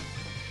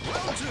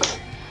 Round 2.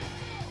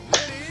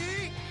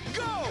 Ready,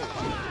 go!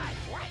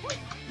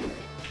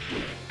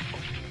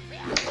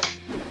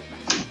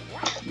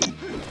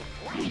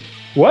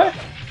 What?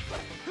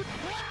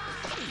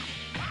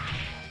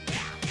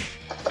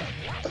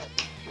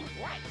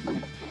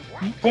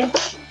 Okay.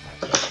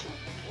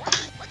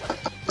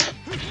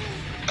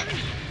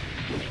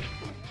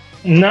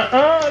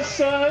 Nuh-uh,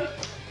 son.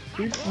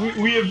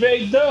 We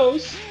evade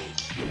those.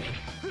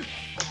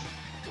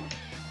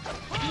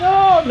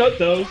 No, not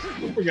those.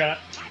 We forgot.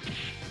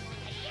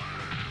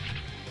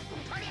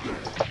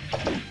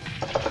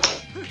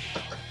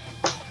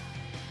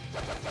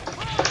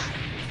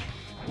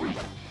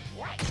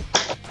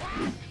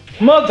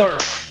 Mother!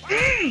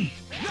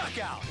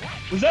 Knockout!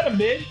 Was that a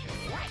mid?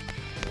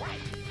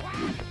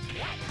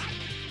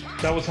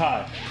 That was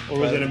high. Or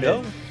was it a mid?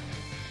 Round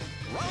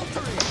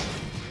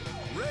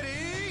 3.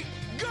 Ready,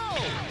 go!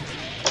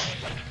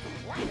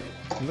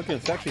 I'm looking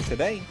sexy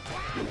today.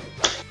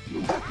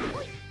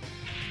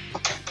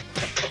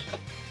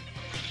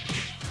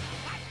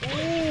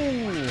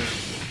 Ooh.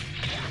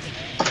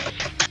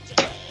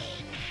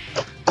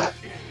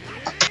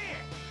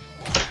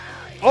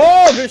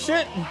 Oh, good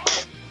shit.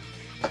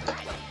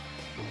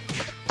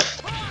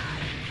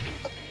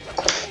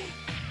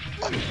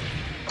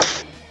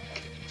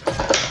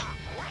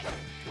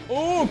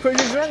 Ooh,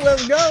 Crazy Drunk,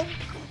 let's go.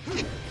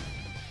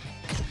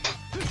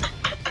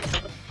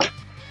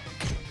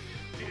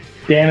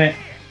 Damn it.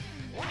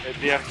 Hey,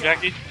 BF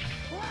Jackie.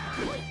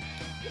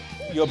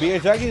 Yo,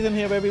 BF Jackie's in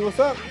here, baby. What's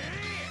up?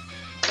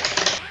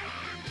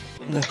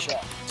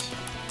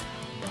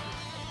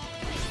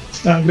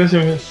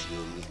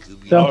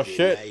 Oh,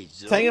 shit.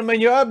 Tang him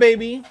in your up,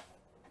 baby.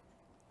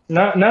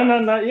 No,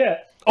 not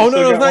yet. Oh,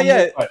 Still no, it's got not one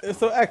yet. more fight.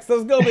 So X,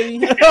 let's go,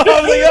 baby. I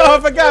was like, yo, I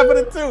forgot for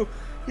the 2.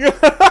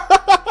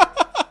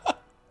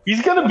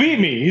 He's gonna beat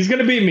me. He's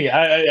gonna beat me.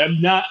 I'm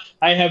not.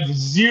 I have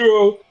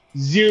zero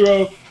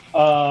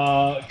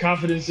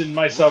confidence in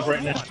myself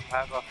right now.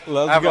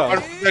 Let's I have go.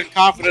 100%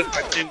 confidence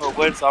my team will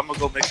win, so I'm gonna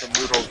go make some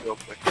noodles real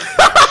quick.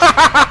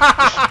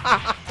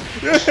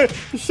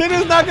 Shit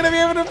is not gonna be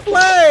able to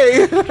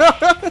play.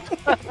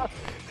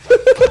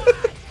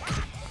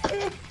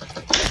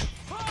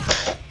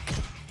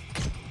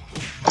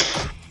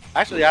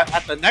 Actually,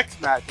 at the next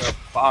match,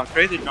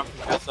 Crazy Drunk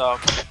can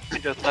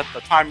just let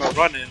the timer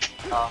run in.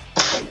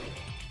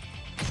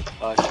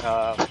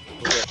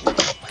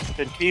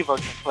 Then Kiva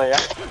can play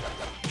it.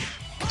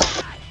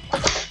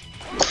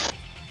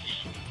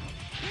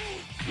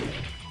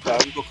 Yeah,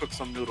 we go cook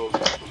some noodles.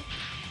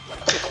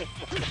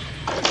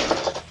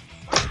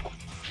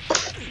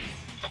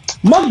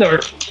 Mother!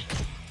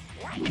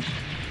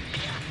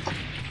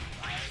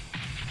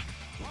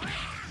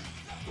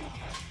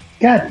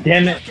 God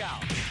damn it.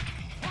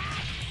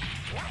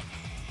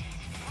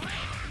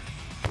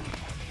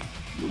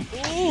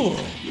 Ooh.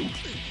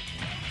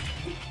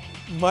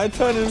 My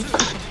turn is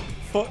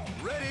for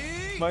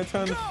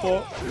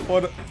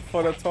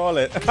the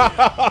toilet.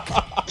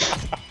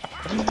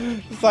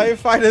 Side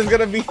Fighter is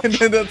gonna be in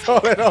the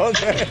toilet all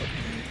day.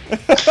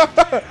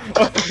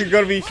 Oh, you're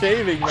gonna be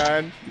shaving,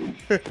 man.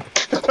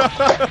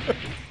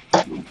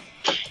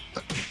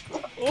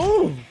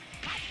 Ooh.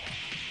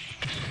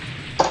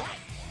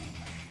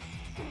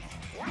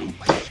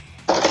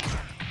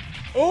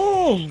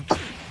 Ooh.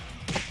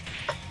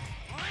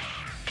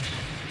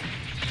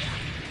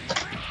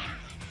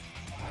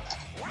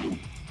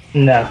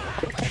 No.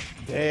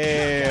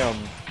 Damn.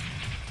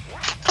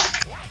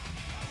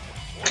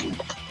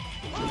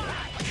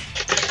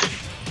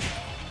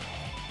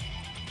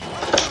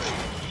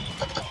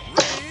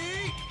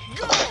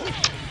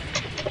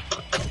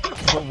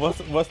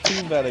 What's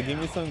team better? Give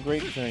me some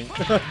grape drink.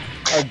 A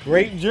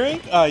grape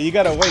drink? You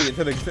gotta wait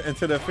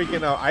until the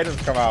freaking items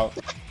come out.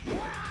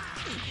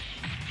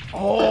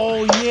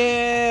 Oh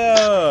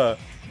yeah.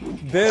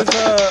 There's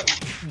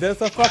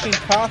a fucking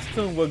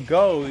costume with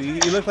Go.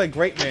 He looks like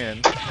Great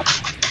Man.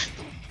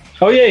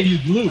 Oh yeah, he's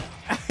blue.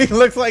 He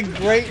looks like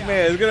Great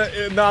Man.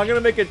 I'm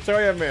gonna make it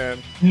Choya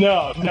Man.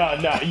 No.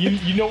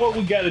 You know what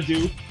we gotta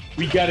do?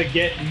 We gotta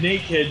get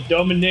naked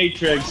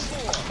dominatrix.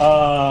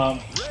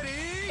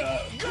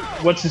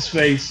 What's his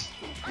face?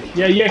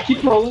 Yeah.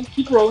 Keep rolling.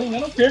 I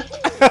don't care.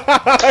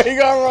 You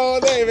gonna roll all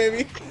day,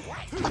 baby.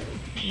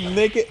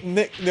 No,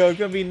 it's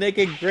gonna be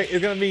naked. Great.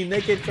 It's gonna be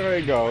naked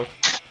Choya Go.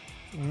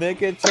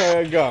 Naked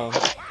Choya Go.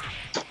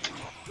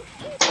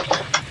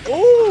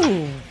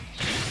 Ooh.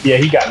 Yeah,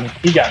 he got me.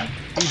 He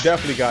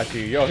definitely got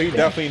you. Yo, he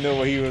definitely knew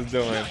what he was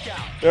doing.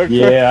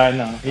 Yeah, I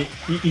know.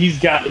 He's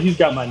got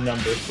my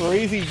number.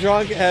 Crazy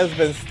Drunk has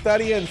been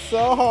studying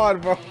so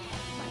hard, bro.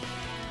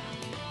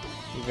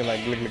 You can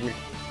like look.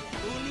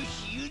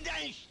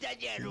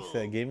 He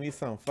said, "Give me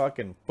some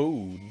fucking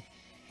food."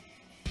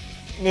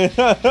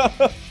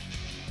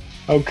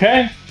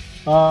 Okay.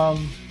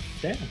 Damn.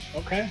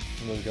 Okay.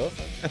 Let's go,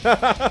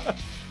 son.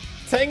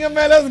 Tango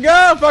man, let's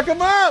go. Fuck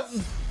him up.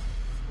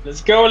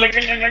 Let's go.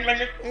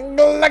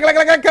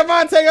 Come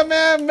on, Tango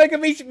man. Make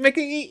him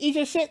eat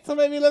your shit. So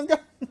maybe let's go.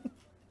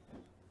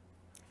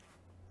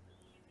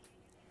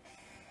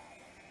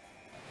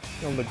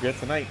 Gonna look good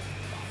tonight.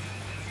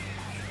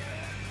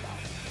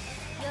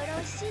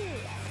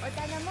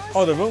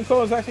 Oh, the room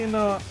code is actually in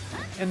the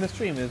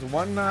stream. It's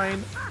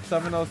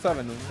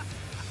 19707.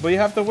 But you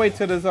have to wait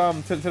till this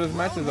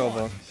match is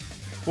over.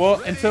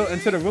 Well, until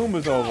the room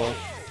is over.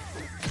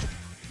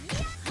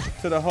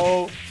 To the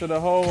whole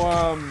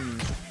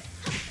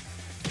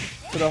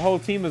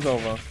team is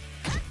over.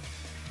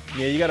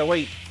 Yeah, you gotta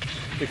wait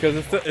because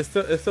it's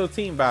still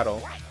team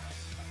battle.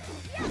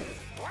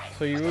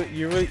 So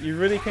you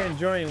really can't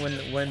join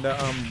when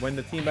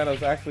the team battle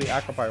is actually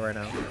occupied right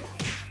now.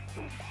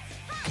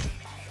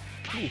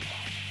 Ooh.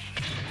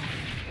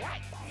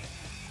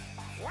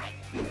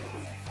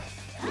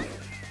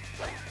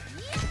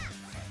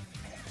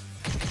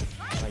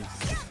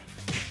 Nice.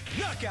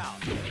 Knockout.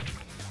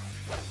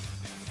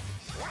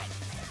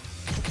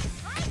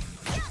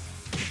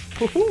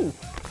 Woohoo!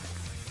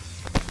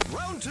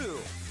 Round 2.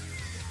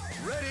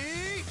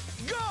 Ready,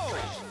 go!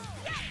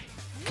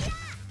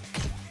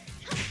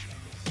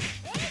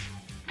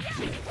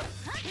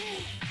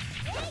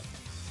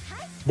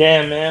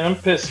 Damn, man, I'm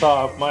pissed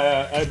off.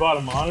 I bought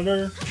a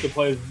monitor to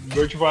play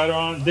Virtua Fighter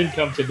on. It didn't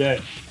come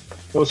today.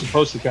 It was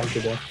supposed to come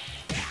today.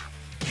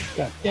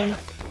 God damn it.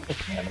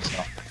 Okay,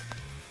 Amazon.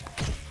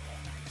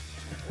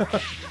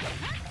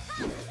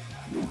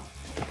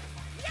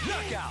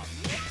 Knockout.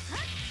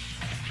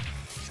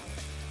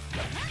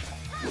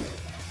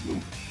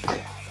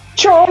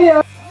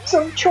 Choya!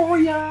 Some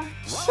Choya!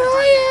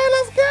 Choya,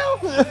 let's go!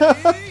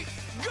 Ready,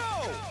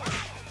 go!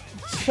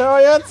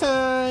 Choya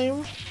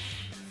time!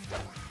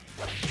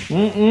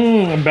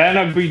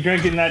 Better not be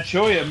drinking that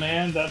Choya,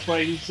 man. That's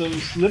why he's so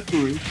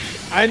slippery.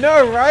 I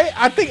know, right?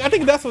 I think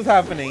that's what's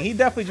happening. He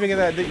definitely drinking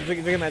that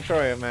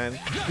Choya, man.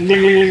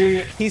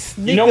 He's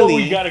sneakily. You know what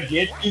we gotta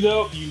get you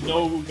though? You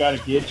know what we gotta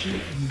get you?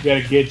 We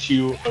gotta get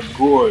you a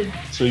gourd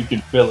so you can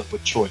fill it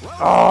with Choya.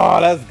 Oh,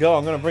 let's go!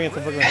 I'm gonna bring it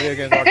to freaking video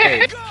games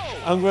arcade.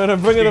 I'm gonna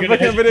bring it to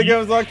freaking video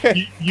games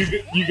arcade.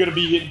 You're gonna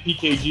be hitting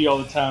PKG all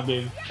the time,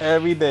 baby.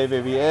 Every day,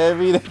 baby.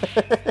 Every day.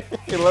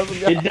 Let's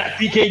go. Hit that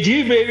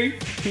PKG, baby.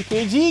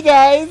 PKG,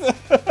 guys.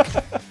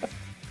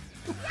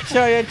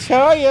 Choya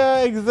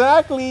Choya,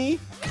 exactly.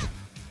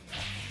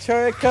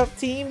 Choya Cup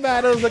team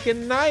battles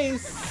looking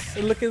nice,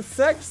 looking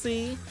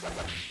sexy.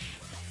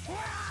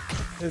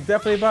 It's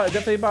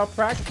definitely about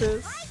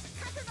practice.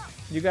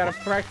 You gotta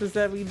practice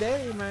every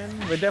day, man.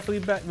 We're definitely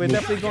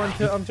going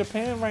to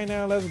Japan right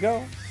now. Let's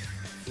go.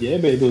 Yeah,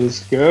 baby,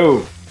 let's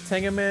go.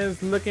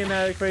 Tengaman's looking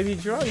at a crazy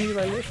draw. He's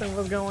like, listen,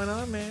 what's going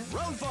on, man?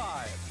 Round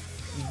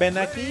 5.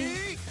 Benaki.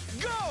 Ready,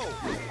 go!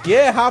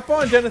 Yeah, hop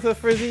on, Genesis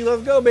Frizzy.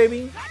 Let's go,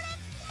 baby.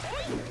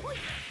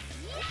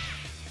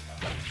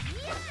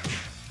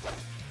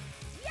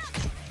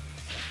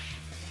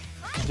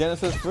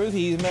 Genesis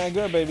Frizzy, he's mad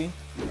good, baby.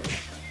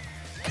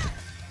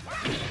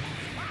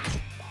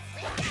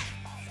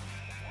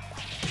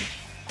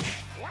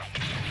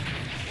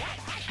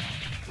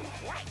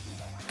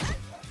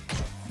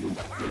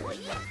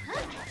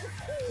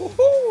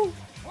 Woohoo!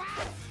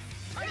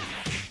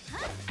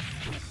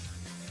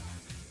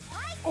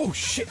 Oh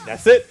shit,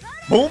 that's it.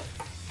 Boom.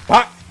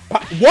 Pop,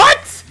 pop.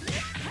 What?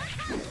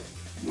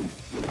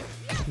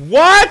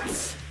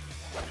 What?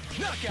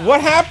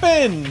 What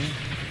happened?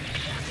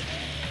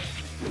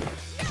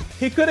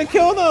 He could have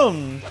killed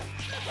him.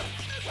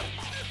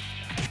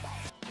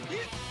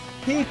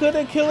 He could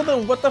have killed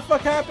him. What the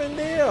fuck happened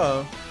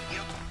there?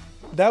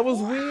 That was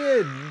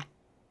weird.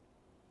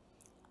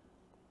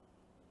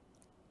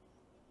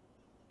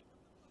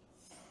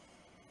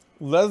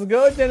 Let's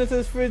go,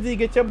 Genesis Frizzy.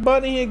 Get your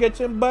butt in here. Get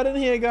your butt in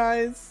here,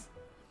 guys.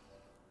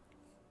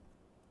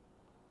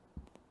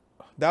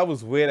 That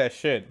was weird as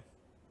shit.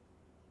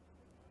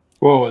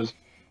 What was?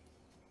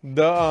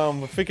 The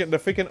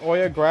freaking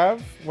Oya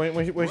grab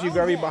when she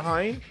grabbed me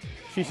behind,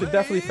 she should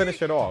definitely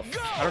finish it off.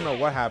 I don't know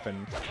what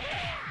happened.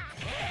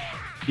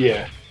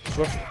 Yeah.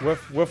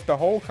 With the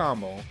whole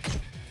combo.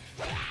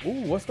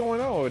 Ooh, what's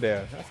going on over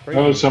there? That's crazy.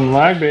 Oh, some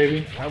lag,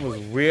 baby. That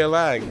was real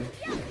lag.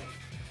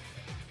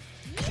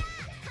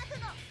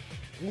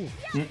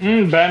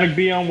 Bannock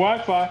be on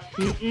Wi-Fi.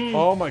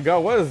 Oh my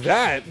god, what is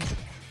that?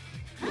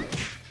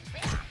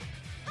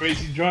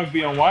 Crazy drunk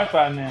be on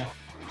Wi-Fi now.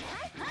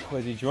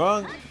 Was he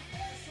drunk?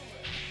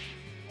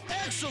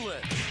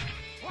 Excellent!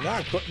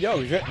 Nah,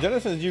 yo,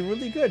 Genesis, you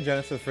really good,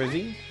 Genesis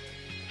Frizzy.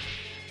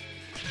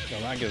 The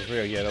lag is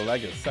real, yeah, the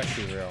lag is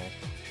sexy real.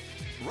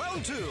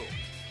 Round 2.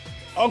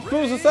 Oh,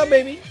 Cruz, what's up,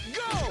 baby?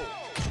 Go!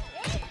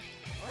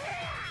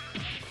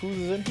 Cruz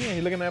is in here,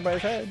 he's looking at by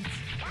his head.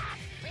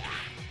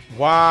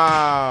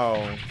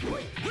 Wow.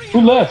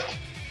 Who left?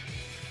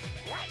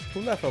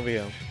 Who left over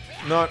here?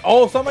 No,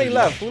 oh, somebody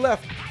left. Who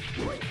left?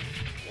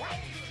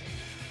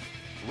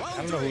 I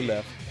don't know who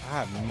left. I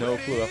have no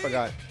clue. I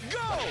forgot.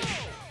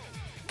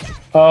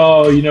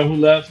 Oh, you know who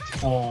left?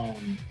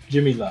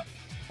 Jimmy left.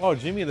 Oh,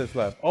 Jimmy just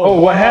left. Oh,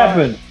 what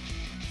happened?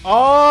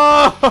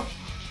 Oh,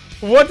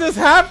 what just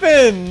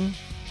happened?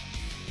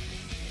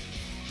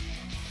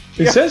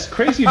 It says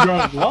Crazy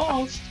Drunk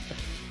lost.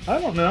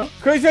 I don't know.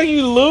 Crazy Drunk,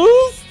 you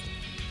lose?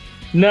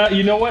 No,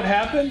 you know what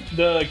happened?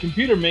 The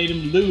computer made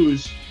him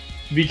lose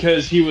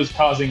because he was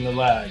causing the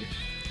lag.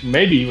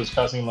 Maybe he was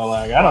causing the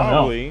lag. I don't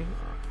Probably.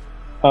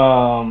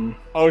 know.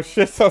 Oh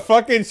shit! So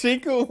fucking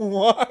Shiku,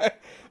 what?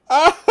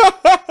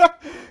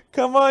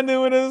 Come on,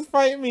 dude, let's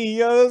fight me,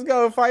 yo. Let's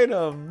go fight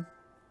him.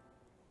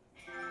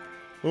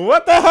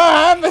 What the hell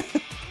happened?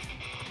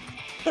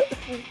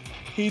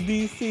 He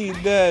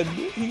DC'd dead.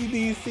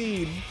 He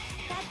DC'd.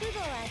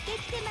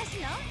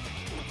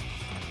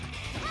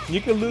 You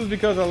can lose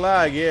because of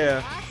lag,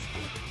 yeah.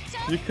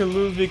 You can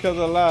lose because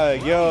of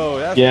lag, yo.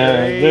 That's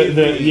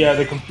crazy.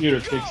 The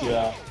computer kicks you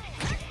out.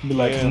 Be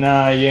like,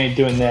 nah, you ain't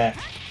doing that.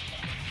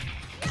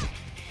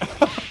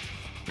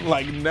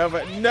 Like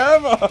never,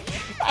 never.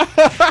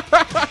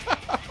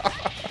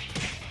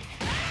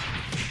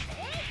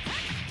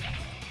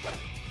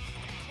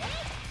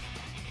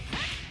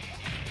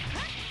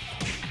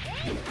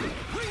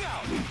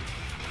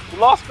 You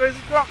lost, Crazy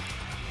Drunk.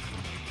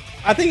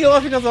 I think you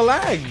lost because of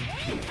lag.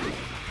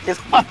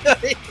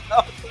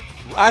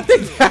 I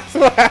think that's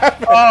what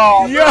happened.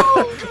 Oh, yo,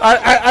 no.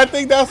 I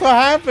think that's what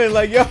happened.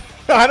 Like, yo,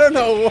 I don't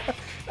know.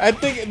 I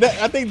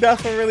think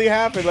that's what really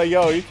happened. Like,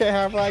 yo, you can't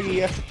have laggy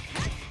yet.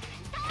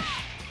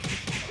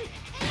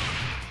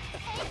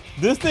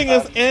 This thing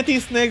is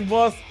anti-snake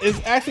boss.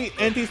 It's actually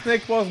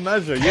anti-snake boss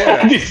measure. Yeah.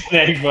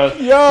 Anti-snake boss.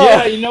 Yo.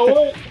 Yeah, you know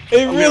what?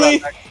 It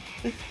really.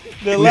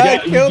 The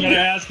lag killed me. We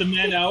gotta ask the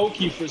man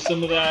Aoki for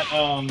some of that.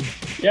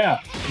 Yeah,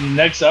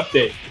 next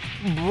update.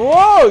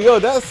 Bro, yo,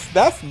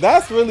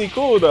 that's really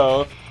cool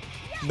though.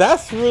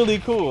 That's really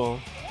cool.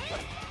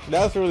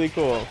 That's really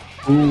cool.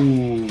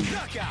 Ooh.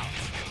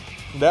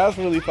 That's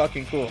really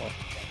fucking cool.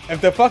 If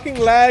the fucking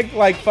lag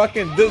like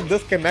fucking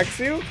disconnects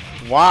you,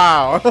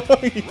 wow.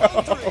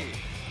 Yo,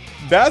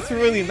 that's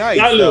really nice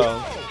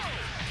though.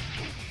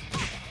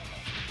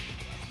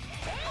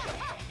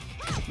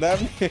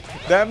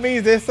 That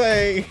means they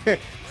say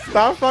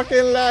stop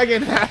fucking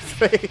lagging half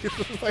space.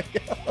 Like,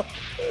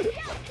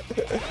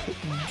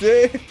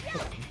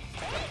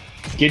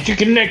 get your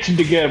connection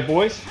together,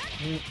 boys.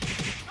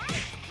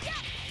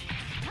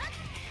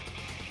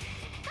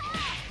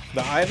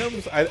 The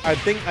items, I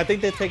think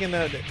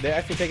they're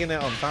actually taking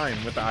that on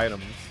time with the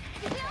items.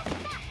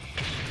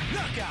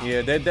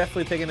 Yeah, they're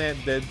definitely taking it.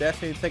 They're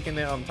definitely taking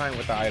it on time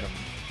with the items.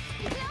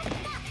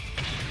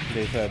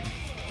 They said.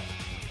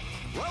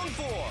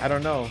 I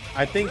don't know.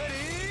 I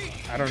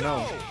don't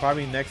know.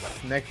 Probably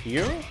next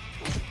year.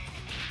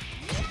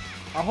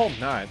 I hope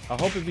not. I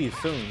hope it be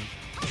soon.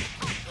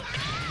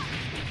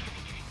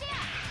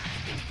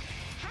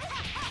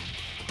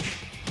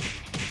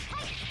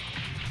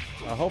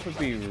 I hope it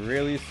be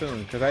really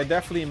soon, because I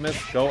definitely miss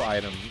Go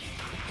items.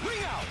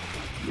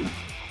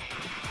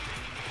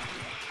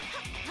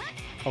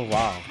 Oh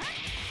wow.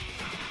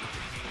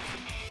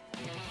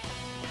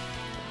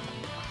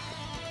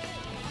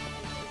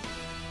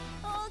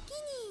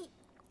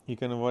 You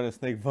can avoid a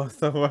snake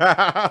boss.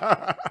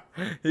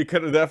 You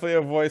could definitely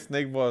avoid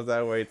snake balls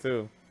that way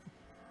too.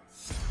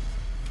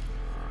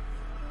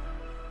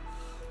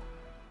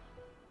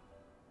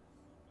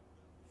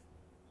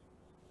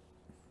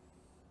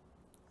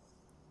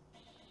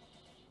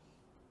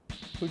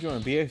 Who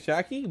joined? BX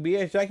Jackie?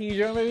 BX Jackie, you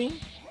joined,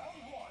 baby?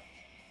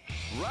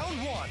 Round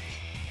 1.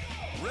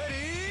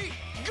 Ready,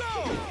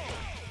 go!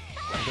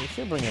 They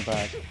should bring it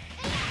back.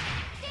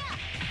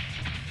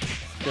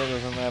 Still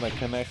doesn't matter.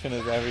 Connection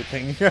is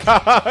everything.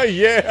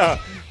 Yeah!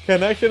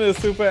 Connection is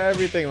super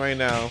everything right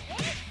now.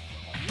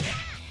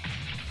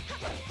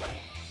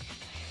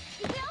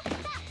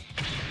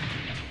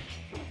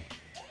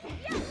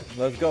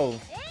 Let's go.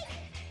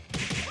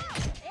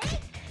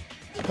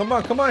 Come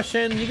on,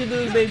 Shen. You can do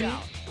this, baby.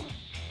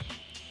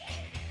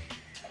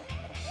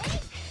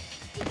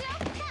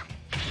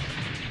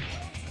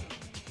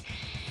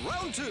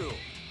 Round 2.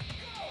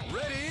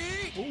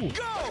 Ready, Ooh.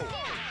 go!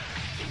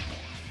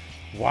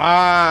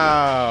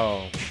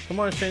 Wow. Come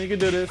on, Shen. You can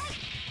do this.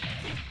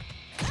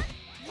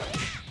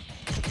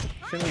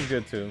 Shen is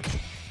good too.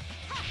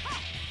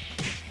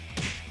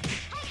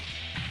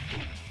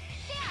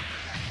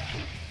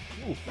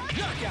 Ooh.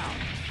 Knockout!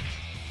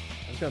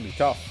 That's gonna be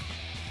tough.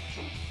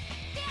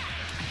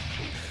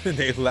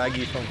 They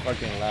laggy from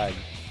fucking lag.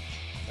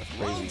 That's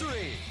Round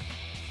crazy.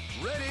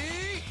 3.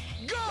 Ready,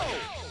 go!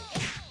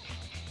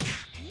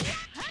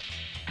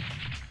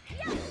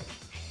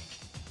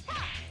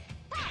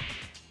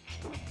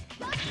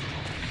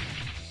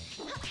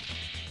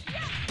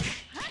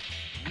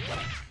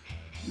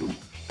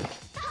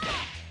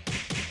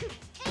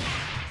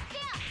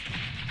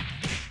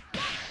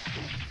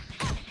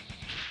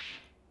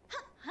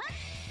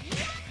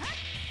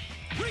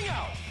 Bring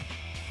out!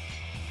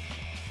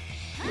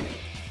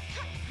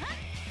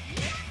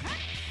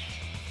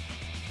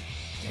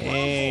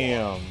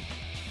 Damn.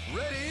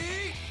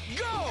 Ready,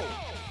 go!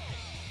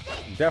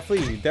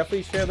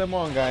 Definitely share them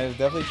on, guys.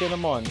 Definitely share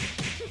them on.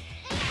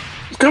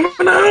 It's coming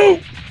out!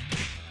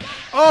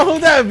 Oh,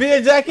 who's that?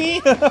 Via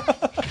Jackie?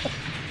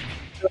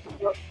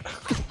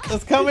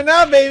 It's coming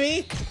out,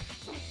 baby.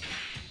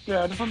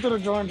 Yeah, I just wanted to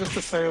join just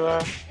to say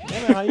that.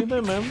 Yeah, man, how you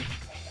been, man?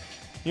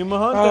 You my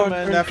hunter,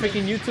 man. That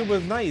freaking YouTube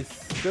was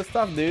nice. Good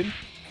stuff, dude.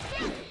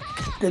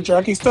 Good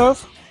Jackie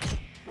stuff?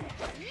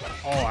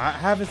 Oh, I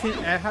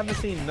haven't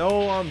seen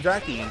no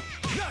Jackie.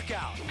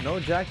 Knockout! No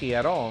Jackie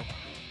at all.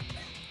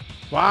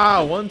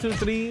 Wow, 1, 2,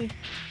 3.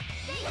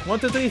 1,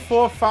 2, 3,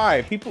 4,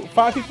 5 people.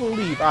 5 people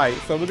leave. All right,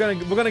 so we're gonna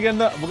get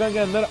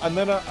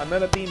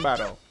another team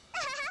battle.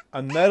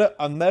 Another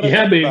Yeah,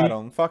 team baby.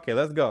 battle. Fuck it,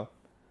 let's go.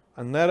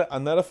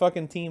 Another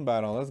fucking team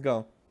battle. Let's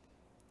go.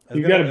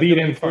 You gotta beat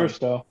him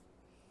first, though.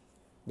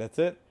 That's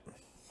it.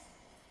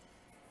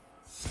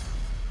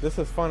 This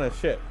is fun as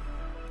shit.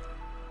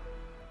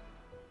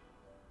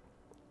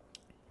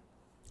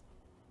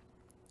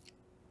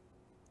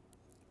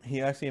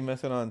 He actually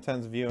missed it on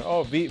intense viewing.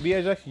 Oh,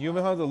 VHX, you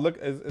know how to look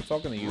is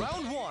talking to you.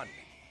 Round 1. What's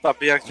up,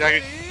 BX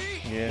Jackie?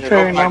 Yeah.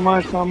 Okay, not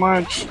much, not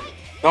much.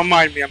 Don't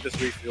mind me, I'm just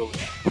refueling.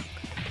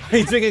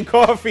 He's drinking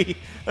coffee.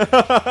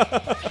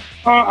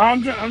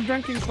 I'm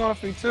drinking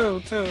coffee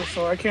too,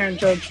 so I can't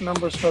judge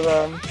numbers for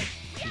that.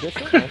 Good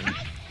shit, man.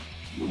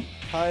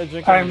 Hi,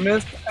 drinking.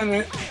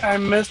 I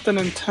missed an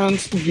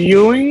intense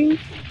viewing.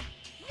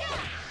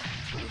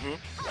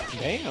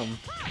 Damn.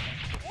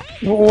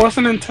 What's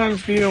an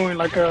intense viewing?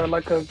 Like a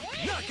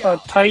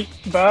tight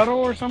battle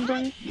or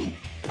something?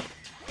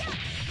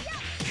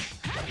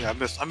 Yeah, I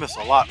missed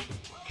a lot.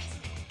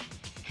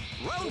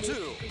 Round 2.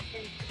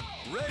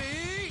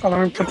 Ready, Oh,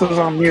 let me put this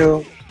on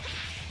mute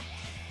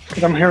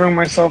because I'm hearing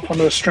myself on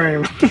the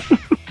stream.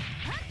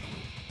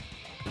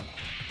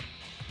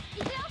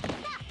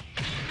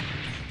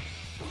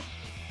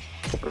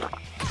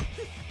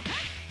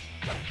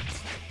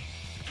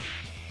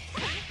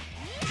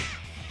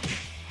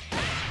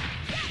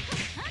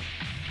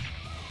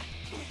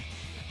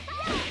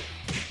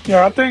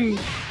 Yeah, I think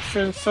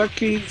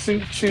Shinseki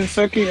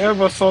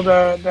Eva saw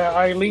that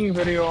Eileen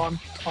video on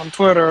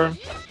Twitter.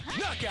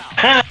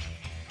 knockout!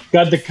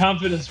 Got the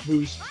confidence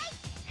boost.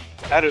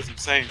 That is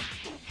insane.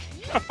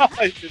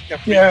 It just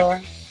kept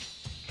Yeah,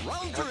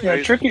 Round 3.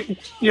 yeah, Tricky.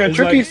 Yeah, It's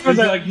Tricky like, said it's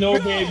that. like, no,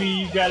 baby,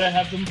 you gotta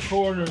have them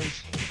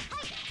corners.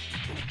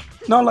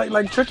 No,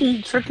 like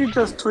Tricky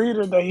just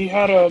tweeted that he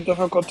had a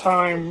difficult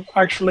time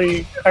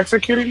actually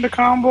executing the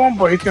combo,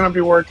 but he's gonna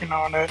be working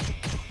on it.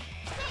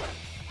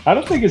 I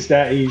don't think it's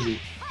that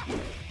easy.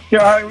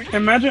 Yeah,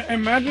 imagine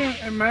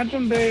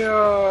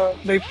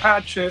they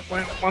patch it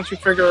once you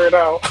figure it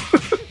out.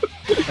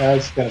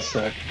 That's gonna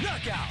suck.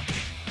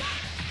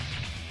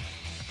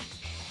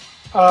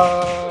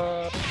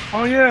 Oh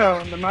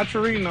yeah, the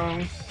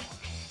Maturino.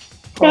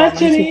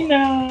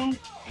 Maturino.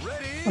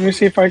 Let me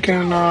see if I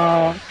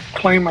can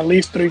claim at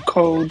least 3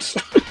 codes.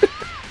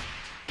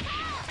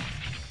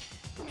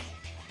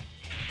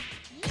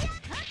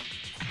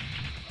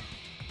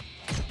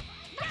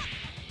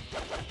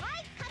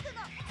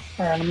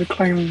 Alright, let me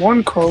claim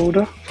 1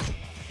 code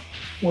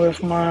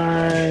with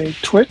my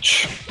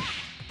Twitch.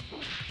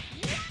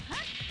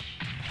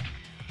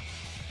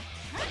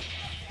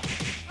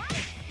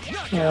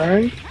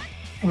 Alright,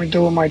 let me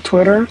do it with my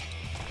Twitter.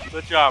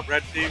 Good job,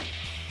 Red Team.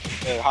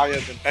 Higher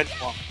than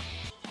benchmark.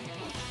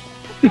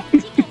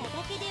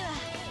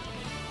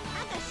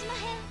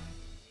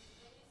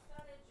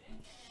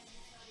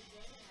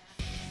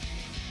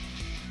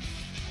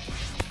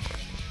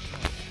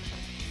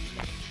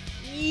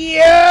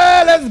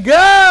 Yeah, let's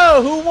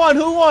go! Who won?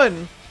 Who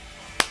won?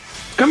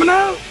 Coming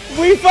out!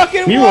 We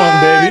fucking We won!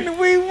 won, baby.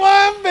 We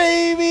won,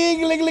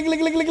 baby!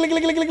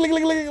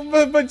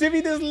 But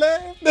Jimmy just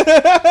left.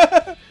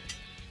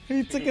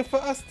 He took it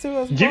for us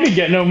too. Jimmy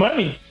get no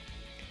money.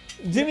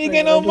 Jimmy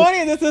get no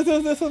money. This is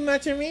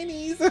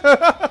Matchaminis.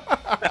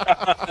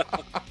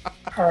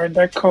 Alright,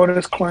 that code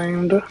is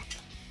claimed.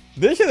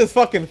 This shit is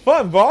fucking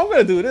fun, bro. I'm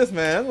gonna do this,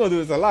 man. I'm gonna do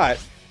this a lot.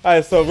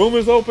 Alright, so room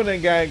is open,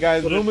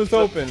 guys. Room is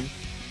open.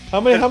 How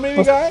many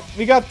we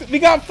got? We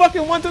got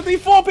fucking 1, 2, 3,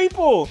 4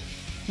 people.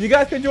 You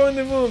guys can join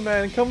the room,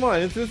 man. Come on,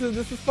 this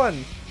is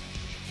fun.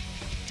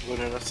 With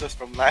an assist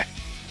from Lang.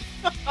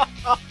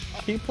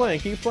 Keep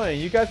playing.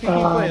 You guys can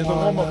keep playing. It's a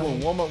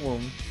warm up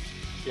room.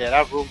 Yeah,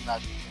 that room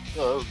it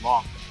was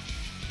long.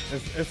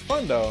 It's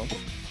fun though.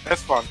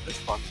 It's fun.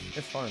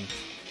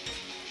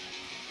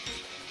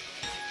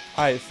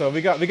 Alright, so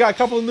we got a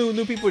couple of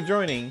new people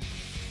joining.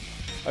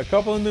 A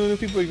couple of new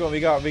people going.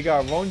 We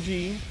got Ron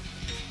G.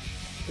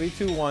 3,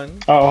 2, 1.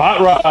 Oh, Hot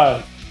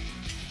Rod.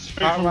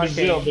 Straight Hot from Rod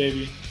Brazil, came.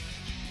 baby.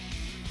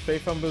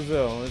 Straight from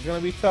Brazil. It's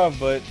gonna be tough,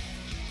 but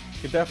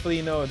you definitely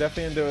endure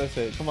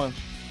it. Come on.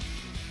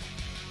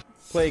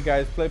 Play,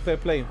 guys.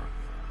 Play.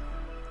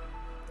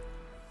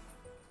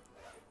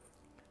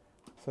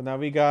 So now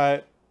we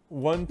got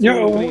 1, 2,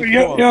 3,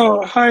 4.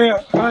 Yo,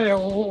 Hiya,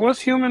 what's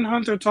Human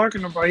Hunter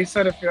talking about? He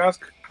said if you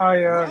ask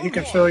Hiya, he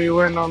can fill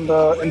you in on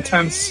the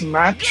intense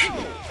match.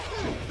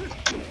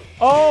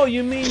 Oh,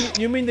 you mean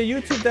the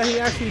YouTube that he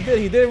actually did?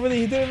 He did a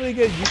really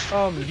good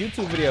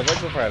YouTube video of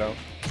Virtua Fighter.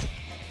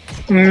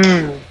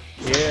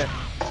 Yeah.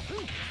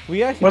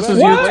 We actually What's his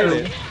played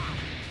YouTube? it.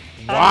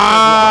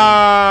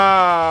 Wow!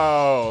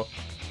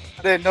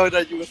 I didn't know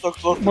that you were so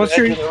close to What's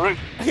the your- edge of the ring.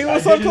 He I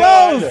was so didn't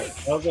know either.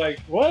 close! I was like,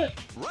 what?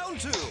 Round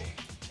 2.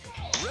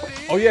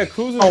 Ready? Oh yeah,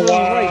 Cruz is Oh, really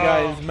wow. right,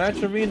 guys.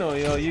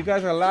 Maturino, you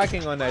guys are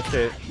lacking on that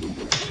shit.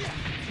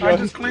 I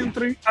just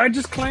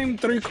claimed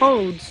 3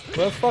 codes.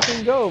 Let's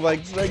fucking go,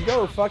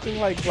 go, fucking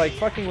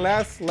fucking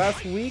last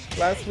week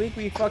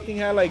we fucking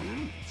had like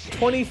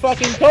 20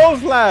 fucking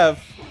codes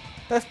left.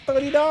 That's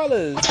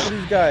 $30 for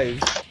these guys.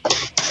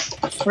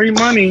 Free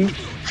money.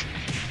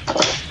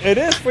 It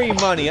is free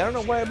money. I don't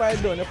know what everybody's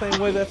doing. They're playing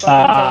with their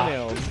fucking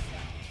toenails.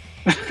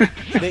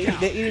 They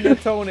eating their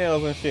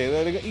toenails and shit.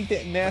 They're gonna eat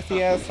that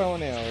nasty ass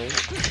toenails.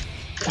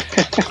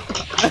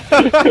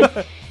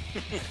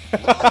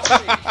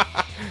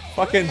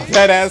 Fucking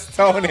dead ass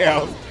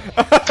toenails.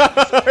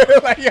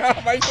 Like, yo,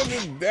 my shit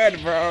is dead,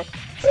 bro.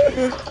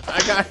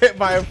 I got hit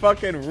by a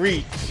fucking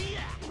reach.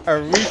 A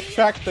reach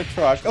tractor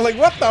truck. I'm like,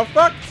 what the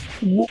fuck?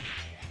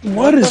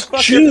 What is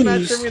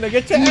juice?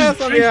 Get your ass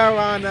on here,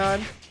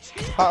 Ron.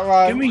 Hot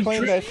Rod, Give me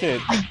claim that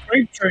shit.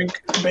 Grape drink,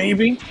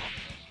 baby.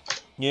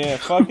 Yeah,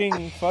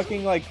 fucking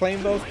like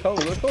claim those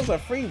codes. Those codes are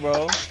free,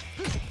 bro.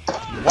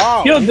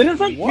 Wow. Yo, didn't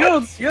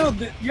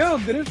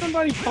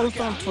somebody post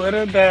on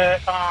Twitter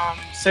that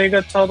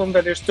Sega told them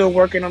that they're still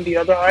working on the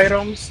other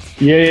items?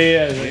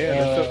 Yeah.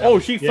 Oh,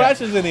 Chief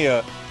Flash is in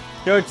here.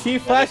 Yo,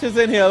 Chief Flash is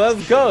in here.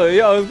 Let's go.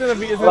 Yo, it's gonna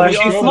be Flash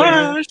awesome.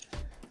 Flash.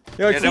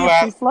 Yo, Yeah, they were Chief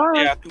asking, Flash.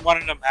 yeah, I think one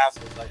of them asked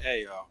was like,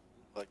 hey,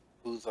 like,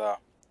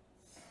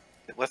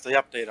 what's the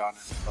update on it?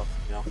 So,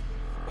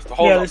 what's the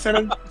whole Yeah, they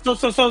said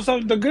so.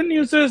 The good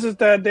news is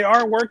that they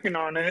are working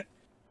on it.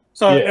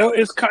 So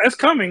it's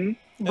coming.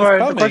 But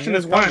the question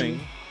is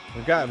when.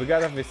 We got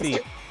to see.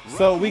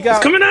 So we got.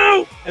 It's coming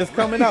out. It's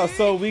coming out.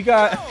 So we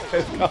got.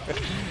 It's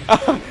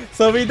coming.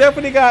 So we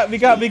definitely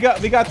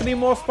got 3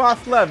 more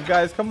spots left,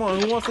 guys. Come on,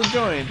 who wants to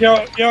join?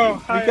 Yo,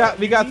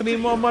 We got 3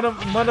 more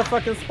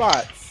motherfucking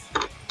spots.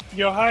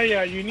 Yo,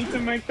 Hiya, you need to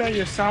make that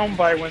your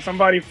soundbite when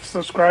somebody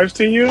subscribes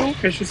to you.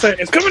 It should say,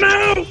 "It's coming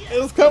out."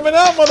 It's coming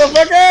out,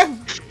 motherfucker.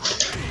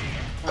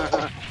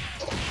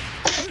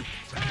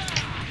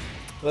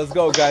 Let's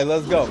go, guys.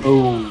 Let's go.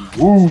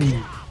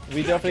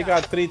 We definitely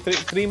got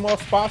three more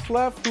spots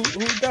left.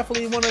 Who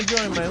definitely want to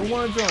join, man? Who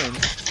want to join?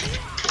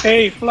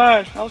 Hey,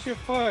 Flash, how's your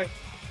foot?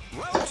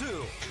 Round 2.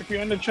 If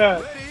you're in the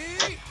chat.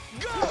 Ready,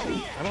 go!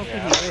 I don't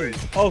think he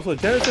is. Oh, so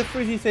Genesis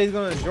Freezy says he's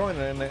gonna join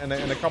in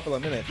a couple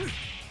of minutes.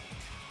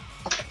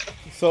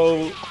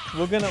 So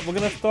we're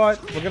gonna start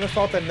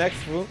the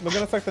next room. We're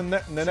gonna start the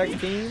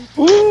next team.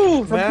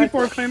 Ooh, some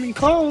people are claiming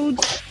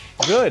codes.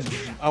 Good.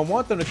 I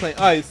want them to claim.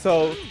 All right,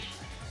 so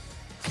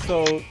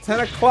 10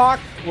 o'clock.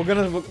 We're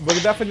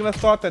definitely gonna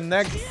start the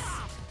next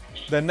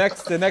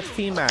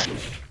team match.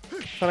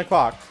 10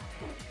 o'clock.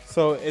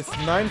 So it's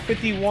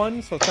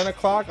 9:51. So 10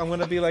 o'clock. I'm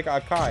gonna be like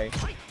Akai.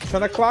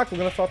 10 o'clock. We're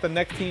gonna start the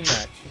next team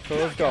match. So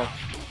let's go.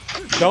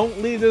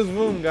 Don't leave this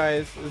room,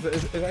 guys.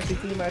 It's actually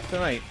team match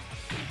tonight.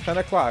 10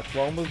 o'clock.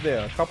 We're almost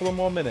there. A couple of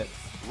more minutes.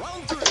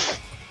 Round 3.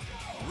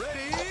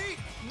 Ready,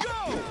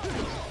 go!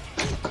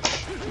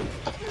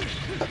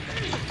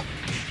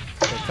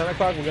 So 10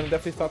 o'clock. We're gonna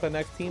definitely start the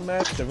next team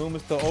match. The room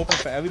is still open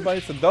for everybody.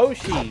 So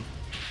Doshi.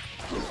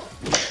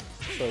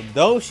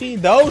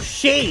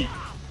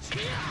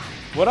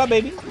 What up,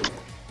 baby?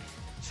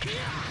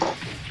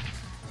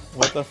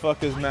 What the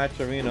fuck is Match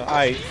Arena?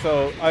 Alright,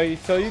 so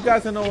you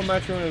guys know what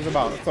Match Arena is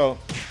about. So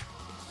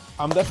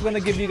I'm definitely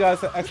gonna give you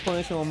guys an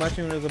explanation of what Match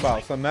Arena is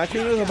about. So Match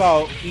Arena is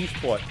about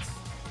esports.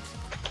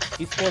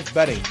 Esports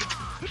betting.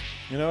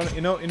 You know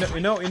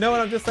what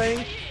I'm just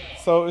saying?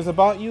 So it's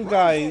about you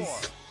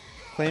guys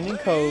claiming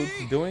codes,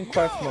 doing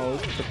quest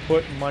modes to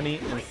put money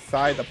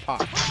inside the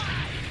pot.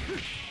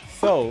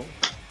 So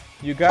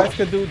you guys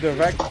could do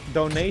direct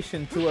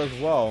donation too as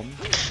well.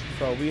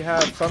 So we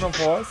have Son of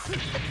Horse.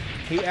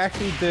 He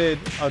actually did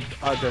a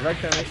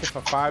direct donation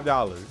for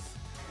 $5.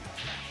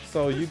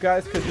 So you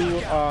guys could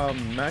do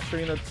Match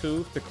Arena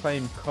 2 to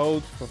claim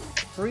codes for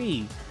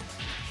free.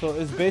 So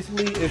it's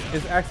basically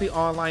it's actually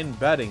online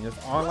betting. It's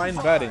online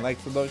betting like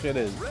so shit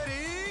is.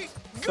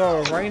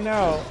 So right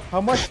now,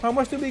 how much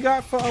do we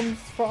got for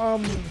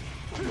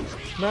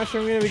Match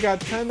Arena? We got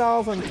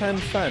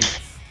 $10.10.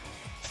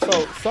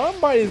 So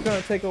somebody's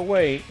gonna take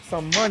away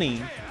some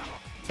money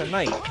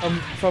tonight.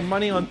 Some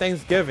money on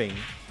Thanksgiving.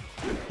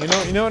 You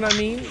know what I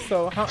mean?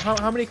 So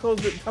how many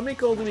codes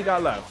do we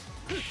got left?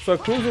 So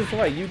Cruz is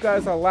right. You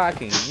guys are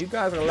lacking. You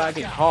guys are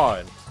lacking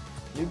hard.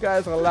 You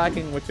guys are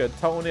lacking with your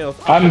toenails.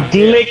 I'm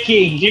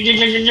licking.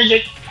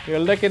 You're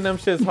licking them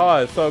shits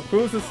hard. So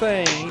Cruz is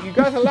saying you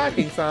guys are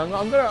lacking, son.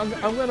 I'm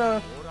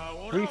gonna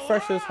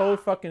refresh this whole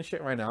fucking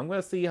shit right now. I'm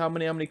gonna see how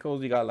many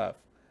codes you got left.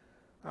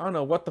 I don't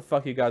know what the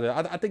fuck you got there.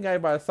 I think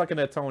everybody's sucking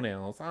their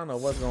toenails. I don't know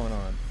what's going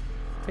on.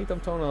 Take them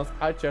toenails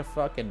out your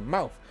fucking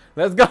mouth.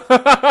 Let's go.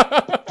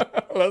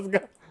 Let's go.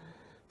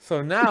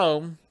 So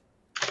now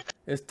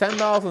it's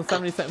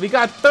 $10.70. We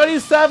got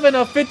 37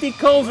 of 50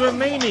 codes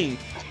remaining.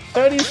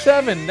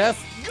 37. That's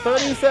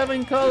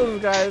 37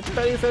 codes, guys.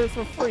 30 cents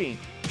for free.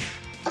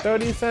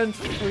 30 cents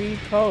free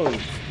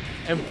codes.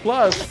 And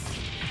plus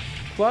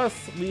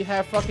we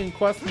have fucking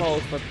quest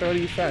modes for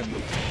 30 cents.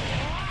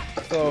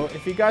 So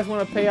if you guys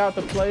want to pay out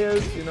the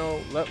players, you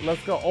know,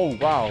 let's go. Oh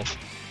wow,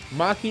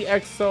 Maki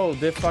XO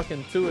did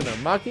fucking 2 of them.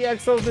 Maki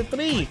XO did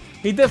 3.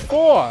 He did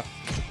 4.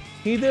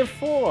 He did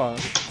 4.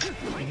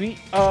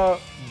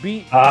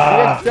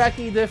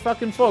 Jackie did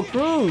fucking 4.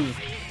 Cruz,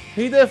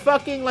 he did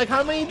fucking like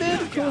how many did?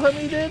 Cruz, how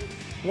many did?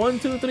 1,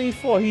 2, 3,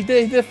 4. He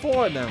did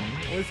 4 of them.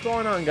 What's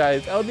going on,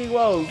 guys? LD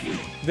Wells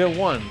did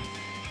 1.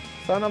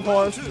 Son of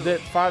Horse did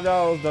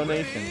 $5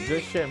 donation.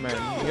 Good shit,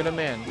 man. You're the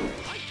man.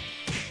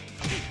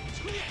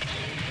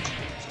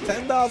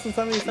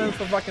 $10.70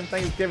 for fucking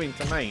Thanksgiving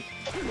tonight.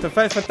 For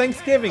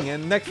Thanksgiving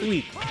and next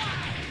week.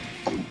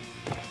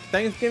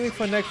 Thanksgiving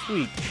for next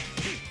week.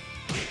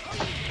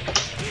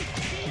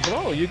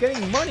 Bro, you're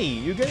getting money.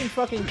 You're getting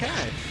fucking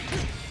cash.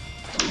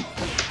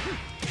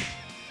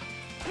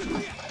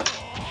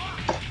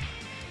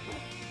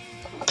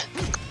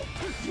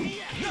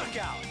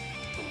 Knockout.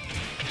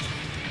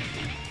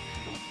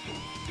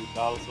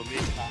 $2 for me.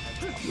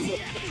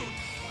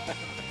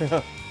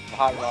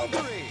 Round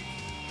 3.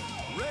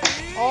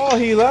 Ready, Oh,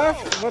 he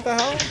left? What the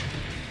hell?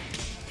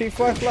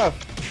 T-Flash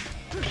left.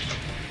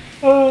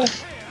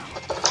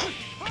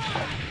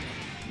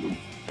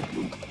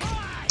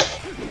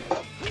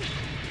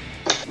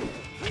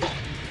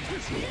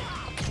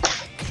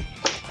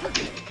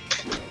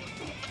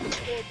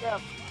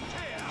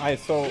 Alright,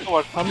 so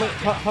how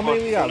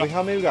many we got?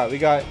 How many we got?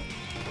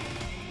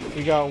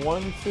 We got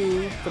 1,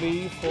 2,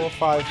 3, 4,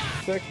 5,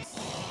 6.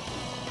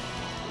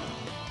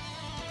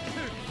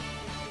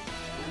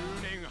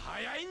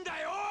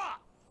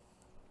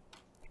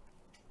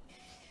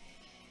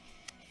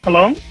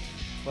 Hello?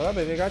 What up,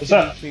 baby? I got What's you.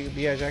 up?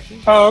 Yeah,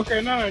 Jackie. Oh,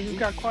 okay. No, you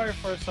got quiet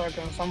for a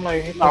second. So I'm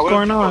like, what's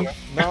going on?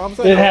 No, I'm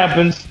saying It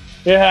happens.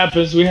 It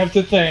happens. We have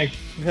to think.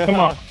 Come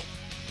on.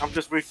 I'm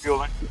just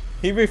refueling.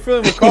 He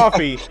refilling with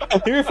coffee.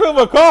 He refilling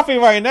with coffee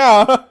right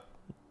now.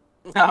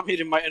 I'm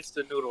eating my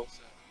instant noodles.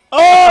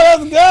 Oh,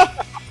 let's go.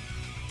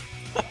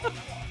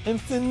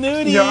 Instant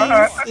noodies.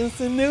 Yeah,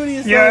 Instant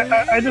noodies.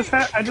 Yeah, I just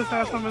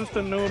had some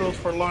instant noodles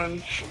for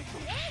lunch.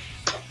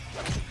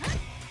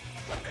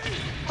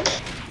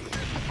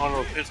 one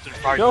of those instant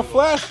fried Yo, noodles.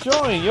 Flash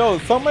join. Yo,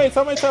 somebody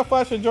tell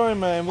Flash to join,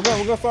 man. We're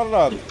gonna start it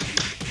up.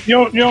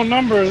 Yo,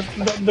 numbers.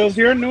 Does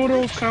your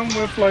noodles come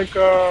with like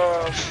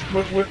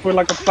with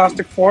like a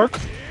plastic fork?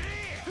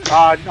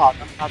 No, not.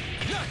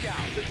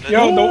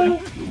 Yo,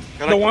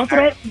 They're the like ones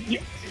that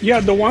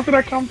the ones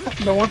that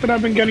the ones that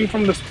I've been getting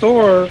from the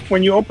store.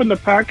 When you open the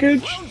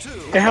package,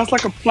 it has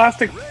like a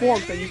plastic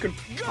fork that you could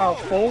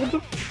fold.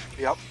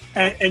 Yep.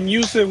 And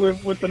use it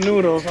with the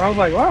noodles. I was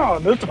like, wow,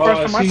 this is the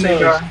first time I see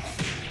that.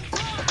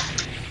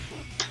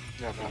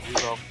 Yeah, man,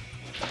 these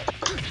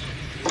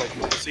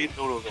like seed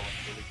noodles are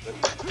really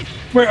good.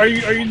 Wait,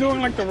 are you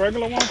doing like the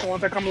regular ones, the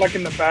ones that come like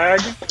in the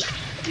bag?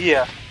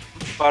 Yeah,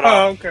 but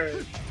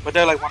okay. But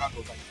they're like one of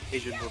those like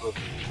Asian noodles.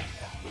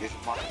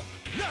 Asian ones.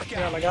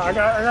 Yeah, like I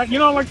got you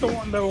know, like the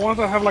ones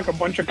that have like a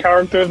bunch of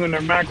characters and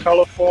they're mad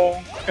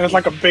colorful and it's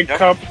like a big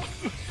cup.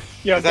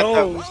 Yeah,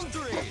 those.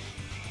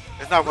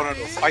 It's not one of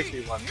those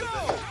spicy ones.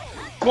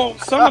 Well,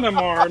 some of them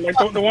are. Like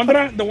the one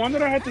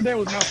that I had today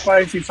was not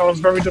spicy, so I was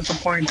very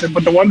disappointed.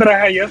 But the one that I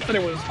had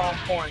yesterday was on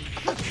point.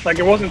 Like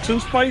it wasn't too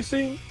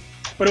spicy,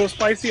 but it was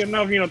spicy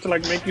enough, you know, to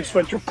like make you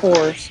sweat your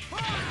pores.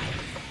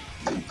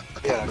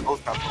 Yeah,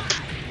 ghost pepper.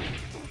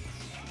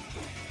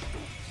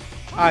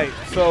 Alright,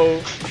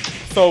 so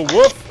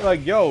Wolf,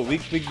 like, yo, we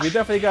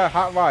definitely got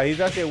Hot Rod.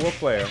 He's actually a Wolf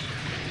player.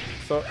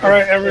 So all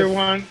right,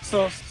 everyone.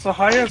 So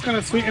Haya's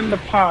gonna sweeten the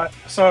pot.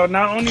 So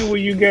not only will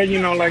you get, you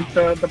know, like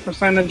the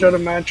percentage of the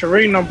match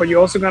arena, but you're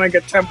also gonna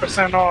get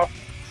 10% off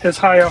his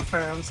Haya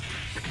fans.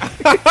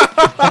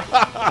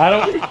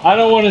 I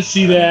don't want to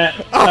see that.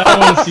 I don't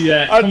want to see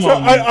that. Come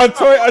on, man. I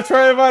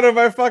try him out of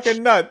my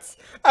fucking nuts.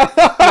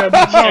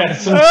 Yeah,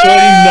 some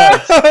sweaty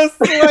nuts.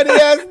 Sweaty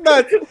ass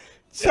nuts.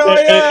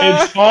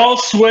 It's all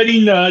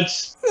sweaty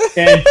nuts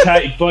and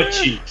tight butt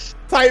cheeks.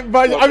 Tight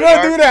butt. I'm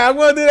gonna do that. I'm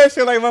gonna do that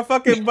shit like my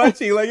fucking butt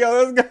cheek. Like, yo,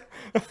 let's go.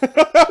 I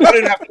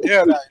didn't have to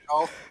hear that, you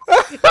know.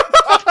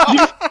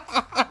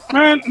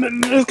 Man,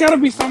 there's gotta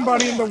be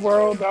somebody in the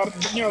world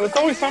that, you know, there's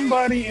always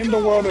somebody in the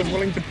world that's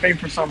willing to pay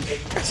for something.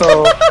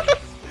 So,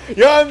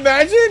 yo,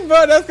 imagine,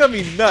 bro, that's gonna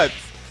be nuts.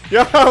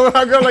 Yo,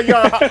 I'm gonna like,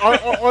 yo,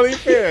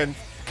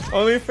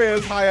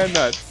 OnlyFans higher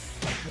nuts.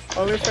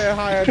 OnlyFans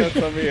higher nuts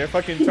over here.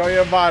 Fucking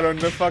Choya bot on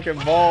the fucking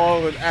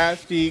ball with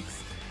ass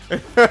cheeks.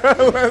 Let's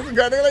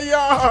go. They're like,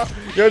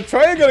 yo,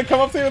 Troy gonna come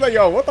up to you like,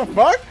 yo, what the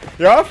fuck?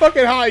 Yo, I'm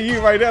fucking high you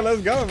right there.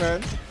 Let's go,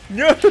 man.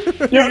 You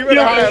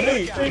better hire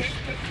me.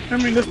 I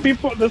mean, there's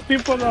people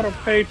that'll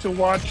pay to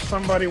watch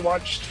somebody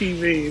watch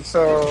TV.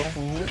 So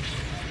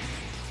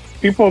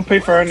people will pay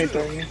for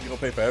anything. People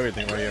pay for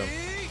everything right here.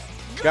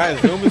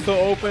 Guys, room is still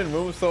open.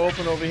 Room is still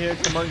open over here.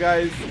 Come on,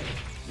 guys.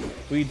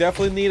 We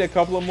definitely need a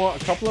couple of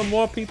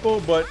more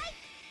people, but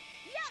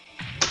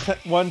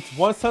once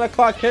 10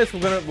 o'clock hits, we're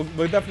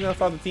definitely gonna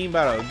start the team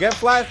battle. Get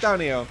Flash down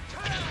here.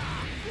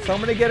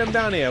 Somebody get him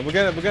down here. We're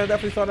gonna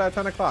definitely start at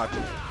 10 o'clock.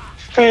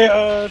 Hey,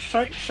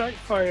 Shite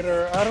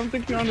Fighter, I don't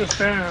think you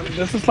understand.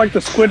 This is like the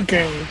Squid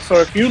Game. So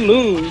if you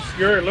lose,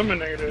 you're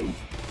eliminated.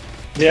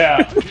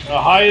 Yeah,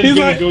 Haya's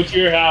gonna go to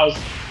your house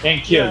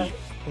and kill you.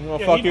 I'm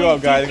gonna fuck you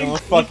up, guys. I'm gonna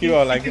fuck you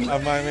up like my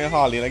man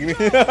Holly. Like,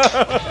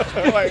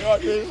 like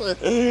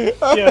okay.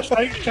 Yeah,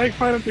 Shite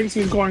Fighter thinks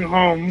he's going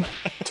home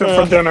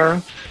for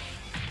dinner.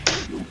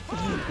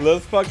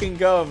 Let's fucking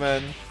go,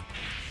 man.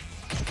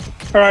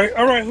 All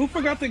right. Who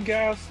forgot to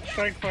gas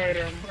Shite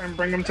Fighter and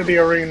bring him to the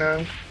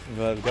arena?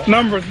 Let's go.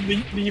 Numbers.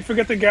 Did you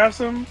forget to gas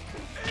him?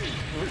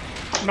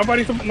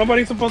 Nobody's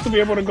supposed to be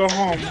able to go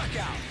home.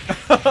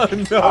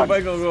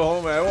 Nobody gonna go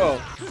home at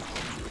all.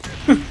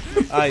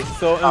 Alright,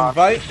 so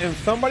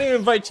somebody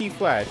invite Chief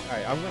Flash.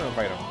 Alright, I'm gonna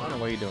invite him. I don't know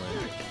what he's doing.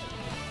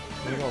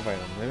 Let me go invite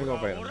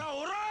him.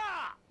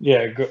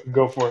 Yeah,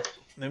 go for it.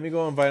 Let me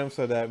go invite him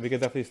so that we can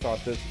definitely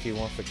start this if he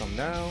wants to come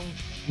down.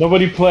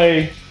 Nobody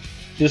play.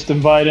 Just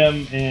invite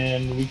him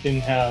and we can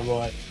have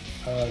what?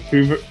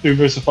 3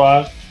 versus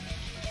 5?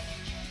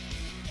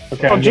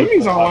 Okay. Oh,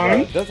 Jimmy's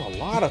online. There's a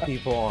lot of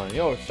people on.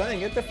 Yo, Shiny,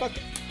 get the fuck.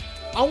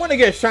 I want to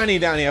get Shiny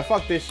down here.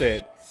 Fuck this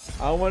shit.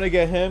 I want to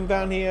get him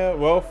down here.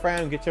 Well,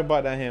 Fran, get your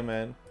butt down here,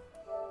 man.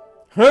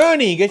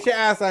 Herney, get your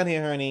ass down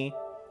here, Herney.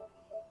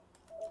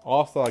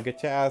 Also,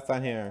 get your ass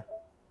down here.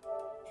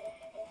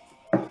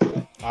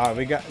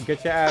 Alright,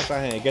 get your ass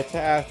down here. Get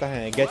your ass down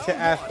here. Get your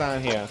ass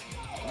down here.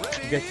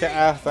 Get your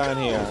ass down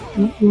here.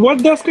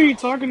 What desk are you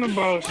talking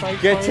about,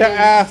 Shite Get your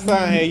ass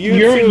down here.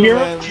 You're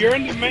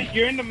in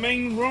the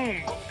main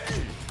room.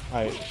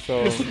 Alright,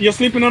 so you're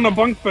sleeping on a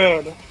bunk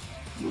bed.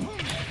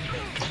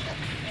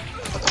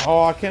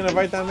 oh, I can't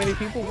invite that many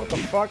people? What the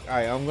fuck?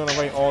 Alright, I'm gonna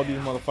invite all these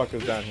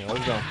motherfuckers down here.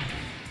 Let's go.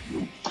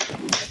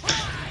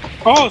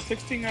 Oh,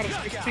 16 out of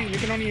 16. You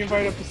can only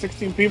invite up to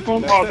 16 people?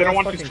 They don't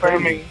want you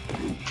spamming.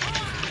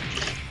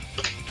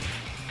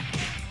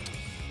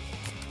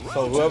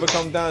 So whoever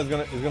comes down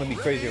is gonna be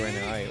crazy right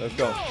now. Alright, let's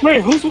go.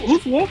 Wait,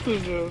 whose wolf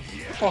is this?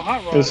 Oh,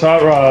 Hot Rod. It's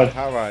Hot Rod.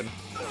 Hot Rod.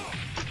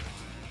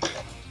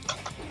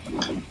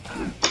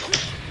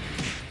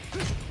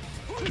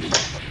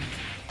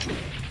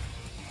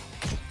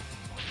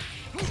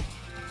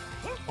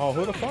 Oh,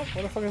 who the fuck?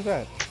 What the fuck is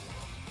that?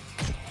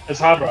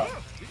 It's Hot Rod.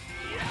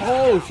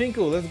 Oh,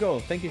 Shinku, let's go.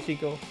 Thank you,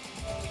 Shinku.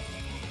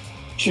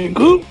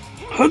 Shinku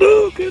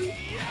Hadouken.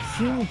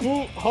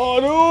 Shinku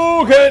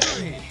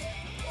Hadouken!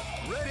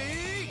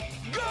 Ready,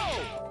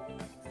 go!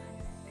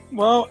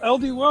 Well,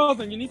 LD Wells,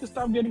 then you need to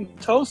stop getting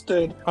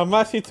toasted. I'm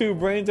actually too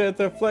brain dead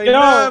to play. Yo.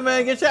 Nah,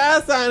 man, get your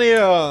ass down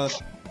here.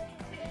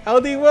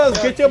 LD Wells,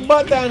 get your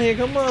butt down here.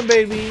 Come on,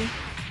 baby.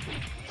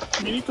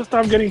 You need to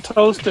stop getting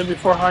toasted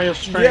before Haya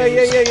streams. Yeah.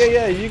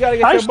 You gotta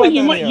get Actually,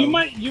 your butt down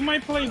here. you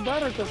might play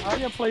better because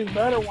Haya plays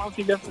better once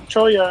he gets the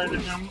Choya in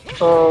him.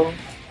 So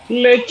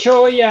Le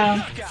Choya.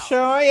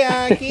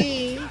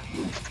 Shoyaki.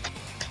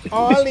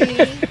 Oli.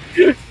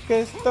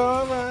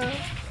 Questora.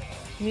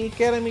 Mi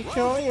quiere mi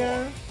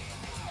choya.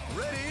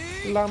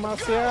 La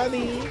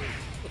Masiadi.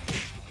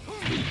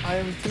 I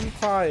am too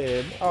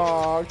tired.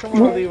 Oh, come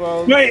on, LD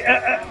Wells. wait,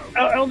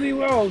 LD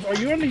Wells, are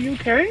you in the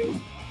UK?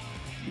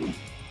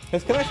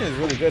 His connection is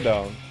really good,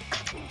 though.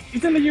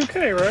 He's in the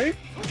UK, right?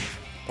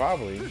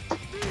 Probably.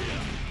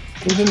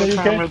 Who's in the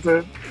What time UK? is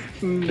it?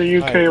 In the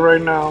UK Alright,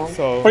 right now.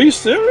 so- Are you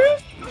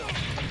serious?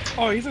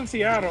 Oh, he's in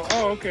Seattle.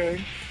 Oh,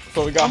 okay.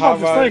 So we got I'm hot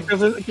about to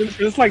say rod. because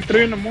it's like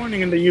 3 in the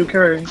morning in the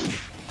UK.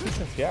 It's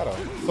in Seattle.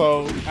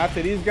 So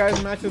after these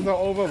guys' matches are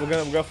over,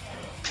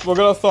 we're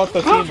gonna start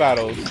the team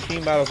battles.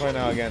 Team battles right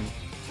now again.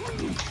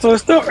 So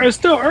it's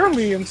still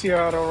early in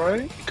Seattle,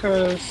 right?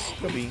 Because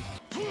Could be.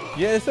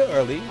 Yeah, it's still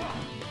early.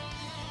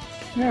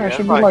 yeah, it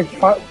should be like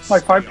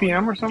 5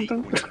 p.m. or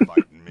something.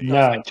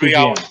 Nah, 2 3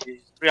 p.m. hours.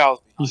 3 hours.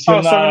 He's still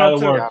Oh, not out of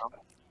 7:02. work.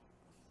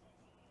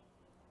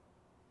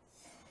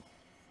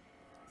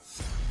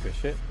 Good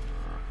shit.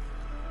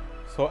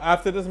 So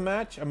after this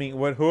match, I mean,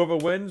 whoever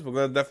wins, we're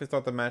gonna definitely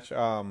start the match.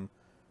 Team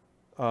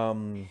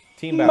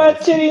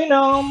battles.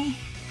 Machinum.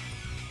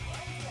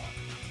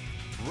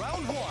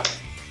 Round 1.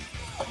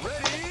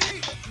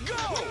 Ready, go!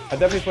 I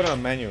definitely put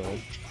on manual.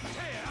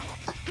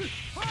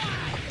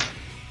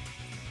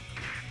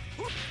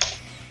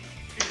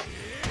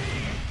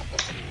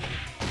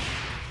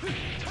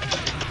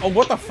 Oh,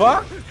 what the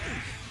fuck?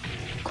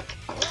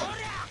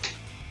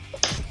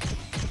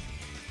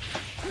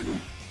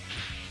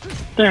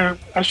 Damn,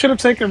 I should have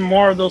taken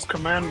more of those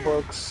command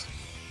books.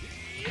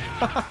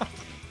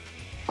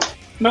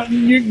 No,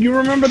 you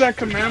remember that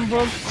command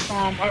book?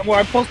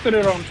 I posted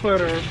it on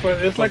Twitter,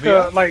 but it's like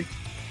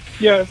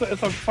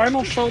it's a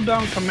Final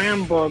Showdown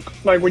command book.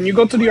 Like when you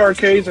go to the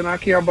arcades in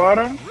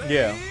Akihabara,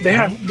 Yeah. they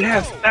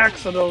have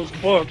stacks of those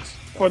books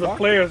for the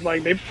players.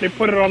 Like they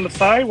put it on the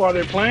side while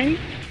they're playing,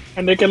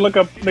 and they can look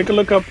up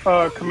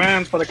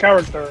commands for the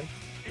character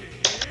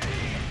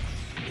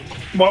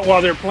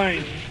while they're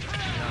playing.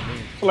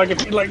 So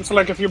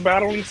if you're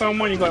battling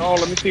someone, you're like, oh,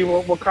 let me see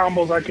what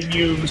combos I can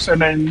use,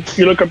 and then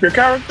you look up your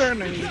character and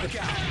then you just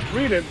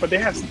read it. But they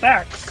have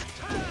stacks.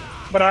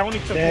 But I only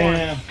took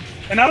Damn. one,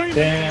 and I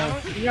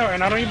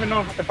don't even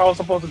know if I was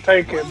supposed to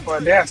take it.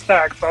 But they had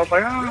stacks, so I was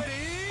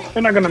like,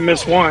 they're not gonna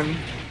miss one.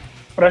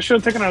 But I should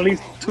have taken at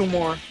least 2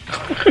 more.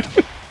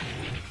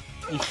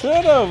 You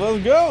should have.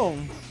 Let's go.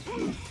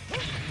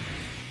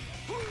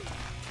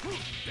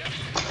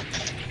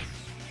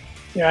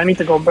 Yeah, I need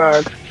to go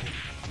back.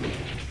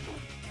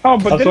 Oh,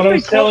 but That's what I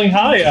was telling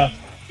Haya.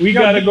 We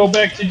gotta go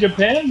back to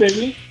Japan,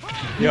 baby.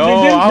 Yo,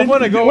 I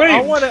want to go. I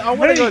want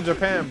to go to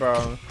Japan,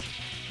 bro.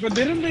 But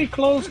didn't they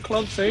close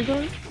Club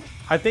Sega?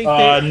 I think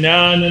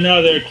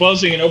No. They're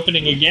closing and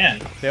opening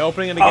again. they're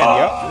opening it again.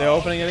 Yep, they're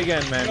opening it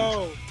again, man.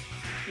 Yo,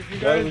 if you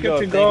There guys we get go.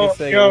 to Thank go, you,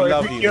 Sega. yo, We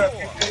love you.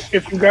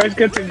 if you guys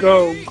get to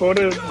go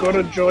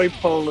to Joy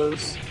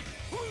Polis.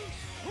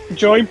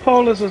 Joy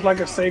Polis is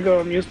like a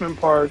Sega amusement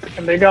park,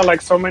 and they got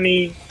like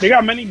they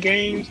got many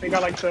games. They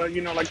got like the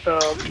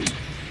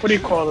what do you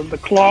call it? The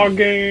claw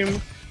game.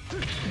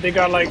 They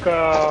got like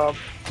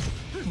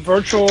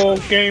virtual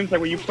games,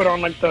 like where you put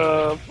on like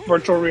the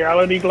virtual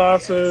reality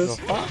glasses.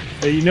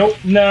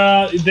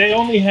 They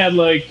only had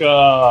like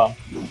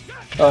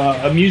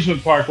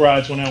amusement park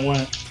rides when I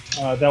went.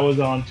 That was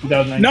on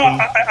 2019. No,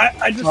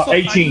 I just saw,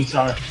 18.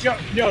 Sorry.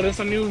 Yo, there's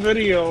a new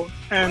video,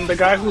 and the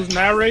guy who's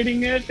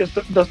narrating it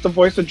does the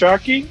voice of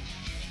Jockey.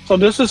 So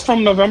this is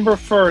from November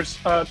 1st,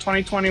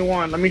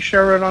 2021. Let me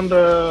share it on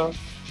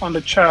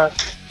the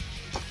chat.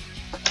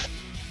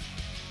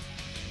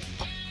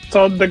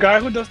 So the guy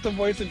who does the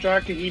voice of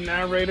Jockey, he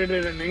narrated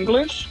it in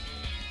English,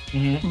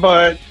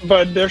 but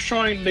they're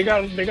showing they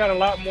got a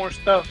lot more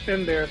stuff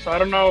in there. So I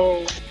don't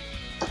know.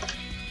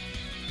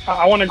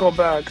 I want to go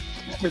back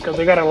because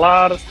they got a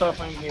lot of stuff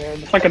in here.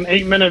 It's like an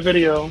 8-minute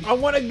video. I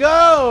want to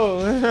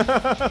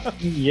go.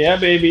 Yeah,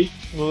 baby.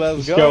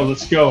 Let's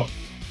Let's go.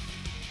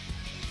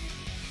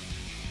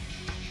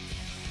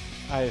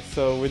 Alright,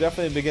 so we're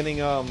definitely beginning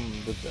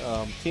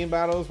the team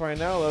battles right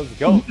now. Let's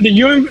go. Did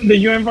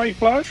you invite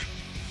Flash?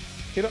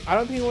 I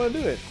don't think you want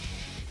to do it.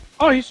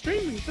 Oh, he's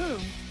streaming too.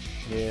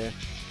 Yeah.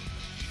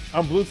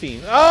 I'm blue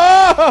team.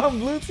 Oh, I'm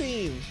blue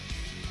team.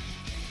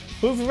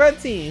 Who's red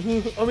team?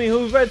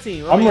 Who's red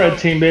team? I'm red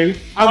team, baby.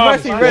 I'm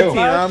actually red team.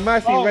 I'm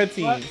actually Oh, red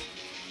team.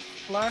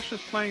 Flash is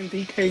playing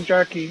DK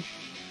Jackie.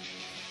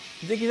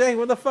 Dickie Jackie,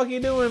 what the fuck you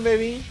doing,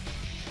 baby?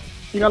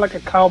 You got like a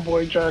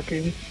cowboy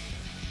Jackie.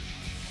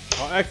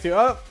 I'll X you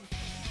up.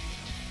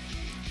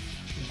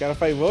 Gotta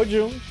fight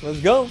Woju.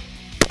 Let's go.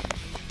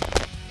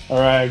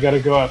 Alright, I gotta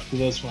go after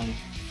this one.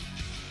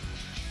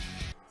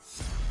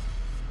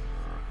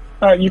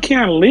 You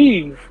can't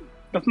leave.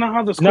 That's not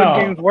how the Squid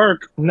Games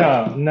work.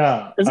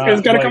 No.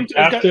 It's gotta come to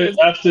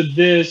after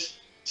this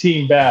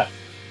team battle.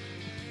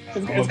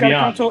 It's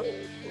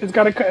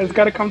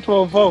gotta come to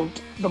a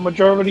vote. The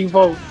majority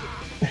vote.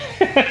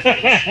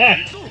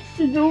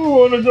 You do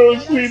wanna go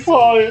to sleep,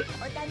 Holly.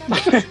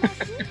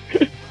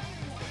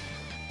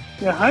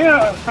 Yeah,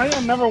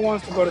 Haya never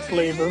wants to go to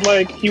sleep. It's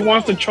like he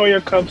wants the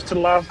Choya cups to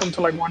last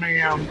until like 1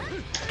 a.m.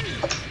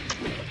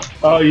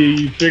 Oh,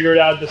 you figured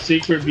out the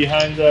secret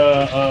behind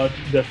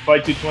the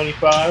Fight to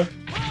 25?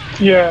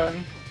 Yeah.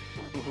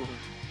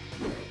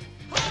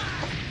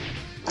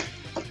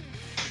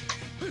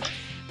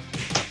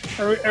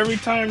 Every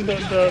time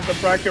the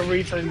bracket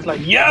reaches, he's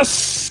like,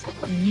 yes!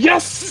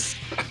 Yes!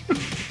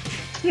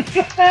 Round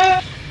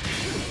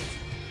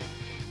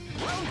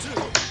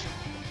 2.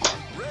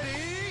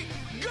 Ready,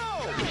 go!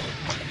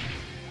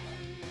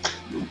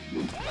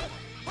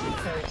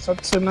 Okay,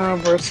 Satsuna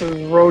versus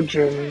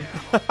Rojin.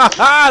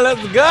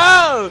 Let's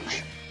go!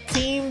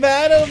 Team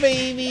battle,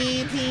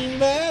 baby! Team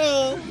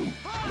battle!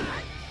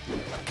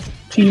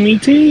 Teamy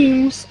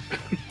teams.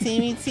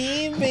 Teamy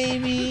team,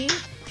 baby!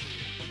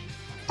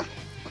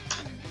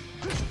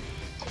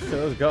 So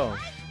let's go.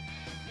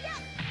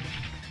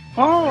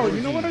 Oh,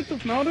 you know what I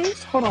just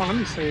noticed? Hold on, let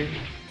me see.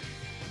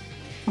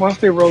 Once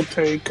they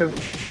rotate, because,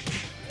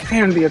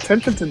 man, the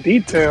attention to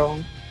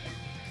detail.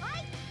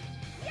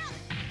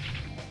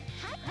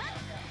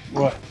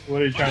 What?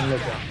 What are you trying to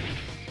look at?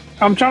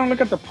 I'm trying to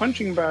look at the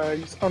punching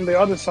bags on the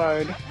other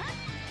side.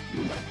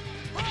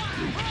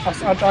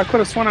 I could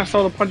have sworn I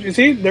saw the punch. You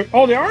see? They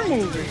are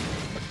moving.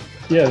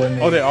 Yeah, they're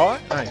moving. Oh, they are?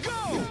 Nice.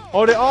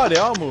 Oh, they are. They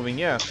are moving,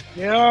 yeah.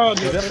 Yeah,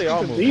 They definitely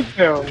are the moving.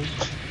 detail.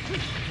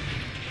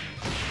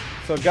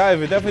 So, guys,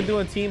 we're definitely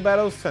doing team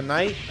battles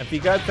tonight. If you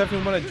guys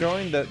definitely want to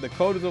join, the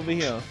code is over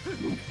here.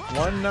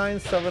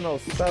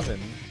 19707.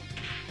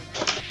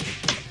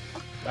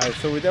 Alright,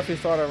 so we definitely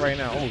started right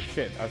now. Oh,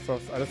 shit. I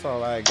just saw a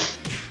lag.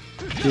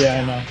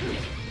 Yeah, I know.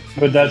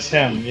 But that's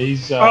him.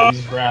 He's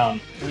brown.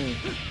 Mm.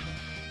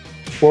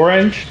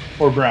 Orange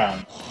or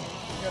brown?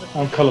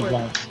 I'm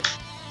colorblind.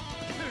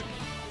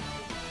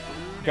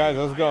 Guys,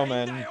 let's go,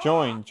 man.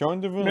 Join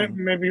the room.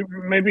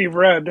 Maybe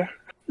red.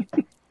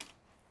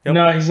 Yep.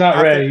 No, he's not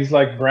After- red. He's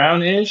like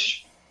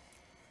brownish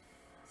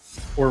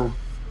or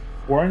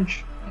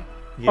orange.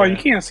 Yeah. Oh, you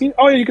can't see?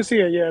 Oh, yeah, you can see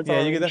it. Yeah, it's Yeah,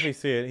 orange. you can definitely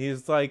see it.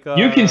 He's like.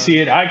 You can see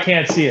it. I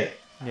can't see it.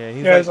 Yeah,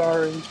 he's Yeah, it's like.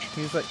 orange.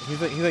 He's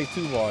like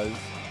 2 bars.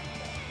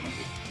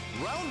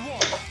 Round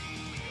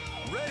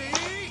 1.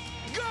 Ready,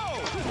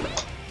 go!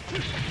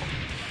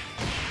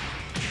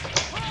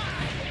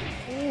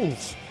 Ooh.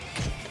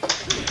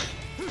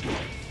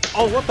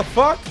 Oh, what the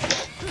fuck?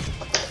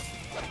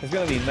 It's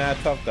gonna be mad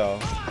tough though.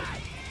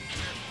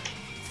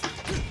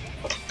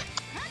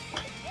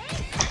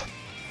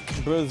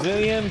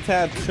 Brazilian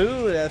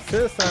tattoo, that's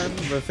it, son.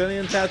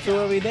 Brazilian tattoo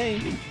every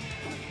day.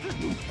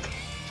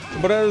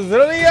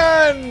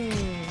 Brazilian!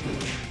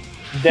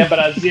 The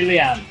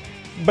Brazilian.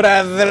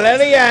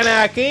 Brazilian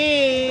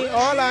aquí.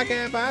 Hola,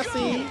 que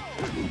pasa?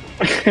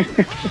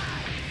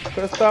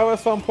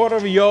 Gustavus from Puerto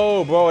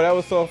Rico, bro. That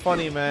was so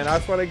funny, man. I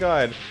swear to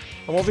God.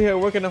 I'm over here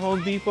working at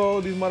Home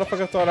Depot. These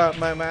motherfuckers thought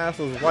my ass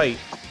was white.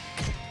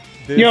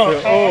 I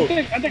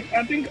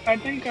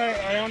think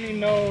I only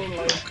know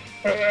like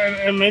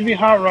and maybe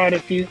Hot Rod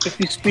if you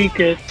speak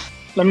it.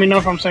 Let me know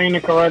if I'm saying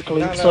it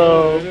correctly.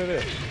 No,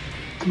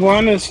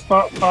 one is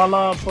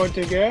Fala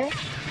Portugués,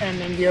 and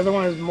then the other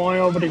one is Muy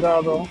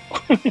Obrigado.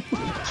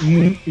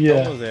 Yeah.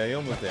 Almost there. You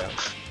almost there.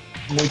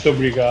 Muito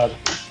obrigado.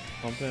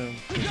 Something.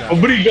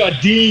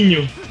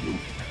 Obrigadinho.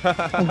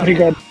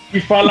 Obrigado. He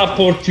fala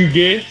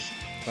português.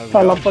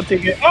 Fala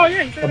Portugués. Oh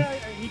yeah,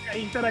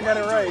 he said I got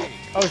it right.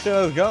 Oh shit,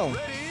 let's go.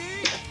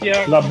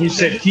 Yeah. La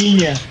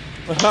bucetinha.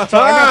 So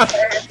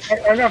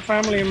I got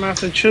family in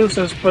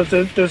Massachusetts, but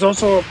there's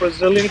also a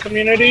Brazilian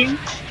community,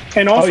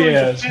 and also in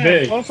it's Japan.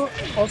 big. Also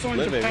in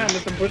Japan,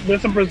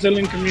 there's a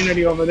Brazilian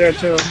community over there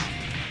too.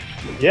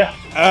 Yeah.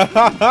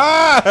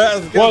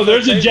 Well,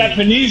 there's a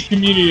Japanese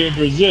community in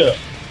Brazil.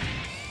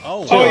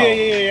 Oh, wow. Oh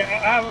yeah.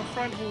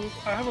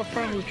 I have a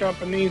friend who's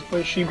Japanese,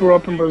 but she grew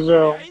up in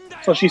Brazil,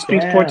 so she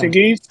speaks Damn.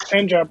 Portuguese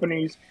and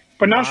Japanese.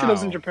 But now she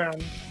lives in Japan.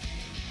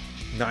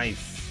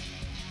 Nice.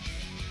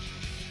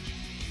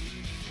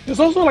 There's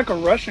also like a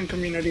Russian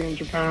community in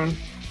Japan.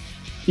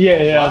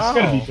 Yeah, it's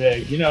gonna Wow. be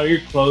big. You know,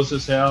 you're close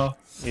as hell.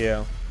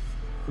 Yeah.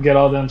 You get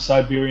all them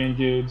Siberian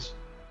dudes.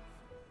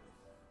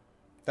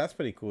 That's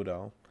pretty cool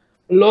though.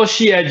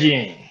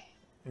 Loshiajin.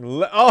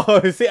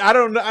 Oh, see, I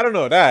don't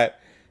know that.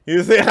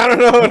 You see, I don't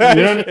know that.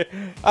 You don't, shit.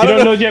 you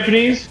don't know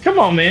Japanese? Come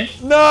on, man.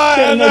 No,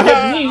 don't know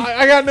Japanese.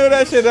 I gotta know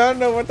that shit. I don't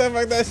know what the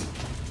fuck that shit.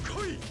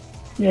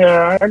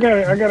 Yeah, I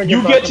gotta.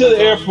 You back get on to the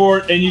phone.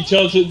 airport and you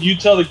tell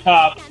the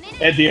cop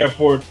at the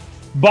airport,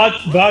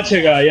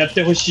 Bacha ga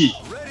yatte hoshii.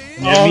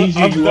 That means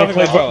I'm you want to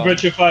play definitely gonna.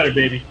 Virtua Fighter,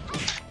 baby.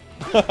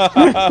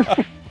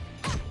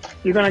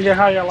 You're gonna get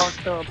Haya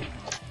locked up.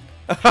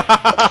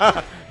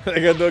 They're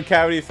gonna do a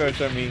cavity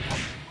search on me.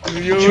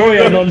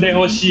 Choya donde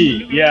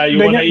hoshi. Yeah, you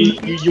wanna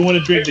eat? You wanna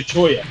drink the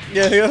choya?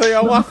 Yeah, he's like,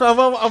 I'm on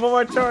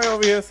my choy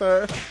over here,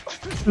 sir.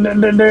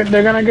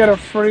 They're gonna get a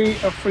free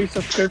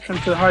subscription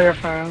to Haya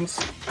fans.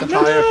 The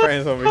Haya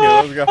friends over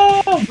here. Let's go.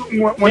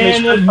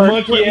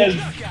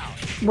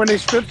 When they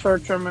strip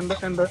search him in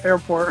the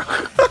airport.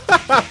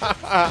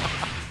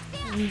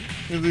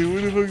 He's like,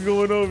 what the fuck is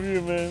going over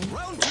here, man?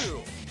 Round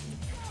 2.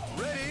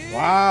 Ready?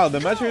 Wow, the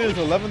metro is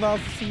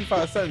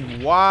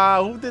 $11.65.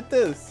 Wow, who did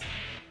this?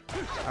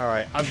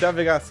 Alright, I've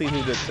definitely got to see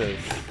who did this.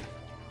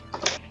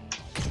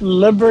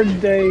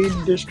 Liberty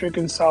District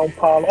in Sao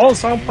Paulo. Oh,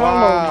 Sao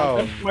Paulo.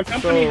 Wow. My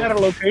company had a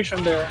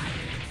location there.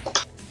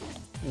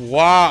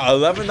 Wow,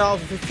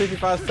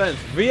 $11.65.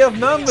 VF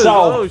numbers.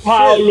 Sao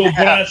Paulo shit.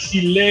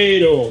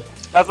 Brasileiro.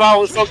 That's why I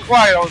was so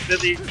quiet. I was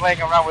busy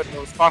playing around with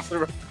those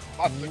sponsor.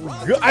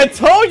 I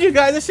told you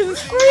guys, this shit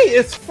is free.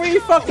 It's free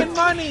fucking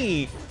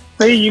money.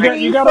 See,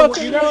 you gotta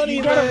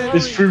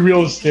It's free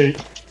real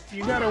estate.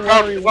 You gotta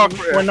worry when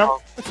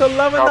It's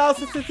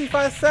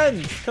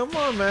 $11.65. Come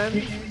on, man.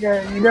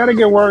 you gotta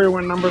get worried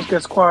when numbers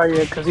gets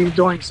quiet because he's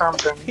doing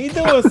something. He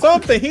doing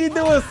something. He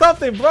doing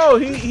something, bro.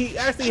 He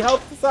actually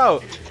helped us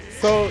out.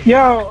 So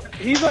Yo,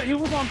 he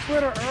was on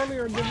Twitter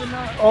earlier giving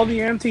out all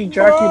the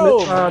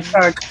anti-Jackie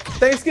tech.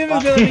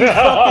 Thanksgiving's gonna be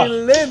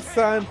fucking lit,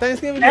 son.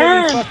 Thanksgiving's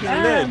gonna be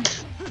fucking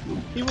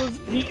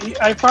lit.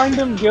 I find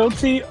him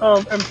guilty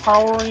of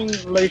empowering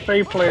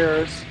Lefay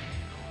players.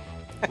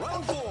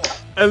 Round 4.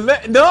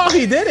 No,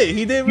 he did it.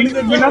 He did really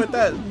good job with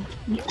that.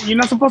 You're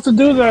not supposed to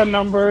do that,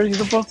 number. You're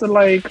supposed to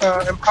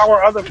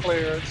empower other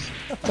players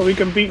so we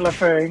can beat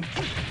Lefay.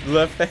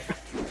 Lefay.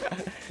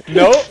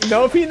 No,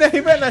 he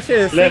better not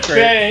share his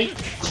secret.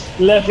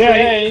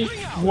 Lefay,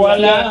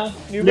 voila,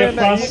 le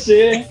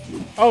français.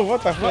 Oh,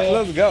 what the fuck?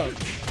 Let's go.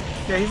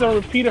 Yeah, he's a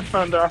repeat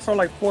offender. I saw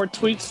like 4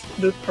 tweets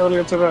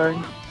earlier today.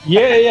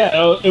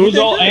 Yeah. It was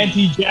all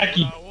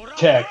anti-Jackie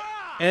tech.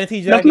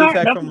 Anti-Jackie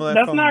tech from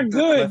That's not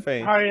good.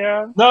 Lefay.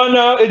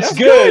 No, it's That's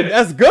good.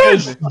 That's good.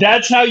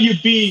 That's how you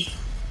beat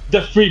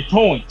the free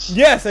points.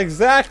 Yes,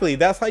 exactly.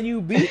 That's how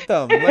you beat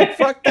them. Like,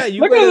 fuck that.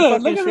 You better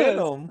fucking shit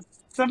them.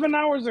 7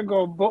 hours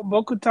ago,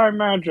 Bokutai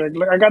Magic.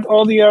 Like, I got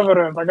all the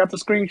evidence. I got the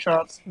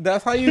screenshots.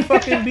 That's how you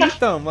fucking beat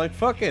them. Like,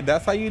 fuck it.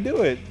 That's how you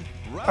do it.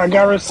 I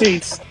got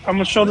receipts. I'm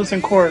gonna show this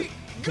in court.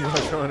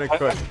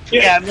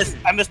 Yeah,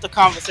 I missed the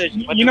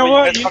conversation. You know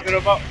what? Talking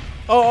about?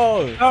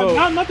 So,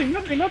 Nothing.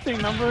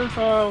 Numbers.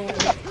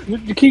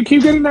 You keep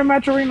getting that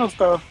Maturino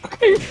stuff.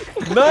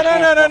 No.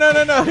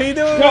 He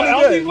doing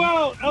really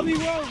good. LD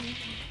Well.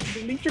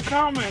 Delete your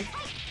comment.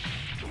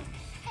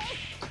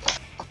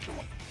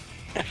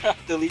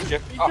 Delete your.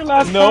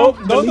 No,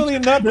 don't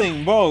delete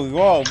nothing,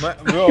 bro.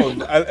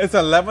 It's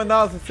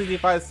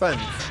 $11.65.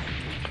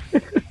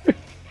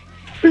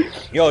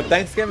 Yo,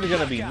 Thanksgiving's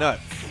gonna be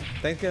nuts.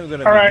 Thanksgiving's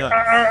gonna be nuts.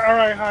 All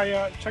right,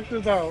 Haya. Check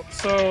this out.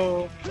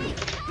 So,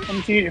 let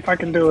me see if I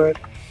can do it.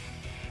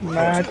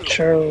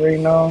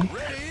 Maturino.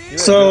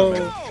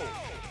 So,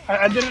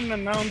 I didn't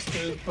announce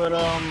this, but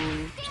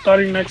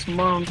starting next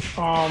month,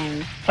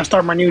 I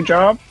start my new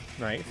job.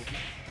 Nice.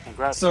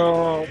 Congrats.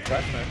 So,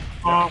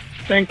 Congrats,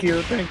 thank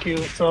you.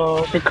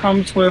 So it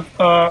comes with,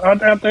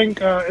 I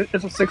think it's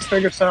a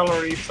 6-figure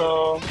salary.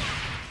 So.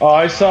 Oh,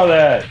 I saw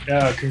that.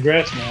 Yeah,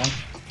 congrats, man.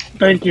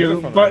 Thank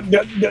you. But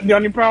the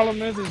only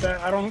problem is that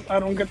I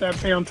don't get that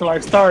pay until I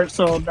start.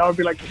 So that would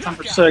be like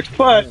December 6th.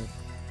 But.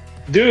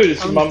 Dude,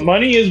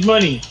 money is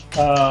money.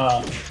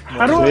 How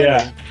do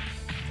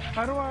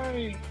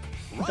I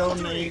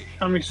donate?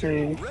 Let me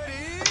see.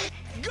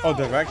 Oh,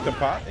 direct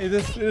deposit?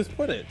 Just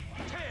put it.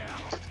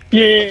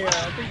 Yeah.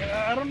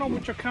 I don't know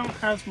which account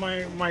has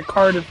my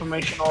card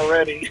information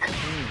already,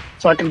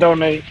 so I can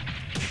donate.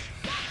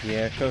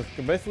 Yeah, because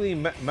basically,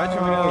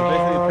 Matrimonial is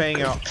basically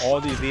paying out all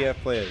these VF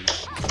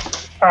players.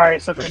 All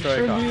right, so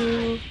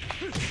contribute.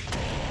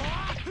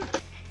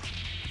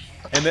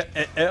 And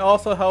it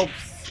also helps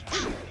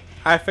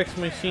iFix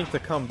Machine to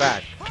come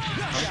back.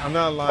 I'm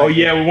not lying. Oh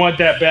yeah, we want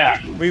that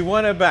back. We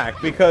want it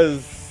back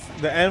because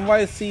the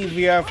NYC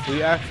VF,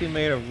 we actually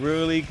made a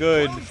really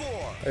good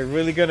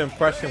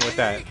impression with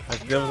that.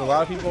 Like, there was a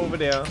lot of people over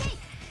there,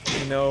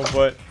 you know.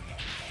 But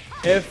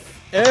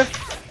if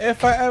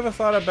I ever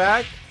saw it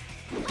back,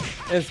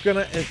 it's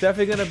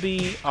definitely gonna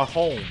be a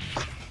home.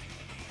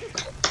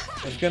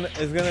 It's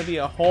gonna be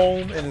a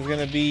home, and it's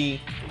gonna be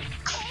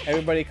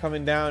everybody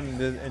coming down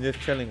and just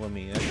chilling with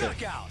me.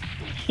 That's it.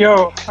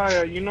 Yo,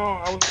 Haya,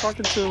 I was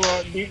talking to,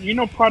 you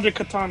know Project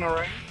Katana,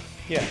 right?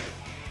 Yeah.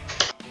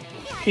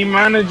 He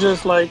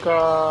manages like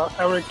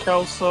Eric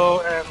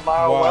Kelso and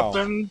Lyle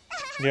Weapon.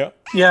 Yeah.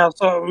 Yeah,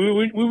 so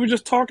we were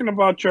just talking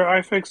about your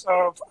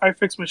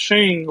iFix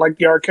machine, like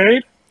the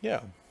arcade.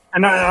 Yeah.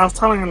 And I was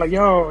telling him like,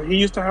 yo, he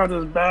used to have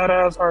this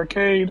badass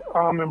arcade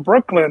in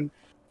Brooklyn,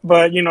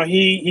 but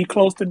he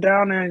closed it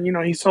down and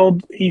he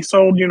sold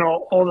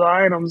all the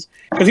items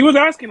because he was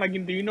asking like,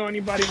 do you know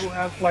anybody who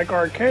has like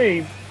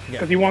arcade?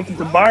 Because he wanted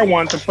to buy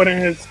one to put in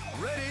his,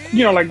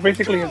 like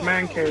basically his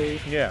man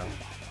cave. Yeah.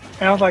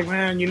 And I was like,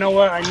 man, you know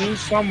what? I knew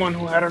someone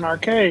who had an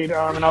arcade,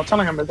 and I was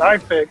telling him his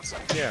iFix.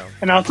 Yeah.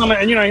 And I was telling,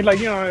 and you know, he's like,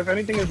 you know, if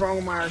anything is wrong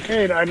with my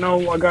arcade, I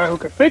know a guy who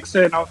could fix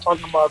it. And I was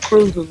talking about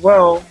Cruz as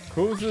well.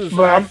 Cruz is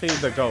But actually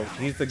the GOAT.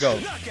 He's the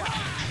GOAT.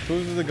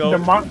 Cruz is the GOAT. The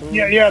mod,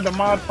 yeah, the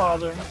mod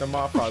father. The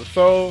mod father.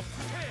 So,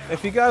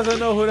 if you guys don't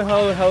know who the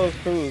hell is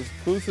Cruz,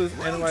 Cruz is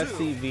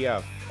NYC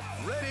VF.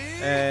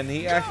 And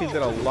he actually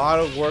did a lot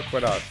of work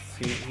with us.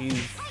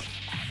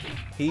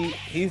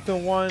 He's the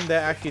one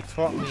that actually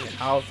taught me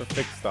how to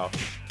fix stuff.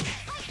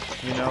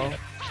 You know?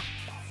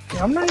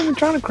 Yeah, I'm not even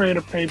trying to create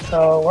a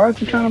PayPal. Why is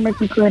he trying to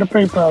make me create a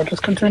PayPal?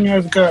 Just continue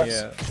as Gus.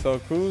 Yeah. So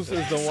Cruz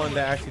is the one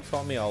that actually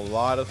taught me a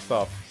lot of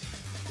stuff.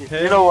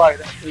 You know why?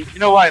 You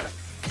know why?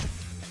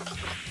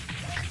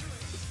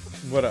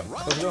 What up?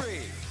 Let's go.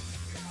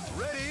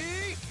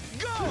 Ready,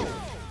 go!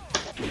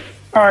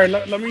 All right,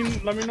 let me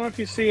know if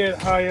you see it,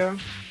 Haya.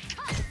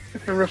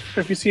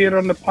 If you see it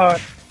on the pod.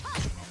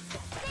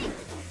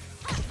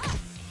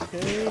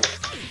 Okay.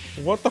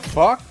 What the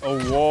fuck? Oh,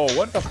 whoa.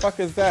 What the fuck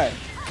is that?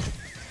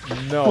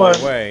 No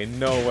What? way.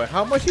 No way.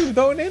 How much you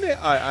donated?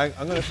 I'm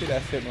going to see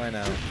that shit right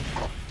now.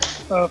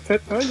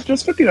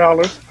 Just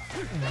 $50.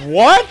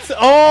 What?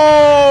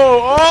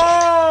 Oh!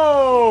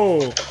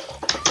 Oh!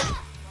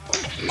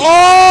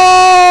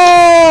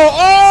 Oh!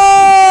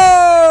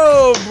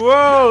 Oh!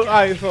 Bro!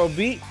 Alright, so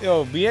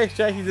BX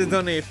Jackie just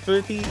donated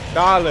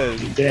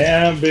 $50.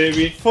 Damn,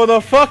 baby. For the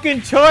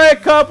fucking Choya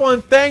Cup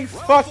on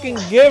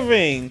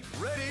Thanksgiving.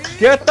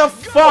 Get the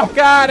fuck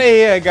out of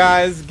here,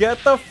 guys.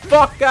 Get the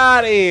fuck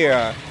out of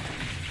here.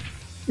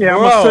 Yeah,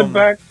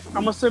 Bro.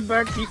 I'm gonna sit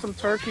back, eat some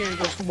turkey, and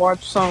just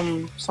watch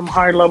some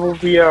high level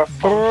VF.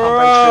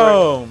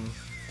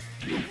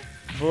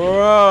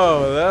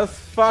 Bro, let's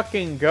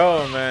fucking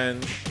go,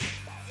 man.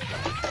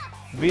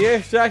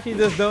 BX Jackie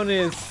just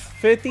donated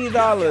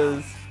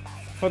 $50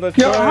 for the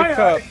Choya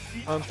Cup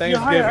on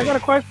Thanksgiving. I got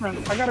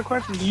a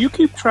question. Do you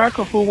keep track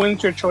of who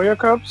wins your Choya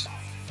Cups?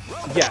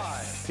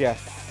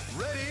 Yes.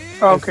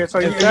 Okay, so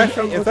it's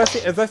actually on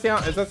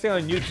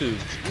YouTube.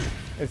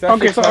 It's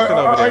actually okay, so posted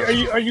over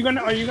there. are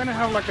you gonna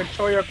have like a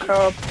Choya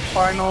Cup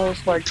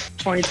finals like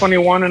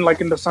 2021 and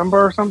like in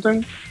December or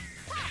something?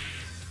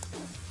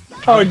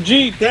 Oh,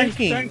 gee, thanks,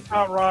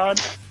 Hot Rod.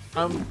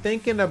 I'm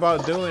thinking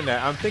about doing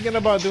that. I'm thinking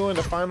about doing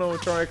the final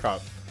Choya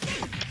Cup.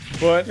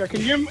 But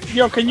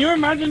Yeah, can you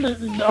imagine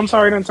I'm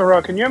sorry to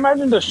interrupt. Can you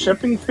imagine the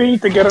shipping fee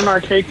to get an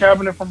arcade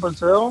cabinet from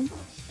Brazil?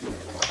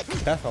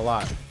 that's a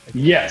lot.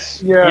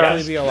 Yes. Yeah. That'd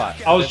really be a lot.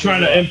 I was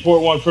trying to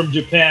import one from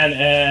Japan,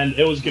 and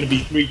it was going to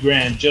be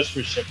 $3,000 just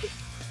for shipping.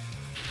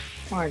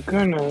 My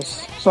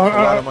goodness. So a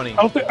lot of money.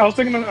 I was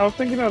thinking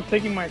of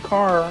taking my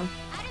car.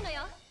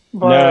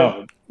 But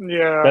No,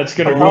 yeah. that's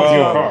going to ruin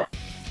your car.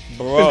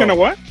 Bro. It's gonna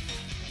what?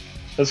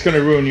 That's going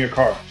to ruin your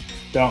car.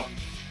 Don't.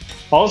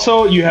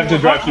 Also, you have to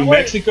drive through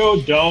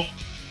Mexico. Don't.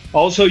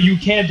 Also, you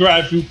can't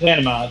drive through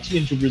Panama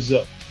into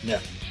Brazil. Yeah.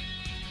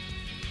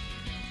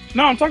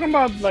 No, I'm talking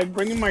about like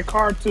bringing my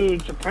car to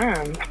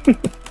Japan.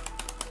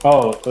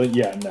 Oh,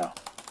 yeah, no.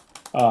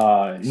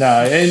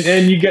 No,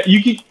 and you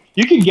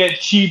can get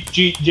cheap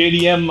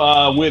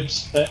JDM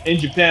whips in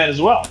Japan as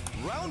well.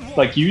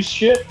 Like used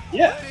shit.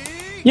 Yeah.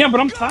 Yeah, but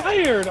I'm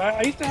tired.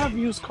 I used to have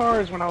used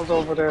cars when I was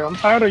over there. I'm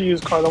tired of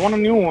used cars. I want a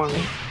new one.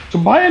 So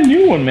buy a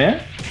new one,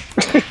 man.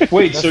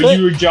 Wait, so it?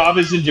 your job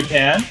is in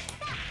Japan?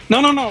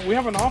 No. We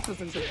have an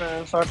office in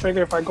Japan, so I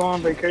figure if I go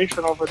on vacation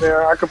over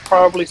there, I could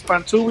probably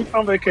spend 2 weeks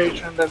on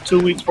vacation, then 2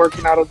 weeks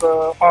working out of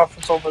the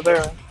office over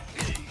there.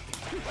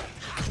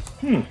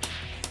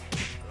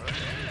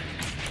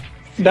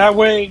 That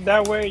way,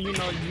 you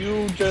know,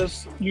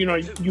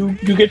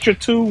 you get your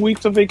 2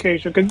 weeks of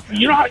vacation, because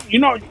you're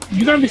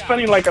gonna be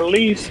spending like at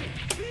least,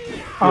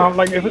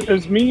 like if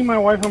it's me, my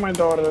wife, and my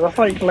daughter, that's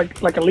like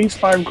at least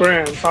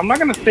 $5,000. So I'm not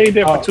gonna stay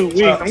there for 2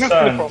 weeks. I'm gonna stay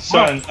there for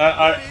a month.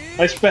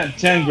 I spent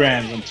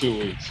 $10,000 in 2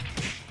 weeks.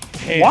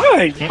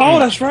 Why? Oh,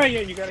 that's right. Yeah,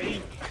 you gotta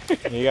eat.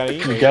 You gotta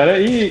eat. You gotta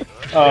eat.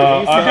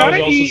 I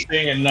was also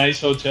staying in nice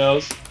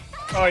hotels.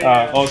 Oh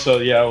yeah. Also,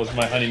 yeah, it was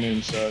my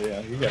honeymoon, so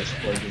yeah, you guys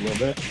supported a little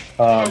bit.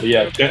 But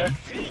yeah, Okay.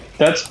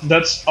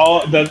 that's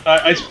all. That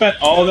I spent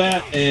all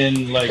that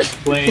in like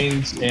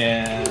planes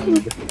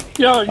and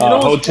Yo, you know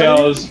what's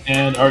hotels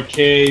and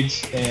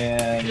arcades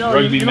and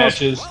rugby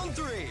matches.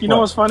 You know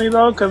what's funny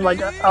though? Because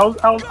like I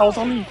was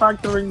only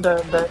factoring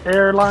the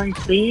airline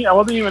fee. I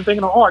wasn't even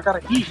thinking, I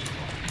gotta eat,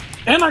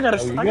 and I gotta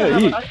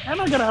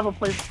have a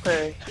place to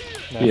stay.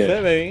 That's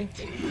it, baby.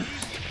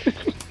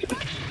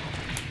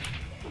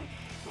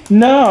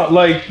 No,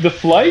 like the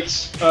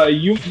flights,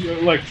 you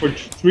like for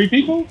 3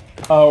 people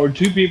or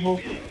 2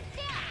 people.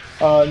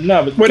 No,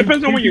 but Well, it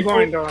depends on where you're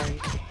going, though.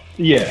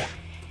 Yeah.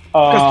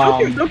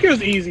 Because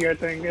Tokyo's easy, I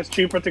think. It's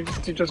cheaper to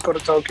just go to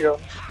Tokyo.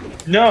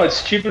 No,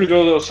 it's cheaper to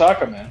go to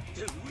Osaka, man.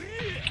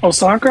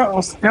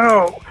 Osaka?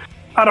 Yo,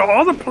 out of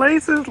all the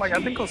places, like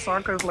I think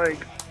Osaka is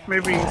like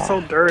maybe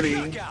so dirty.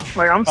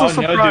 Like I'm so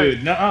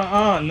surprised.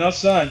 No, dude, no,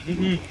 son.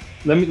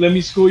 Let me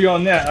school you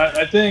on that.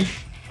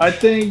 I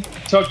think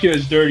Tokyo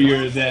is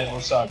dirtier than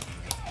Osaka.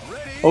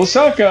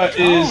 Osaka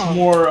is Oh.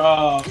 more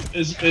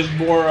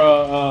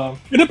more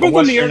It depends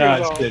on the area,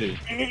 westernized though. city.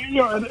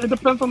 It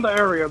depends on the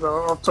area,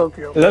 though, of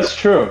Tokyo. That's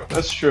true.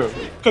 That's true.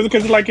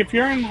 Because like if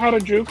you're in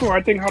Harajuku,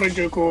 I think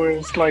Harajuku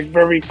is like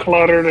very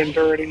cluttered and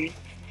dirty.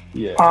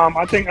 Yeah.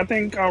 I think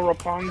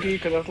Roppongi,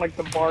 because that's like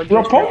the bar.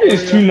 Roppongi is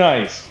area. too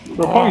nice.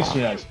 Roppongi is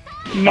too nice.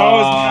 No,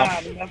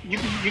 it's not. You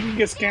can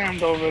get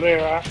scammed over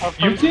there. I've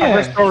You heard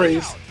can.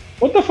 stories.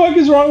 What the fuck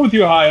is wrong with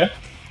you, Haya?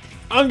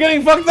 I'm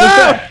getting fucked What's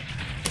up. that?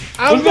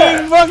 I'm What's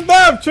getting fucked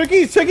up.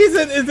 Tricky's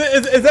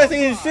is actually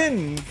his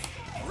shin.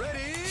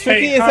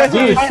 Tricky is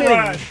actually his Hot shin.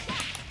 Rod.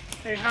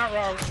 Hey, Hot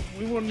Rod,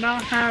 we will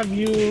not have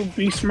you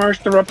besmirch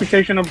the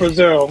reputation of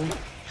Brazil.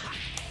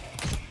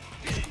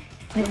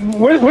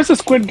 Where's the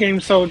Squid Game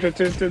soldier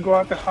to go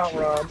out to Hot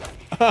Rod?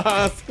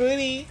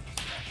 Squiddy.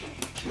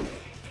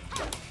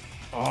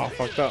 Oh,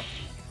 fucked up.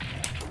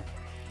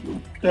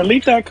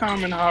 Delete that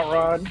comment, Hot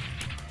Rod.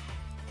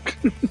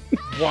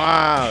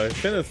 Wow, his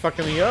shin is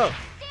fucking me up.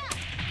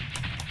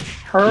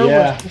 Her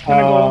Yeah, was just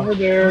gonna go over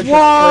there. Just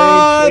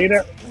what? play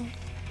data.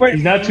 Wait,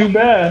 He's not too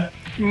bad.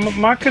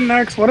 My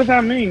connects. What does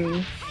that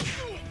mean?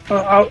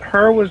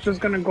 Her was just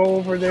gonna go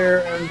over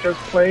there and just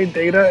play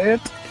data.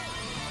 It.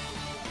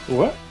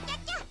 What?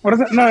 What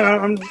is it? No,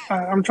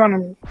 I'm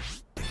trying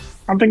to.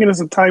 I'm thinking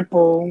it's a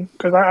typo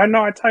because I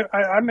know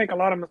I make a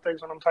lot of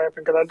mistakes when I'm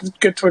typing because I just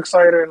get too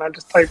excited and I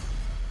just type.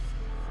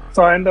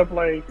 So I end up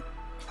like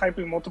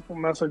typing multiple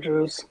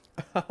messages.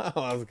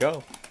 Let's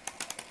go.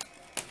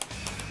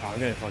 Oh, I'm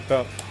getting fucked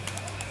up.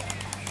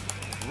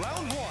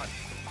 Round one.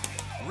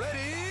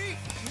 Ready,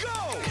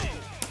 go!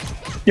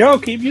 Yo,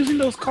 keep using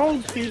those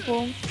codes,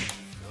 people.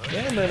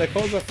 Yeah, man, the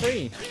codes are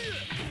free.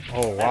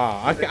 Oh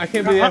wow, I can't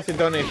believe they actually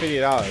donate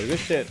 $50. This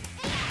shit.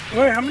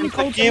 Wait, how many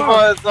codes? He are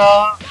was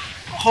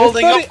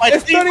holding It's 30 up my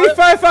It's team.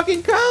 35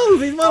 fucking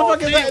codes. These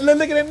motherfuckers are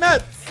licking their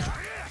nuts.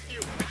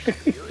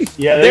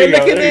 Yeah, there They're you go.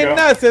 licking There you their go.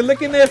 nuts. They're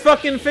licking their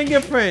fucking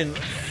fingerprint.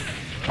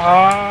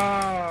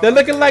 Ah. They're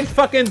looking like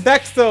fucking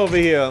Dexter over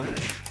here.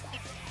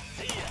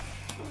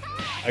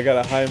 I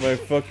gotta hide my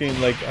fucking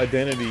like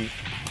identity.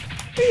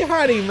 What are you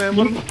hiding, man?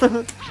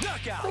 What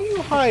are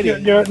you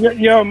hiding?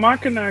 Yo, my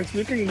connects,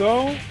 we can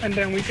go and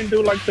then we can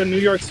do like the New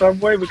York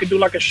subway. We could do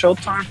like a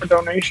showtime for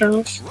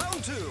donations,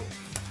 Round two.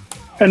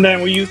 and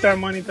then we use that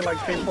money to like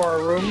pay for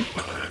our room.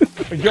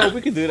 Yo,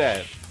 we can do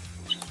that.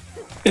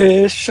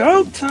 It's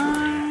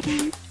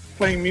showtime.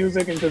 Playing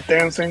music and just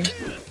dancing.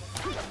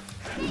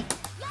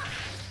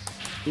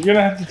 You're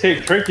gonna have to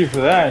take Tricky for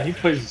that. He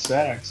plays the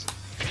sax.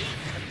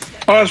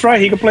 Oh, that's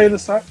right. He could play the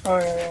side. Oh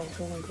yeah.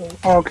 Cool.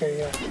 Oh, okay,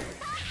 yeah.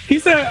 He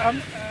said,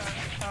 "I'm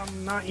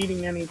not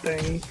eating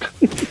anything.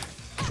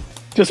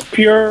 Just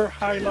pure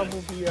high level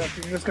BF.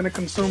 You're just gonna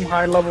consume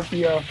high level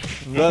BF."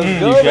 Let's You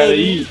go, gotta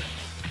baby. eat.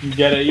 You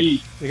gotta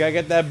eat. You gotta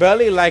get that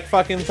belly like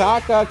fucking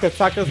Taka, cause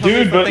Taka's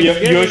hungry Dude, for but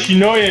Thanksgiving.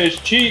 Yoshinoya is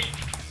cheap.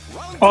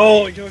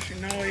 Oh,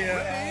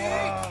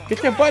 Yoshinoya.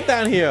 Get your butt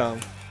down here.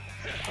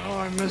 Oh,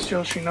 I miss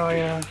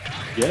Yoshinoya.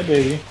 Yeah,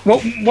 baby.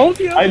 What was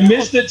the other I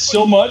missed it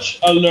so much,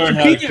 I learned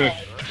how to cook it.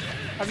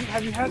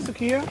 Have you had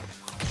Sukiya?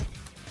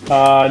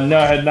 No,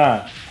 I had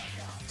not.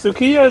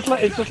 Sukiya is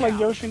like, it's just like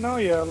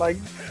Yoshinoya. Like,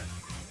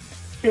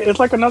 it's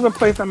like another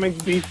place that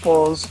makes beef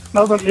balls.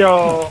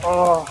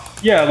 Oh.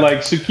 Yeah, like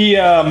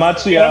Sukiya,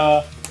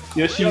 Matsuya,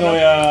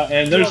 Yoshinoya,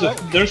 and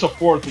there's a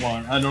fourth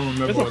one. I don't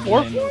remember There's a what the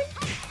fourth name one? is.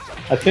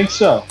 I think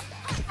so.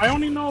 I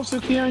only know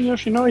Sukiya and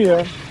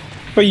Yoshinoya.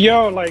 But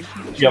yo, like...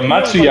 Yeah, Sukiya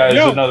Matsuya was is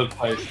like, another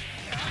place.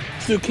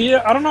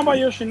 Sukiya, I don't know about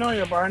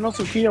Yoshinoya, but I know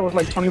Sukiya was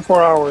like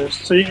 24 hours.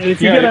 So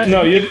if you Yeah, get a...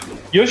 no,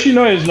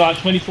 Yoshinoya is not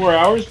 24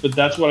 hours, but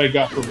that's what I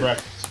got for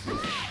breakfast.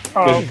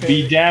 Oh, 'Cause okay.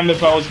 be damned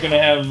if I was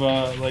gonna have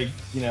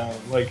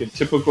like a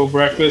typical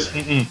breakfast.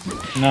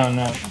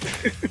 No.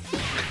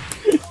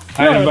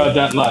 I ain't about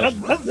that life.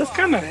 That's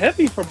kind of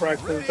heavy for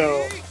breakfast,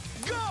 though.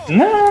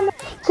 No,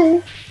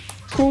 cool.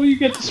 Cool, you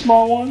get the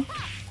small one.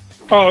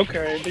 Oh,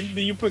 okay. Do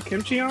you put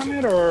kimchi on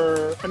it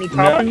or any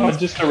toppings? No,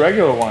 just a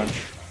regular one.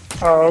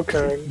 Oh,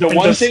 okay. The And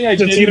one just- thing I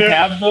just eat didn't it?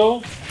 have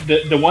though,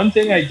 the one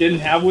thing I didn't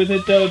have with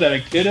it though that I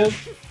could have,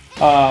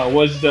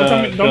 was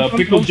the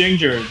pickled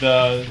ginger,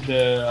 the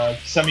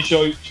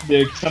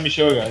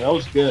samishoga. That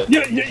was good.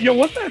 Yo,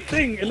 what's that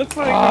thing? It looks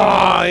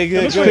like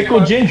It's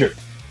pickled ginger.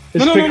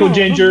 It's No, pickled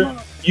ginger.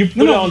 You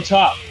put it on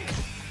top.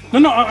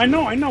 No, I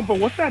know. But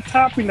what's that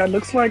topping that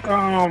looks like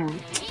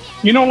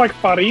like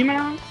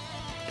farina,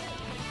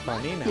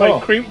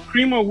 like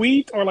cream of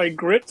wheat or like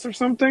grits or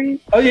something?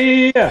 Oh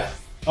yeah.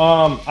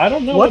 I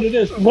don't know what it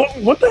is.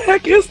 What the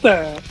heck is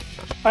that?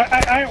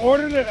 I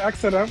ordered it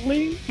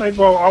accidentally. Like,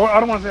 well, I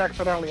don't want to say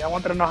accidentally. I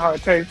wanted to know how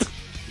it tastes.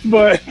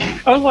 But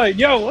I was like,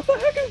 yo, what the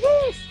heck is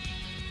this?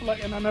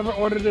 Like, and I never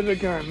ordered it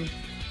again.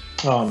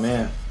 Oh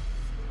man.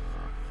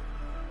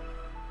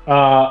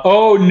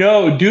 Oh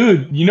no,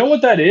 dude. You know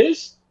what that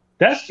is?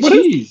 That's What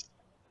is- cheese.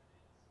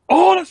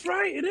 Oh, that's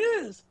right. It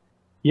is.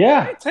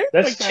 Yeah, It tastes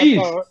that's like that, cheese.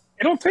 though.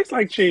 It don't taste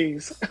like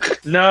cheese.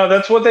 No,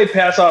 that's what they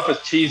pass off as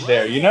cheese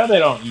there. You know they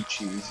don't eat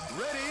cheese.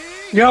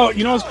 Yo,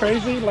 you know what's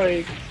crazy?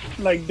 Like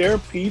their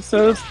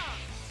pizzas,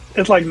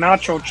 it's like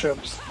nacho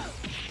chips.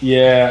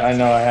 Yeah, I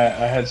know. I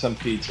had some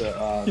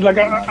pizza. Like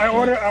I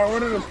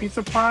ordered a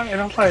pizza pie,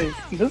 and I was like,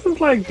 this is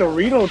like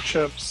Dorito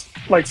chips,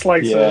 like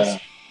slices. Yeah.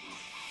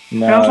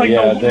 And I was No, like,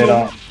 yeah, they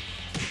don't.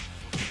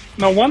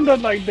 No wonder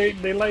like they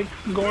like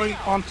going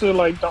onto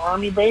like the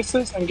army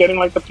bases and getting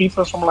like the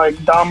pizzas from like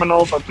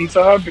Domino's or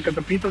Pizza Hut because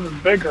the pizzas is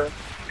bigger,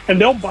 and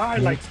they'll buy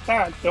like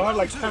stacks. They'll have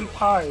like 10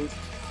 pies.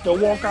 They'll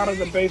walk out of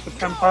the base with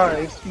 10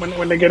 pies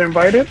when they get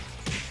invited.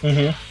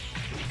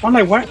 I'm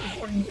like, what?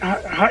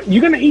 You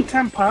gonna eat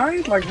 10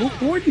 pies? Like,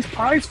 who are these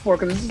pies for?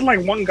 Because this is like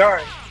one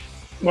guy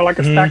with like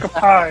a stack of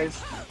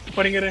pies,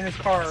 putting it in his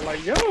car.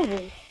 Like, yo,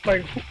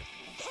 like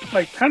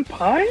 10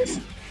 pies?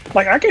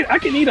 Like, I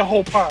can eat a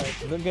whole pie.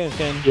 Good game,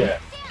 Ken. Yeah.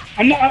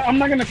 I'm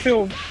not gonna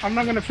feel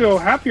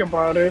happy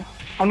about it.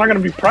 I'm not gonna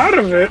be proud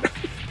of it.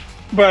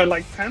 But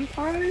like 10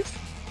 pies?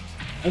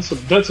 That's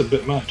a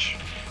bit much.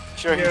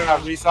 Sure, he's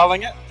not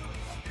reselling it.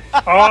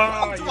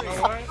 Oh, you know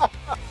what?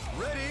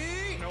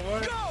 Ready? You know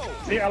what?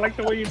 See, I like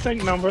the way you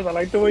think, Numbers. I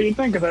like the way you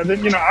think, because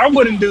I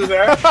wouldn't do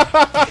that.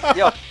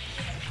 Yo,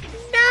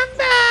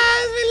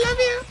 Numbers, we love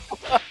you.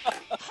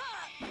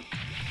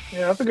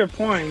 Yeah, that's a good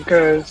point.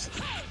 Because,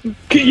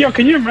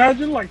 can you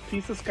imagine like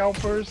pizza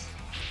scalpers?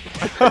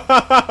 No,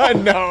 what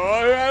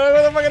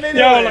the fuck are they doing?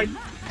 Yo, like,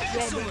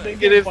 they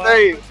get his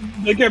name.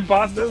 They get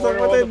boss to This is order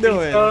what all they the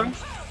doing.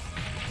 pizza.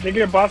 They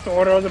get boss to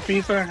order all the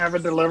pizza and have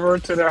it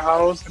delivered to their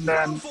house, and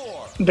then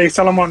they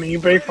sell them on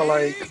eBay for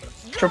like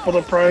triple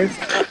the price.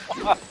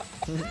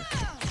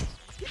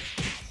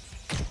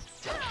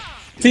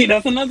 See,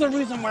 that's another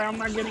reason why I'm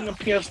not getting a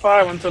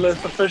PS5 until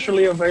it's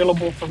officially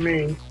available for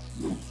me.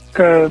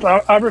 Because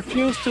I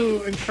refuse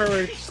to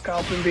encourage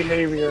scalping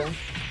behavior.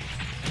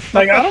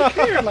 Like, I don't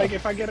care. Like,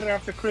 if I get it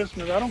after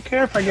Christmas, I don't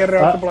care if I get it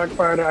after Black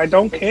Friday. I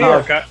don't care.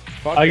 Okay.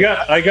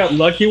 I got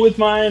lucky with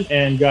mine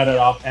and got it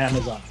off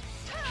Amazon.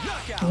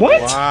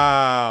 What?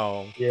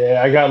 Wow.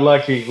 Yeah, I got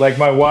lucky. Like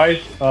my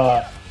wife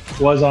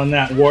was on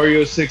that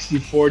Wario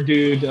 64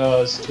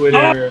 dude's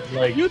Twitter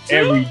like you too?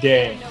 every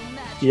day.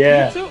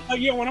 Yeah. Me too.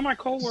 Yeah, one of my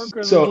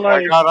coworkers So, was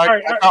like,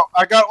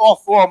 I got all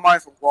 4 of mine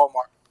from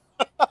Walmart.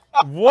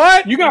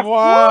 What? You got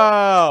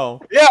wow.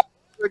 Yeah,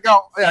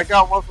 I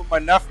got one for my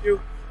nephew,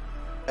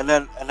 and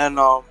then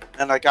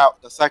I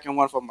got the second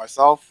one for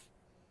myself.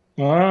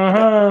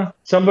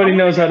 Somebody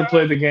knows how to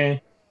play the game.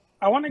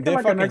 I want to get They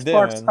like an fucking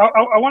Xbox. did, man.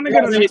 I want to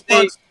get an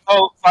Xbox.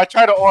 So I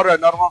tried to order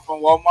another one from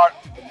Walmart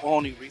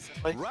only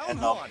recently, and Round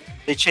one.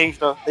 they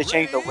changed the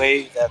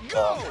way that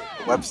the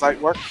website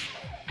works.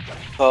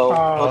 So,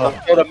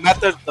 so the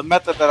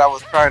method that I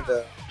was trying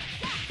to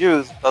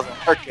use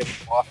doesn't work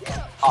anymore.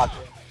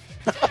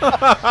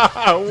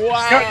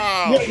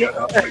 Wow.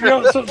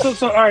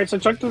 So all right. So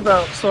check this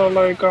out. So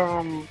like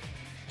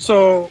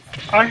so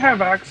I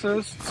have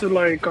access to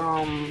like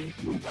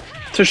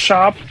to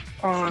shop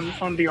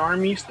on the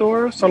army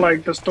store. So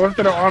like the stores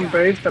that are on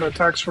base that are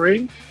tax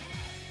free.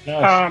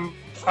 Nice.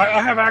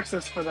 I have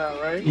access for that,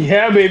 right?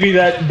 Yeah, baby,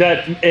 that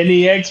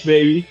NEX,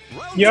 baby.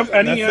 Yep,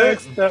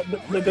 NEX, it. the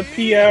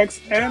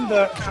PX, and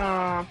the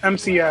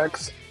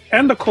MCX,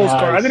 and the Coast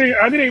Guard. Nice.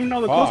 I didn't even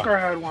know the Coast Fuck. Guard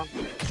had one.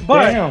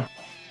 But Damn.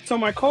 so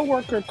my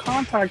coworker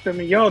contacted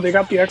me. Yo, they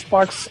got the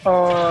Xbox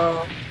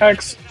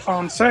X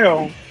on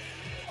sale.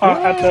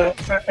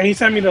 And he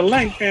sent me the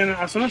link, and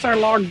as soon as I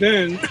logged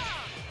in,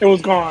 it was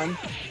gone.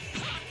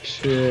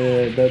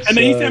 Shit, that's. And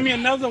then he sent me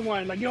another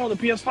one, like, yo, the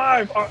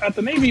PS5 at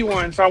the Navy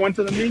one. So I went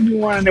to the Navy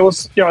one, and it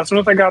was, as soon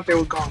as I got there, it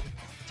was gone.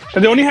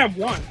 Because they only have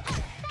one.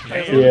 And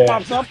as soon as it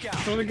pops up, as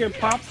soon as it gets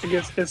popped,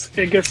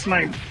 it gets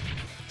sniped.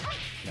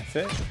 That's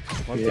it.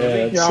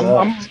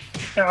 Yeah,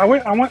 Yeah,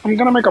 I'm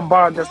gonna make a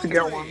bot just to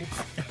get one.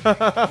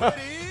 I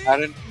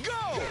didn't.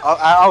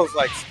 I was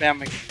like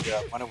spamming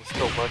when it was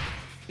still working,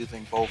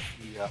 using both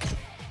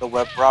the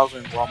web browser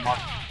and Walmart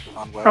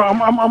on web. I'm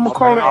gonna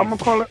call it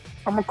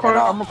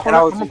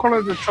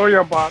the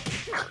Choya bot. the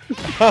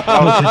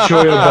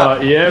Choya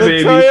bot. Yeah, The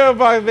baby. Toyo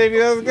box, baby.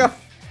 Let's go.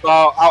 So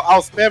I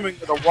was spamming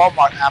the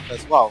Walmart app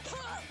as well.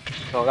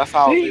 So that's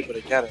how I was able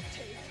to get it.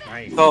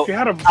 Nice. So If you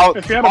had a all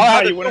bot,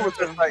 I you wouldn't have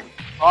to.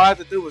 all I had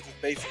to do was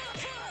just basically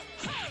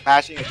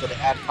mashing into the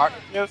add partner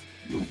news,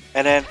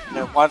 and then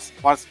once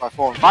my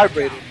phone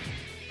vibrated,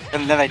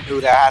 and then I knew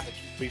that I had to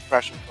keep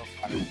refreshing from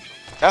my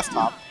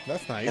desktop.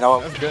 That's nice. You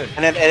know, That's good.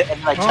 And then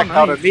I checked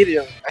out nice.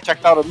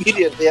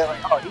 immediately. I'm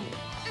like, oh,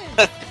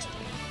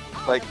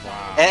 like,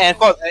 and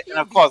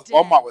of course,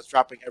 Walmart was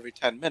dropping every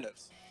 10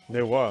 minutes.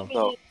 They were.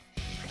 So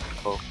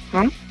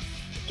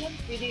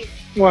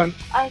One.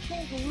 I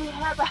think you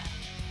have a.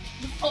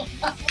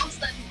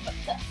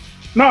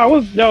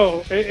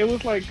 No, it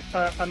was like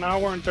an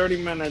hour and 30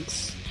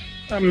 minutes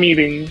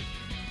meeting.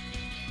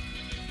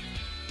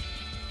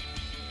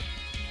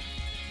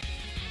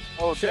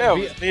 oh damn,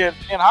 me and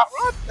Hot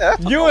Rod.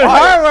 That's You and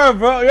Hara,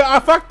 bro. I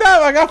fucked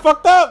up. I got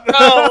fucked up.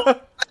 No.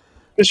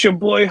 It's your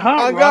boy Hot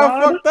I Rod.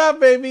 got fucked up,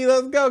 baby.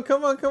 Let's go.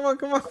 Come on.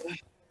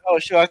 Oh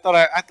shit! I thought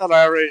my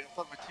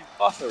team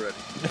lost already.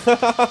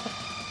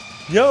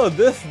 Yo,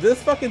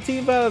 this fucking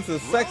team balance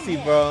is sexy,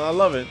 bro. I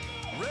love it.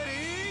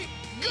 Ready,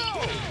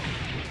 go!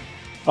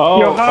 Oh,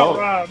 Yo, Hot oh.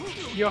 Rob.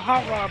 Yo,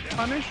 Hot Rob,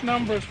 punish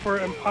Numbers for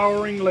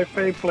empowering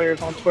Lefay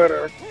players on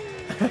Twitter.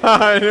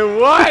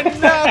 What?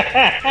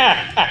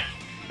 No.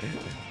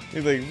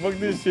 He's like, fuck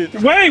this shit.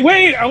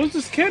 Wait, I was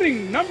just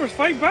kidding. Numbers,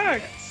 fight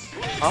back.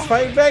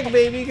 Fight back,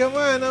 baby. Come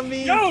on, I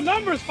mean. Yo,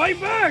 Numbers, fight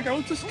back. I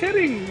was just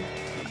kidding.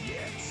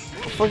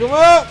 Fuck him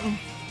up.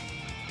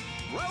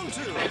 Round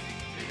 2.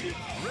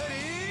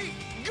 Ready,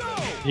 go!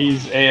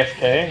 He's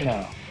AFK?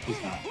 No,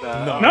 he's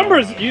not. No.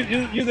 Numbers,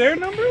 you there,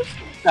 Numbers?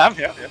 I'm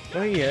here.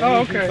 Oh, yeah. Oh,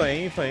 He's okay.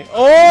 playing, he's playing.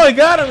 Oh, he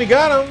got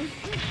him.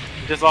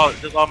 Just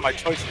all my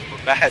choices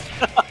were bad.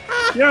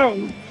 Yo,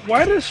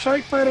 why does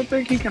Strike Fighter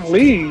think he can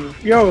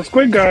leave? Yo,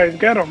 Squid Guys,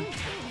 get him.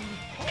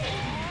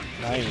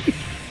 Nice.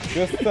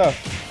 Good stuff.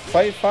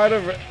 Fight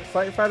Fighter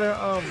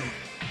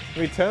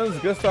returns.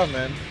 Good stuff,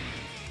 man.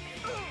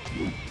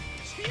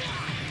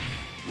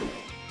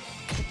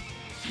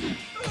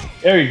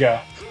 There you go.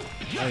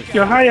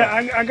 Yo,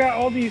 Haya, I got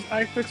all these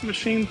iFix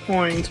machine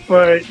points,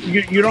 but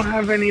you don't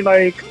have any,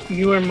 like,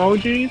 new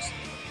emojis?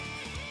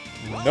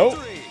 Nope.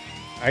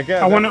 I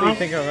gotta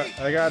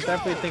I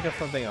definitely think of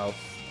something else.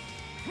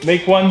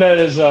 Make one that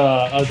is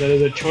a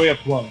Choya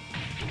plum.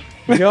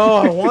 Yo,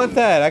 I want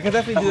that. I could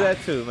definitely do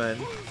that too, man.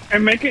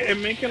 And make it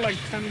like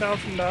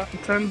 10,000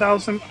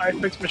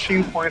 iFix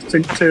machine points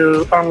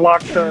to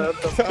unlock the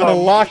To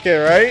unlock it,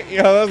 right?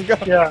 Yo, let's go.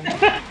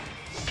 Yeah.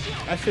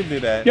 I should do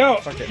that. Yo,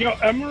 Fuck it.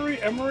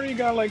 Emery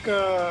got like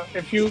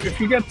if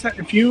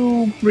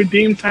you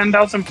redeem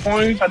 10,000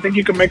 points, I think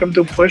you can make him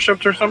do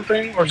push-ups or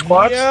something or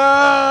squats.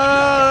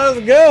 Yeah,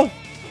 let's go.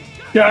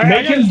 Yeah,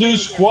 Make him do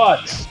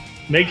squats.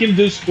 Make him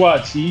do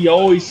squats. He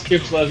always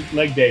skips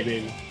leg day,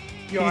 baby.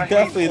 Yo, He I hate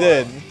definitely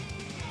did.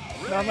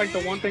 That's like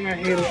the one thing I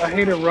hated. I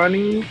hated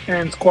running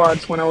and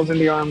squats when I was in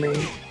the army.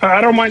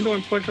 I don't mind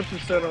doing push-ups and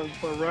sit-ups,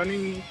 but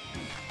running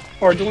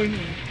or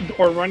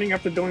running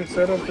after doing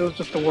sit-ups, it was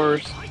just the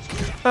worst.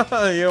 You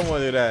don't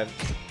want to do that.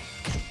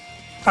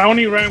 I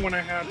only ran when I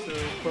had to,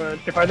 but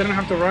if I didn't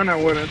have to run, I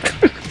wouldn't.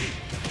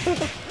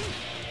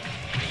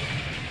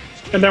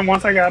 And then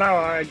once I got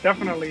out,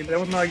 there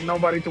was like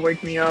nobody to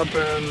wake me up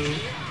and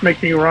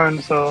make me run,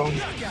 so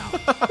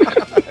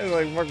It's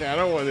like, fuck it, I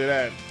don't want to do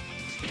that.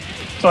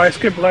 I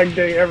skipped leg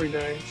day every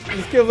day.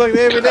 He skips like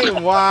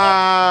everything.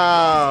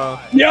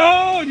 Wow.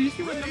 Yo, do you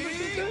see what Numbers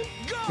did?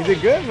 He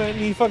did good, man.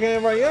 He fucking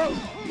everybody up.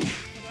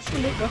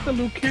 That's the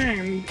Liu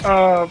Kang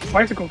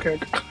bicycle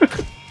kick.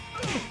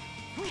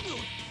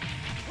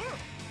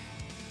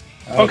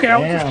 Okay, I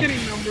was just damn.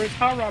 kidding, Numbers.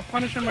 Hot Rod,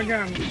 punish him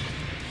again.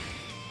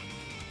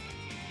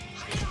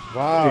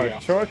 Wow. There you go.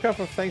 Shortcut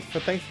for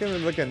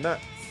Thanksgiving looking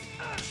nuts.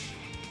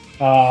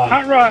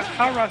 Hot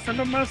Rod, send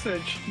a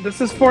message.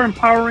 This is for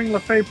empowering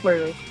Lefay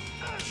players.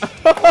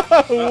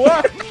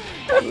 What?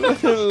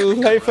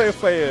 Late play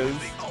players.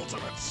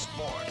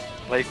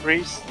 Play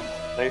freeze.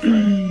 Play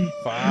freeze.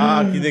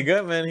 Fuck, he did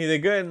good, man. He did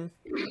good.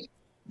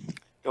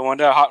 The one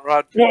that Hot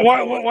Rod.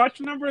 Watch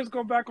Numbers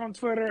go back on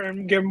Twitter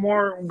and give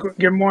more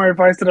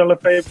advice to the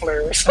Lefay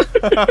players.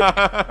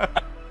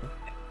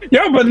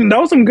 Yeah, but that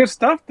was some good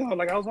stuff though.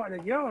 Like I was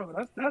like, yo,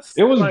 that's.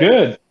 It was like,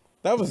 good.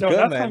 That was No, good,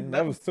 that's man. some-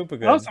 That was super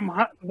good. Those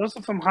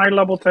are some high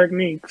level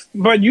techniques.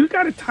 But you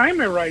got to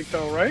time it right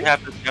though, right? You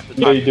have to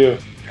Yeah, you do.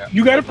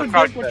 You got to That's the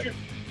predict correct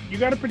you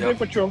got to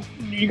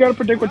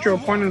predict what your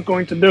opponent is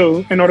going to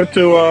do in order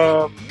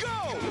to.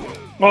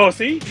 Oh,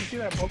 see, you see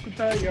that Boku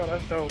tag? Yo,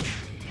 that's dope.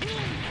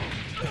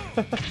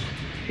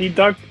 He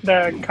ducked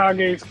that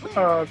Kage's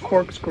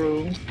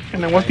corkscrew,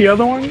 and then what's the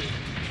other one?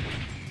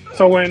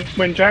 So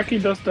when Jackie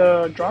does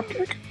the drop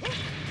kick,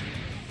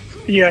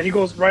 yeah, he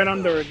goes right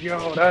under it.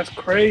 Yo, that's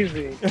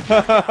crazy.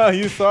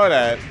 You saw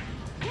that.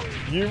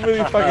 You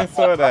really fucking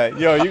saw that.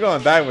 Yo, you're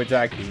gonna die with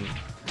Jackie.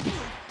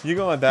 You're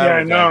gonna die Yeah, I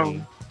with know.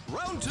 Jackie.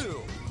 Round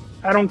 2.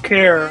 I don't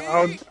care.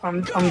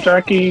 I'm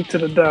Jackie to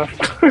the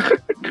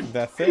death.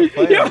 That's it,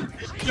 play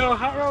it. Yo,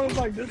 Hot Rod was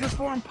like, this is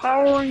for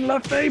empowering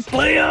Lefay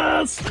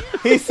players.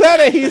 He said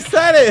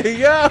it,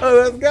 Yo,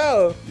 let's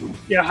go.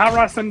 Yeah, Hot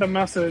Rod sent a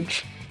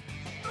message.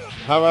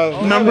 How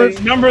about Numbers.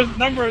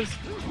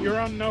 You're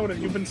on notice.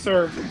 You've been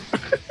served.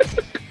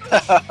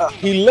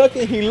 He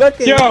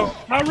looking. Yo,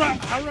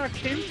 Hot Rod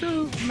came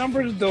to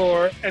Numbers'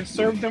 door and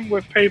served them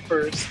with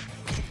papers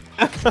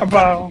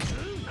about,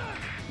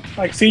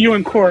 like, see you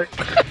in court.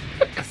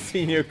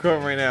 Senior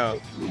court right now.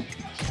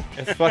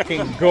 It's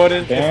fucking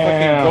Gordon. It's fucking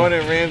Damn.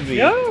 Gordon Ramsay.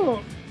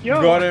 Yo,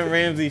 Gordon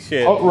Ramsay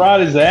shit. Hot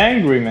Rod is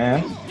angry,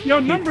 man. yo,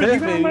 Numbers.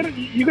 pissed,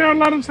 You gonna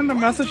let him send a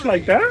message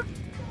like that?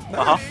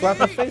 Slap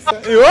his face.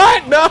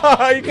 What?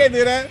 No, you can't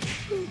do that.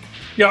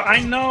 Yo,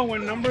 I know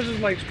when Numbers is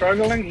like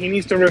struggling, he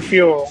needs to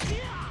refuel.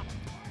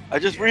 I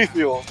just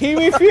refuel. He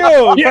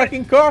refueled. Yeah,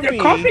 Fucking coffee.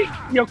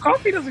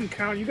 Coffee doesn't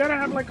count. You gotta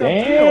have like a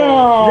Damn. fuel.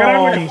 You gotta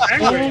have like a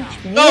sandwich.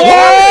 He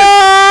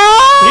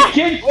What?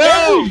 kicked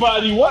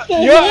everybody. What the Yo,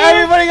 hell?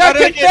 everybody got How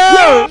did I kicked get-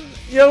 out.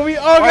 Yo, we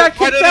all got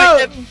kicked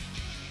out.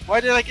 Why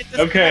did I get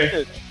Okay.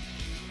 disconnected?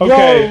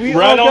 Okay, Yo, we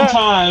right all on got-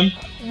 time.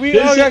 We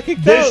all got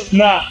kicked out.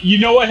 Nah, you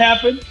know what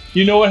happened?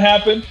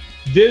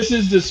 This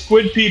is the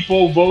Squid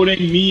people voting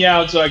me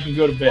out so I can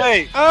go to bed.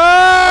 Wait, Oh,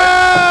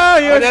 why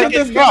you're shit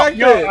get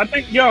disconnected. I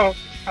think That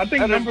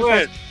is Numbers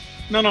weird.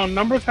 has,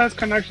 Numbers has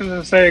connections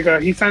in Sega.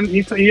 I'm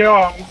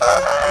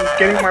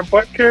getting my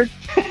butt kicked.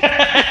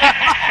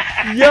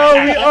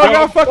 Yo, we all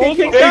got fucking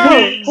kicked out.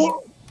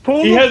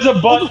 He has a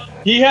button.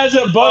 He has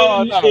a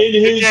button no. in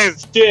Good his game.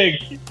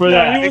 stick for No,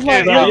 that. he was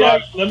like- Let me he was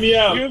out. Let me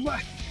out.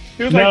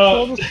 He was No.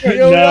 like, pull the switch.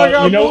 Yo, we No, all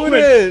got you know-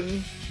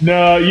 booted.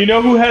 No, you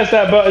know who has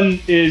that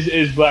button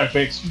is Black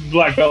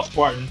Belt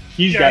Spartan.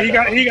 He's got that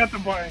button. He got the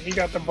button. He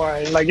got the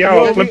button. Like,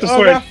 Yo, flip we the all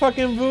switch. got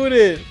fucking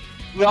booted.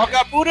 We all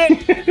got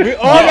booted. We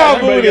all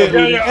got everybody booted. got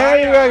booted.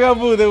 Everybody got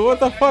booted. What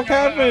the fuck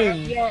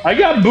happened? I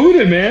got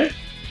booted, man.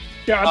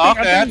 Yeah, Oh, I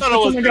okay, I think thought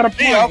it was Setsuna got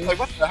a me. I was point. like,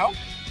 what the hell?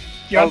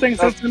 Yeah, I think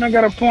Setsuna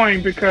got a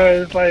point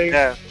because, like,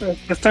 Yeah.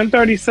 it's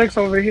 10:36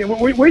 over here.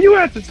 Where you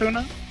at,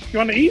 Setsuna? You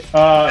on the east?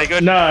 Hey,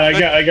 good- No, I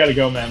good- gotta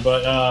go, man.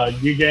 But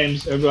good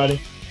games, everybody.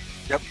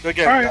 Yep, good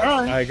game. All right, guys. all All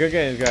right. right, good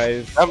games,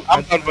 guys.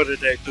 I'm done for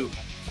today too.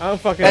 I'm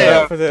fucking Hey,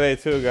 done for today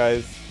too,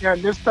 guys. Yeah,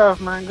 good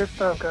stuff, man. Good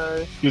stuff,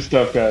 guys. Good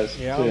stuff, guys.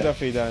 Yeah, See I'm ya.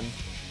 definitely done.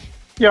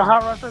 Yo,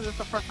 Hot Russell, this is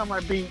the first time I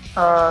beat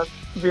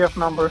VF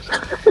Numbers.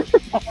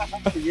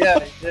 Yeah,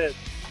 they did.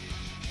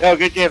 Yo,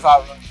 good games,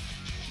 Hot Run.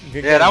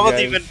 Good Yeah, that games, was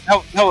guys. even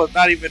that was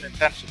not even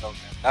intentional, man.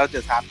 That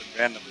just happened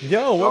randomly.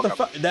 Yo, what the Welcome.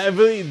 fuck? That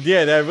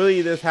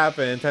really just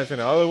happened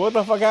intentional. Oh, what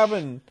the fuck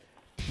happened?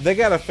 They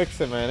gotta fix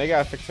it, man. They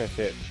gotta fix that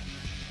shit.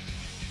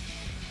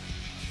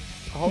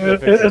 I hope they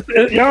fix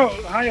it. Yo,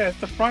 Haya, it's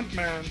the front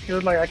man. He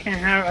was like, I can't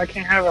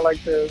have it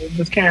like this.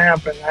 This can't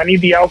happen. I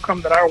need the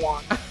outcome that I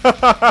want.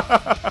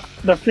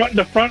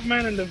 The front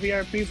man and the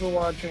VIPs were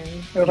watching.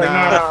 They were like,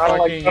 Nah, I don't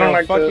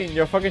like this.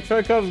 your fucking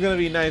Troy Cubs is gonna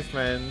be nice,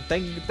 man.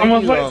 Thank you.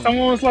 Someone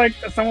was like,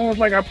 I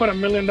put $1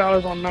 million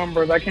on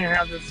Numbers. I can't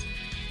have this.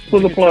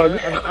 Pull the plug.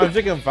 I'm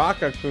drinking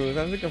vodka, Cruz.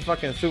 I'm drinking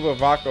fucking super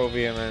vodka over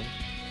here, man.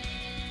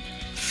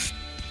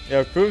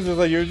 Yo, Cruz is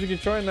like, you're drinking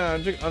Troy now.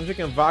 I'm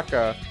drinking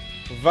vodka.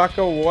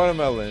 Vodka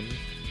watermelon.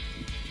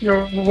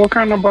 Yo, what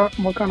kind of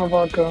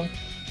vodka?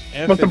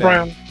 Amsterdam. What's the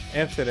brand?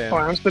 Amsterdam. Oh,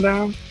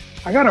 Amsterdam.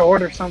 I gotta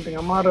order something.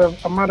 I'm out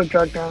of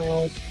Jack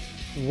Daniels.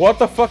 What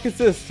the fuck is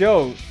this?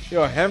 Yo,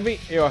 Henry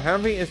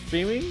is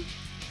streaming?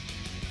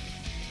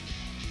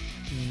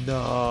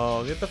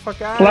 No, get the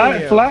fuck out of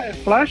here.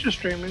 Flash is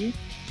streaming.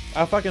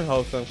 I fucking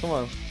host him. Come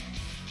on.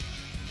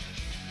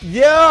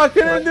 Yo, I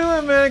couldn't do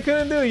it, man. I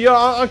couldn't do it. Yo,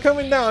 I'm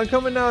coming down. I'm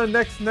coming down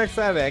next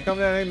Saturday. I come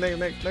down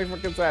next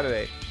fucking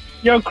Saturday.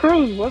 Yo,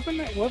 Cruz, wasn't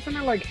it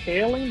like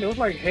hailing? There was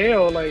like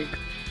hail, like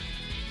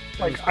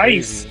That's ice.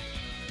 crazy.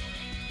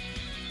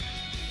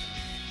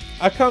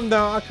 I come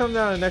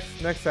down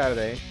next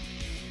Saturday.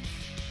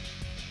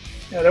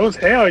 Yeah, there was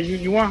hail.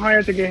 You want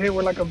Haya to get hit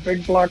with like a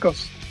big block of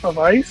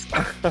ice?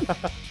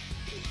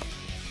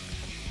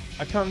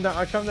 I come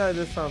down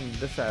this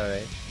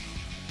Saturday.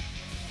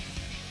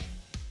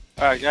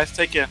 All right, guys,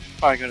 take care.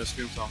 Probably gonna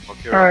stream something.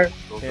 Okay. All right.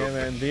 Yeah,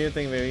 man. Do your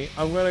thing, baby.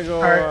 I'm gonna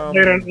go. All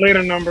right,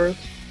 later Numbers.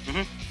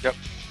 Yep.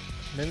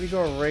 Maybe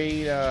go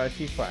raid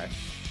T-Flash.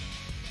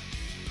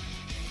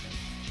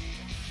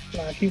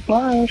 Flashy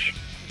Flash.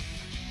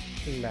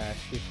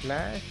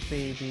 Flash,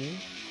 baby.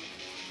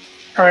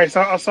 All right,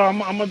 so I'm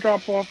gonna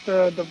drop off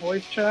the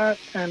voice chat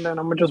and then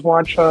I'm gonna just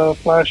watch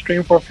Flash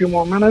stream for a few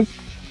more minutes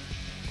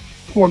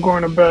before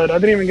going to bed. I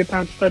didn't even get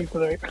time to study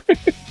today.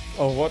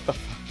 Oh, what the?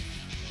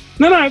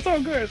 No, it's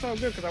all good. It's all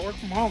good because I work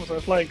from home, so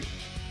it's like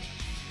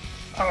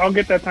I'll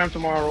get that time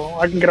tomorrow.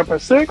 I can get up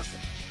at 6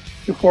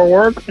 before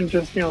work and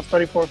just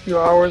study for a few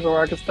hours, or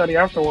I can study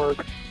after work.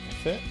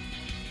 That's it.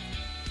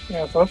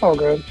 Yeah, so that's all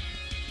good.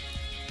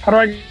 How do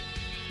I?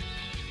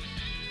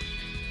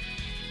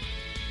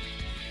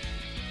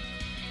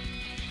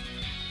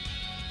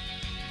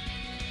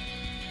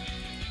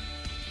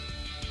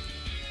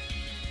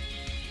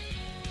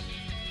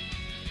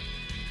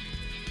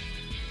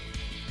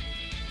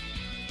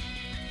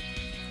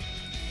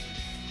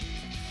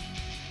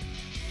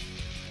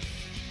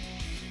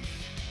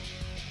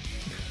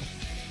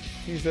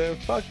 He said,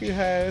 "Fuck you,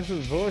 Harry. This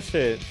is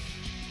bullshit."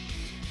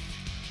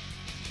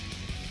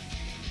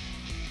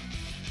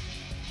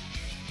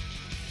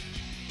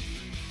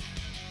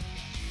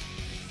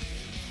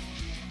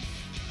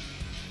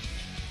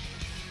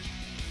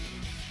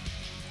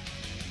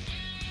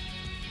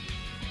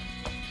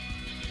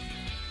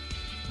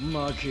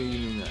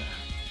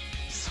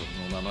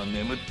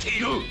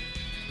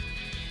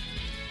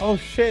 Oh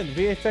shit,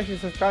 VHX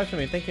subscribed to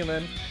me. Thank you,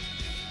 man.